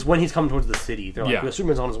 I think it's when he's coming towards the city. They're like,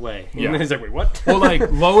 Superman's on his way. And he's like, wait, what? Well,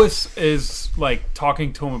 like, Lois is, like,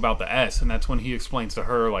 talking to him about the S, and that's when he explains to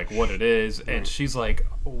her, like, what it is. And she's like,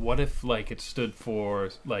 what if, like, it stood for,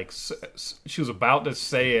 like, she was about to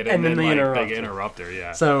say it, and then like, they interrupt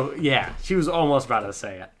her, So, she was almost about to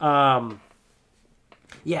say it. I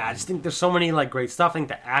just think there's so many, like, great stuff. I think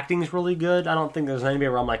the acting's really good. I don't think there's anybody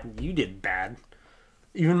where I'm like, you did bad.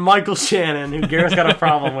 Even Michael Shannon, who Garrett's got a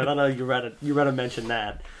problem with. I know you read it mention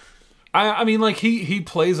that. I mean, like, he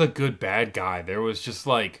plays a good bad guy. There was just,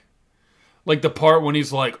 like the part when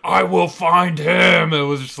he's like, I will find him. It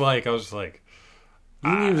was just like, I was just like...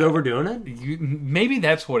 You think he was overdoing it? Maybe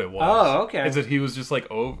that's what it was. Oh, okay. Is that he was just like,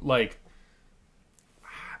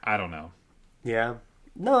 I don't know. Yeah.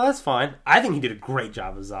 No, that's fine. I think he did a great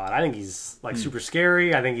job as Zod. I think he's, like, super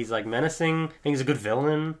scary. I think he's, like, menacing. I think he's a good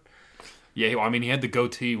villain. Yeah, well, I mean, he had the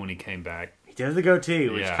goatee when he came back. He did the goatee,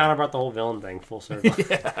 which kind of brought the whole villain thing full circle.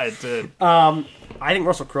 Yeah, it did. I think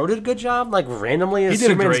Russell Crowe did a good job. Like, randomly as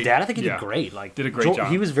Superman's dad, I think he did great. Like, did a great job.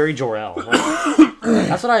 He was very Jor-El.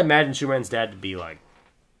 That's what I imagined Superman's dad to be like.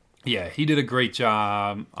 Yeah, he did a great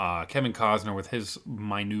job. Kevin Costner, with his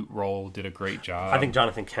minute role, did a great job. I think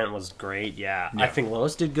Jonathan Kent was great, I think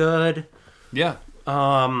Lois did good. Yeah.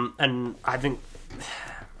 And I think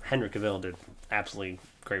Henry Cavill did absolutely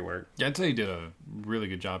great work. Yeah, I'd say he did a really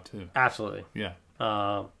good job, too. Absolutely. Yeah.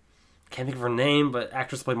 Can't think of her name, but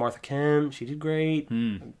actress played Martha Kent. She did great.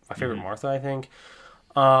 My favorite Martha, I think.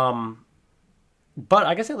 But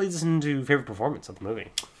I guess that leads us into favorite performance of the movie.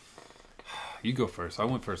 You go first. I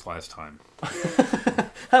went first last time.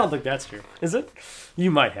 I don't think that's true. Is it?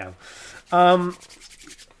 You might have.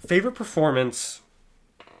 Favorite performance,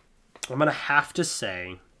 I'm going to have to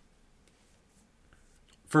say,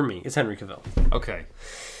 for me, it's Henry Cavill. Okay.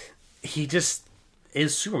 He just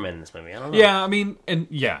is Superman in this movie. I don't know. Yeah, I mean, and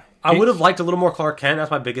yeah. I would have liked a little more Clark Kent.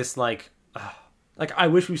 That's my biggest, like, I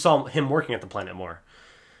wish we saw him working at the planet more.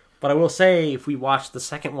 But I will say, if we watch the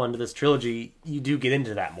second one to this trilogy, you do get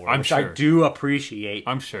into that more, which I do appreciate.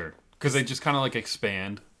 I'm sure. Because they just kind of, like,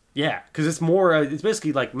 expand. Yeah, because it's more, it's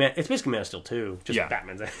basically like, Man of Steel 2, just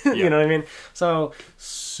Batman's. You know what I mean? So,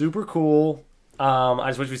 super cool. I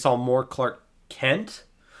just wish we saw more Clark Kent.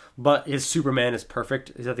 But his Superman is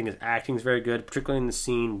perfect. I think his acting is very good, particularly in the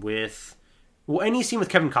scene with... Well, any scene with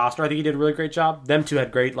Kevin Costner, I think he did a really great job. Them two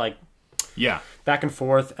had great, like... Yeah. Back and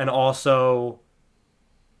forth. And also...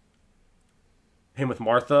 him with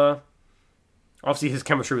Martha. Obviously, his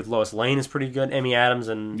chemistry with Lois Lane is pretty good. Amy Adams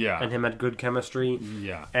and him had good chemistry.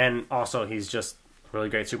 Yeah. And also, he's just really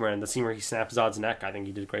great Superman. The scene where he snaps Zod's neck, I think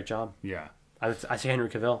he did a great job. Yeah. I say Henry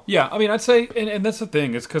Cavill. Yeah, I mean, I'd say... And that's the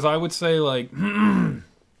thing. It's because I would say, like...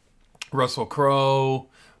 Russell Crowe,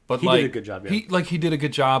 but he did a good job. Yeah. He did a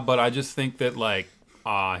good job, but I just think that like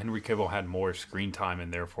Henry Cavill had more screen time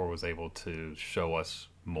and therefore was able to show us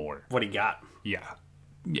more. What he got. Yeah.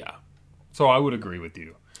 So I would agree with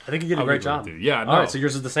you. I think he did a great job. Yeah. No. All right, so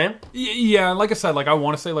yours is the same. Yeah, like I said, like I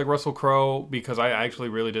want to say like Russell Crowe because I actually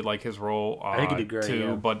really did like his role. I think he did great too.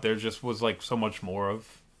 Yeah. But there just was like so much more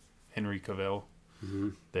of Henry Cavill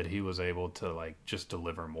that he was able to like just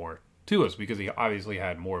deliver more to us because he obviously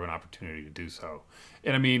had more of an opportunity to do so.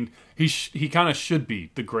 And I mean, he kind of should be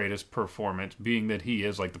the greatest performance, being that he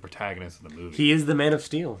is like the protagonist of the movie. He is the Man of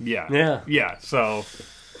Steel. Yeah. So,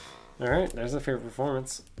 all right, there's a favorite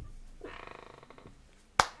performance.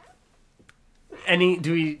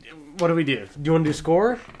 What do we do? Do you want to do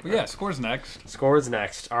score? Well, yeah, score's next. Score's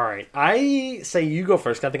next. All right, I say you go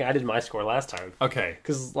first. I think I did my score last time. Okay,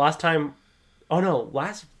 because last time Oh no,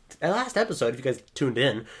 last episode, if you guys tuned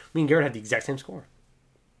in, me and Garrett had the exact same score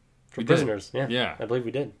for Prisoners. Yeah, I believe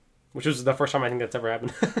we did, which was the first time I think that's ever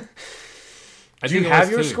happened. Do you have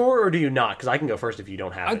your score or do you not? Because I can go first if you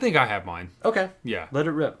don't have it. I think I have mine. Okay. Yeah. Let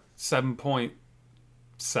it rip. 7.7.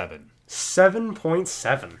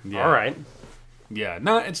 7.7. Yeah. All right. Yeah.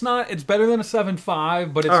 No, it's not. It's better than a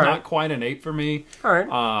 7.5, but it's not quite an 8 for me. All right.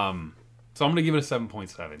 So I'm going to give it a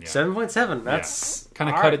 7.7. Yeah. 7.7. That's kind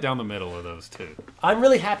of cut it down the middle of those two. I'm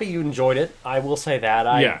really happy you enjoyed it. I will say that.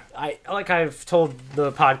 I like I've told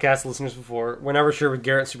the podcast listeners before, we're never sure with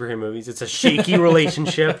Garrett superhero movies. It's a shaky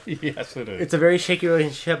relationship. Yes, it is. It's a very shaky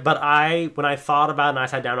relationship. But when I thought about it and I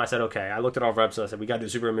sat down, and I said, okay. I looked at all of our episodes. I said, we got to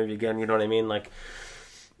do a superhero movie again. You know what I mean? Like,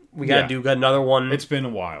 we got to do another one. It's been a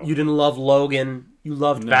while. You didn't love Logan. You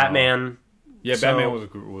loved Batman. Yeah, Batman was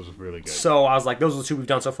really good. So I was like, those are the two we've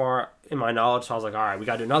done so far in my knowledge. So I was like, all right, we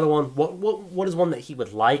got to do another one. What is one that he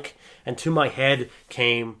would like? And to my head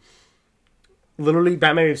came literally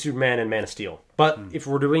Batman v Superman and Man of Steel. But if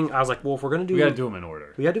we're doing, I was like, well, if we're going to do... We got to do them in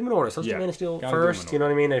order. We got to do them in order. So let's do Man of Steel first. You know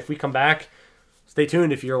what I mean? And if we come back, stay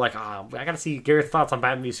tuned. If you're like, I got to see Garrett's thoughts on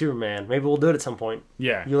Batman v Superman. Maybe we'll do it at some point.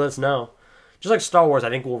 Yeah. You let us know. Just like Star Wars,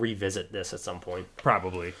 I think we'll revisit this at some point.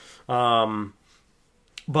 Probably.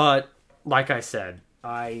 But... like I said,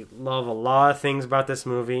 I love a lot of things about this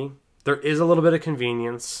movie. There is a little bit of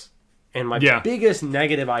convenience. And my biggest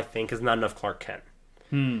negative, I think, is not enough Clark Kent.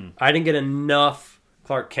 I didn't get enough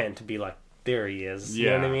Clark Kent to be like, there he is.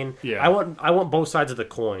 You know what I mean? Yeah. I want both sides of the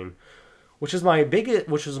coin. Which is my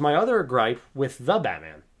other gripe with the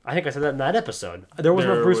Batman. I think I said that in that episode. There was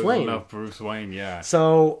no Bruce Wayne. Enough Bruce Wayne, yeah.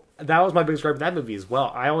 So that was my biggest gripe with that movie as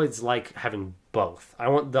well. I always like having both. I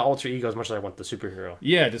want the alter ego as much as I want the superhero.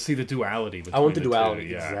 Yeah, to see the duality between I want the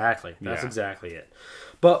duality, exactly. That's exactly it.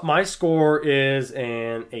 But my score is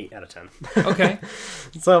an 8 out of 10. Okay.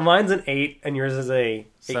 So mine's an 8, and yours is a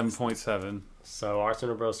 7.7. So our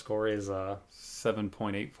CinemaBros score is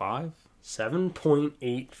 7.85.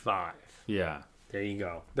 7.85. Yeah. There you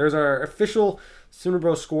go. There's our official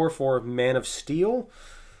CinemaBros score for Man of Steel.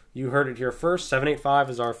 You heard it here first. 7.85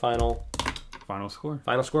 is our final score.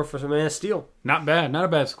 Final score for Man of Steel. Not bad. Not a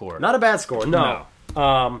bad score. Not a bad score. No.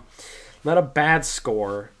 Not a bad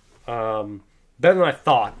score. Better than I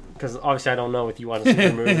thought. Because obviously I don't know if you want to see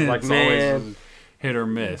the movie. Like, man, hit or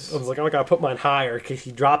miss. I was like, I gotta put mine higher in case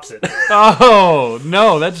he drops it. Oh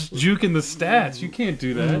no, that's juking the stats. You can't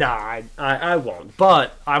do that. Nah, I won't.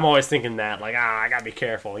 But I'm always thinking that, like, I gotta be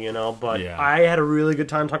careful, you know. But I had a really good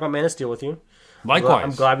time talking about Man of Steel with you. Likewise.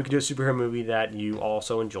 I'm glad we could do a superhero movie that you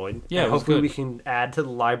also enjoyed. Yeah, and hopefully we can add to the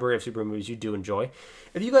library of superhero movies you do enjoy.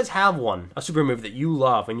 If you guys have a superhero movie that you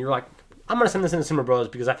love, and you're like, I'm going to send this into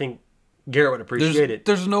CinemaBros because I think Garrett would appreciate it.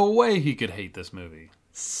 There's no way he could hate this movie.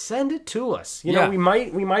 Send it to us. You know, we might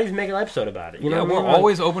even make an episode about it. You know, we're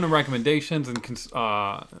always open to recommendations and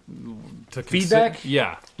to feedback.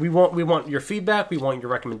 Yeah, we want your feedback. We want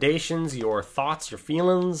your recommendations, your thoughts, your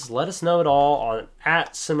feelings. Let us know it all on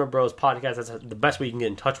 @CinemaBros Podcast. That's the best way you can get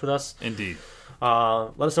in touch with us. Indeed.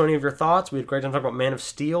 Let us know any of your thoughts. We had a great time talking about Man of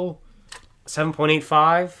Steel.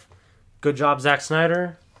 7.85. Good job, Zack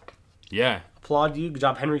Snyder. Yeah. Applaud you. Good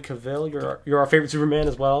job, Henry Cavill. You're our favorite Superman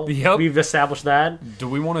as well. Yep. We've established that. Do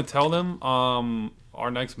we want to tell them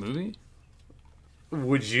our next movie?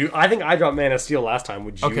 Would you? I think I dropped Man of Steel last time.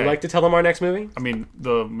 Would you like to tell them our next movie? I mean,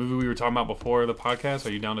 the movie we were talking about before the podcast.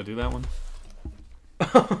 Are you down to do that one?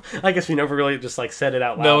 I guess we never really just said it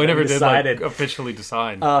out loud. No, we never did officially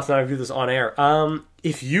decide. So now I do this on air.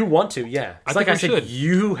 If you want to, yeah. It's like I said,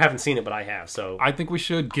 you haven't seen it, but I have. So I think we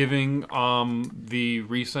should, giving the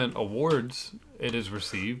recent awards it has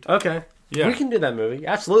received. Okay. Yeah. We can do that movie.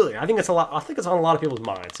 Absolutely. I think it's on a lot of people's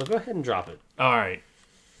minds. So go ahead and drop it. All right.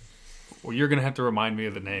 Well, you're going to have to remind me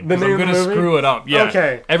of the name. Because I'm going to screw it up. Yeah.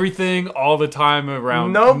 Okay. Everything, all the time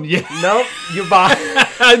around. Nope. Yeah. Nope. You botched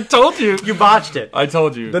I told you. You botched it. I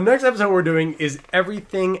told you. The next episode we're doing is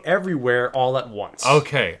Everything, Everywhere, All at Once.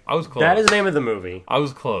 Okay. I was close. That is the name of the movie. I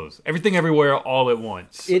was close. Everything, Everywhere, All at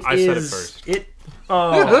Once. I said it first.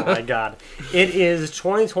 Oh, my God. It is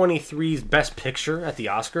 2023's Best Picture at the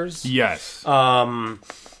Oscars. Yes.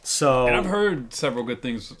 So... And I've heard several good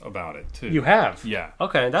things about it, too. You have? Yeah.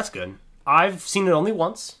 Okay, that's good. I've seen it only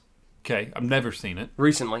once. Okay, I've never seen it.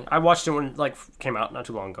 Recently. I watched it when it came out not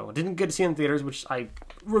too long ago. I didn't get to see it in theaters, which I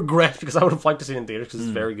regret because I would have liked to see it in theaters because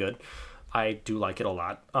it's very good. I do like it a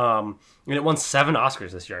lot. And it won 7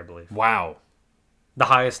 Oscars this year, I believe. Wow. The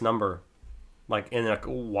highest number in a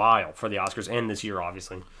while for the Oscars and this year,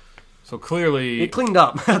 obviously. So clearly... It cleaned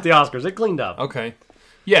up at the Oscars. It cleaned up. Okay.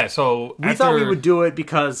 Yeah, so we thought we would do it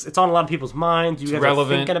because it's on a lot of people's minds. You guys are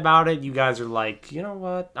thinking about it. You guys are like, you know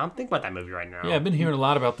what? I'm thinking about that movie right now. Yeah, I've been hearing a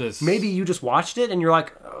lot about this. Maybe you just watched it and you're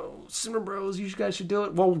like, oh, CinemaBros, you guys should do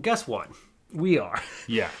it. Well, guess what? We are.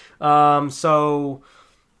 Yeah. So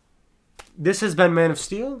this has been Man of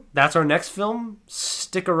Steel. That's our next film.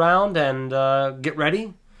 Stick around and get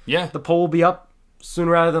ready. Yeah. The poll will be up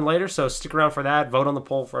sooner rather than later, so stick around for that. Vote on the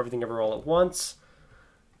poll for Everything Ever All at Once.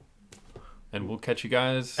 And we'll catch you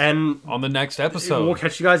guys on the next episode. We'll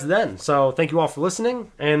catch you guys then. So thank you all for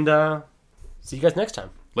listening, and see you guys next time.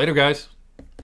 Later, guys.